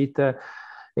 I see it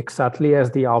exactly as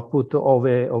the output of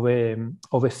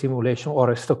a simulation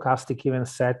or a stochastic event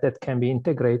set that can be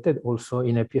integrated also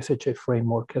in a PSHA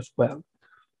framework as well.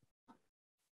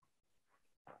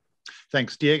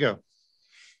 Thanks, Diego.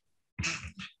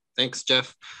 Thanks,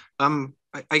 Jeff.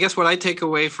 I guess what I take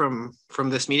away from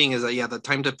this meeting is that, yeah, the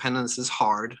time dependence is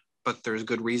hard, but there's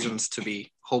good reasons to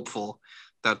be hopeful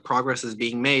that progress is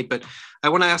being made. But I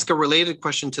want to ask a related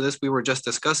question to this we were just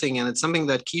discussing, and it's something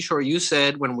that Kishore, you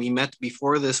said when we met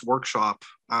before this workshop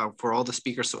for all the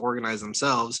speakers to organize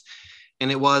themselves, and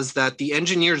it was that the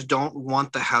engineers don't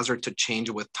want the hazard to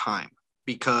change with time,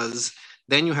 because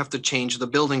then you have to change the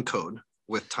building code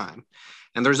with time.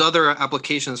 And there's other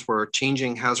applications where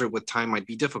changing hazard with time might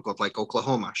be difficult, like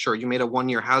Oklahoma. Sure, you made a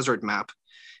 1-year hazard map,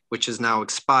 which is now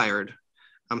expired.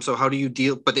 So how do you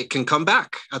deal, but it can come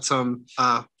back at some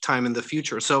time in the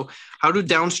future. So how do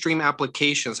downstream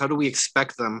applications, how do we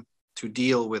expect them to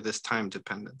deal with this time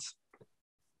dependence?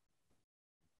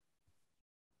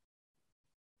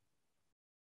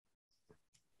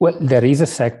 Well, there is a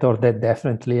sector that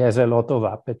definitely has a lot of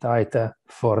appetite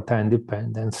for time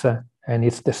dependence, and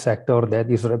it's the sector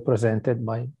that is represented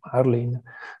by Marlene.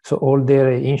 So all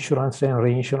the insurance and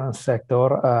reinsurance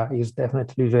sector is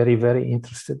definitely very, very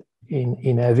interested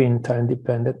in having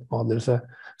time-dependent models.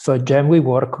 So at GEM, we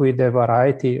work with a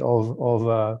variety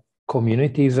of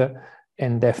communities,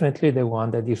 and definitely the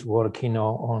one that is working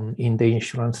on in the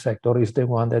insurance sector is the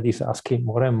one that is asking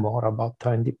more and more about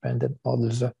time-dependent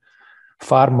models.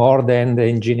 Far more than the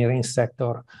engineering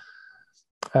sector.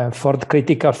 For the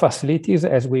critical facilities,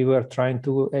 as we were trying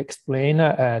to explain,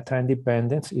 time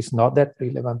dependence is not that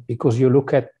relevant because you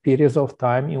look at periods of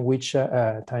time in which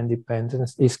time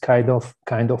dependence is kind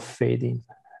of fading.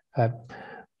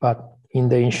 But in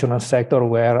the insurance sector,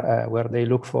 where they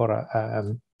look for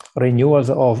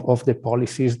renewals of the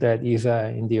policies that is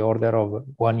in the order of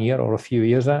 1 year or a few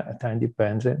years, time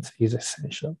dependence is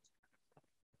essential.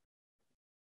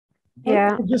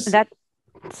 Yeah,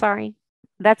 sorry.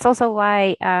 That's also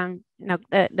why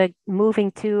the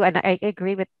moving to, and I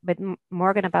agree with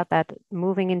Morgan about that,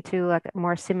 moving into like a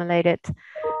more simulated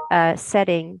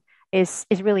setting is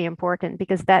really important,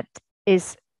 because that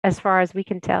is, as far as we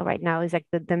can tell right now, is like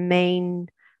the main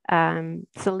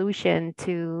solution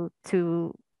to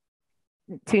the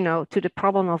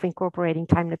problem of incorporating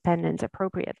time dependence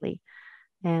appropriately.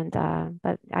 And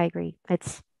but I agree,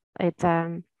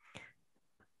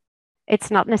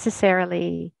 it's not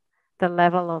necessarily the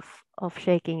level of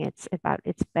shaking. It's about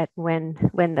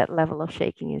when that level of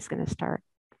shaking is going to start.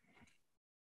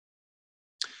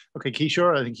 Okay,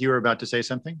 Kishore, I think you were about to say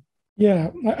something.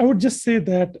 Yeah, I would just say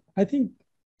that I think,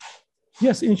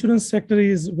 yes, insurance sector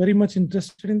is very much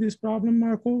interested in this problem,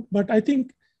 Marco, but I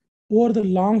think over the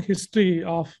long history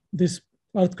of this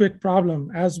earthquake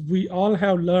problem, as we all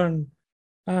have learned,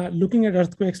 looking at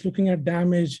earthquakes, looking at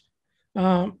damage,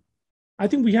 I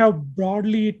think we have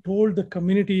broadly told the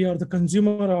community or the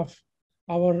consumer of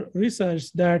our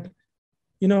research that,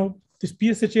 this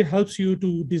PSHA helps you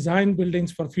to design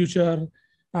buildings for future.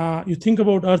 You think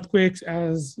about earthquakes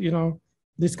as,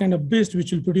 this kind of beast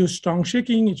which will produce strong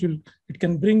shaking. It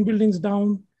can bring buildings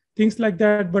down, things like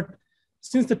that. But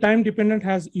since the time dependent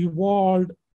has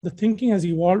evolved, the thinking has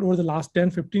evolved over the last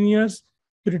 10, 15 years,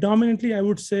 predominantly, I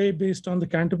would say, based on the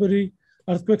Canterbury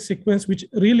earthquake sequence, which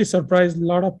really surprised a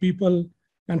lot of people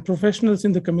and professionals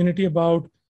in the community about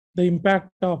the impact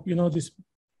of this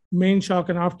main shock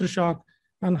and aftershock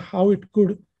and how it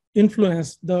could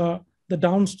influence the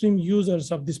downstream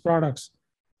users of these products.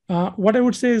 What I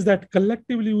would say is that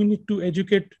collectively we need to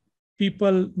educate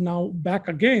people now back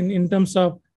again in terms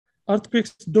of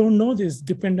earthquakes don't know this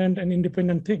dependent and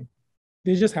independent thing.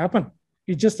 They just happen.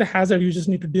 It's just a hazard you just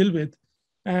need to deal with.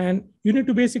 And you need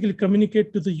to basically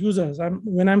communicate to the users.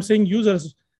 When I'm saying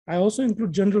users, I also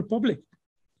include general public.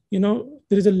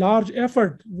 There is a large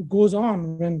effort goes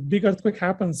on when big earthquake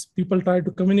happens. People try to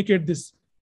communicate this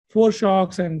 4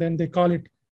 shocks, and then they call it,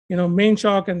 main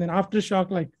shock and then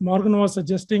aftershock, like Morgan was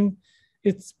suggesting.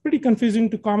 It's pretty confusing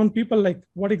to common people, like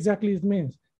what exactly it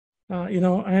means.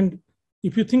 And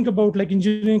if you think about like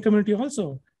engineering community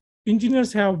also,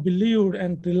 engineers have believed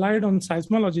and relied on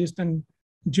seismologists and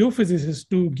geophysicists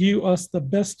to give us the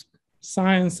best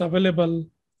science available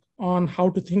on how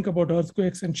to think about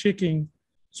earthquakes and shaking,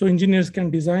 so engineers can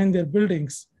design their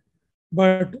buildings.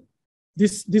 But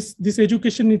this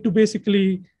education need to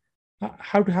basically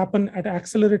have to happen at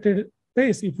accelerated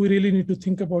pace if we really need to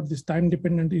think about this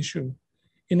time-dependent issue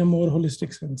in a more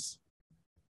holistic sense.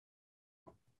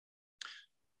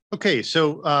 Okay,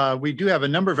 so we do have a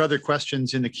number of other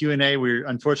questions in the Q&A. We're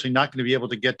unfortunately not going to be able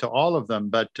to get to all of them,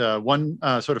 but one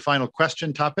sort of final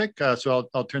question topic. So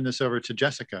I'll turn this over to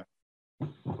Jessica.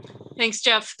 Thanks,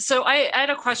 Jeff. So I had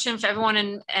a question for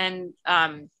everyone, and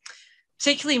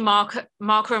particularly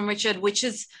Marco and Richard, which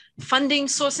is funding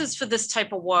sources for this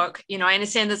type of work. I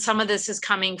understand that some of this is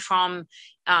coming from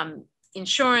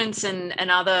insurance and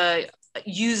other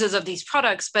users of these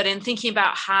products, but in thinking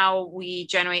about how we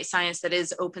generate science that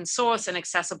is open source and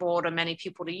accessible to many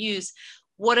people to use,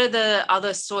 what are the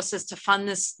other sources to fund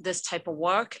this type of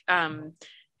work? And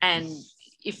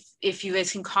if you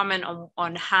guys can comment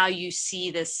on how you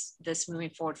see this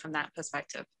moving forward from that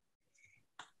perspective.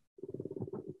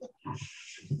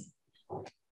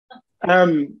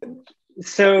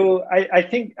 So I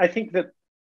think that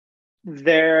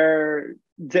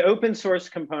the open source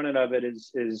component of it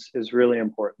is really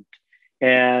important,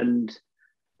 and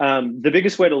the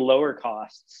biggest way to lower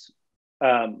costs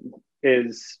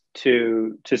is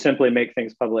to simply make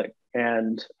things public,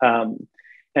 and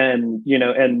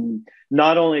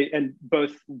not only, and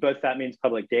both that means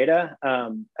public data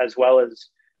as well as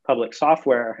public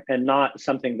software, and not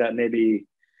something that maybe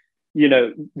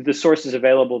the source is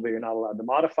available but you're not allowed to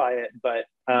modify it, but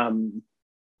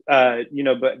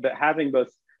but having both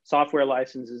software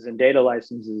licenses and data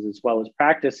licenses as well as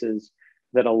practices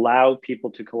that allow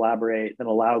people to collaborate and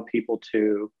allow people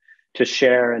to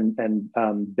share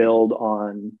and build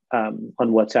on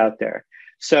what's out there.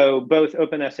 So both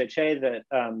OpenSHA that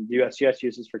the USGS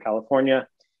uses for California,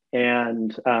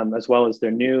 and as well as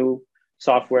their new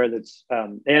software that's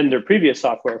and their previous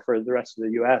software for the rest of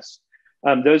the US,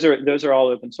 those are all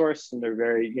open source, and they're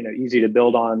very easy to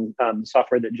build on.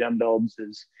 Software that GEM builds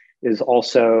is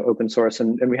also open source,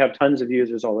 and we have tons of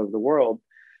users all over the world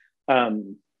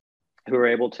who are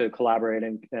able to collaborate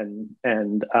and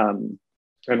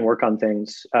work on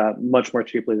things much more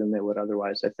cheaply than they would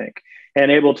otherwise, I think,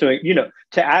 and able to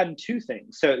to add to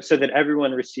things so that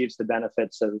everyone receives the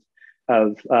benefits of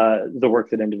the work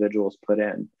that individuals put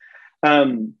in.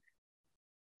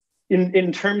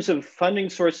 In terms of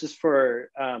funding sources for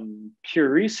pure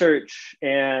research,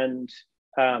 and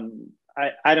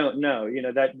I don't know,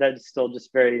 that's still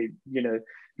just very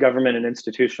government and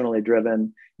institutionally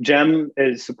driven. GEM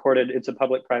is supported; it's a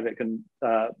public-private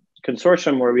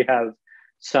consortium where we have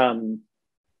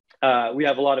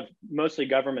a lot of mostly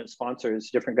government sponsors,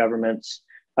 different governments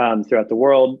throughout the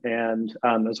world, and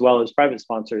as well as private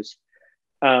sponsors,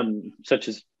 such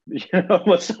as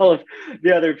almost all of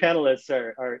the other panelists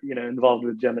are involved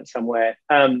with GEM in some way.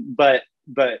 But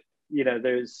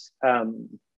there's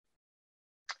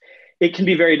it can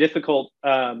be very difficult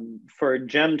for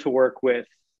GEM to work with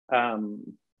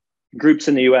groups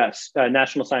in the US.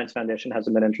 National Science Foundation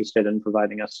hasn't been interested in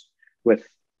providing us with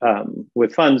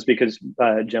funds because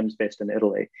GEM's based in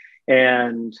Italy,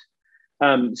 and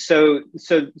so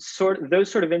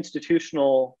those sort of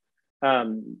institutional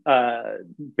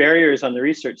barriers on the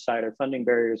research side, or funding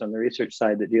barriers on the research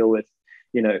side, that deal with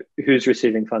who's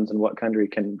receiving funds in what country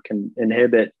can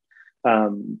inhibit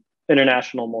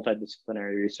international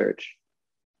multidisciplinary research.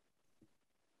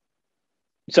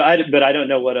 So I don't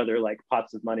know what other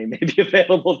pots of money may be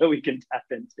available that we can tap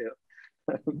into.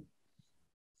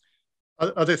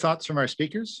 Other thoughts from our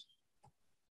speakers?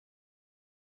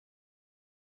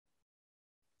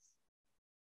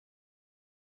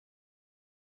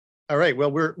 All right.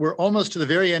 Well, we're almost to the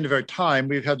very end of our time.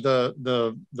 We've had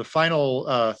the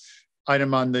final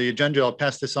item on the agenda. I'll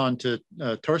pass this on to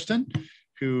Torsten,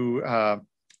 who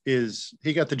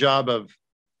he got the job of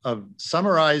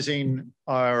summarizing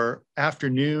our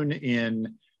afternoon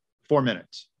in 4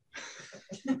 minutes.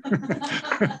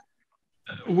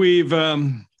 We've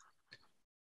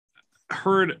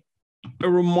heard a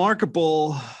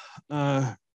remarkable,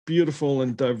 beautiful,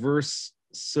 and diverse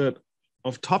set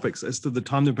of topics as to the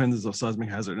time dependence of seismic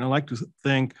hazard. And I'd like to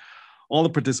thank all the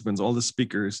participants, all the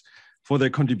speakers, for their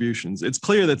contributions. It's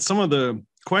clear that some of the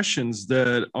questions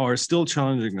that are still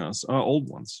challenging us are old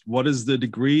ones. What is the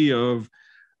degree of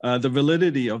the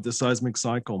validity of the seismic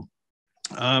cycle?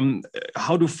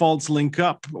 How do faults link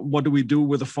up? What do we do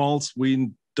with the faults we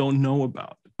don't know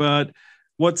about? But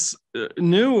what's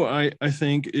new, I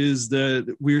think, is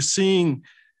that we're seeing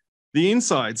the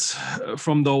insights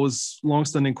from those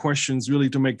longstanding questions really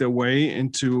to make their way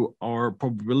into our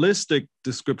probabilistic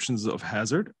descriptions of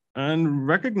hazard, and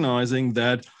recognizing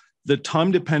that the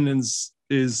time dependence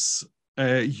is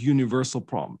a universal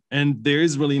problem. And there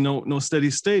is really no steady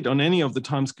state on any of the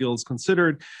timescales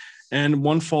considered. And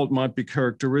one fault might be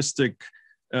characteristic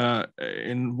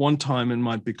in one time and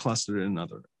might be clustered in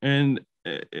another. And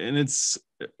it's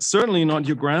certainly not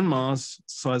your grandma's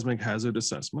seismic hazard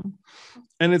assessment.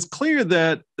 And it's clear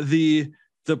that the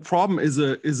problem is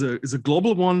a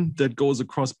global one that goes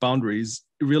across boundaries,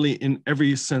 really in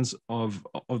every sense of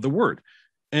the word.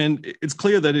 And it's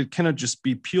clear that it cannot just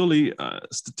be purely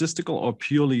statistical or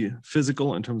purely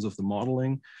physical in terms of the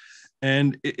modeling.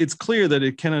 And it's clear that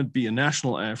it cannot be a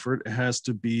national effort. It has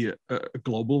to be a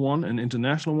global one, an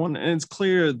international one. And it's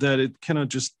clear that it cannot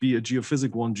just be a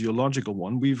geophysical one, geological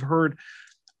one. We've heard,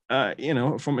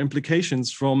 from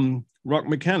implications from rock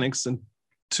mechanics and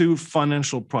to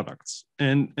financial products.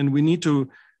 And we need to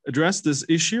address this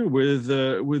issue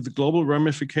with global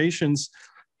ramifications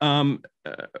from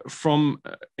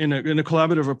in a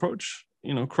collaborative approach,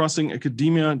 crossing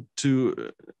academia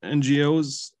to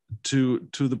NGOs, to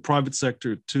the private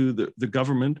sector, to the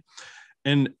government.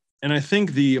 And I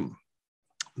think the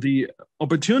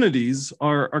opportunities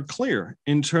are clear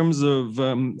in terms of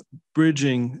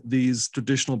bridging these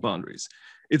traditional boundaries.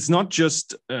 it's not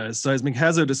just seismic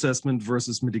hazard assessment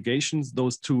versus mitigations.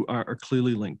 Those two are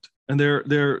clearly linked. And there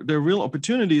are real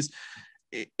opportunities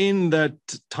in that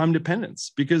time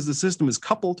dependence, because the system is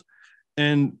coupled,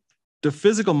 and the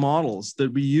physical models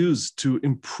that we use to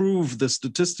improve the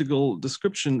statistical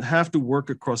description have to work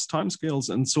across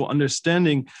timescales. And so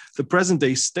understanding the present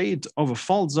day state of a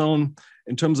fault zone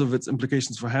in terms of its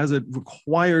implications for hazard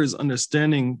requires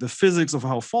understanding the physics of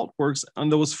how fault works,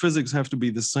 and those physics have to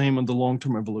be the same on the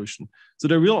long-term evolution. So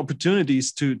there are real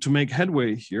opportunities to make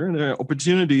headway here, and there are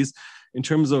opportunities in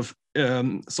terms of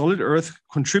solid earth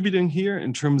contributing here,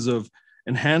 in terms of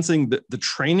enhancing the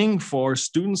training for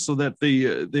students so that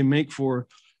they make for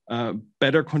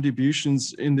better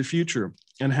contributions in the future,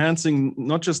 enhancing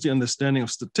not just the understanding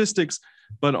of statistics,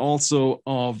 but also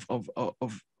of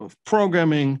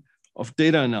programming, of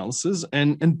data analysis,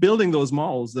 and building those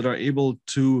models that are able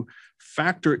to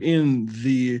factor in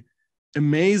the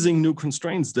amazing new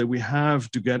constraints that we have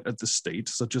to get at the state,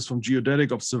 such as from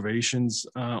geodetic observations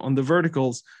on the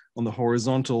verticals, on the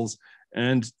horizontals,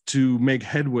 and to make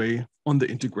headway on the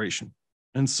integration.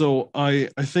 And so I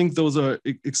think those are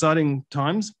exciting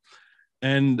times,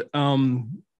 and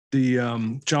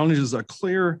the challenges are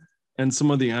clear, and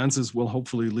some of the answers will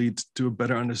hopefully lead to a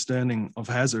better understanding of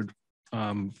hazard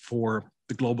for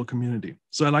the global community.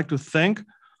 So I'd like to thank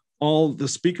all the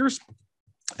speakers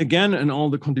again and all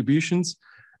the contributions.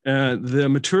 The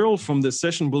material from this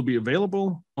session will be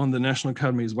available on the National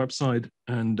Academy's website,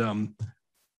 and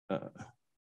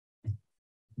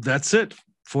that's it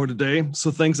for today. So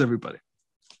thanks, everybody.